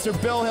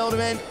 Mr. Bill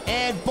Hildeman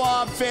and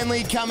Bob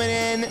Finley coming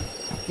in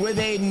with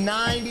a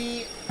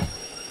 90.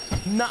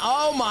 No,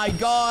 oh my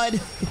God.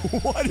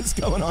 What is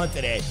going on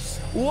today?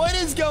 What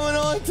is going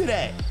on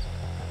today?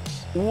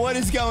 What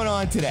is going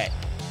on today?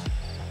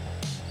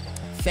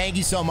 Thank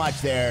you so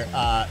much there,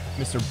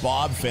 Mr.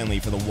 Bob Finley,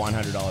 for the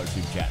 $100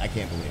 super chat. I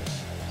can't believe it.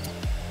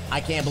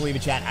 I can't believe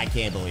it, chat. I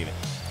can't believe it.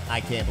 I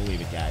can't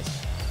believe it, guys.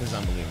 This is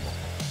unbelievable.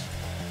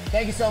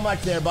 Thank you so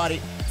much there, buddy.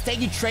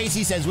 Thank you,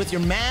 Tracy says, with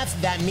your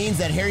math, that means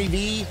that Harry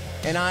V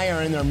and I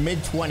are in their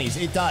mid-20s.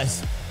 It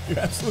does. You're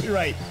absolutely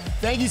right.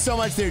 Thank you so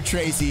much there,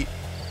 Tracy.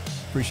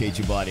 Appreciate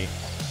you, buddy.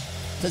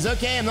 Says,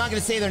 okay, I'm not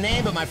going to say their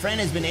name, but my friend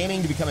has been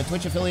aiming to become a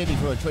Twitch affiliate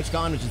before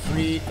TwitchCon, which is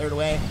 3/3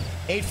 away.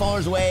 8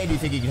 followers away. Do you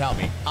think you could help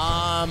me?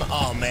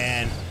 Oh,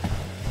 man.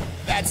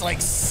 That's, like,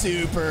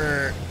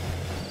 super...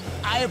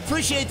 I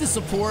appreciate the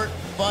support,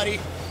 buddy.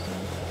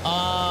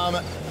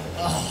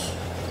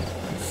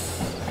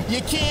 You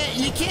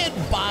can't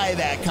buy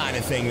that kind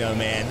of thing though,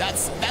 man.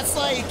 That's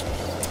like,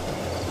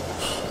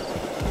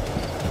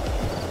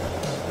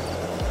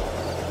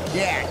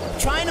 yeah,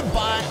 trying to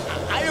buy.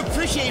 I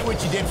appreciate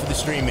what you did for the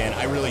stream, man.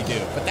 I really do.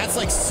 But that's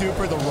like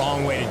super the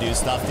wrong way to do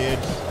stuff, dude.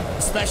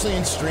 Especially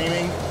in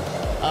streaming.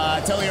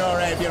 Totally all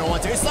right if you don't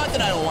want to. It's not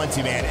that I don't want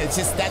to, man. It's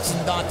just that's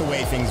not the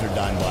way things are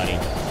done, buddy.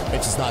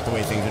 It's just not the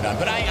way things are done.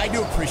 But I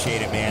do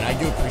appreciate it, man. I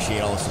do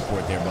appreciate all the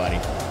support there, buddy.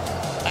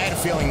 I had a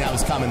feeling that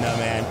was coming though,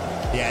 man.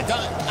 Yeah,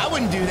 I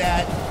wouldn't do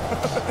that.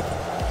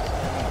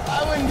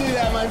 I wouldn't do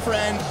that, my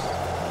friend.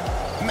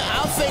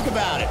 I'll think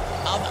about it.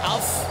 I'll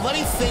let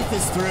me think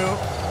this through.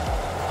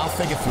 I'll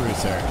think it through,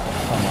 sir.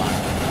 Come on.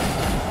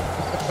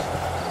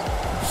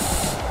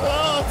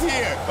 Oh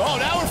dear. Oh,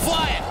 now we're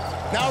flying.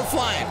 Now we're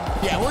flying.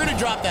 Yeah, we're gonna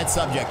drop that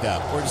subject though.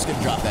 We're just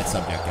gonna drop that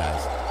subject,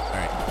 guys. All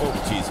right. Oh,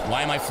 jeez.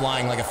 Why am I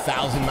flying like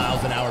 1,000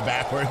 miles an hour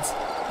backwards?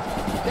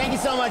 Thank you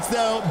so much,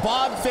 though,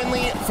 Bob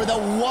Finley, for the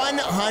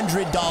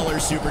 $100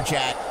 super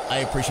chat. I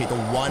appreciate the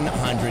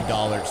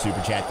 $100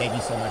 super chat. Thank you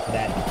so much for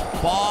that.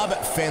 Bob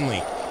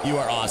Finley, you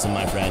are awesome,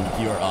 my friend.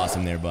 You are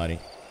awesome there, buddy.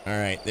 All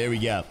right, there we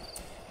go.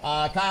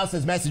 Kyle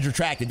says message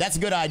retracted. That's a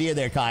good idea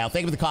there, Kyle.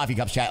 Thank you for the coffee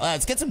cups chat.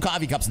 Let's get some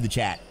coffee cups in the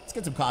chat. Let's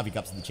get some coffee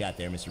cups in the chat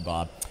there, Mr.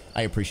 Bob.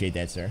 I appreciate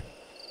that, sir.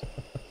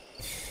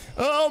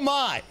 Oh,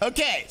 my.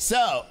 Okay,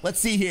 so let's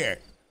see here.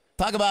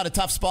 Talk about a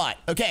tough spot.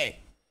 Okay.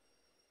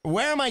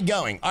 Where am I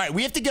going? All right,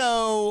 we have to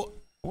go...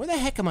 Where the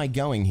heck am I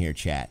going here,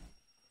 chat?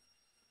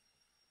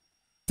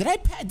 Did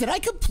I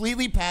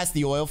completely pass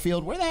the oil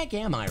field? Where the heck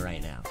am I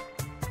right now?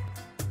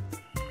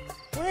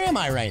 Where am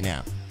I right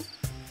now?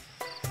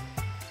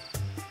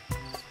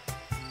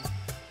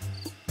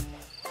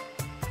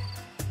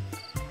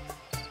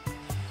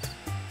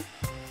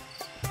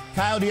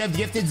 Kyle, do you have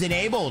gifteds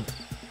enabled?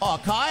 Oh,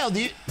 Kyle,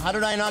 how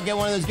did I not get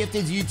one of those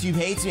gifteds? YouTube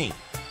hates me.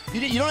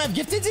 You don't have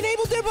gifteds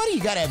enabled there, buddy?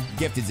 You gotta have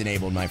gifteds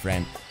enabled, my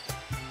friend.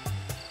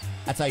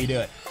 That's how you do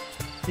it.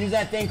 Use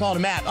that thing called a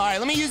map. All right,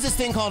 let me use this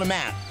thing called a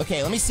map.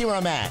 Okay, let me see where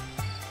I'm at.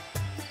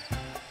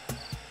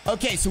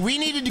 Okay, so we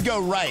needed to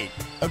go right.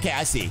 Okay,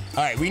 I see.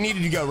 All right, we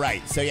needed to go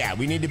right. So yeah,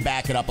 we need to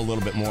back it up a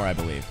little bit more, I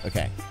believe.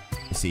 Okay,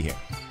 let's see here.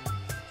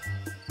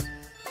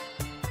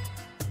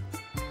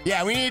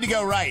 Yeah, we need to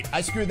go right. I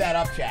screwed that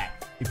up,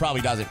 chat. He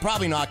probably doesn't.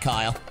 Probably not,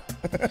 Kyle.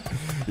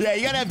 Yeah,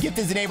 you gotta have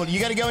gifteds enabled.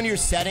 You gotta go into your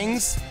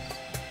settings,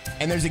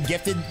 and there's a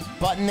gifted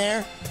button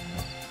there,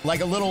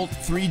 like a little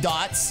 3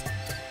 dots.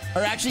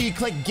 Or actually, you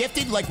click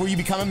gifted, like where you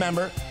become a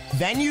member.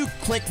 Then you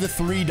click the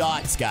 3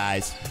 dots,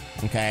 guys.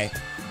 Okay.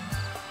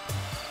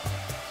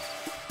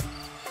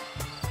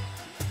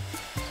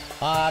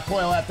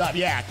 Coil effed up.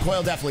 Yeah,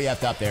 Coil definitely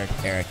effed up there,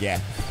 Eric.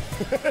 Yeah.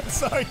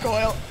 Sorry,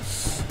 Coil.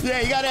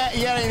 Yeah, you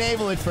gotta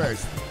enable it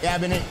first. Yeah,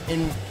 I've been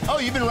oh,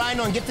 you've been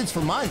riding on gifteds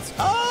for months.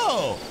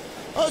 Oh,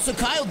 so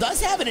Kyle does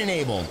have it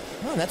enabled.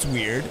 Oh, that's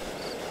weird.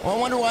 Well, I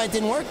wonder why it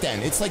didn't work then.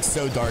 It's like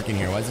so dark in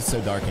here. Why is it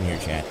so dark in here,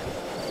 chat?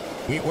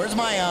 Where's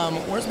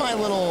my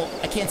little...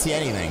 I can't see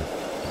anything.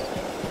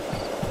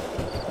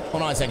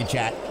 Hold on a second,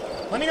 chat.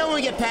 Let me know when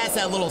we get past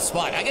that little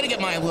spot. I gotta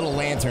get my little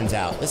lanterns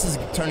out. This is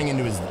turning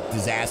into a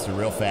disaster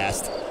real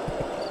fast.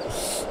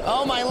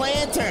 Oh, my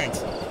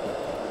lanterns.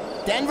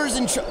 Denver's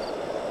in...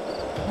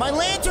 My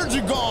lanterns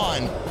are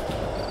gone.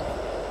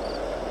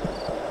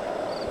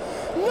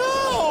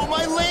 No,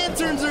 my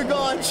lanterns are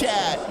gone,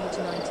 chat.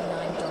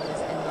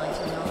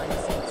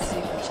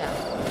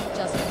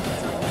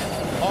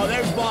 Oh,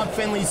 there's Bob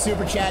Finley's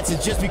super chats.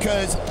 It's just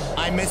because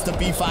I missed the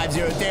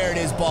B50. There it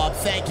is, Bob.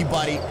 Thank you,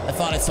 buddy. I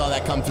thought I saw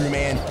that come through,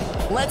 man.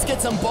 Let's get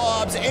some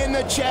Bobs in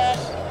the chat.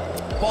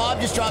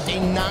 Bob just dropped a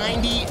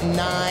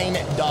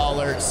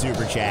 $99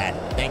 super chat.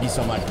 Thank you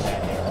so much for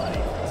that, there, buddy.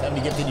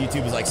 Somebody gifted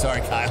YouTube is like,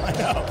 sorry, Kyle. I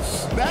know.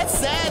 That's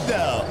sad,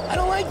 though. I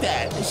don't like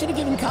that. They should have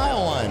given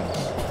Kyle one.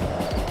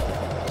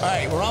 All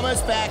right, we're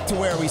almost back to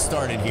where we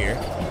started here.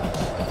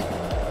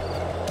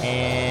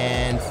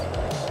 And...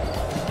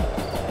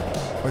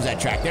 where's that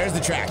track? There's the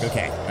track.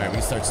 Okay. All right, we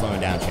can start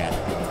slowing down, chat.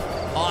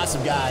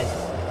 Awesome, guys.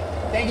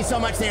 Thank you so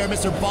much there,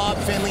 Mr. Bob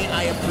Finley.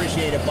 I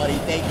appreciate it, buddy.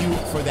 Thank you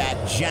for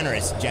that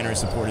generous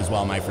support as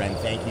well, my friend.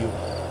 Thank you.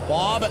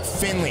 Bob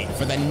Finley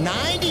for the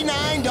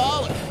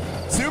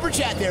 $99 super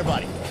chat there,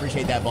 buddy.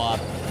 Appreciate that,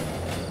 Bob.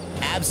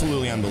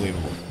 Absolutely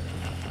unbelievable.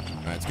 All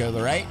right, let's go to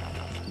the right.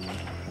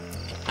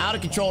 Out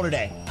of control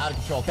today. Out of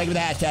control. Thank you for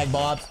the hashtag,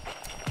 Bob.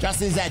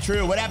 Justin, is that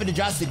true? What happened to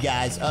Justin,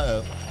 guys?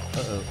 Uh-oh.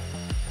 Uh-oh.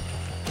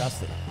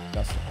 Justin.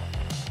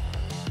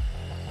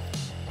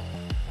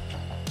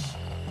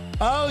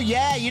 Oh,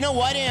 yeah. You know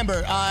what,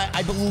 Amber?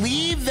 I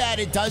believe that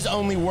it does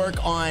only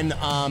work on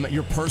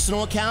your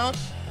personal account.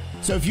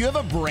 So if you have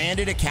a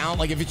branded account,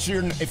 like if it's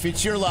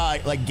your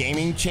like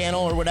gaming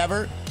channel or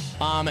whatever,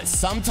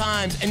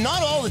 sometimes, and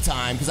not all the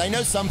time, because I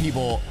know some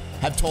people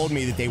have told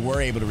me that they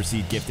were able to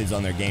receive gifteds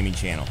on their gaming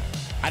channel.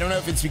 I don't know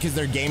if it's because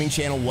their gaming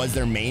channel was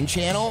their main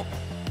channel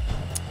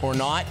or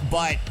not,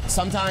 but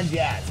sometimes,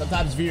 yeah.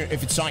 Sometimes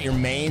if it's not your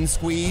main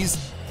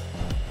squeeze,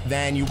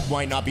 then you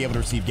might not be able to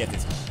receive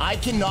gifteds. I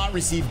cannot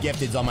receive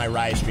gifteds on my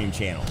Riot Stream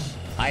channel.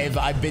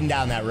 I've been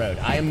down that road.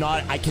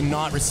 I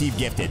cannot receive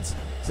gifteds.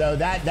 So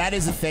that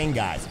is a thing,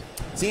 guys.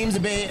 Seems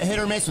to be hit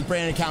or miss with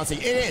branded accounts.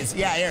 It is,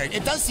 yeah, Eric.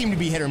 It does seem to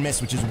be hit or miss,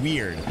 which is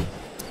weird.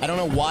 I don't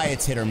know why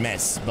it's hit or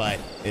miss, but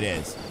it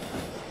is.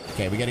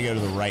 Okay, we got to go to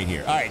the right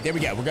here. All right, there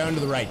we go. We're going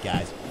to the right,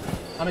 guys.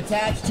 I'm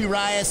attached to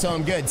Raya, so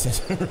I'm good, says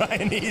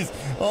Ryanese.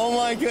 Oh,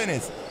 my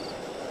goodness.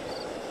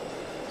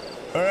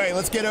 All right,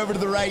 let's get over to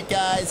the right,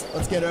 guys.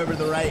 Let's get over to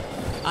the right.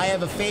 I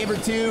have a favor,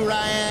 too,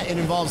 Raya. It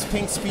involves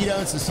pink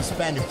Speedos and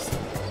suspenders.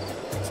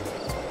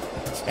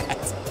 Chat.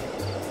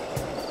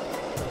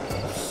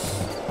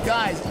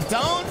 Guys,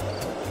 don't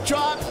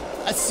drop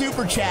a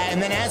super chat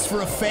and then ask for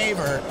a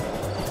favor.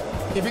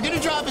 If you're going to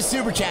drop a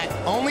super chat,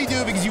 only do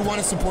it because you want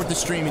to support the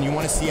stream and you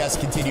want to see us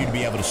continue to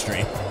be able to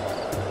stream.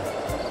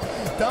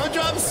 Don't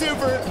drop a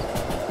super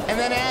and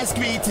then ask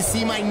me to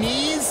see my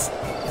knees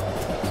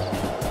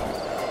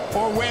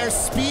or wear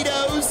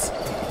Speedos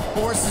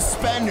or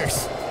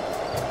suspenders.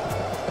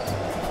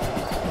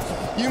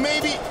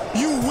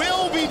 You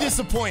will be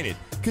disappointed,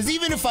 because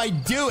even if I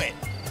do it,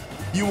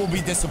 you will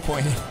be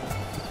disappointed.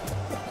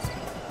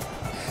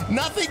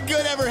 Nothing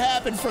good ever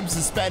happened from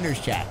suspenders,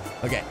 chat.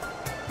 Okay.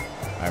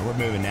 All right, we're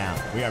moving now.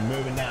 We are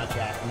moving now,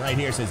 chat. I'm right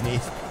here, says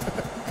Niece.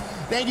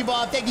 Thank you,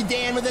 Bob. Thank you,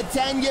 Dan, with the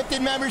 10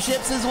 gifted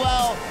memberships as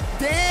well.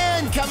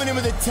 Dan coming in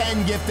with a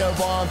 10 gifto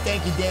bomb.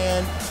 Thank you,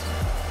 Dan.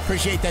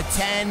 Appreciate the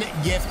 10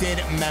 gifted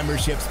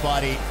memberships,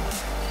 buddy.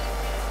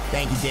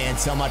 Thank you, Dan,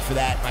 so much for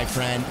that, my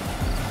friend.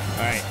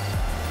 All right.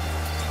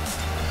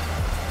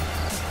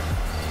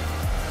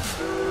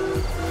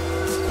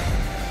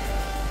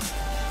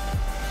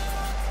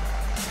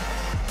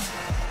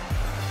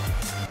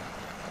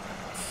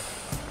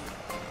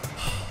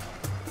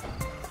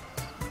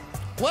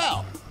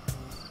 Well,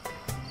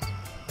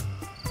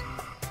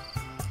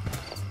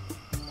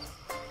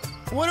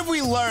 what have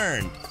we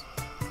learned?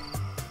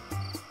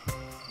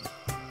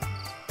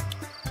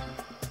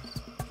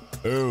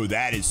 Ooh,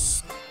 that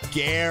is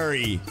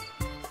scary.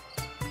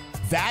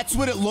 That's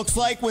what it looks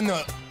like when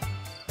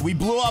we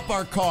blew up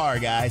our car,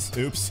 guys.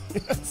 Oops.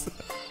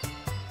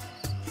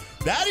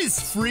 That is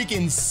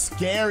freaking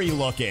scary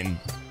looking.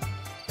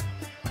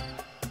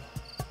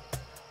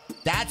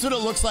 That's what it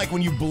looks like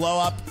when you blow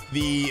up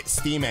the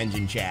steam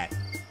engine, chat.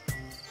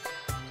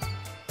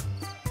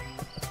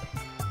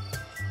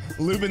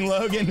 Lubin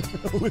Logan.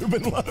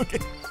 Lubin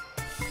Logan.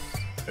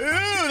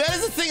 Ooh, that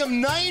is a thing of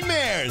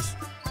nightmares.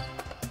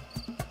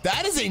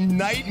 That is a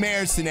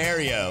nightmare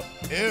scenario.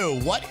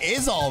 Ew, what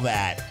is all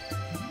that?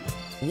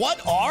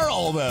 What are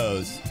all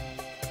those?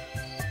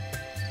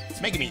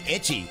 It's making me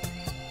itchy.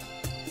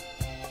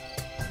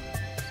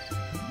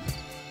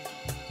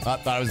 Oh,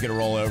 thought I was gonna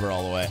roll over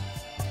all the way.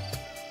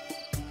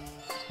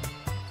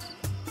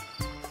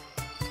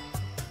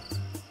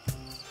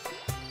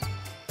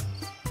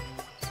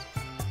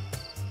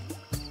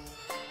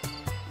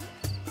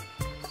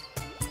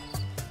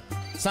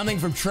 Something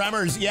from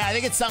Tremors. Yeah, I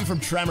think it's something from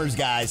Tremors,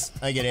 guys. I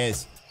think it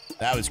is.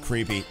 That was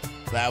creepy.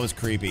 That was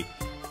creepy.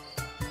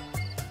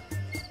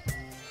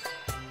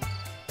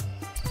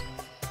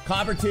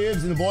 Copper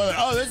tubes in the boiler.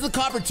 Oh, those are the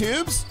copper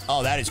tubes?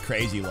 Oh, that is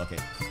crazy looking.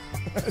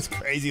 That's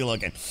crazy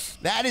looking.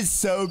 That is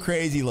so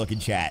crazy looking,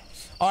 chat.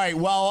 All right,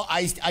 well,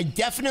 I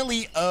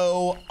definitely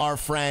owe our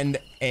friend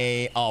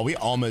a... Oh, we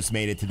almost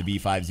made it to the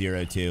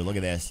B502. Look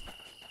at this.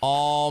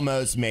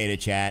 Almost made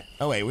it, chat.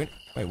 Oh, wait, where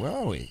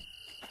are we?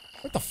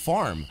 We're at the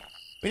farm.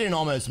 We didn't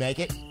almost make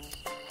it.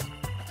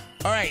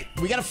 All right,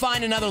 we got to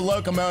find another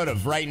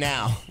locomotive right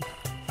now.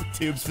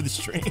 Tubes for the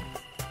stream.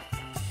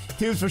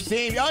 Tubes for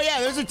steam. Oh yeah,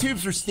 those are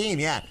tubes for steam.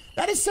 Yeah,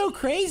 that is so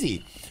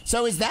crazy.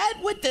 So is that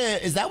what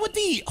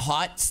the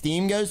hot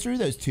steam goes through?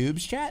 Those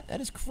tubes, chat? That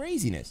is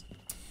craziness.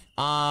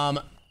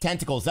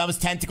 Tentacles. That was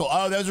tentacle.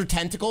 Oh, those are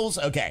tentacles.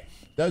 Okay,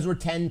 those were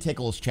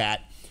tentacles,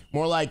 chat.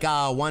 More like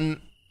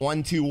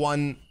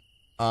 1-2-1.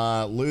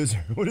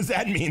 Loser. What does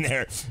that mean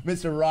there,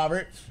 Mr.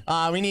 Robert?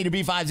 We need a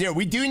B50.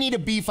 We do need a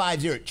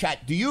B50.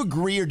 Chat, do you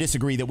agree or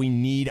disagree that we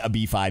need a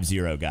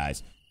B50,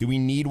 guys? Do we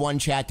need one,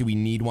 chat? Do we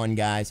need one,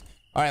 guys?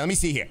 All right, let me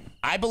see here.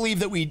 I believe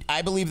that we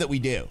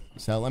do.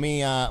 So let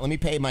me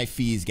pay my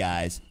fees,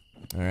 guys.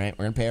 All right,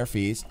 we're gonna pay our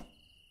fees.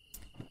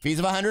 Fees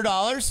of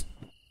 $100.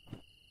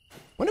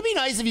 Wouldn't it be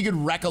nice if you could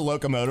wreck a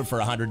locomotive for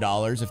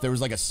 $100 if there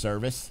was like a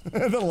service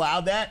that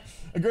allowed that?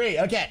 Agree.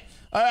 Okay.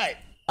 All right.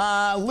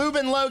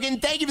 Lubin Logan,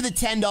 thank you for the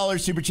 $10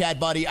 super chat,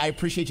 buddy. I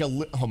appreciate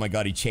you. Oh my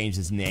God, he changed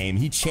his name.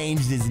 He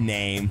changed his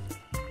name.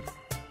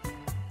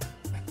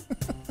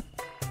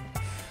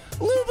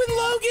 Lubin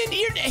Logan,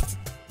 you're...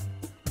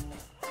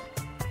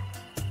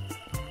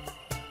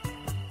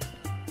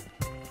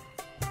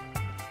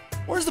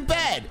 Where's the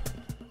bed?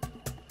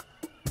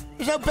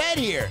 There's no bed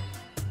here.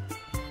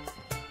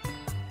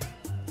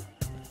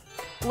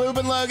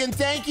 Lubin Logan,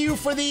 thank you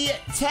for the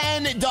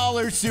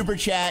 $10 super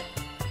chat.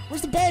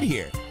 Where's the bed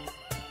here?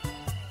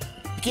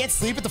 You can't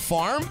sleep at the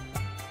farm?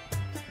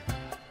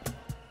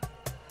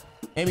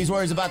 Maybe he's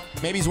worried about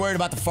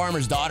the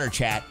farmer's daughter,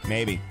 chat.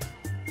 Maybe.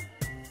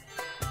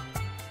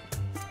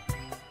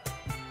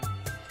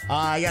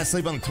 I gotta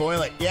sleep on the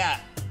toilet. Yeah,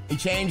 he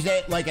changed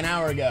it like an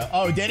hour ago.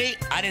 Oh, did he?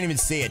 I didn't even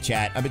see it,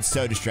 chat. I've been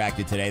so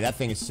distracted today. That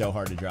thing is so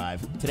hard to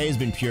drive. Today has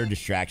been pure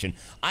distraction.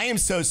 I am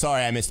so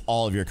sorry I missed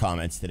all of your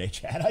comments today,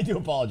 chat. I do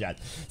apologize.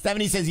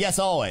 Stephanie says, yes,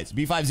 always.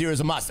 B50 is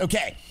a must.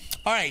 Okay.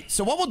 All right,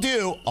 so what we'll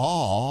do...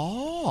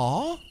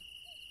 Oh,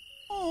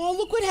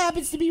 look what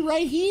happens to be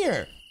right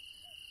here.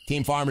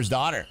 Team Farmer's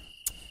Daughter.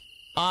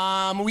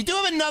 We do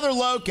have another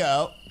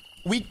loco.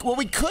 What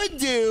we could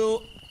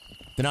do...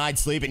 Denied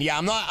sleeping. Yeah,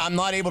 I'm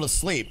not able to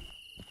sleep.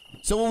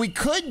 So what we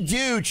could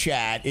do,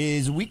 chat,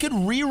 is we could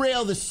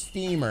re-rail the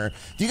steamer.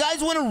 Do you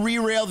guys want to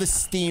re-rail the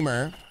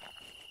steamer?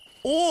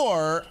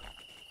 Or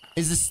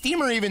is the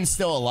steamer even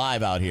still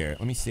alive out here?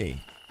 Let me see.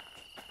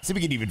 See if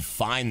we can even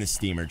find the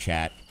steamer,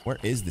 chat. Where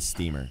is the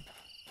steamer?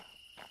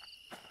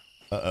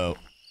 Uh-oh.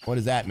 What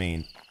does that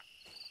mean?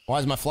 Why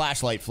is my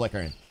flashlight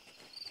flickering?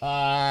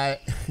 We're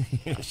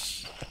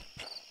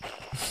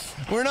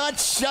not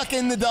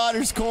shucking the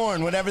daughter's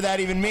corn, whatever that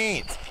even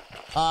means.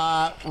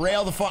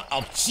 Rail the farm.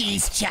 Oh,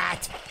 jeez,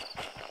 chat.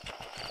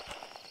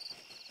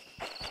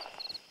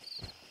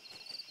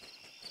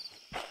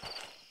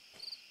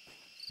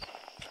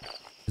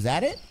 Is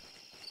that it?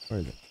 Where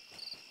is it?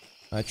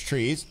 Oh, that's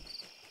trees.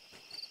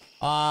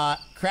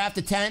 Craft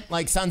a tent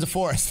like Sons of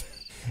Forest.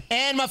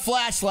 And my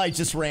flashlight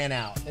just ran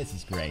out. This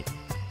is great.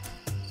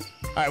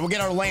 All right, we'll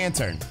get our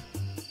lantern.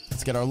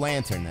 Let's get our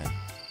lantern then.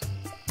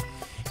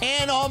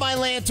 And all my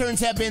lanterns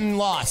have been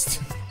lost.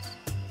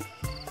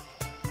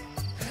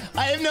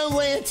 I have no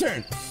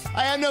lantern.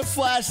 I have no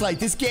flashlight.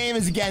 This game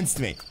is against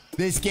me.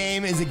 This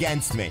game is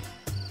against me.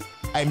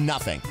 I have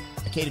nothing.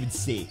 I can't even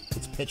see.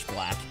 It's pitch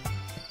black.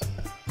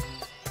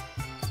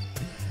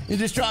 You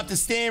just dropped the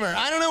steamer.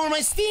 I don't know where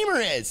my steamer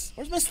is.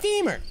 Where's my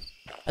steamer?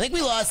 I think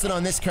we lost it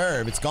on this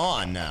curve. It's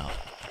gone now.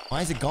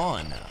 Why is it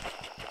gone now?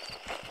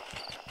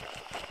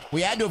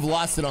 We had to have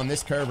lost it on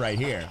this curve right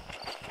here.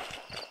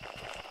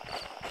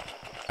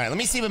 All right, let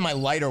me see if my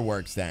lighter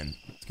works then.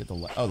 Let's get the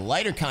light. Oh, the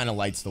lighter kind of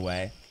lights the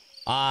way.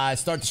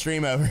 Start the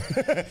stream over.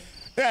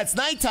 Yeah, it's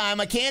nighttime.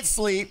 I can't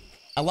sleep.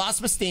 I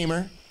lost my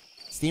steamer.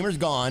 Steamer's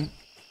gone.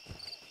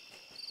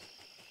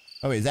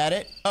 Oh, wait, is that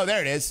it? Oh,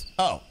 there it is.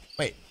 Oh,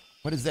 wait.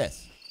 What is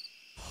this?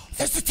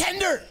 There's the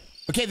tender.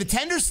 Okay, the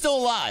tender's still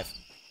alive.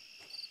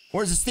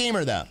 Where's the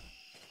steamer, though?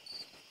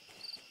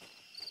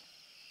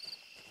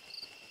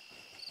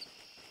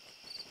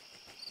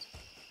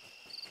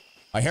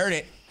 I heard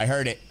it. I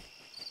heard it.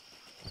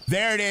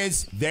 There it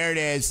is. There it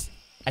is.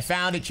 I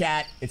found it,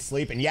 chat. It's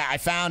sleeping. Yeah, I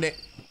found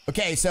it.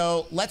 Okay,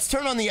 so let's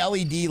turn on the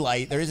LED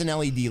light. There is an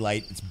LED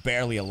light. It's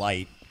barely a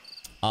light.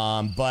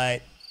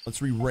 But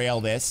let's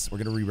re-rail this. We're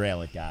going to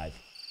re-rail it, guys.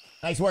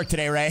 Nice work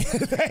today, Ray.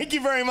 Thank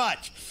you very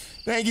much.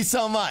 Thank you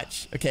so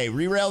much. Okay,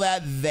 re-rail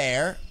that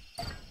there.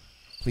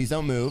 Please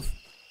don't move.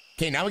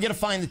 Okay, now we got to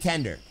find the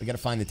tender. We got to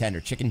find the tender.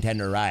 Chicken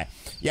tender, right?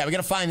 Yeah, we got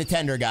to find the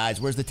tender, guys.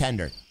 Where's the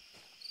tender?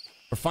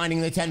 We're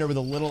finding the tender with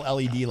a little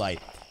LED light.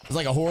 It's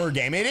like a horror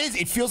game. It is.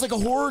 It feels like a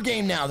horror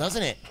game now,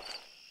 doesn't it?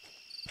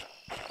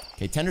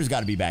 Okay, tender's got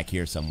to be back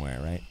here somewhere,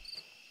 right?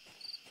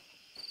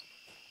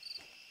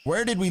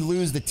 Where did we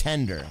lose the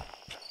tender?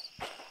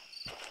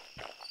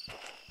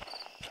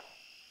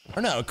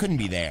 Or no, it couldn't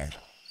be there.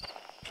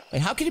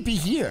 Wait, how could it be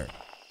here?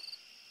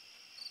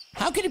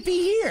 How could it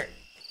be here?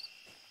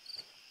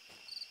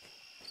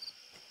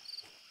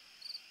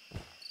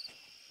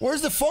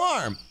 Where's the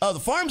farm? Oh, the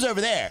farm's over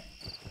there.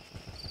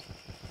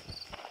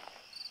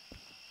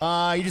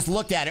 You just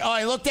looked at it. Oh,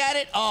 I looked at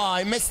it? Oh,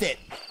 I missed it.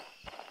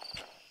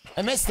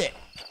 I missed it.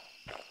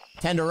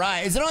 Tender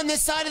rye. Is it on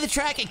this side of the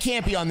track? It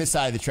can't be on this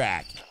side of the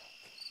track. It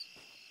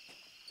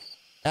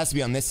has to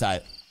be on this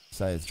side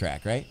of the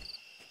track, right?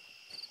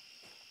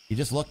 You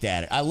just looked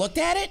at it. I looked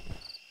at it?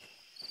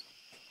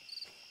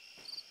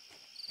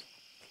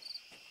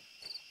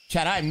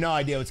 Chat, I have no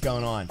idea what's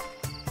going on.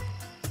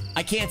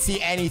 I can't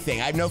see anything.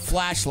 I have no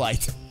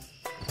flashlight.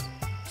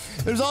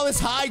 There's all this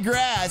high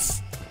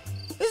grass.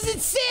 This is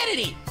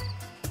insanity.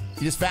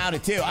 You just found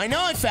it too. I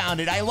know I found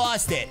it. I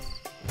lost it.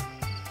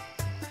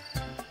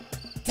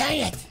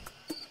 Dang it.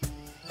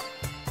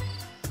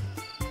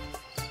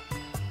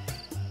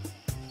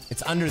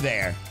 It's under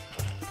there.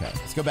 Okay,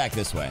 let's go back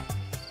this way.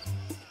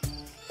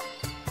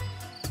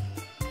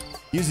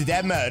 Use the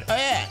dev mode. Oh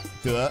yeah.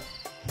 Duh.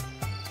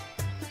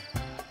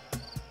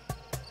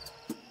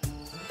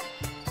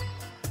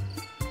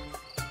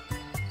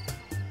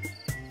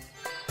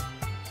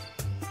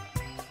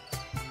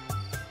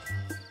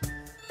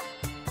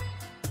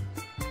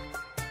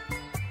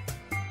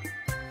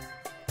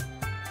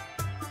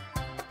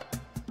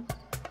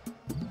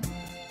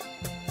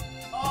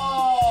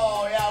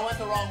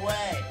 wrong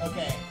way.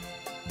 Okay.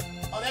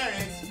 Oh, there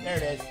it is. There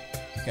it is.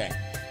 Okay.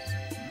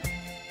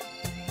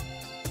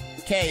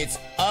 Okay, it's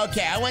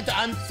okay.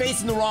 I'm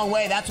facing the wrong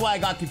way. That's why I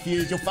got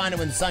confused. You'll find it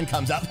when the sun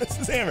comes up. This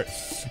is Hammer.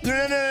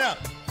 No.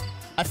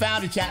 I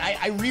found it, chat.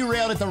 I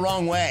re-railed it the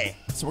wrong way.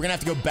 So we're gonna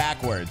have to go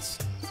backwards.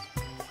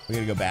 We're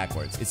gonna go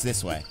backwards. It's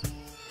this way.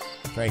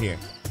 It's right here.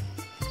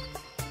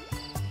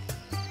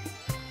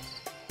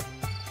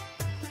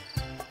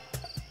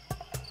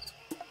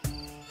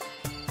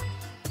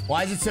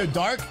 Why is it so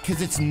dark?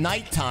 Because it's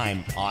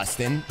nighttime,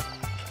 Austin.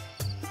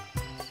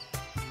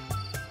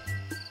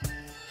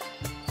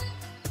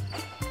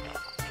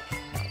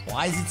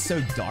 Why is it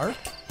so dark?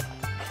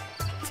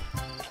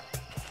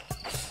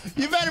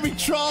 You better be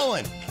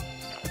trolling.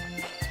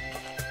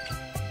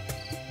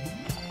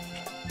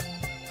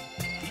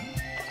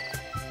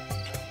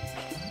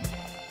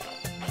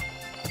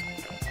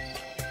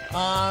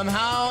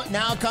 How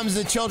now comes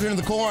the children of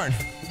the corn.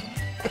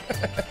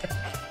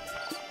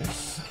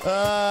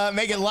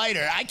 Make it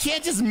lighter. I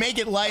can't just make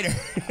it lighter.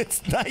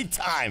 It's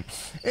nighttime.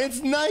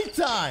 It's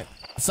nighttime.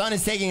 The sun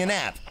is taking a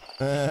nap.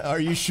 Are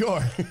you sure?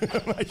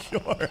 Am I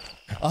sure?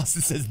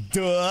 Austin says,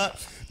 duh.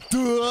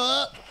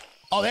 Duh.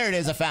 Oh, there it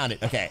is. I found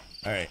it. Okay.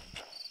 All right.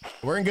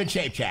 We're in good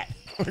shape, chat.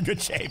 We're in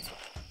good shape.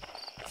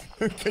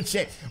 We're in good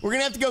shape. We're going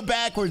to have to go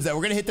backwards, though.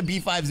 We're going to hit the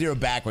B50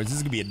 backwards. This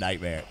is going to be a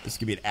nightmare. This is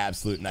going to be an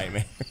absolute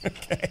nightmare.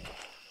 Okay.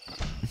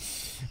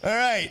 All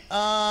right.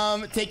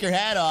 Take your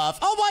hat off.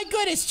 Oh, my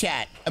goodness,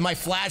 chat. And my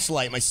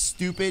flashlight, my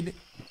stupid,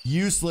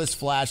 useless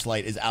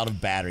flashlight is out of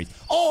batteries.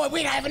 Oh,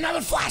 wait, I have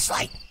another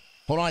flashlight.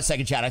 Hold on a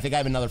second, chat. I think I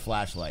have another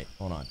flashlight.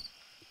 Hold on.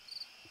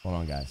 Hold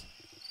on, guys.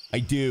 I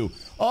do.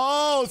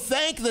 Oh,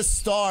 thank the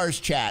stars,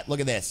 chat. Look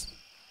at this.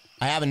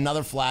 I have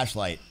another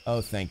flashlight.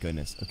 Oh, thank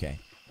goodness. Okay.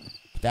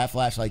 Put that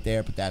flashlight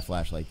there. Put that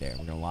flashlight there.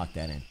 We're going to lock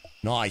that in.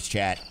 Nice,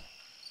 chat.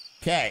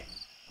 Okay.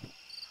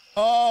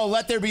 Oh,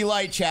 let there be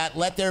light, chat.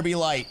 Let there be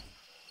light.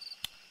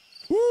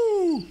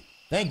 Woo!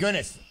 Thank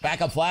goodness.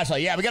 Backup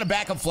flashlight. Yeah, we got a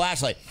backup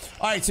flashlight.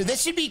 All right, so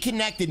this should be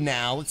connected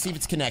now. Let's see if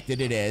it's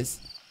connected. It is.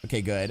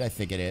 Okay, good. I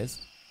think it is.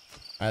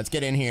 All right, let's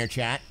get in here,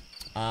 chat.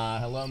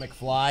 Hello,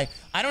 McFly.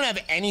 I don't have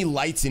any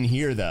lights in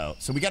here though,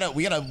 so we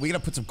gotta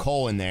put some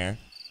coal in there.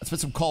 Let's put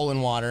some coal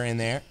and water in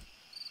there.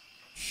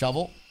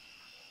 Shovel.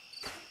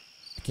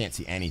 I can't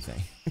see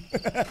anything.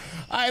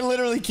 I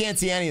literally can't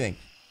see anything.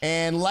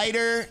 And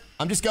lighter.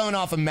 I'm just going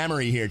off of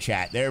memory here,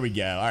 chat. There we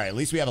go. All right, at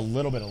least we have a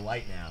little bit of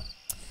light now.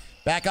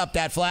 Back up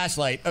that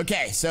flashlight.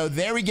 Okay, so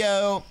there we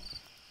go.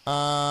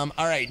 All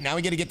right, now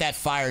we got to get that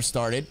fire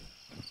started.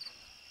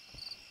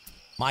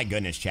 My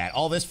goodness, chat.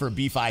 All this for a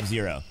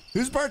B50.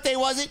 Whose birthday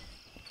was it?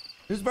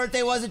 Whose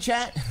birthday was it,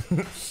 chat?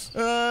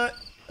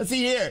 Let's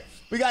see here.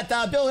 We got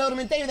Bill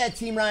Hildeman. Thank you for that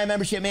Team Ryan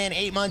membership, man.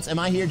 8 months. Am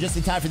I here just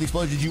in time for the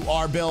explosions? You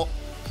are, Bill.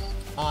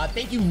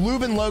 Thank you,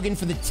 Lubin Logan,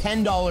 for the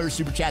 $10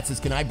 super chat. Says,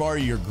 can I borrow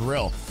your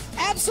grill?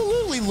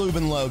 Absolutely,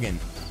 Lubin Logan.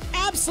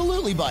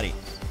 Absolutely, buddy.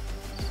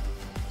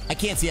 I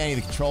can't see any of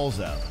the controls,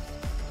 though.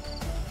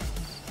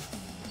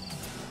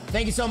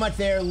 Thank you so much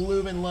there,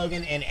 Lubin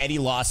Logan and Eddie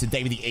Lawson.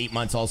 Thank you for the 8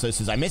 months also.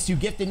 Says, I missed you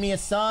gifted me a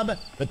sub,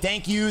 but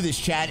thank you. This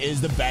chat is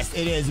the best.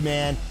 It is,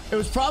 man. It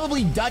was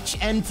probably Dutch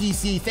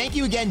MTC. Thank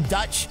you again,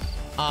 Dutch,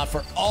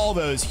 for all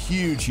those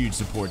huge, huge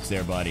supports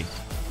there, buddy.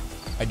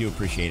 I do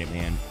appreciate it,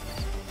 man.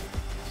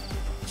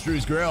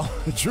 Drew's Grill.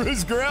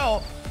 Drew's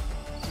Grill.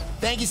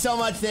 Thank you so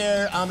much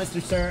there,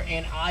 Mr. Sir,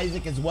 and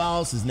Isaac as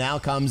well. Says, now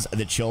comes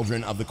the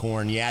children of the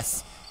corn.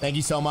 Yes. Thank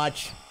you so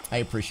much. I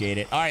appreciate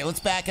it. All right, let's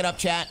back it up,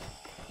 chat.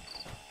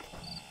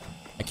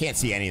 I can't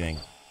see anything.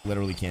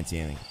 Literally can't see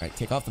anything. All right,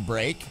 take off the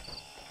brake.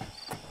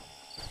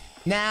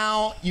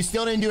 Now, you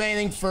still didn't do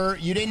anything for...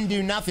 You didn't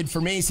do nothing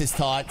for me, says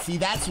Todd. See,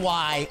 that's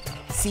why...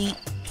 See,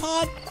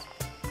 Todd...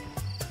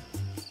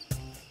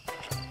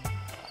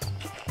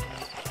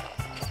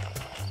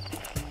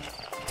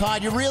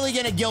 Todd, you're really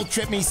gonna guilt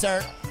trip me,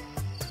 sir?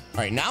 All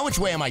right, now which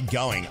way am I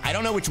going? I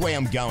don't know which way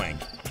I'm going.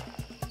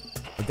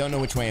 I don't know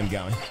which way I'm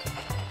going.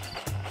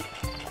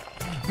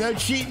 No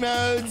cheat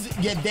modes,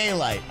 get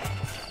daylight.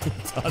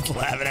 Todd's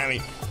laughing at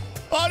me.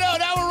 Oh no,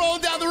 now we're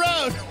rolling down the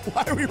road.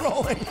 Why are we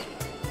rolling?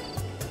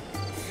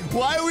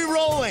 Why are we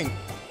rolling?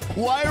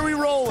 Why are we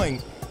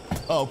rolling?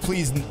 Oh,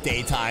 please,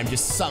 daytime.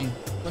 Just some...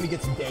 Let me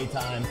get some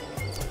daytime.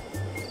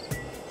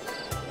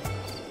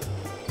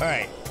 All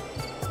right.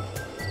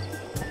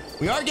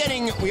 We are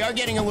getting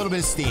a little bit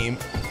of steam.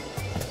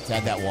 Let's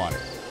add that water.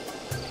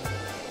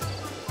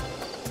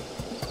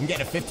 I'm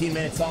getting a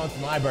 15-minute song for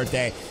my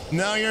birthday.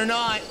 No, you're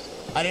not.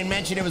 I didn't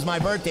mention it was my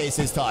birthday,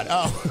 says Todd.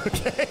 Oh,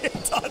 okay.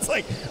 Todd's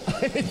like,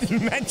 I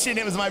didn't mention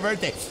it was my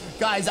birthday.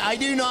 Guys, I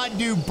do not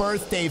do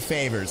birthday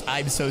favors.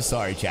 I'm so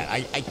sorry, chat.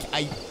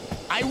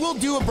 I will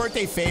do a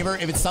birthday favor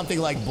if it's something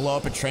like blow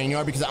up a train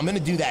yard, because I'm going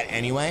to do that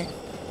anyway.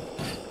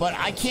 But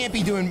I can't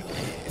be doing...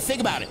 Think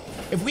about it.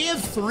 If we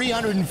have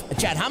 300...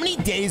 Chat, how many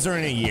days are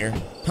in a year?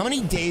 How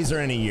many days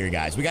are in a year,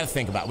 guys? We got to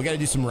think about it. We got to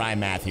do some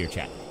rhyme math here,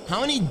 chat. How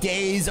many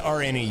days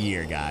are in a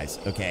year, guys?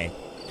 Okay.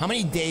 How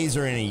many days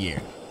are in a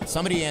year?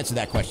 Somebody answer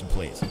that question,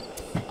 please.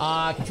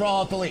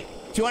 Control-Alt-Delete.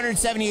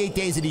 278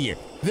 days in a year.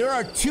 There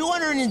are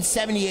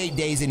 278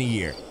 days in a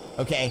year,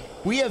 okay?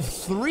 We have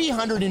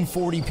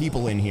 340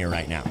 people in here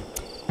right now.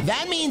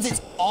 That means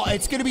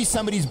it's going to be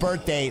somebody's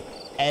birthday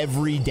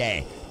every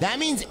day. That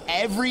means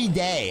every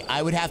day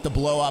I would have to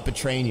blow up a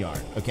train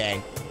yard,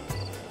 okay?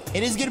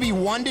 It is going to be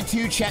 1 to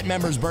 2 chat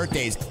members'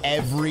 birthdays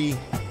every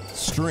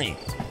stream.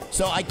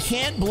 So I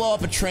can't blow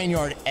up a train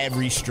yard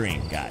every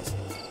stream, guys.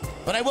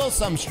 But I will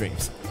some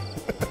streams.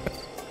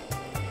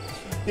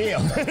 Deal.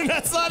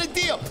 That's not a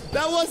deal.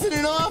 That wasn't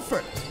an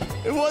offer.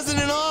 It wasn't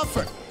an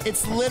offer.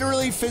 It's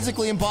literally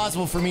physically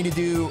impossible for me to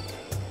do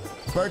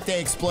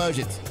birthday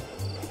explosions.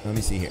 Let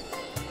me see here.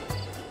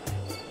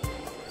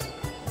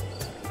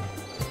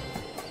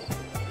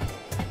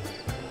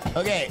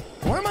 Okay,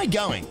 where am I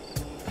going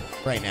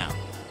right now?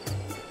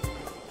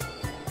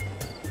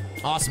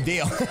 Awesome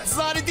deal. It's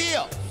not a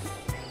deal.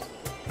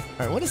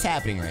 All right, what is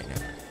happening right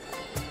now?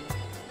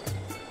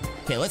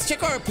 Okay, let's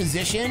check our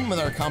position with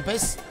our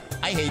compass.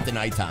 I hate the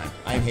nighttime.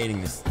 I'm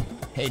hating this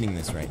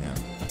right now.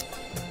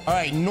 All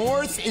right,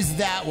 north is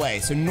that way.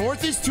 So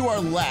north is to our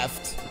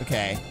left.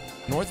 Okay,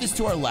 north is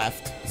to our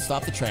left.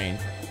 Stop the train.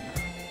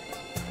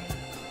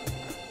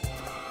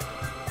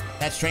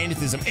 That's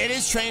trainism. It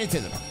is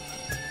trainism.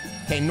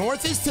 Okay,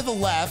 north is to the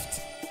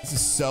left. This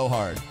is so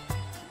hard.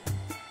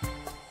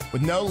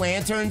 With no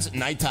lanterns,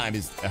 nighttime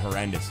is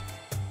horrendous.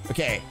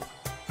 Okay.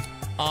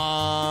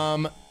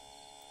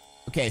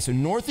 Okay, so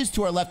north is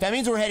to our left. That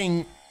means we're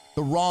heading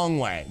the wrong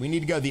way. We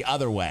need to go the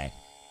other way.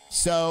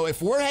 So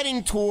if we're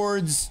heading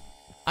towards...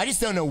 I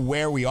just don't know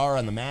where we are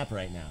on the map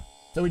right now.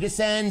 So we just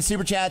send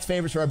super chats,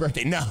 favors for our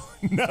birthday. No,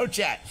 no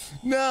chat.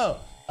 No.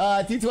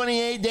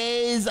 228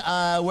 days.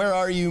 Where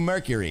are you,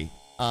 Mercury?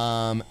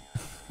 I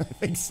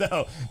think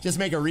so. Just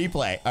make a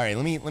replay. All right,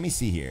 let me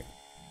see here.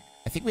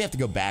 I think we have to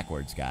go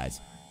backwards,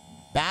 guys.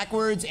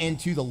 Backwards and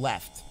to the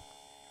left.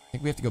 I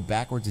think we have to go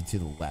backwards and to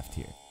the left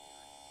here.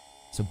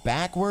 So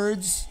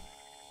backwards.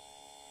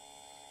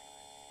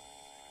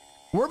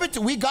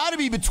 We got to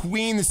be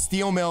between the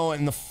steel mill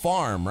and the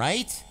farm,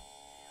 right?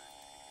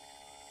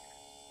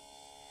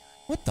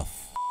 What the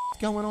f is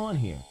going on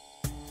here?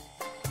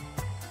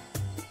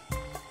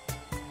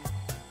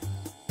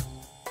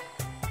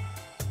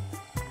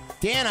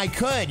 Dan, I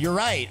could. You're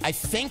right. I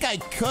think I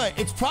could.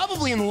 It's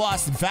probably in the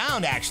Lost and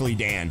Found, actually,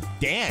 Dan.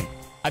 Dan,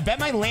 I bet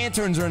my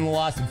lanterns are in the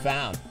Lost and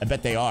Found. I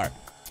bet they are.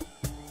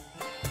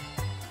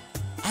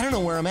 I don't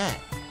know where I'm at.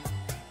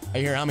 I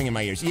hear humming in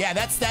my ears. Yeah,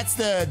 that's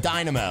the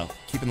dynamo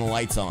keeping the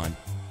lights on.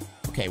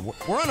 Okay,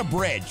 we're on a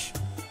bridge.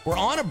 We're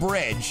on a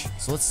bridge.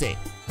 So let's see.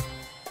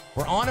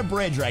 We're on a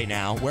bridge right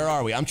now. Where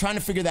are we? I'm trying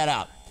to figure that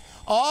out.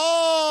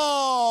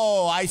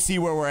 Oh, I see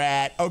where we're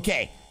at.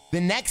 Okay,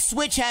 the next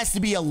switch has to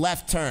be a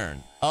left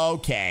turn.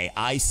 Okay,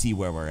 I see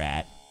where we're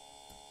at.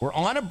 We're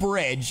on a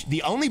bridge.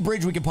 The only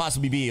bridge we could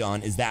possibly be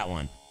on is that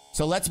one.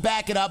 So let's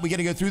back it up. We got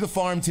to go through the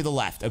farm to the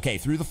left. Okay,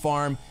 through the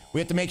farm. We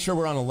have to make sure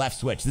we're on the left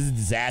switch. This is a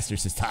disaster,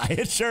 says Ty.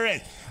 It sure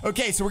is.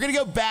 Okay, so we're going to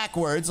go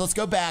backwards. Let's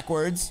go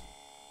backwards.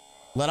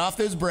 Let off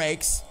those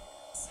brakes.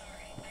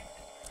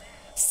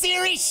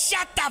 Siri,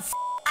 shut the f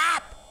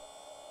up!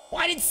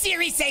 Why did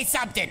Siri say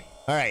something?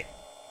 All right,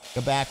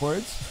 go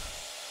backwards.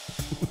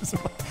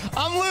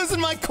 I'm losing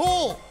my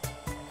cool.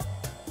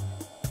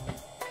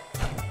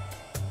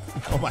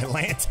 Oh, my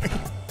lantern.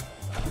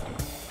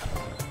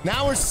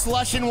 Now we're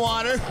slushing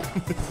water.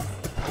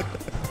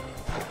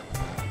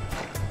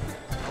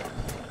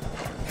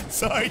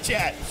 Sorry,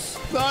 chat.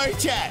 Sorry,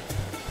 chat.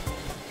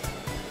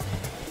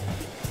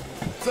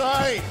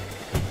 Sorry.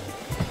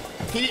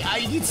 You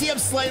can see I'm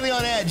slightly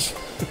on edge.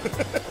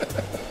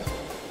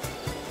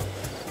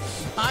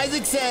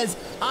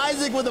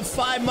 Isaac with a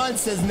 5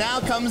 months says, now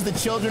comes the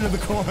children of the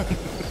corn.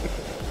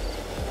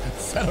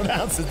 Settle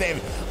down, says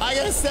David. I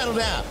gotta settle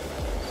down.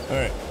 All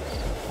right.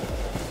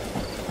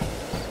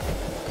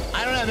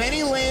 I don't have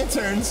any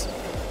lanterns.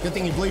 Good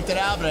thing you bleeped it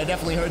out, but I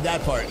definitely heard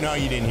that part. No,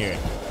 you didn't hear it.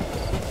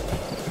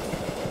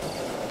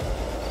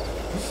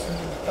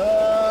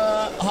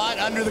 Hot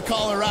under the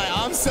collar right.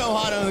 I'm so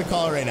hot under the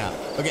collar right now.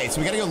 Okay, so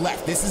we gotta go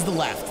left. This is the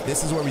left.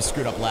 This is where we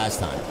screwed up last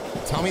time.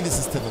 Tell me this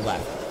is to the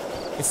left.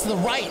 It's to the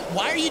right.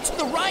 Why are you to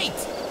the right?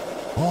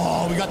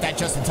 Oh, we got that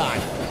just in time.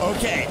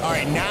 Okay, all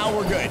right, now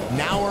we're good.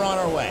 Now we're on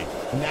our way.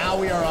 Now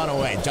we are on our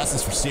way.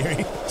 Justice for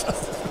Siri.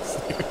 Justice for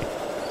Siri.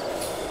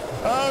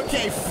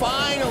 Okay,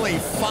 finally,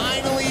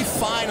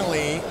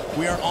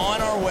 we are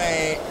on our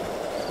way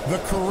the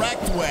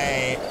correct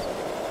way.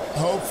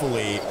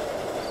 Hopefully.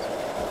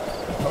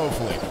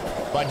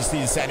 But I just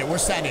need to send it. We're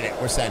sending it.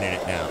 We're sending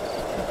it now.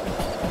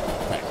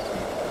 Okay.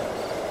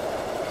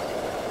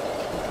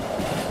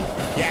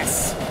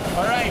 Yes.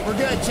 All right, we're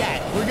good,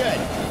 chat. We're good.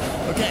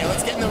 Okay,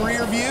 let's get in the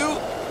rear view.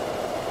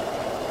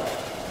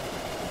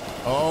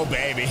 Oh,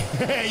 baby.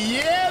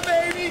 Yeah,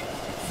 baby.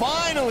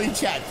 Finally,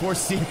 chat. Poor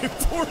Siri.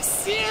 Poor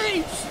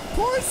Siri.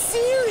 Poor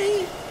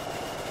Siri.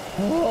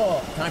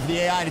 Oh, time for the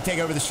AI to take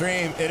over the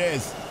stream. It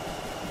is.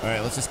 All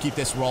right, let's just keep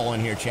this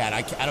rolling here, chat.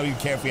 I don't even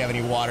care if we have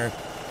any water.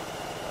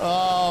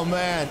 Oh,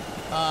 man.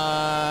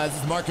 This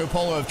is Marco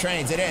Polo of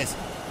trains. It is.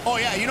 Oh,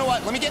 yeah, you know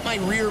what? Let me get my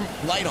rear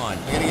light on.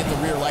 I gotta get the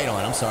rear light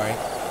on. I'm sorry.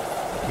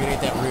 I gotta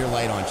get that rear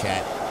light on,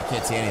 chat. I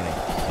can't see anything.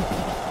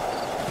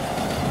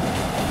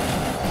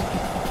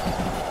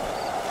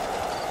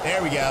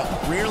 There we go.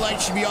 Rear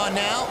light should be on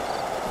now.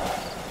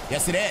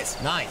 Yes, it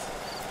is. Nice.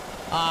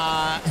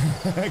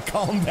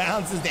 Calm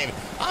down, says David.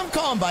 I'm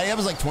calm, buddy. That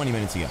was like 20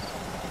 minutes ago.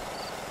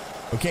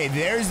 Okay,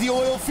 there's the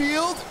oil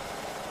field.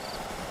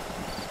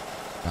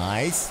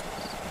 Nice.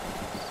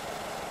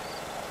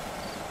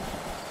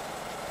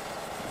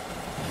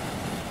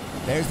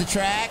 There's the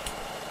track.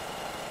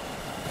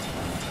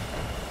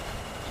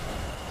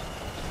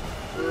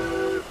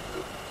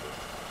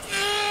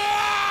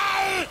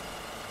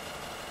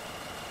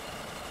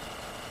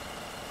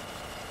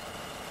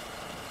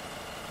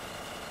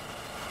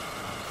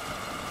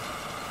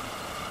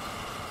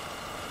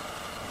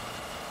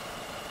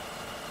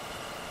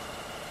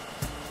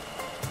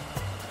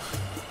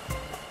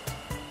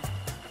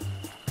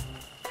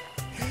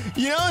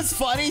 You know what's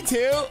funny,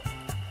 too?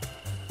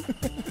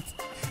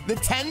 The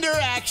tender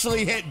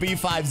actually hit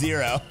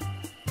B50.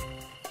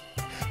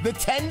 The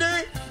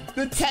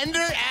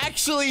tender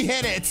actually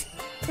hit it.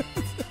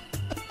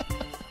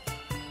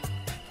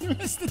 You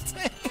missed the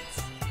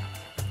tanks.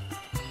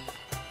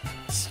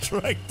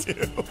 Strike 2.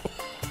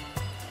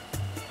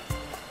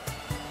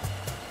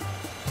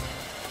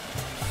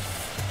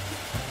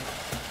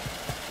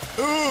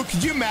 Ooh,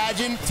 could you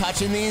imagine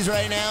touching these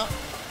right now?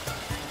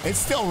 It's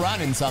still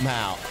running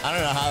somehow. I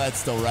don't know how that's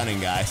still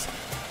running, guys.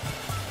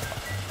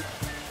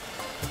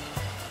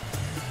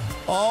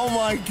 Oh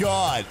my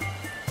God.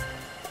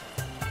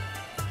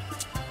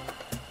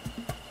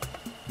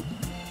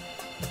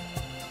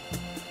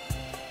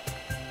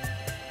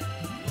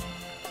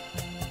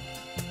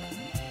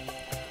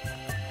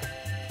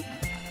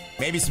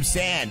 Maybe some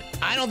sand.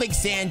 I don't think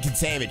sand can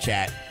save it,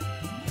 chat.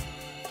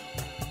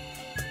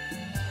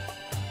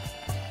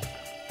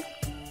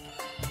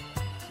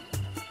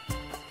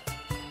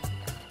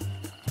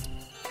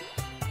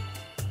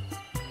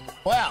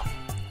 Well,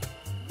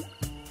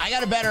 I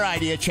got a better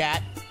idea,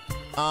 chat.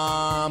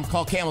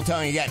 Call Camel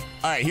Towing again.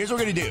 All right, here's what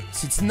we're gonna do.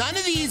 Since none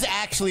of these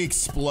actually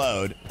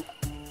explode,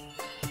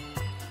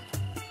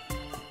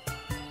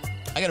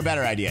 I got a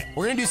better idea.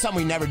 We're gonna do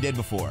something we never did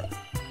before.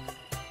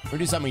 We're gonna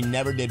do something we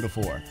never did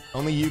before.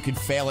 Only you can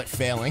fail at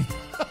failing.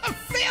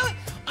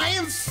 I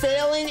am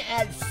failing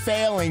at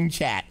failing,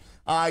 chat.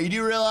 You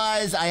do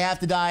realize I have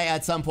to die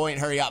at some point.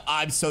 Hurry up.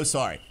 I'm so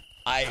sorry.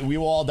 We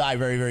will all die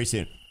very, very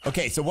soon.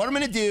 Okay, so what I'm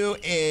gonna do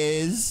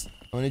is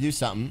I'm gonna do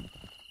something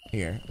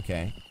here.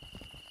 Okay.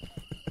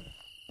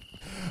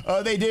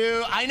 Oh, they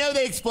do. I know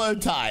they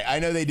explode, Ty. I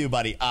know they do,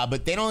 buddy.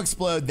 But they don't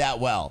explode that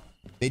well.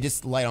 They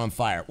just light on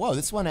fire. Whoa,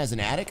 this one has an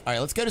attic. All right,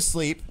 let's go to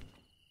sleep.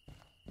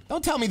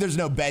 Don't tell me there's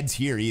no beds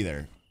here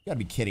either. You gotta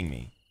be kidding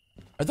me.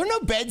 Are there no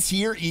beds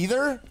here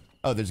either?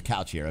 Oh, there's a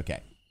couch here. Okay.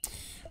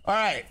 All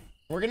right,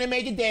 we're gonna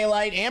make it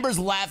daylight. Amber's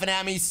laughing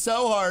at me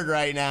so hard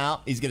right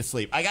now. He's gonna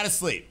sleep. I gotta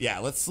sleep. Yeah,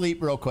 let's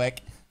sleep real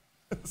quick.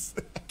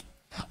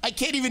 I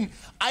can't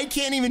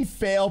even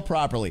fail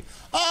properly.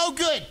 Oh,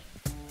 good.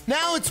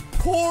 Now it's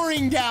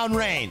pouring down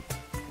rain.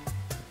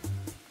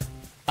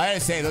 I gotta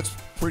say, it looks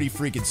pretty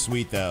freaking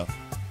sweet, though.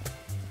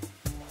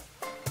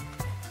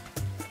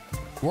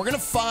 We're gonna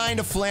find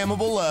a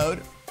flammable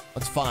load.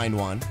 Let's find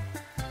one.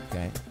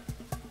 Okay.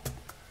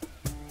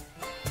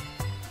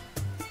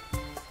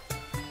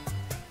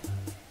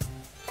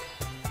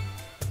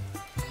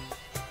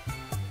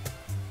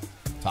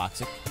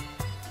 Toxic.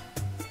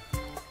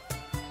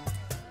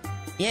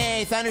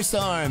 Yay,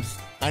 thunderstorms.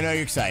 I know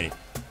you're excited.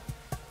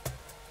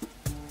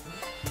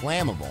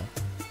 Flammable.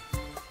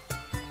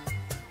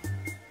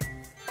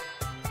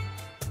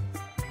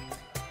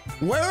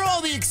 Where are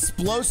all the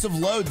explosive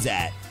loads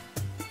at?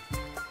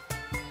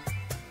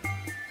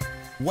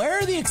 Where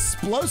are the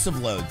explosive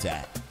loads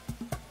at?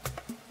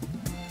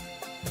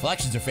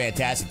 Reflections are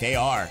fantastic. They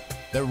are.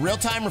 The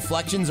real-time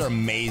reflections are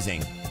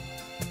amazing.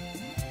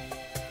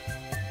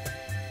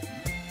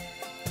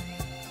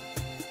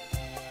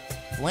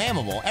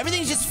 Flammable.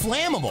 Everything's just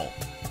flammable.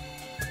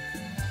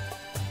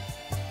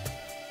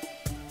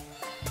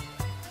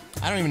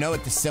 I don't even know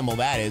what the symbol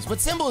that is. What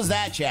symbol is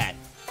that, chat?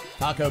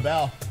 Taco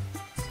Bell.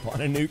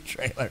 Spawn a nuke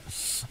trailer.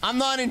 I'm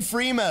not in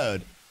free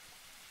mode.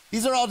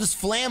 These are all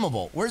just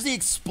flammable. Where's the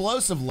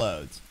explosive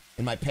loads?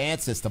 In my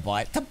pants, says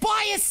Tobias.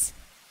 Tobias!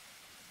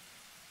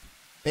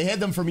 They hid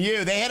them from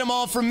you. They hid them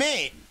all from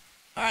me.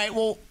 All right,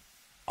 well,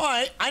 all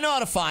right. I know how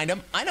to find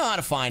them. I know how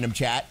to find them,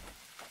 chat.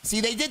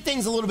 See, they did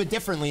things a little bit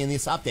differently in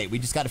this update. We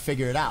just got to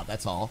figure it out.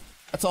 That's all.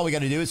 That's all we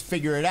got to do is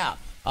figure it out.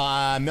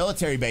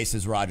 Military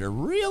bases, Roger.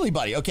 Really,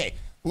 buddy? Okay.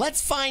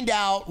 Let's find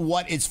out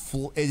what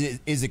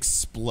is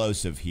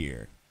explosive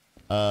here.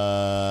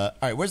 All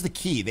right, where's the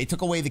key? They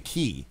took away the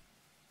key.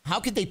 How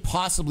could they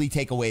possibly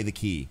take away the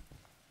key?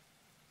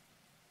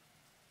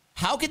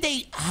 How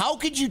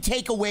could you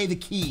take away the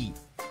key?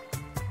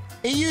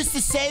 It used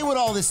to say what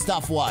all this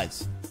stuff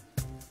was.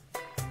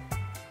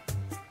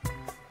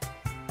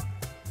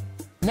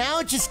 Now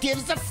it just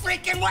gives the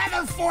freaking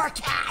weather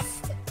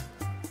forecast.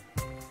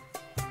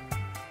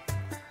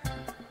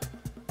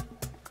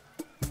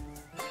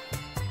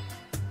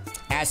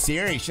 Ask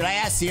Siri. Should I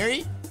ask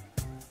Siri?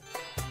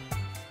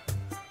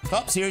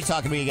 Oh, Siri's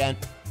talking to me again.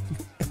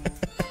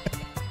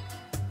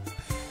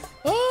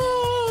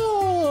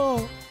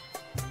 Oh.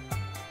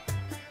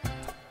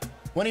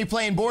 When are you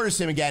playing Border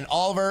Sim again?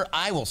 Oliver,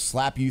 I will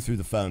slap you through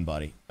the phone,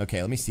 buddy.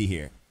 Okay, let me see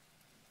here.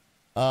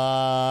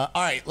 All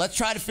right, let's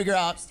try to figure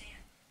out.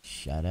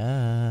 Shut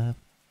up.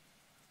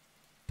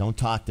 Don't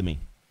talk to me.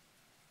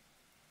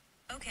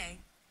 Okay.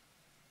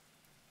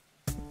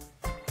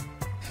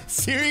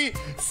 Siri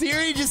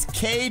just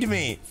K'd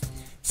me.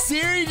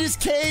 Siri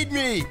just K'd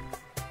me.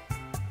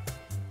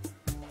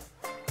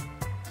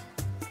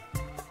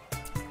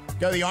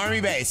 Go to the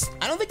army base.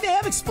 I don't think they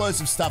have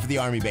explosive stuff at the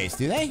army base,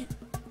 do they?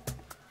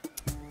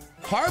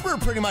 Harbor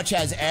pretty much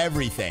has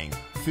everything.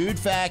 Food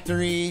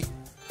factory.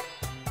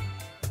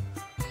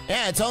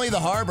 Yeah, it's only the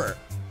harbor.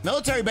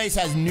 Military base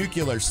has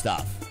nuclear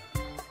stuff.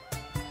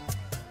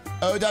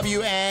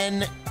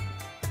 OWN.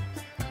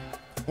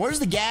 Where's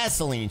the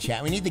gasoline,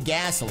 chat? We need the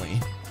gasoline.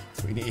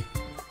 That's what we need.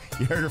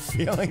 You hurt her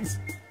feelings?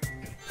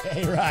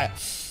 Hey, right.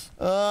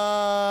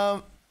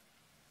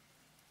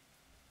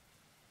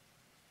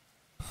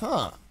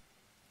 Huh.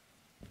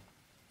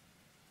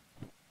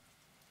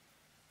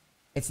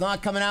 It's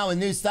not coming out with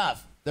new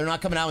stuff. They're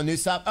not coming out with new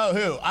stuff? Oh,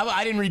 who?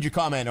 I didn't read your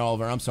comment,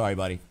 Oliver. I'm sorry,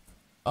 buddy.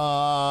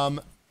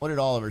 What did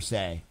Oliver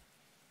say?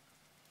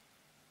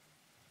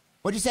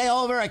 What'd you say,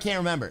 Oliver? I can't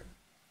remember.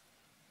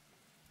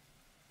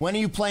 When are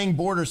you playing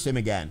Border Sim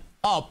again?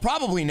 Oh,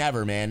 probably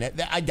never, man.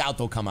 I doubt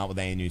they'll come out with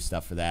any new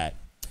stuff for that.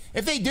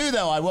 If they do,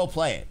 though, I will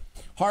play it.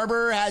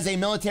 Harbor has a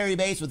military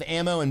base with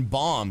ammo and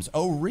bombs.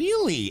 Oh,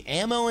 really?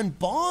 Ammo and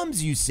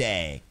bombs, you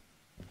say?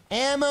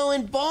 Ammo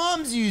and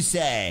bombs, you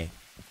say?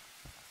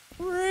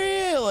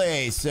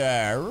 Really,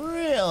 sir?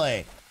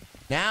 Really?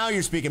 Now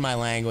you're speaking my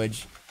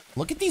language.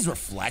 Look at these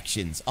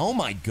reflections. Oh,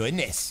 my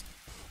goodness.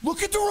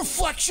 Look at the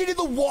reflection in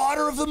the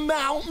water of the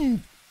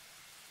mountain.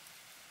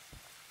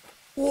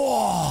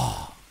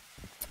 Whoa.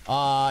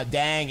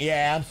 Dang.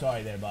 Yeah, I'm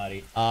sorry there,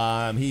 buddy.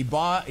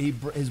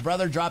 His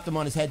brother dropped him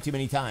on his head too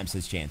many times,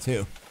 says Chance.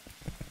 Who?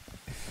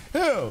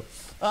 Who?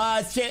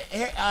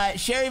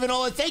 Sherry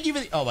Vanola, thank you for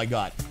the... Oh, my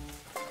God.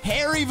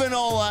 Harry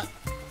Vanola.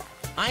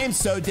 I am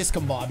so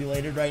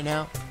discombobulated right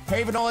now.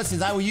 Harry Vanola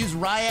says, I will use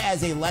Raya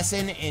as a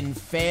lesson and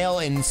fail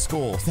in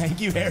school.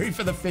 Thank you, Harry,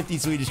 for the 50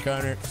 Swedish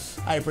kroner.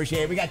 I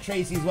appreciate it. We got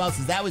Tracy as well.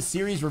 Says, that was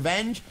Siri's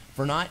revenge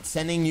for not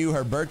sending you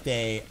her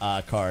birthday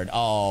card.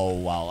 Oh,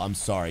 well, I'm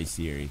sorry,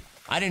 Siri.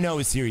 I didn't know it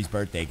was Siri's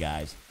birthday,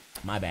 guys.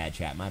 My bad,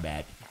 chat. My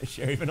bad.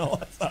 Sherry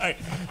Vanola. Sorry.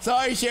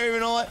 Sorry, Sherry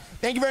Vanola.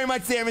 Thank you very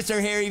much there, Mr.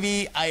 Harry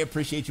V. I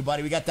appreciate you,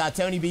 buddy. We got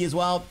Tony B as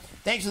well.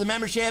 Thanks for the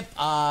membership.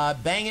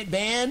 Bang it,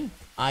 ban.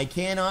 I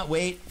cannot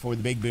wait for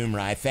the big boom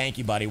ride. Thank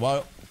you, buddy.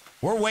 Well,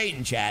 we're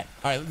waiting, chat.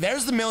 All right,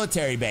 there's the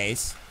military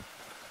base.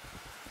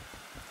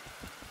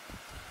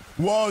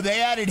 Whoa,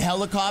 they added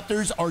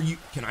helicopters.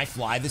 Can I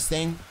fly this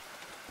thing?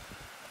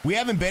 We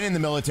haven't been in the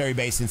military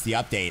base since the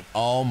update.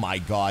 Oh my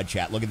God,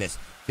 chat. Look at this.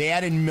 They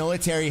added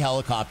military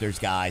helicopters,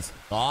 guys.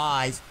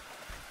 Guys.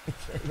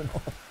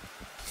 All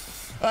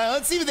right,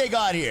 let's see what they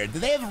got here. Do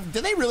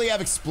they really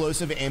have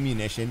explosive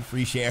ammunition?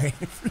 Free sharing.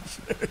 Free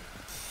sharing.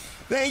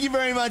 Thank you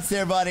very much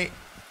there, buddy.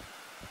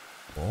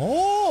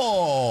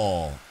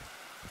 Oh.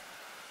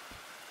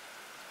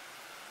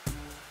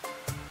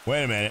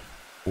 Wait a minute.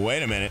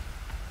 Wait a minute.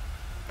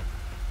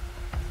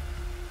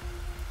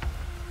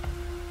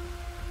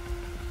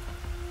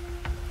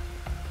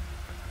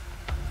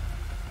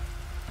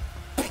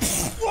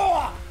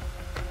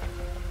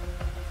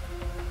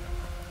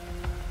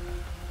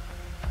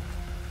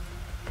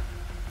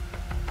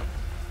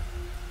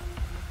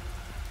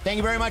 Thank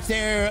you very much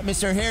there,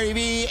 Mr. Harry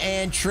B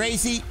and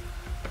Tracy,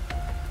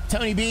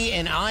 Tony B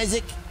and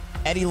Isaac,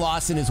 Eddie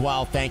Lawson as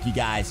well. Thank you,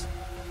 guys.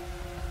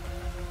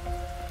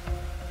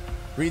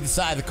 Read the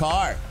side of the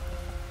car.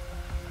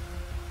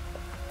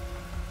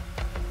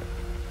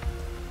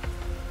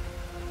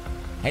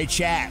 Hey,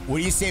 chat, what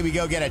do you say we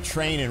go get a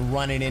train and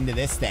run it into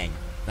this thing?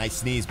 Nice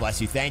sneeze,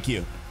 bless you. Thank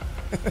you.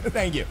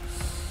 Thank you.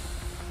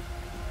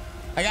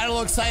 I got a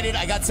little excited.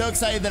 I got so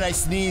excited that I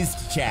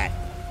sneezed, chat.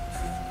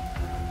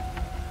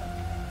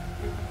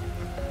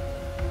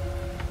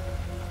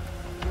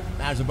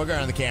 There's a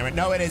booger on the camera.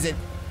 No, it isn't.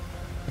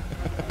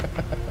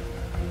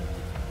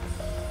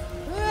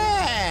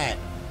 Let's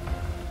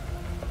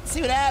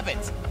see what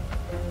happens.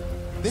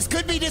 This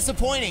could be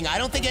disappointing. I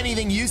don't think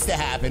anything used to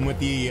happen with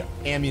the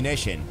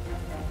ammunition.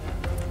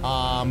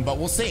 But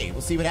we'll see.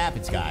 We'll see what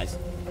happens, guys.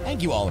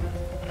 Thank you, Oliver.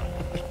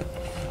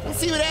 We'll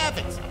see what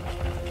happens.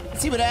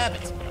 Let's see what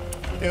happens.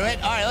 Do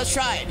it. All right, let's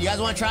try it. You guys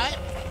want to try it?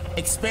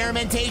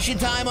 Experimentation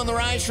time on the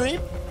Riot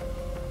stream.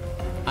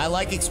 I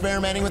like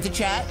experimenting with the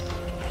chat.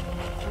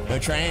 No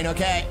train,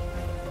 okay.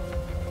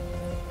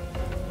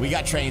 We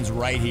got trains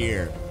right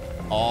here.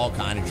 All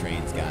kind of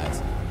trains,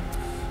 guys.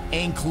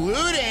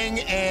 Including,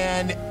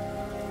 and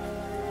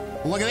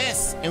look at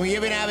this. And we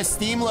even have a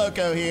steam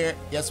loco here.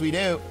 Yes, we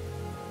do.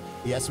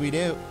 Yes, we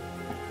do.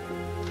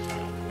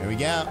 There we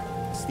go.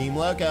 Steam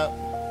loco.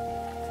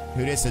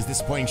 Who this is?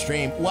 Disappointing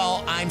stream.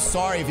 Well, I'm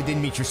sorry if it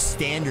didn't meet your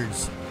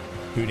standards,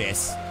 Who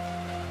dis?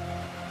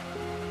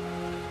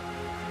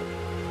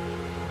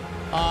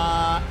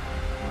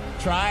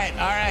 Try it.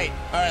 All right,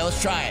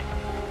 let's try it.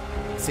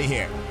 Let's see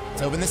here.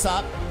 Let's open this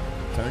up.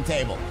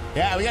 Turntable.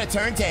 Yeah, we got a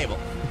turntable.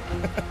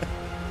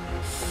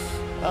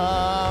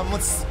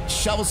 Let's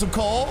shovel some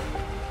coal.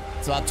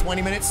 It's about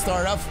 20 minutes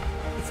start up.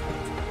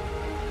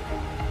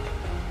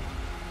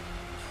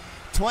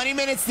 20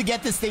 minutes to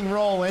get this thing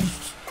rolling.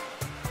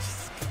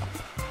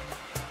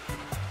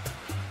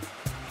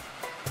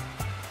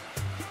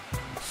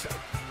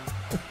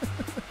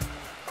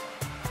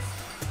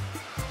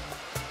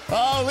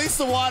 Oh, at least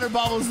the water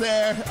bubble's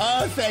there.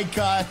 Oh, thank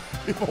God.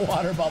 We have a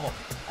water bubble.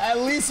 At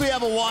least we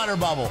have a water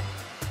bubble.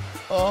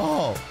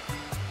 Oh.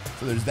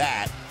 So there's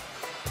that.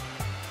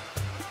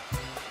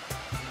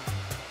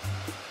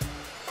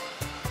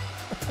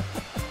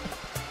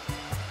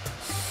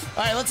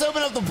 All right, let's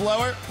open up the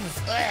blower.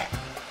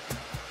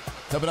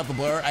 Let's open up the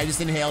blower. I just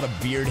inhaled a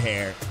beard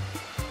hair.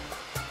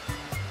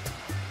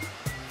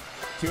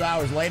 2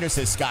 hours later,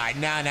 says Sky.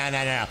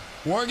 No.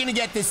 We're going to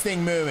get this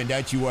thing moving.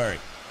 Don't you worry.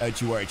 Don't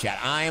you worry, chat.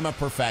 I am a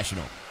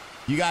professional.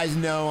 You guys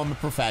know I'm a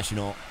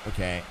professional.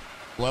 Okay.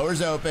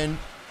 Blower's open.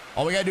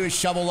 All we got to do is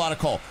shovel a lot of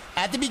coal.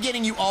 At the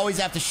beginning, you always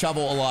have to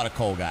shovel a lot of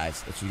coal,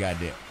 guys. That's what you got to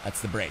do.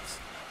 That's the breaks.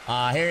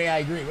 Harry, I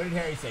agree. What did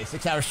Harry say?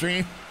 6 hour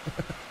stream?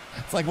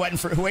 It's like waiting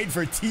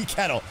for a tea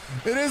kettle.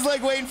 It is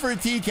like waiting for a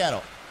tea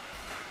kettle.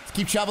 Let's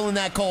keep shoveling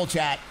that coal,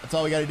 chat. That's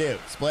all we got to do.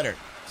 Splitter.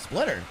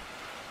 Splitter?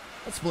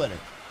 What's splitter?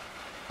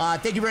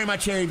 Thank you very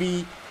much, Harry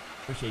V.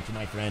 Appreciate you,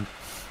 my friend.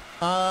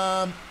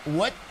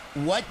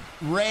 What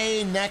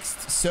Ray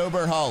next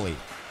sober Holly?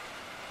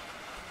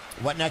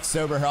 What next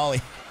sober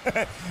Holly?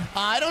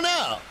 I don't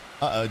know.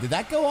 Uh-oh, did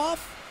that go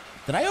off?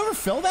 Did I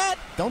overfill that?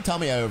 Don't tell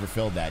me I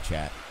overfilled that,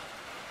 chat.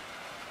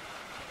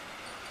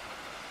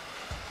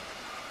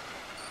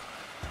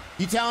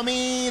 You tell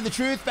me the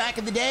truth, back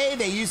in the day,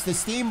 they used the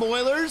steam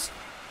boilers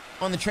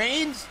on the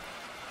trains.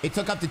 It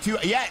took up to 2,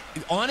 yeah,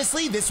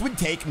 honestly, this would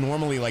take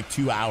normally like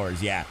 2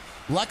 hours, yeah.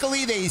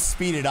 Luckily, they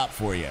speed it up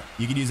for you.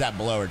 You can use that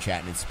blower,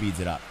 chat, and it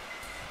speeds it up.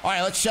 All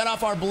right, let's shut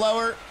off our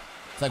blower.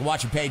 It's like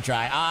watching Paige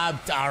try.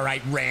 All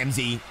right,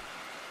 Ramsey.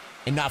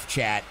 Enough,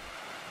 chat.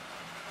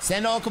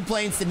 Send all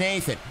complaints to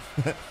Nathan.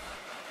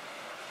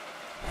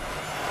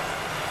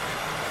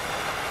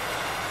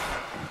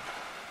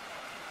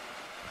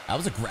 That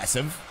was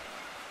aggressive.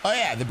 Oh,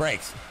 yeah, the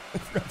brakes. I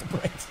forgot the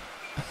brakes.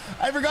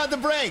 I forgot the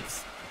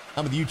brakes.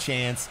 I'm with you,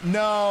 Chance.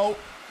 No.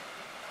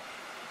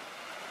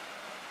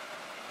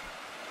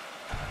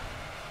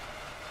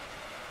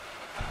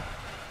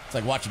 It's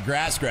like watching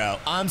grass grow.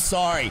 I'm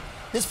sorry.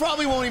 This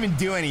probably won't even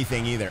do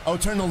anything either. Oh,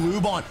 turn the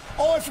lube on.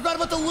 Oh, I forgot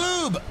about the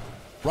lube.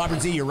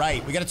 Robert Z, you're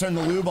right. We got to turn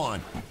the lube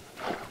on.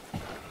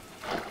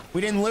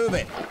 We didn't lube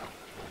it.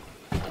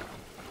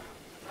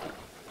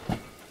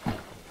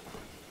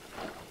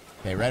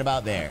 Okay, right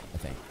about there, I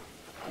think.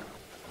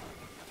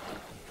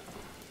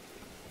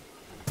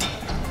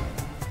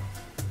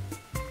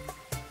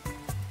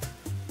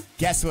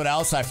 Guess what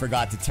else I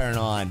forgot to turn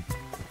on?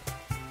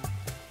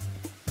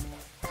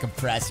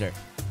 Compressor.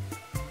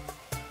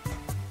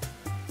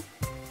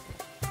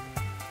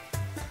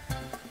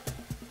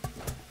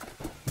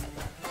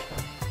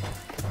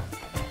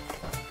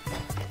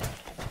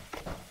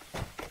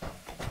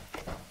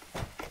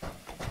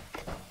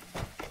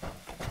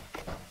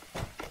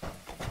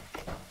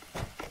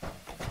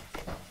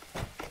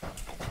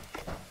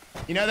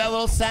 You know that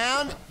little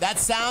sound? That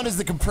sound is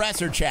the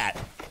compressor, chat.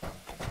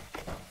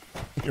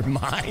 Your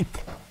mind?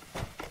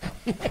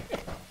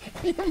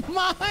 Your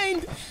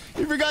mind?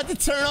 You forgot to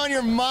turn on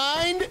your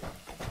mind?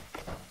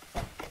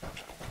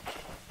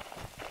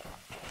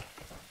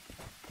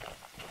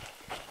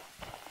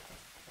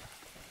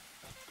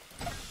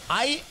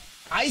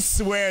 I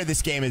swear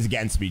this game is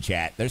against me,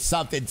 chat. There's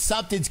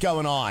something's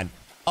going on.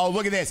 Oh,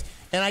 look at this.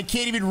 And I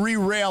can't even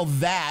re-rail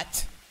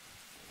that.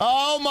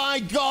 Oh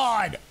my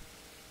God.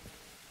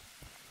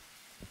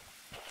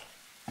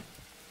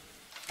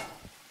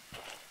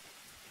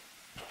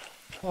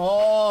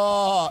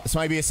 Oh, this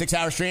might be a 6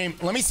 hour stream.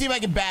 Let me see if I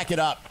can back it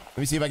up. Let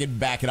me see if I can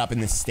back it up in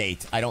this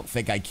state. I don't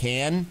think I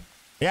can.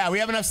 Yeah, we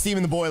have enough steam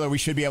in the boiler. We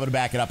should be able to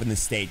back it up in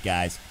this state,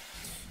 guys.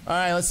 All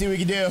right, let's see what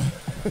we can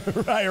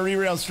do. Right, a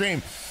re-rail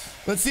stream.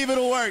 Let's see if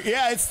it'll work.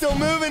 Yeah, it's still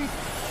moving.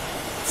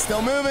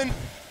 Still moving.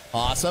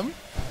 Awesome.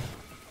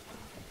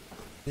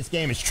 This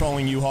game is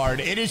trolling you hard.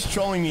 It is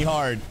trolling me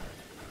hard.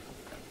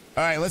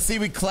 All right, let's see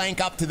if we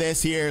clank up to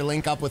this here.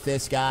 Link up with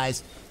this,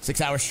 guys. 6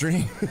 hour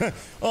stream.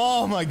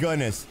 Oh, my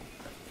goodness.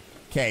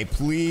 Okay,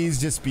 please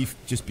just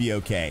be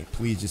okay.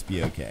 Please just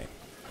be okay.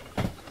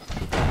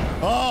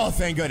 Oh,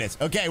 thank goodness.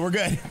 Okay, we're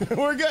good.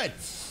 We're good.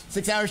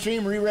 6 hour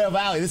stream, Derail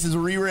Valley. This is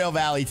Derail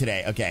Valley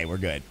today. Okay, we're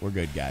good. We're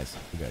good, guys.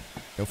 We're good.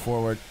 Go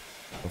forward.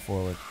 Go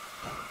forward.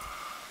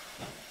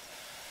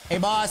 Hey,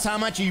 boss, how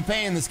much are you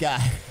paying this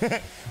guy?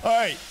 All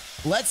right,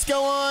 let's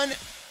go on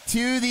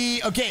to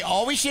the... Okay,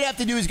 all we should have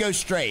to do is go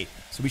straight.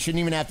 So we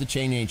shouldn't even have to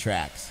change any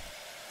tracks.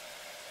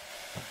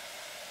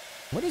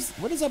 What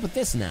is up with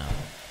this now?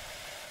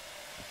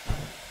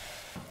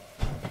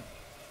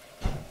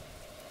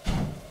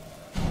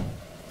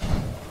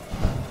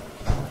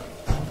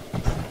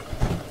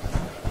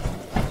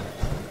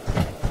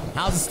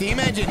 How's the Steam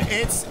Engine?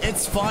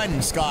 It's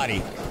fun,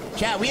 Scotty.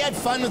 Chat, we had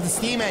fun with the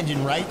Steam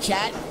Engine, right,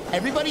 chat?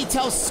 Everybody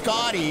tell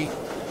Scotty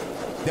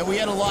that we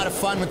had a lot of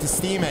fun with the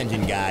Steam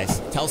Engine,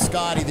 guys. Tell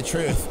Scotty the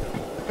truth.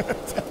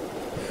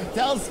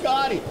 Tell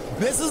Scotty.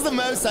 This is the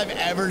most I've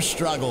ever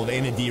struggled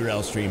in a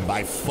Derail stream,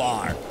 by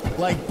far.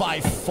 Like, by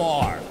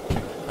far.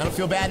 I don't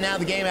feel bad now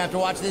the game after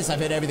watching this.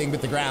 I've hit everything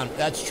but the ground.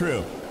 That's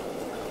true.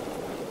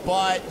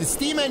 But the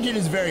Steam Engine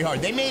is very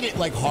hard. They made it,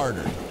 like,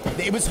 harder.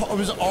 It was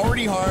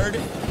already hard,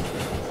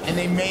 and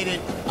they made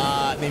it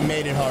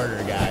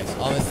harder, guys.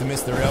 All this to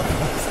miss the real.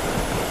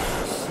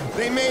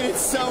 They made it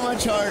so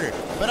much harder.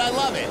 But I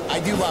love it. I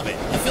do love it.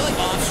 I feel like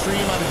off stream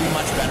I would do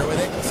much better with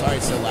it. Sorry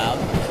it's so loud.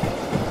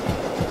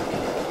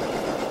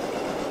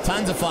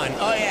 Tons of fun.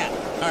 Oh, yeah.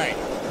 All right.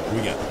 Here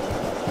we go.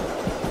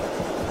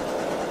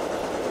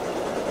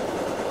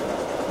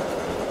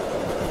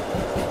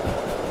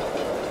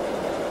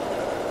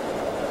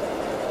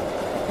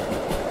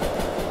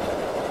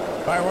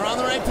 All right, we're on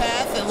the right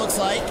path, it looks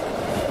like.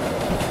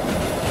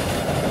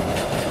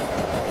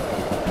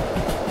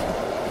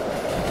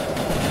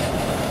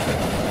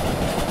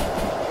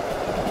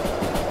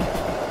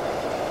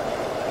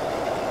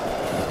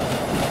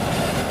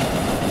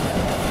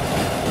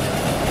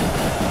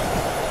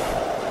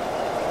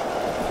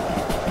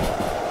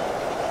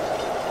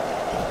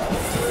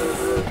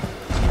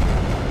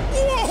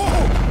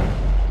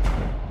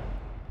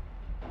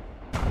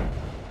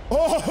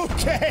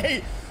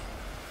 Okay.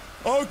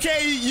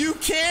 Okay, you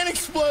can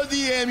explode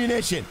the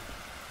ammunition.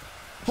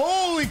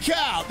 Holy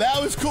cow,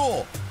 that was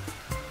cool.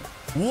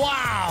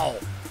 Wow.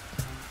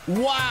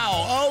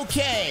 Wow,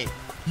 okay.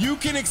 You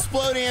can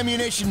explode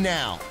ammunition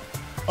now.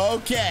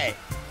 Okay.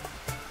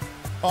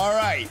 All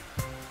right.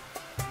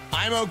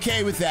 I'm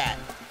okay with that.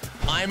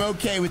 I'm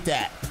okay with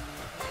that.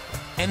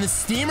 And the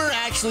steamer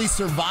actually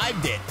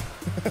survived it.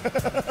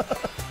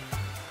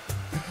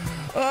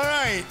 All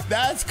right,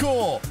 that's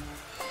cool.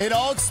 It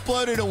all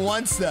exploded at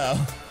once, though.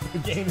 The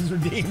game is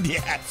redeemed,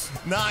 yeah.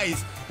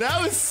 Nice.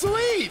 That was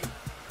sweet.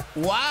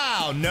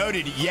 Wow,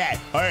 noted yet.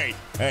 All right,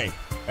 hey.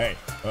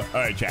 All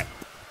right, chat.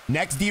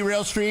 Next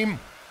Derail stream,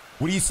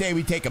 what do you say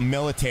we take a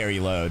military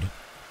load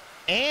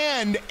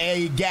and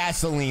a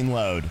gasoline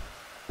load?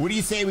 What do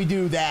you say we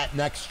do that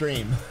next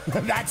stream?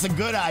 That's a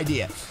good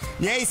idea.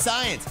 Yay,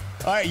 science.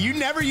 All right, you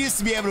never used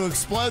to be able to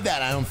explode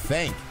that, I don't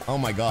think. Oh,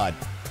 my God.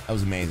 That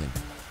was amazing.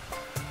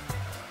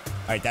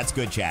 All right, that's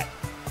good, chat.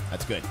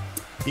 That's good.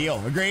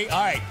 Deal. Agree?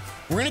 All right.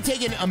 We're going to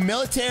take a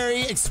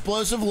military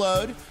explosive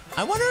load.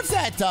 I wonder if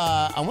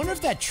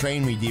that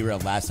train we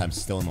derailed last time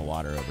is still in the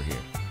water over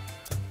here.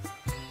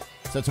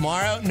 So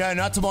tomorrow? No,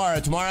 not tomorrow.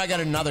 Tomorrow I got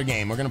another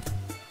game. We're going to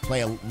play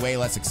a way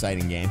less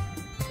exciting game.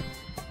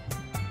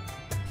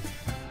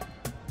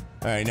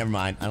 All right, never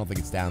mind. I don't think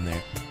it's down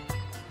there.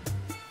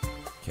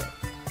 Okay.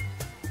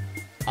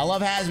 I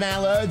love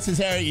hazmat loads, says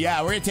Harry.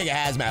 Yeah, we're going to take a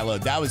hazmat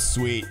load. That was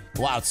sweet.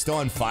 Wow, it's still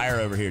on fire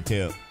over here,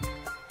 too.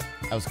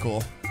 That was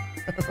cool.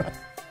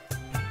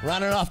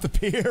 Running off the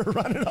pier.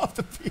 Running off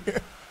the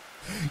pier.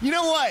 You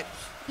know what?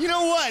 You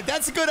know what?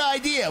 That's a good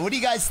idea. What do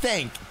you guys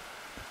think?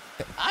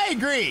 I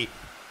agree.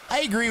 I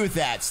agree with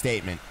that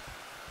statement.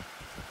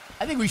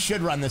 I think we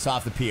should run this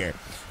off the pier.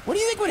 What do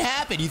you think would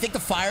happen? Do you think the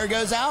fire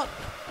goes out?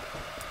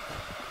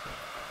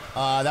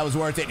 That was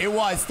worth it. It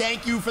was.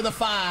 Thank you for the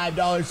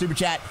 $5 super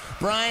chat.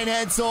 Brian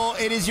Hensel,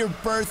 it is your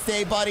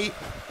birthday, buddy.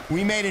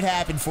 We made it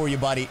happen for you,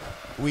 buddy.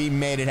 We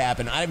made it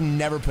happen. I've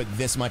never put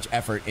this much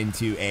effort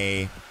into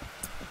a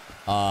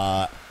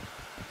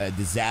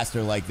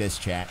disaster like this,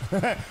 chat.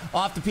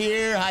 Off the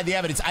pier, hide the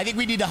evidence. I think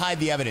we need to hide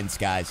the evidence,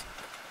 guys.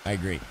 I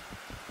agree.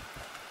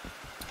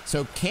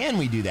 So can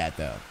we do that,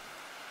 though?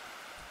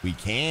 We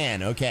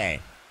can. Okay.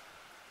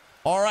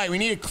 All right, we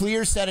need a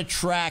clear set of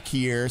track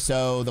here.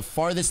 So the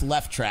farthest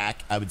left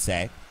track, I would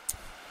say.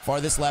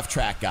 Farthest left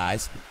track,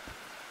 guys.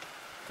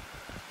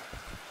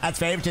 That's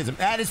favoritism.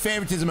 That is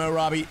favoritism, oh,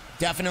 Robbie.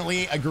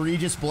 Definitely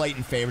egregious,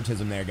 blatant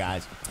favoritism there,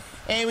 guys.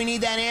 Hey, we need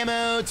that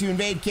ammo to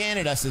invade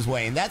Canada, says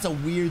Wayne. That's a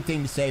weird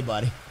thing to say,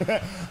 buddy.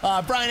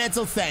 Brian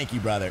Edsel, thank you,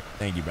 brother.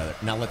 Thank you, brother.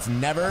 Now, let's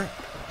never,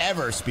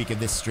 ever speak of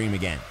this stream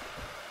again.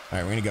 All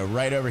right, we're going to go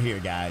right over here,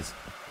 guys.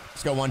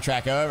 Let's go one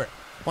track over.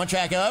 One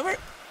track over.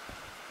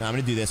 Now, I'm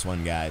going to do this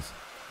one, guys.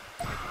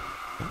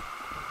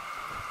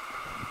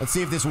 Let's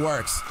see if this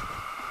works.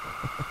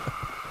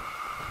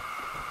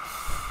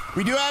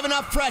 We do have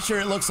enough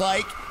pressure, it looks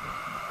like.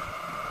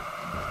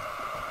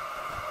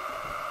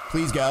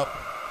 Please go.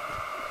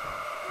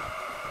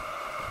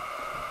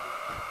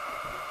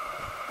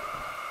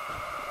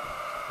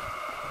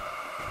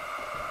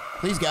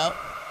 Please go.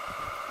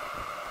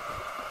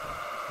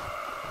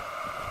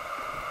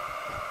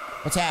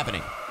 What's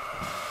happening?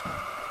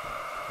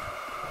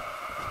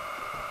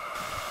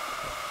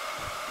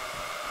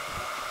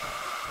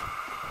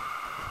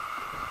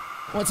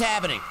 What's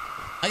happening?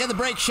 I got the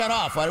brake shut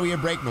off. Why do we hear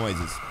brake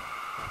noises?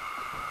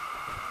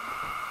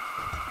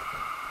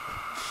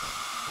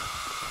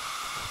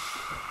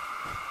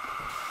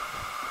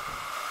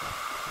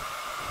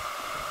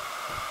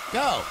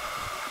 Go.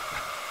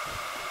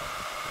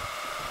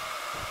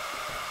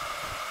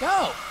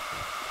 Go.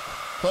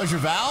 Close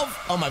your valve.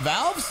 Oh, my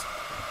valves?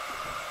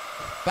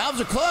 Valves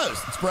are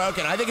closed. It's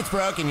broken. I think it's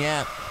broken,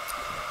 yeah.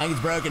 I think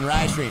it's broken.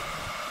 Rye Street.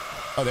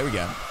 Oh, there we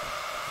go.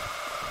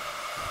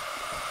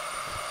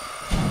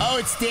 Oh,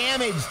 it's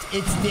damaged.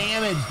 It's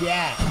damaged,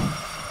 yeah.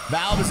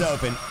 Valve is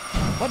open.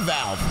 What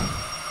valve?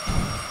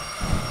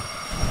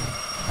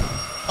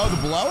 Oh,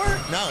 the blower?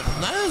 No,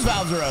 none of those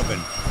valves are open.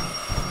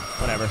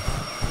 Whatever.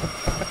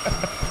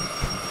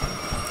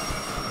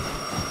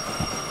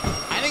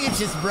 I think it's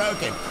just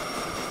broken.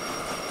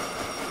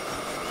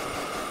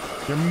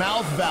 Your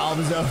mouth valve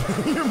is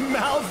open. Your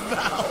mouth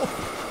valve.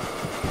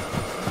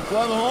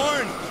 Blow the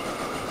horn.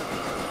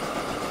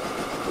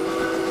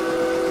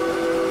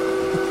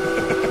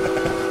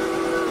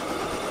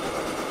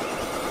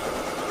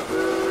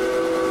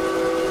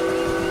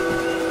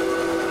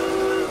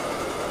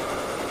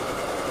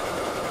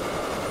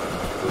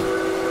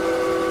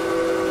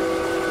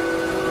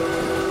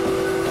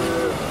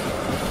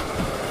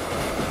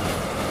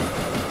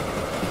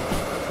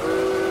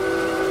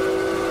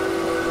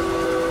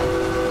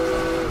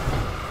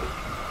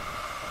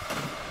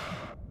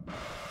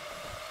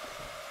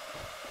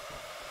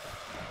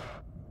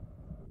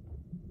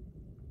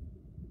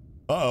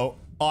 Uh-oh.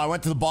 Oh, I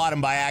went to the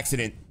bottom by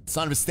accident.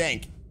 Son of a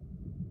stink.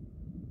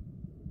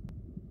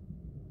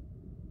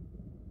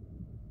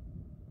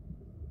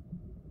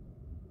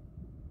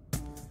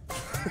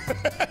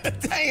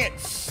 Dang it.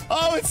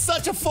 Oh, it's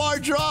such a far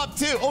drop,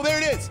 too. Oh,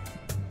 there it is.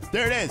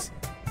 There it is.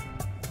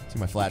 See,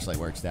 my flashlight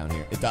works down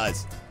here. It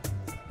does.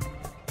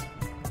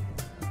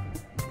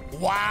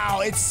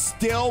 Wow, it's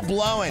still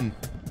blowing.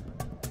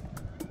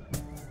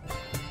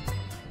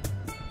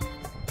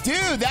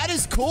 Dude, that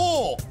is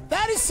cool.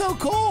 That is so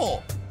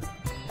cool.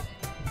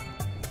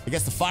 I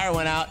guess the fire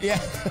went out. Yeah,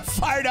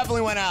 fire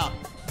definitely went out.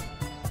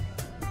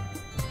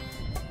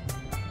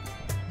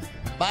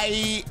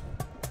 Bye.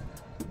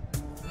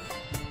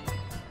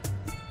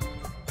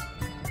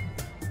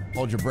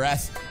 Hold your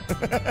breath.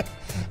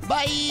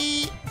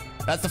 Bye.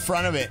 That's the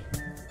front of it.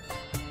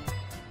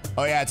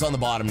 Oh, yeah, it's on the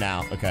bottom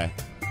now. Okay.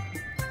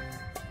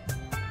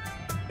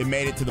 It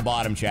made it to the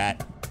bottom,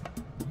 chat.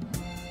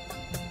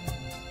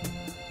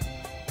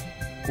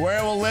 Where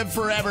it will live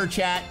forever,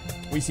 chat.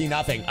 We see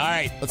nothing. All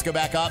right, let's go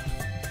back up.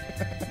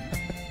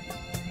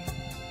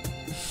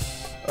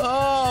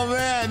 Oh,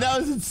 man, that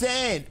was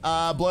insane.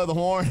 Blow the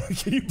horn.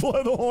 Can you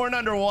blow the horn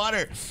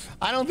underwater?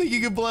 I don't think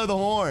you can blow the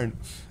horn.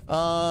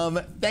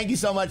 Thank you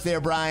so much there,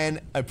 Brian.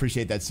 I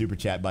appreciate that super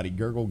chat, buddy.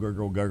 Gurgle,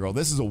 gurgle, gurgle.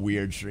 This is a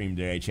weird stream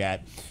today,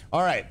 chat.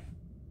 All right,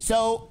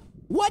 so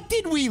what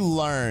did we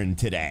learn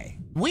today?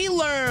 We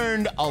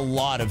learned a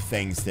lot of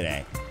things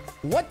today.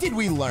 What did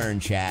we learn,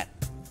 chat?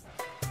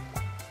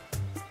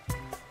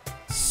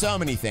 So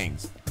many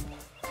things.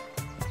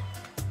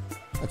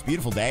 It's a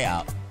beautiful day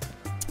out.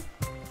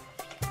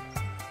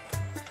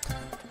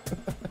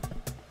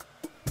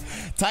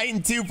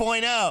 Titan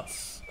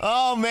 2.0.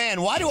 Oh,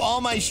 man. Why do all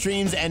my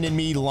streams end in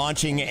me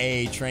launching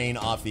a train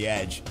off the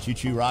edge?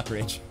 Choo-choo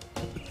Rockridge.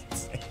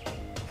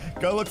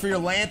 Go look for your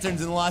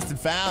lanterns in the Lost and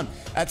Found.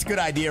 That's a good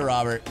idea,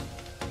 Robert.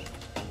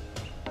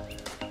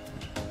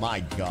 My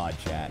God,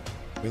 chat.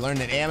 We learned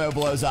that ammo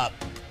blows up.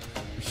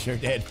 We sure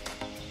did.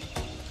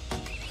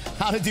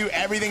 How to do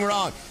everything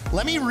wrong.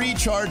 Let me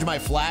recharge my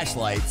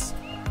flashlights.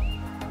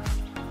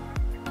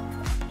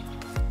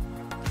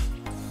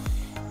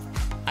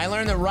 I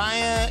learned that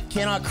Raya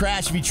cannot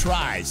crash if he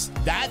tries.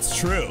 That's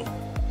true.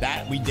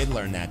 We did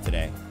learn that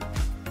today.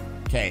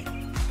 Okay.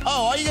 Oh,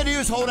 all you gotta do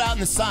is hold it out in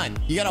the sun.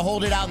 You gotta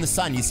hold it out in the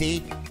sun, you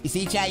see? You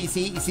see, chat, you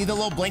see the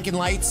little blinking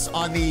lights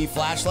on the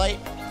flashlight?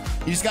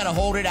 You just gotta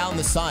hold it out in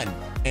the sun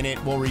and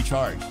it will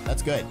recharge.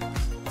 That's good.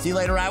 See you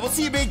later, Raya. We'll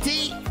see you, Big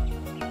T.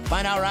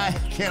 Find out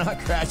Raya cannot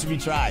crash if he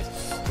tries.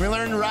 We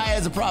learned Raya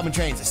has a problem with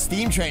trains.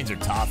 Steam trains are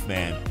tough,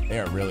 man. They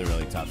are really,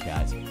 really tough,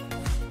 guys.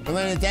 We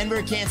learned that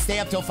Denver can't stay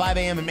up till 5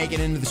 a.m. and make it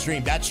into the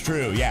stream. That's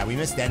true. Yeah, we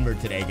missed Denver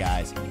today,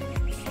 guys.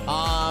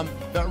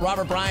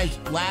 Robert Bryan's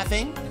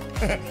laughing.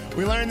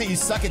 We learned that you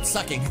suck at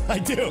sucking. I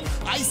do.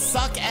 I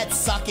suck at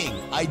sucking.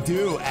 I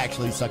do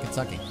actually suck at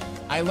sucking.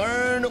 I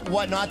learned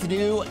what not to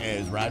do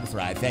is ride with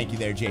Ride. Thank you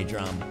there, J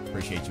Drum.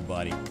 Appreciate you,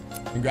 buddy.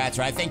 Congrats,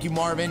 Ride. Thank you,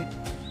 Marvin.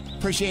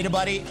 Appreciate it,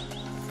 buddy.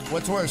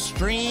 What's worse,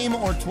 stream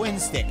or twin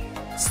stick?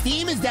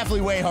 Steam is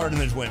definitely way harder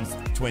than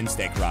twin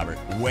stick, Robert.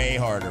 Way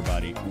harder,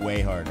 buddy.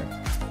 Way harder.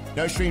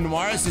 No stream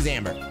tomorrow, says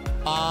Amber.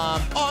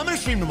 I'm gonna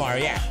stream tomorrow,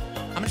 yeah.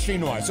 I'm gonna stream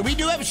tomorrow. So we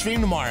do have a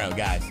stream tomorrow,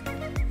 guys.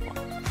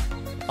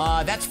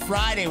 That's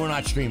Friday we're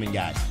not streaming,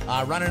 guys.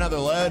 Run another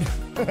load.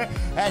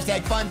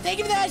 Hashtag fun. Thank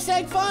you for the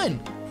hashtag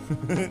fun.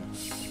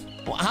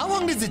 Well, how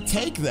long does it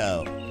take,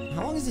 though?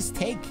 How long does this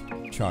take,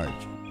 charge?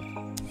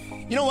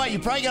 You know what? You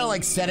probably gotta,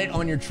 like, set it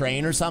on your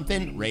train or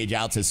something. Rage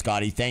out, says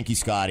Scotty. Thank you,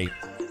 Scotty.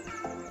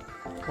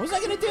 What was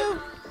I gonna do?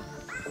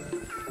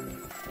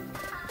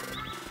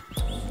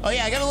 Oh,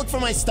 yeah, I gotta look for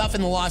my stuff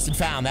in the Lost and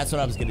Found. That's what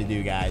I was gonna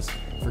do, guys.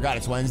 Forgot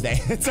it's Wednesday.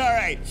 It's all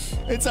right.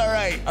 It's all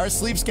right. Our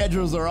sleep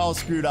schedules are all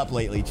screwed up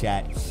lately,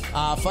 chat.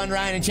 Fun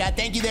Ryan in chat.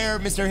 Thank you there,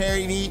 Mr.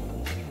 Harry V.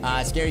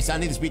 Scary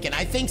Sunday this weekend.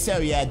 I think so,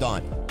 yeah,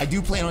 Dawn. I do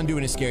plan on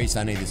doing a Scary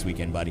Sunday this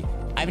weekend, buddy.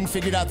 I haven't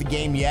figured out the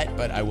game yet,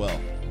 but I will.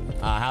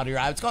 Howdy,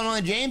 what's going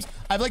on, James?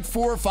 I have like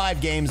 4 or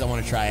 5 games I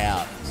want to try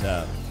out.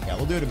 So, yeah,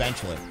 we'll do it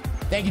eventually.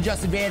 Thank you,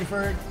 Justin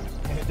Vanderford.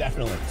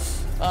 Definitely.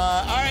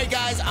 All right,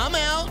 guys, I'm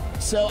out.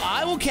 So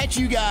I will catch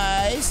you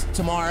guys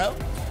tomorrow.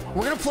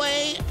 We're going to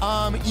play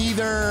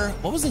either...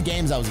 What was the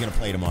games I was going to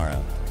play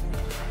tomorrow?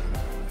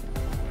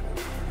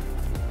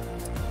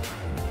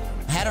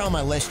 I had it on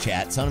my list,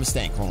 chat. Son of a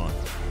stink. Hold on.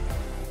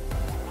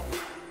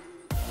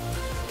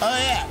 Oh,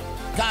 yeah.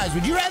 Guys,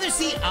 would you rather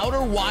see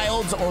Outer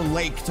Wilds or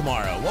Lake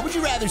tomorrow? What would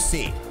you rather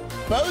see?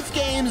 Both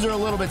games are a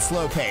little bit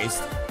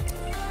slow-paced.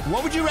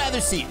 What would you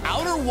rather see?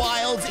 Outer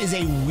Wilds is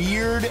a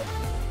weird,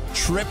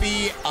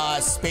 trippy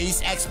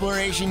space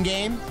exploration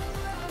game.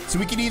 So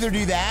we could either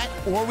do that,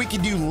 or we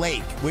could do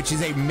Lake, which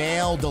is a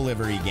mail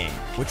delivery game.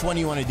 Which one do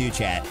you want to do,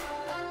 chat?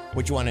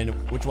 Which one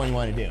you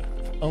want to do?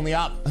 Only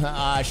up.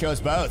 Show us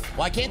both.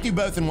 Well, I can't do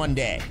both in one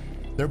day.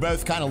 They're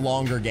both kind of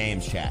longer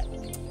games, chat.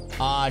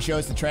 Show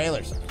us the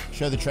trailers.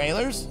 Show the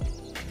trailers?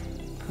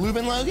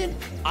 Lubin Logan?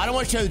 I don't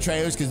want to show the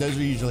trailers because those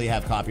usually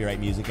have copyright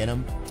music in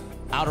them.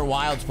 Outer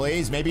Wilds,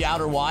 please. Maybe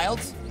Outer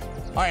Wilds?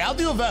 All right, I'll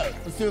do a vote.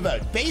 Let's do a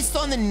vote. Based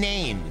on the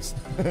names.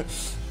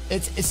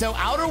 So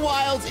Outer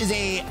Wilds is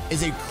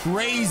a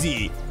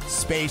crazy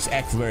space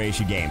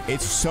exploration game.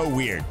 It's so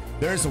weird.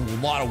 There's a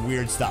lot of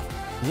weird stuff.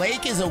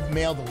 Lake is a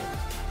mail delivery.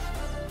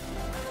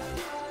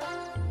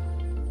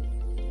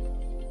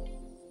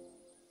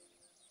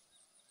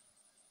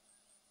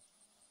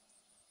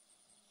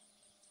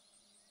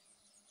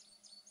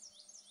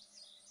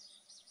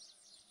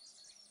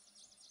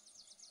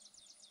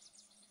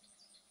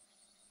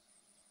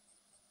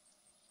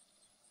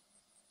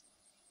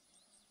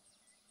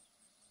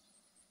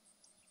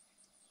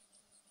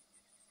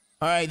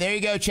 All right, there you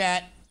go,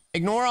 chat.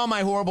 Ignore all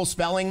my horrible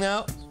spelling,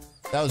 though.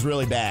 That was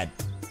really bad.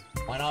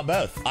 Why not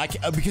both?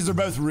 Because they're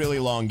both really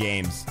long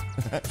games.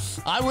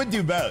 I would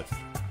do both.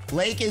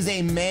 Lake is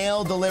a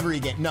mail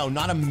delivery game. No,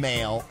 not a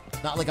mail.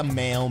 Not like a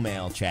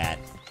mail, chat.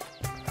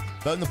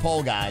 Vote in the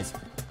poll, guys.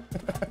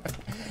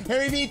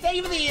 Harry V, thank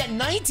you for the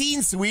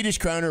 19 Swedish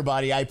kroner,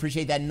 buddy. I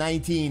appreciate that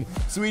 19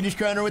 Swedish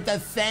kroner with the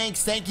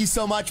thanks. Thank you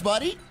so much,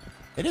 buddy.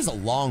 It is a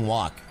long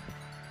walk.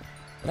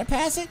 Did I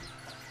pass it?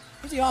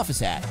 Where's the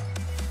office at?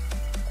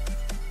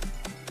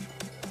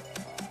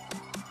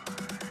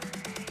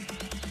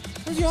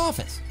 Where's the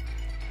office?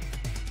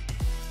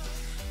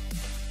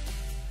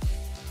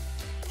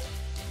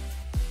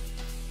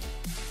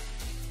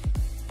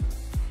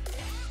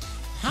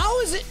 How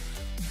is it?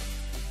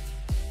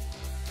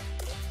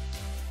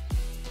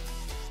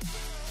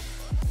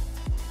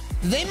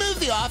 Did they move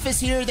the office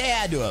here? They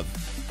had to have.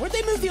 Where'd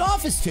they move the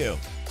office to?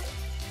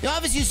 The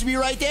office used to be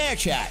right there,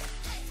 chat.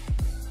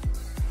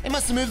 They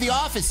must have moved the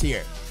office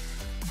here.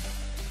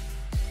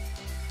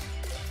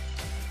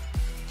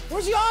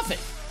 Where's the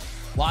office?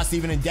 Lost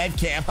even in dev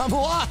camp. I'm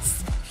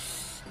lost.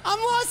 I'm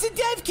lost in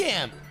dev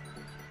camp.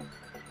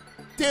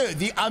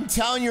 Dude, I'm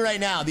telling you right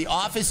now, the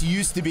office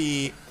used to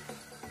be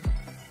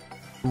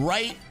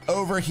right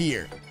over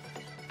here.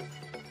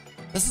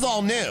 This is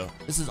all new.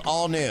 This is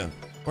all new.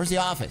 Where's the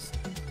office?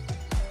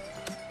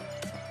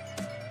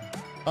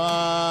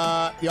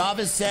 The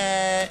office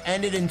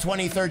ended in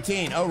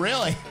 2013. Oh,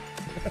 really?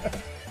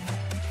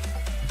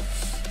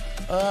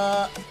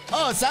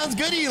 Oh, sounds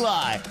good,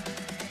 Eli.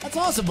 That's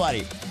awesome,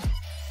 buddy.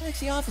 Where's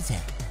the office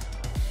at?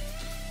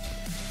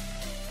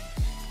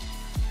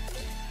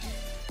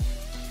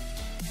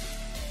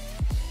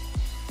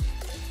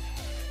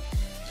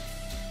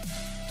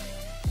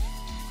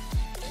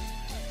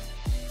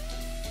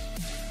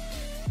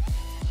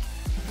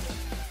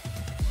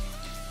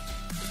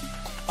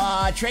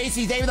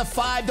 Tracy, thank you for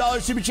the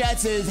 $5 super chat.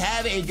 Says,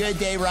 have a good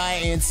day,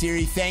 Ryan and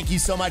Siri. Thank you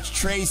so much,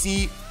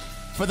 Tracy,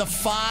 for the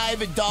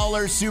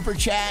 $5 super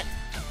chat.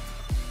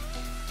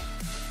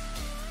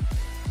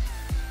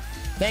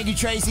 Thank you,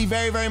 Tracy,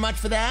 very, very much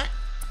for that.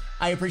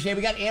 I appreciate it.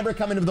 We got Amber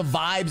coming with the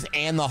vibes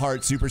and the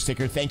heart super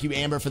sticker. Thank you,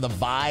 Amber, for the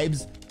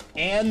vibes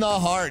and the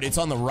heart. It's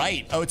on the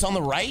right. Oh, it's on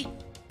the right?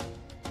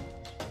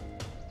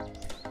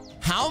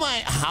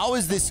 How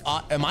is this?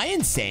 Am I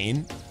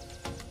insane?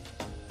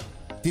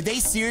 Did they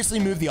seriously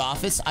move the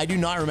office? I do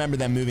not remember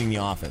them moving the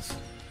office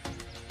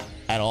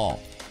at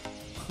all.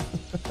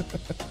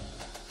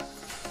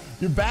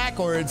 You're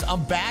backwards.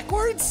 I'm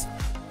backwards?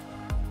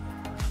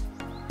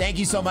 Thank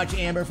you so much,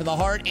 Amber, for the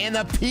heart and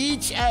the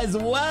peach as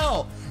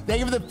well. Thank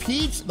you for the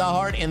peach, the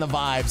heart, and the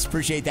vibes.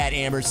 Appreciate that,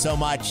 Amber, so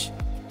much.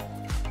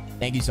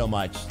 Thank you so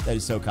much. That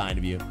is so kind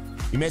of you.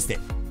 You missed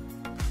it.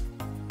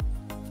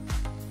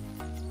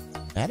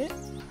 That it?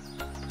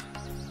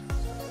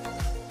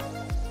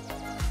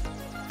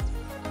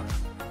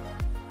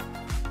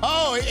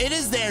 Oh, it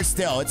is there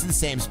still. It's in the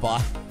same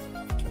spot.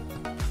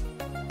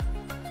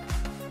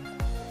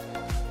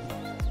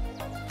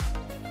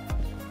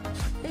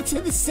 It's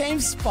in the same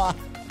spot.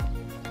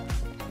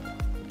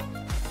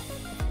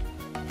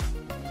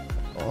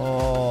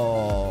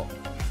 Oh.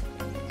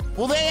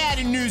 Well, they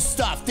added new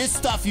stuff. This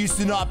stuff used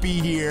to not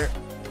be here.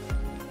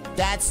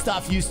 That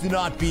stuff used to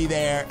not be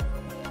there.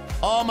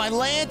 Oh, my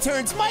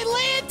lanterns! My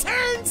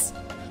lanterns!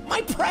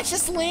 My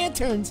precious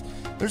lanterns!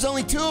 There's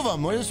only 2 of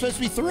them. There's supposed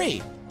to be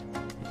 3.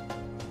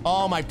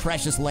 Oh, my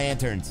precious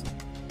lanterns.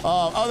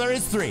 Oh, there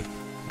is 3.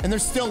 And they're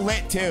still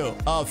lit, too.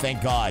 Oh,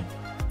 thank God.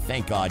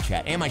 Thank God,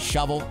 chat. And my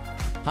shovel.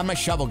 How'd my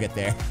shovel get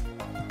there?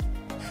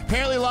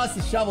 Apparently lost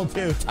the shovel,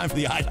 too. Time for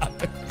the eye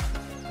doctor.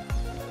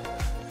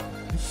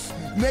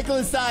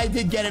 Nicholas I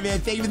did get it, man.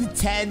 Thank you for the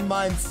 10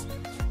 months.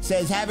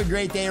 Says, have a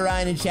great day,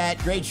 Ryan in chat.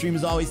 Great stream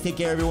as always. Take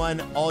care,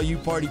 everyone. All you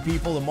party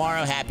people.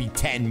 Tomorrow, happy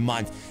 10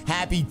 months.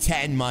 Happy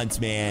 10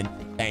 months, man.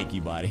 Thank you,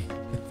 buddy.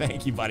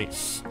 Thank you, buddy.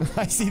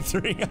 I see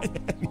 3.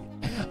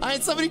 All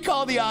right, somebody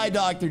call the eye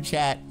doctor,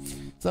 chat.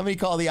 Somebody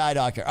call the eye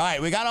doctor. All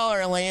right, we got all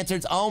our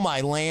lanterns. Oh,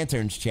 my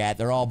lanterns, chat.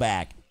 They're all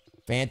back.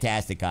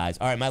 Fantastic, guys.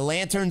 All right, my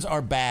lanterns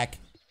are back.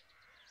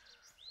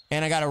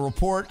 And I got a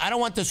report. I don't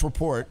want this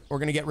report. We're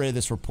going to get rid of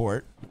this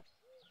report.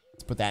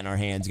 Let's put that in our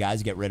hands,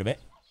 guys. Get rid of it.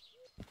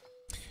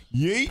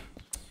 Yeet.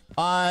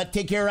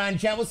 Take care, Ryan,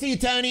 chat. We'll see you,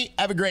 Tony.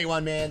 Have a great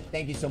one, man.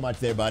 Thank you so much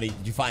there, buddy.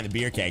 Did you find the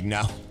beer keg?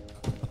 No.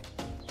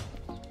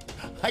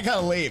 I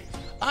gotta leave.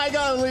 I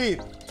gotta leave.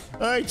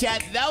 All right,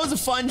 chat. That was a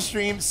fun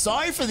stream.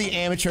 Sorry for the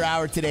amateur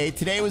hour today.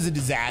 Today was a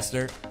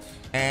disaster.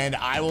 And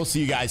I will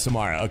see you guys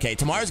tomorrow. Okay,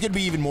 tomorrow's gonna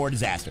be even more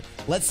disaster.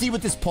 Let's see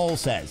what this poll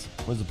says.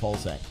 What does the poll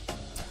say?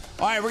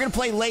 All right, we're gonna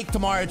play Lake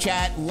tomorrow,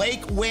 chat.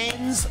 Lake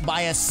wins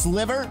by a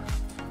sliver.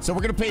 So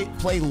we're gonna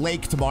play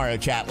Lake tomorrow,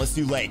 chat. Let's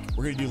do Lake.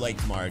 We're gonna do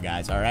Lake tomorrow,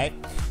 guys, all right?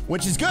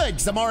 Which is good,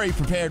 because I'm already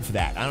prepared for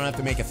that. I don't have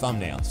to make a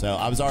thumbnail. So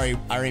I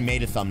already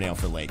made a thumbnail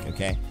for Lake,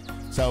 okay?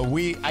 So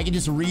I can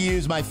just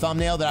reuse my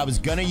thumbnail that I was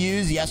gonna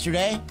use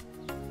yesterday.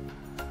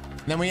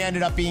 And then we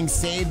ended up being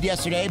saved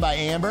yesterday by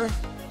Amber.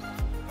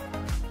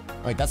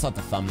 Wait, that's not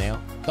the thumbnail.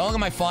 Don't look at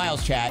my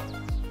files, chat.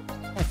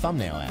 Where's my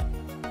thumbnail at?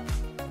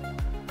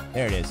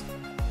 There it is.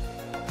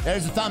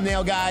 There's the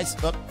thumbnail, guys.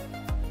 Oh.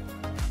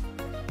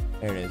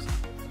 There it is.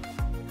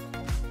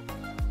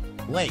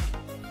 Lake.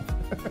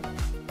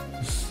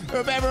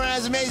 Hope everyone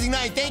has an amazing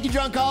night. Thank you,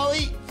 Drunk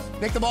Holly.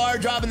 Nick the Bar,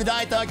 dropping the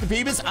diet Dr.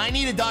 Peepus. I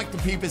need a Dr.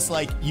 Peepus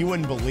like you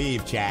wouldn't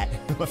believe, chat.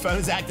 My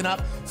phone's acting up,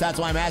 so that's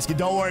why I'm asking.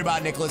 Don't worry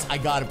about it, Nicholas. I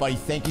got it, buddy.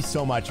 Thank you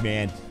so much,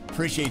 man.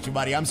 Appreciate you,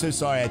 buddy. I'm so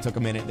sorry I took a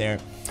minute there.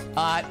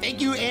 Thank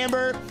you,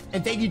 Amber,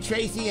 and thank you,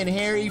 Tracy and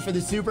Harry, for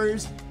the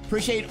supers.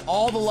 Appreciate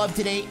all the love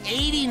today.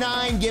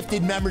 89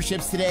 gifted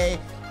memberships today.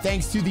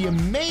 Thanks to the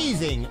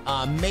amazing,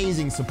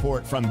 amazing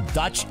support from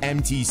Dutch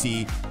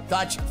MTC.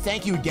 Dutch,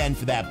 thank you again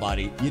for that,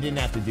 buddy. You didn't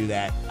have to do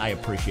that. I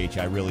appreciate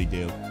you. I really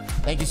do.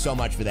 Thank you so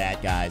much for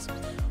that, guys.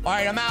 All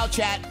right, I'm out,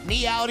 chat.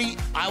 Me outie.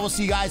 I will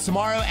see you guys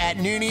tomorrow at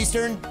noon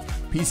Eastern.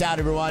 Peace out,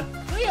 everyone.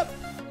 Yep.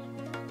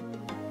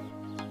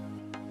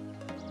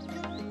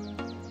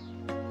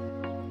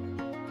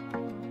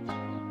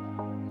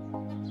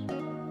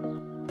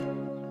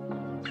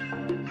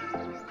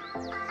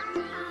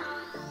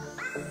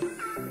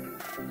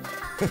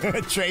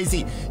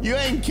 Tracy, you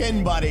ain't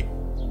kidding, buddy.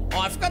 Oh,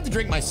 I forgot to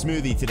drink my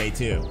smoothie today,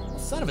 too.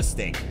 Son of a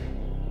stink.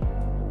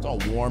 It's all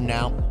warm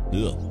now.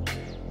 Ugh.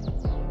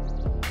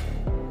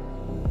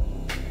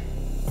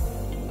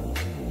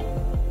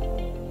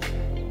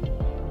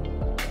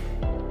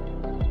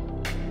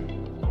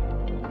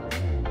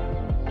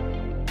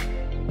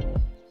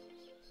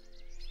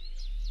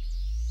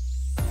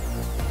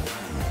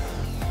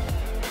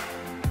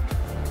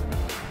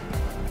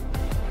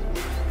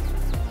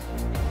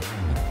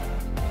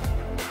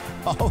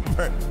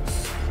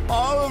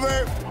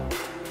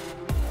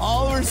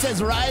 Oliver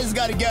says Ryan's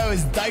got to go.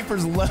 His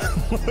diaper's loaded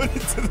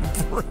to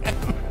the brim.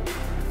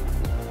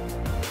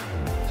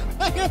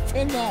 I'm going to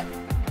pin that.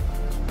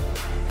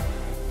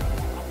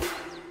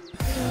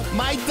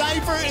 My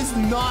diaper is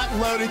not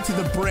loaded to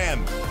the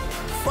brim.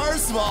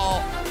 First of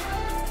all,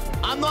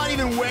 I'm not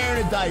even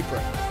wearing a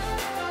diaper.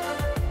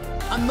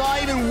 I'm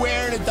not even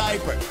wearing a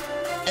diaper.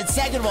 And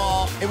second of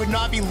all, it would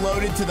not be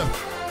loaded to the,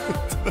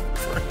 to the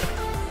brim.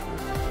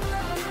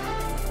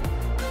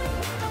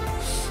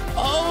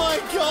 Oh my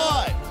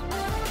God.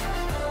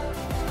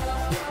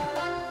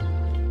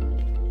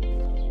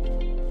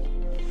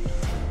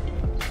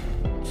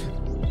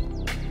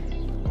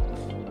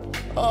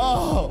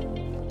 Oh.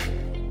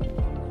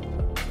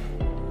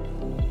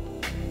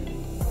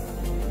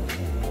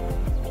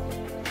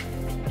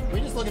 Can we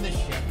just look at this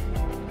ship?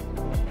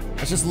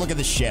 Let's just look at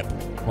the ship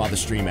while the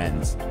stream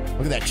ends.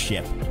 Look at that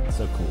ship. It's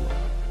so cool.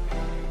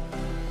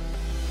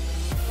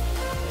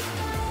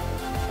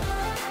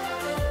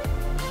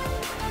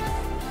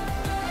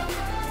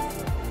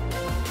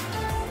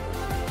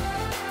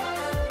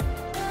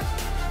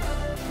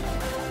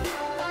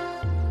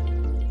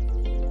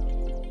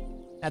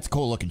 That's a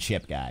cool looking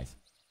ship, guys.